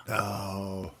the...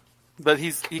 Oh, but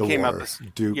he the came War out this...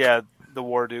 Duke. Yeah, the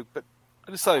War Duke. But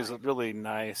I just thought he was really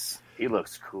nice. He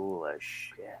looks cool as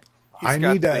shit. I He's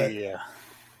got need the,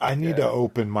 I need to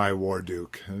open my War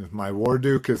Duke. If my War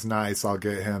Duke is nice, I'll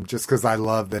get him just because I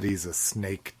love that he's a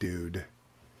snake dude.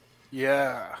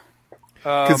 yeah.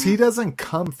 Because he doesn't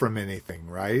come from anything,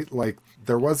 right? Like,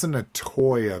 there wasn't a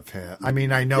toy of him. I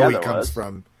mean, I know Yeah, he there comes was.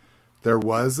 from... There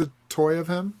was a toy of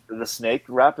him? The snake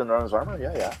wrapped in his armor?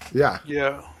 Yeah. Yeah.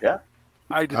 Yeah. Yeah.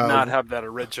 I did not have that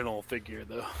original figure,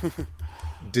 though.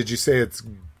 Did you say it's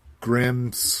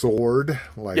Grim Sword?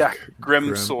 Like Yeah,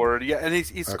 Grim Sword. Yeah, and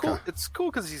he's Okay. cool. It's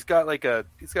cool because he's got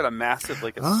a massive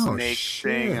like a Oh, snake shit.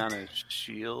 thing on his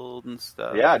shield and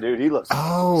stuff. Yeah, dude, he looks.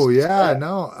 Oh, yeah.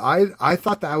 No, I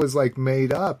thought that was like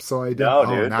made up, so I didn't. No,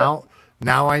 oh, dude.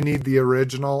 now I need the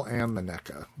original and the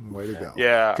NECA. Way to go.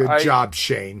 Yeah, Good job,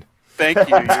 Shane. Thank you.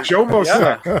 Jomo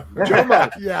suck.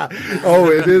 Jomo. Yeah. Oh,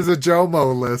 it is a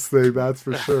Jomo list thing, that's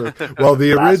for sure. Well,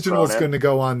 the Last original's Ronin. going to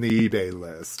go on the eBay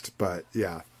list, but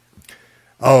yeah.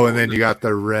 Oh, and then you got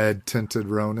the red tinted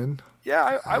Ronin.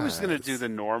 Yeah, I was gonna do the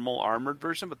normal armored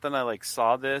version, but then I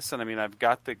saw this, and I mean I've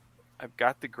got the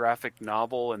graphic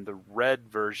novel and the red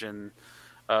version,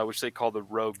 which they call the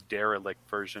Rogue Derelict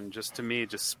version. Just to me,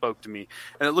 it just spoke to me,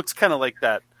 and it looks kind of like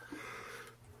that,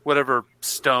 whatever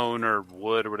stone or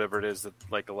wood or whatever it is that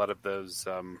like a lot of those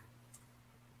kind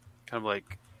of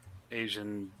like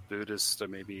Asian Buddhist or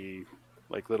maybe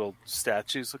like little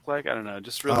statues look like. I don't know,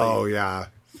 just really. Oh, yeah.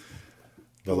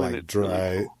 The When like it's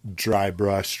really dry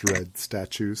brushed red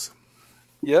statues.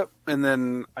 Yep, and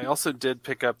then I also did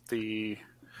pick up the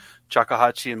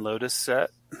Chakahachi and Lotus set.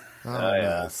 Oh,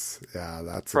 yeah. nice. Yeah,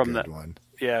 that's From a good the- one.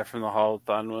 Yeah, from the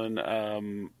Holothon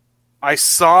one. I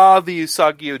saw the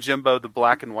Usagi Yojimbo, the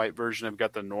black and white version. I've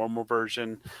got the normal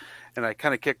version, and I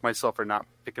kind of kicked myself for not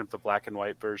picking up the black and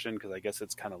white version because I guess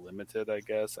it's kind of limited. I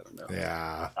guess I don't know.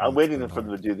 Yeah. I'm that's waiting been for them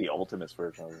hard. to do the Ultimates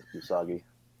version of Usagi.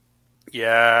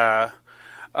 Yeah.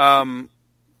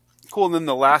 Cool. And then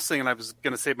the last thing, and I was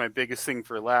going to save my biggest thing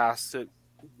for last. It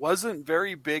wasn't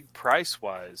very big price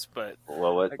wise, but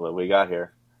What we got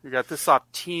here? we got this off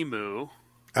Temu.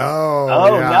 Oh,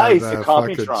 yeah, nice, The the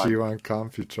fucking Computron. G1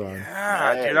 Computron.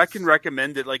 Yeah, dude, I Nice. can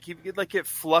recommend it. Like, it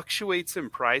fluctuates in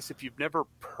price. If you've never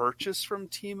purchased from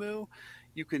Temu,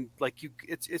 you can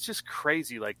it's just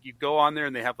crazy. Like, you go on there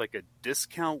and they have like a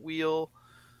discount wheel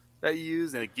that you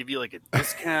use, and they give you like a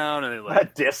discount, and they like.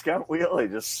 That discount wheel? They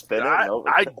just spin it and over.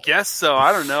 I guess so.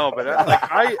 I don't know, but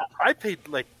I paid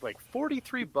like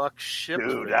 $43 shipped.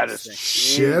 Dude, for that this is thing.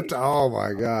 Shipped? Oh,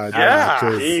 my God.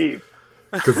 Yeah. Cheap.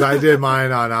 Because I did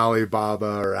mine on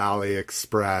Alibaba or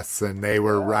AliExpress, and they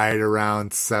were right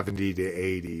around 70 to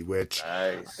 80, which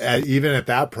Nice. even at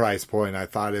that price point, I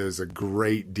thought it was a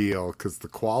great deal because the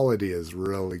quality is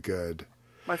really good.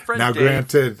 My friend Now, Dave,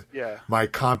 granted, yeah. my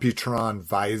Computron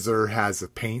visor has a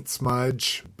paint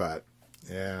smudge, but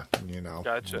yeah, you know.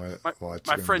 Gotcha. What My you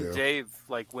gonna friend do. Dave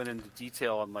went into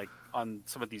detail on on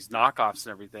some of these knockoffs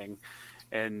and everything,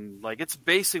 and like it's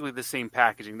basically the same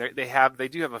packaging. They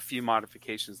do have a few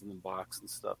modifications in the box and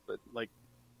stuff, but like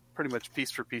pretty much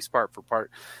piece for piece, part for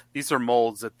part. These are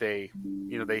molds that they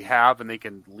have and they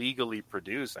can legally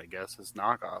produce, I guess, as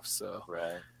knockoffs. So,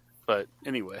 Right. But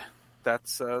anyway,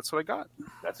 that's what I got.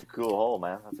 That's a cool hole,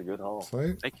 man. That's a good hole.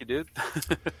 Sweet. Thank you, dude.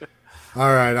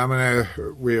 All right,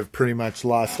 we have pretty much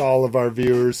lost all of our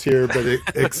viewers here, but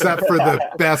except for the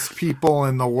best people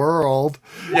in the world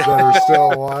that are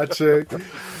still watching,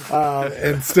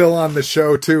 and still on the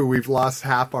show too. We've lost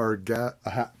half our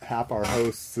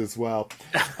hosts as well.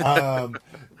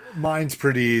 Mine's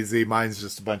pretty easy. Mine's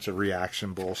just a bunch of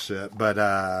reaction bullshit.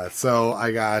 But so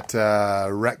I got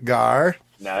Retgar.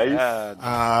 Nice.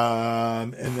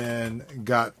 And then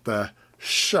got the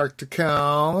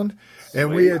Sharktacon.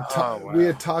 And we had we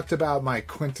had talked about my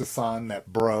Quintesson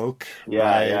that broke,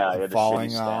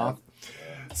 falling off.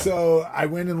 So I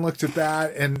went and looked at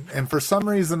that, and for some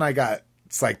reason I got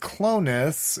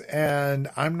Cyclonus, and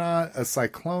I'm not a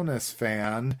Cyclonus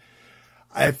fan.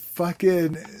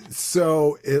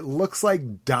 So it looks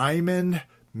like Diamond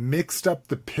mixed up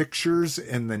the pictures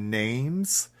and the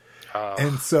names.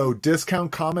 And so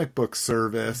Discount Comic Book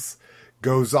Service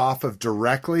goes off of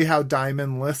directly how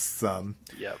Diamond lists them.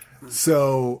 Yep.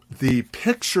 So the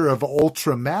picture of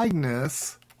Ultra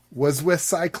Magnus was with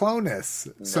Cyclonus.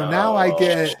 So now I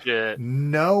get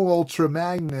no Ultra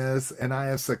Magnus, and I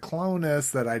have Cyclonus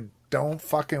that I don't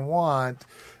fucking want.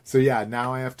 So yeah,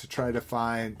 now I have to try to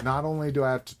find, not only do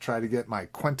I have to try to get my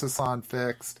Quintesson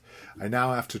fixed, I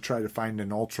now have to try to find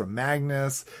an Ultra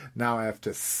Magnus. Now I have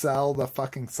to sell the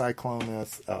fucking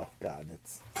Cyclonus. Oh god,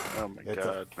 it's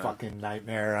a fucking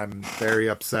nightmare. I'm very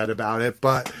upset about it,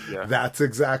 but that's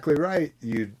exactly right.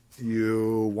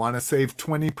 You want to save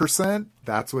 20%?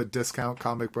 That's what Discount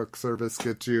Comic Book Service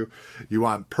gets you. You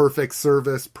want perfect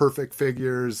service, perfect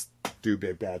figures, do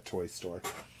Big Bad Toy Store.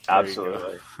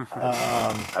 Absolutely.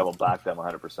 I will back them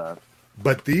 100%.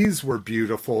 But these were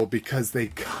beautiful because they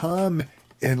come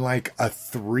in like a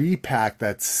 3-pack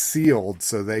that's sealed,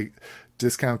 so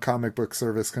Discount Comic Book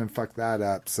Service couldn't fuck that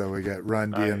up. So we get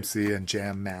Run DMC and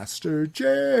Jam Master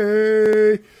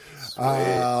J.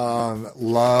 Love.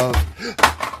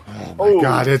 Oh my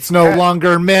god, it's no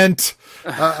longer mint.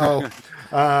 I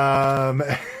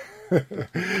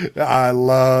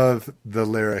love the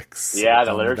lyrics. Yeah,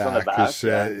 the lyrics on the back.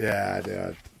 Shit. Yeah,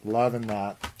 dude. Loving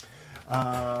that.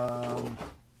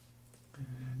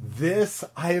 This,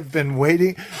 I have been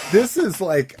waiting. This is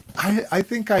like, I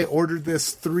think I ordered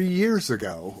this 3 years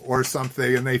ago or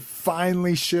something, and they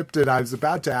finally shipped it. I was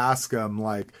about to ask them,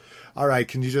 like, all right,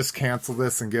 can you just cancel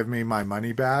this and give me my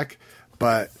money back?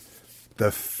 But the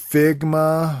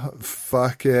Figma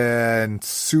fucking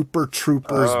Super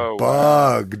Troopers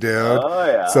bug, dude. Oh,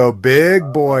 yeah. So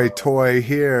big boy toy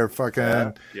here,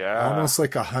 fucking almost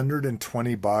like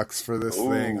 $120 for this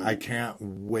thing. I can't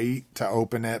wait to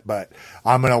open it, but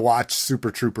I'm gonna watch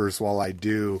Super Troopers while I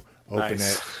do open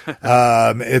it.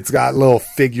 It's got little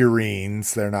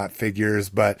figurines. They're not figures,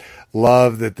 but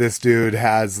love that this dude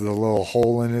has the little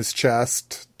hole in his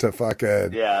chest to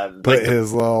fucking put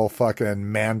his little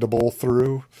fucking mandible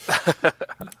through.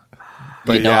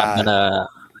 But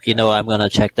I'm gonna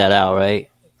check that out, right?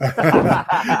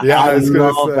 I was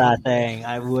gonna love that thing.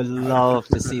 I would love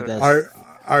to see this.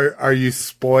 Are you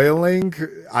spoiling?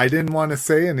 I didn't want to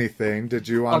say anything. Did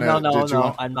you want to?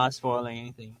 No. I'm not spoiling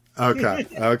anything. Okay.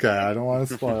 I don't want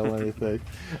to spoil anything.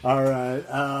 All right.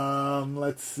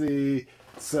 Let's see.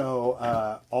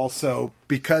 So, also,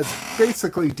 because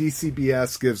basically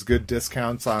DCBS gives good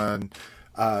discounts on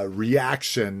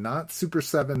Reaction, not Super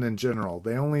 7 in general.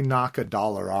 They only knock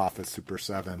 $1 off of Super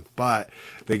 7, but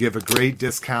they give a great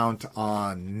discount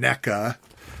on NECA.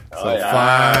 So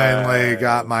finally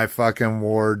got my fucking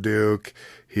War Duke.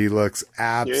 He looks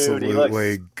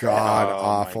absolutely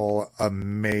god-awful,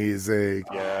 amazing.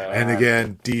 Yeah. And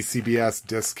again, DCBS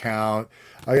discount.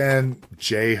 Again,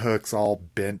 J-Hook's all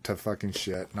bent to fucking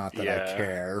shit. Not that I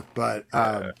care. But,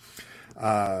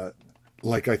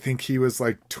 like, I think he was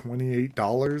like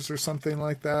 $28 or something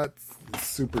like that.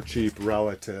 Super cheap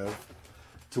relative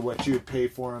to what you would pay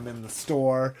for him in the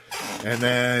store. And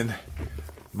then...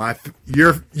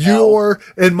 your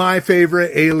and my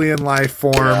favorite alien life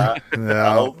form.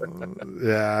 Hell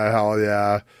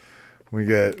yeah. We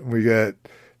get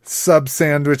sub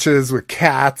sandwiches with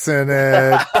cats in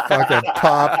it, fucking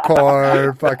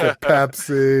popcorn, fucking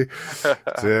Pepsi.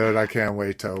 Dude, I can't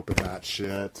wait to open that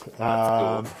shit.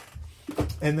 And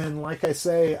then, like I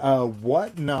say,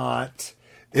 Whatnot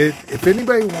If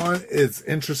anybody is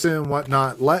interested in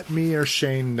whatnot, let me or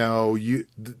Shane know.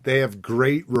 They have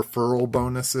great referral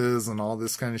bonuses and all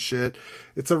this kind of shit.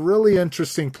 It's a really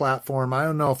interesting platform. I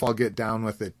don't know if I'll get down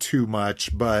with it too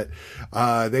much, but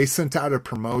they sent out a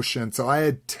promotion. So I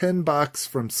had $10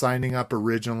 from signing up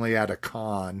originally at a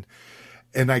con.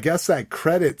 And I guess that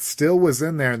credit still was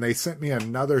in there, and they sent me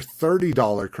another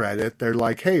 $30 credit. They're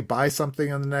like, hey, buy something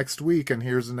in the next week, and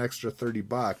here's an extra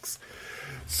 $30.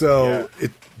 So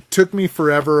it took me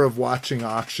forever of watching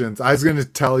auctions. I was going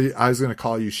to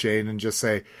call you, Shane, and just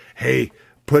say, hey,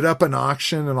 put up an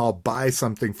auction and I'll buy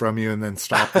something from you and then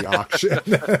stop the auction.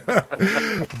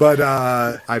 But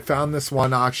I found this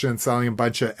one auction selling a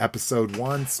bunch of episode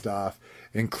 1 stuff,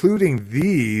 including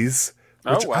these,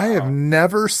 which I have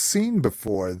never seen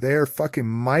before. They're fucking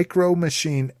Micro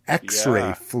Machine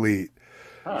X-ray fleet.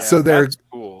 So they're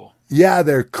cool. Yeah,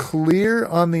 they're clear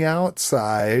on the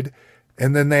outside.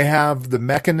 And then they have the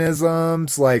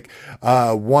mechanisms, like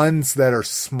ones that are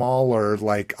smaller,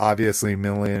 like obviously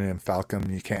Millennium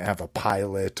Falcon. You can't have a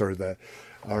pilot or the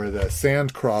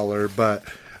Sandcrawler, but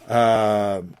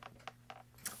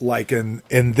like in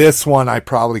this one, I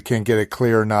probably can't get it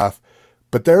clear enough.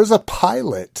 But there's a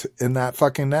pilot in that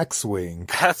fucking X-wing.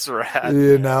 That's rad.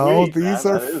 You know, Sweet, these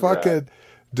man. are That is fucking. rad.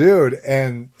 Dude,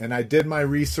 and I did my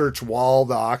research while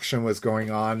the auction was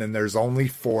going on, and there's only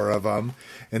 4 of them,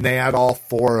 and they had all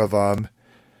 4 of them.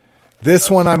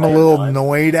 This one I'm a little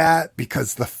annoyed at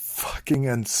because the fucking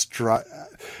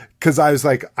because I was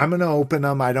like, I'm going to open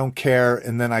them, I don't care,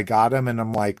 and then I got them, and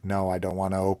I'm like, no, I don't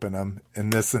want to open them.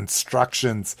 And this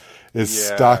instructions is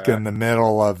stuck in the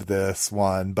middle of this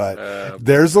one, but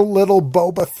there's a little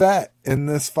Boba Fett in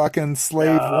this fucking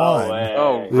Slave one. Way.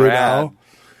 Oh, You rad. know?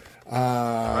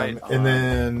 And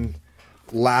then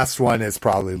last one is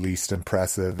probably least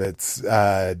impressive. It's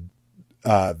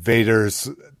Vader's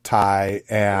tie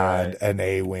and an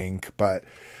A-Wing. But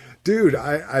dude,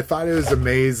 I thought it was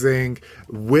amazing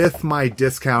with my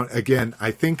discount. Again,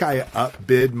 I think I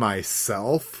upbid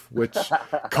myself, which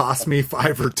cost me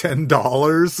 $5 or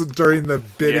 $10 during the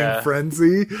bidding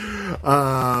frenzy.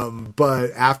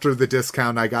 But after the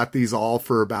discount, I got these all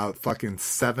for about fucking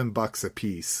 $7 a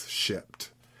piece shipped.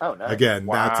 Oh, nice. Again,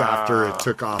 that's after it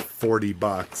took off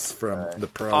 $40 from the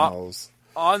promos.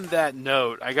 On that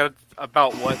note, I got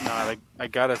about Whatnot. I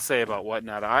gotta say about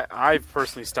Whatnot. I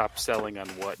personally stopped selling on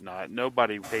Whatnot.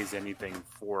 Nobody pays anything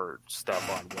for stuff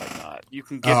on Whatnot. You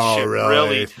can get shit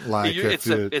really. Like it's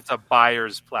a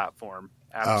buyer's platform.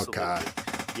 Absolutely. Okay.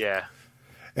 Yeah.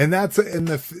 And that's in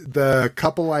the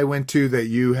couple I went to that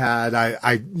you had.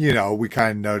 I we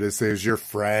kind of noticed it was your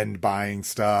friend buying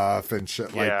stuff and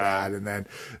shit like that. And then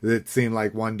it seemed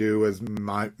like one dude was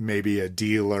maybe a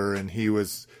dealer, and he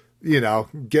was,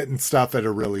 getting stuff at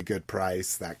a really good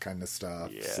price, that kind of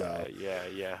stuff.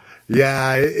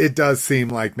 Yeah. It does seem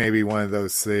like maybe one of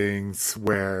those things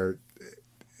where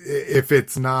if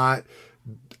it's not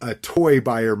a toy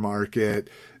buyer market,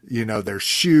 there's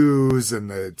shoes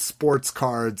and the sports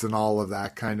cards and all of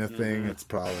that kind of thing. It's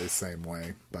probably the same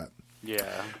way, but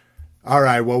yeah. All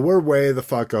right, well, we're way the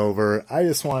fuck over. I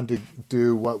just wanted to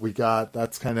do what we got.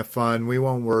 That's kind of fun. We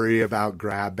won't worry about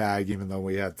Grab Bag, even though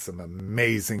we had some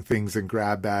amazing things in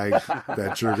Grab Bag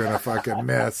that you're going to fucking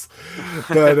miss.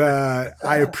 But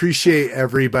I appreciate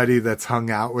everybody that's hung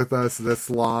out with us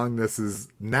this long. This is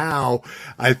now,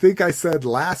 I think I said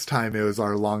last time it was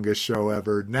our longest show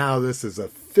ever. Now this is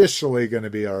officially going to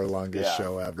be our longest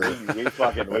show ever.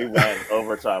 We went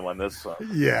overtime on this one.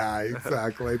 Yeah,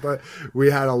 exactly. But we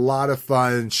had a lot of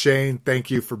fun. Shane,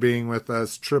 thank you for being with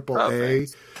us. Triple A,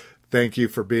 thank you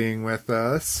for being with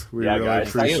us. We really guys,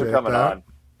 appreciate thanks for coming that. on.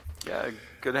 Yeah,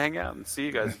 good to hang out and see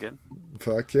you guys again.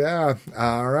 Fuck yeah.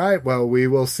 All right. Well, we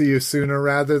will see you sooner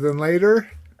rather than later.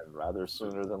 Rather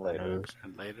sooner than later.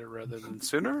 And later rather than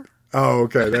sooner? Oh,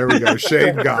 okay. There we go.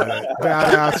 Shane got it.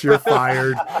 Badass, you're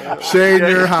fired. Shane,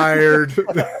 you're hired.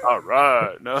 All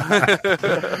right. No.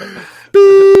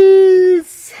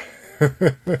 Peace.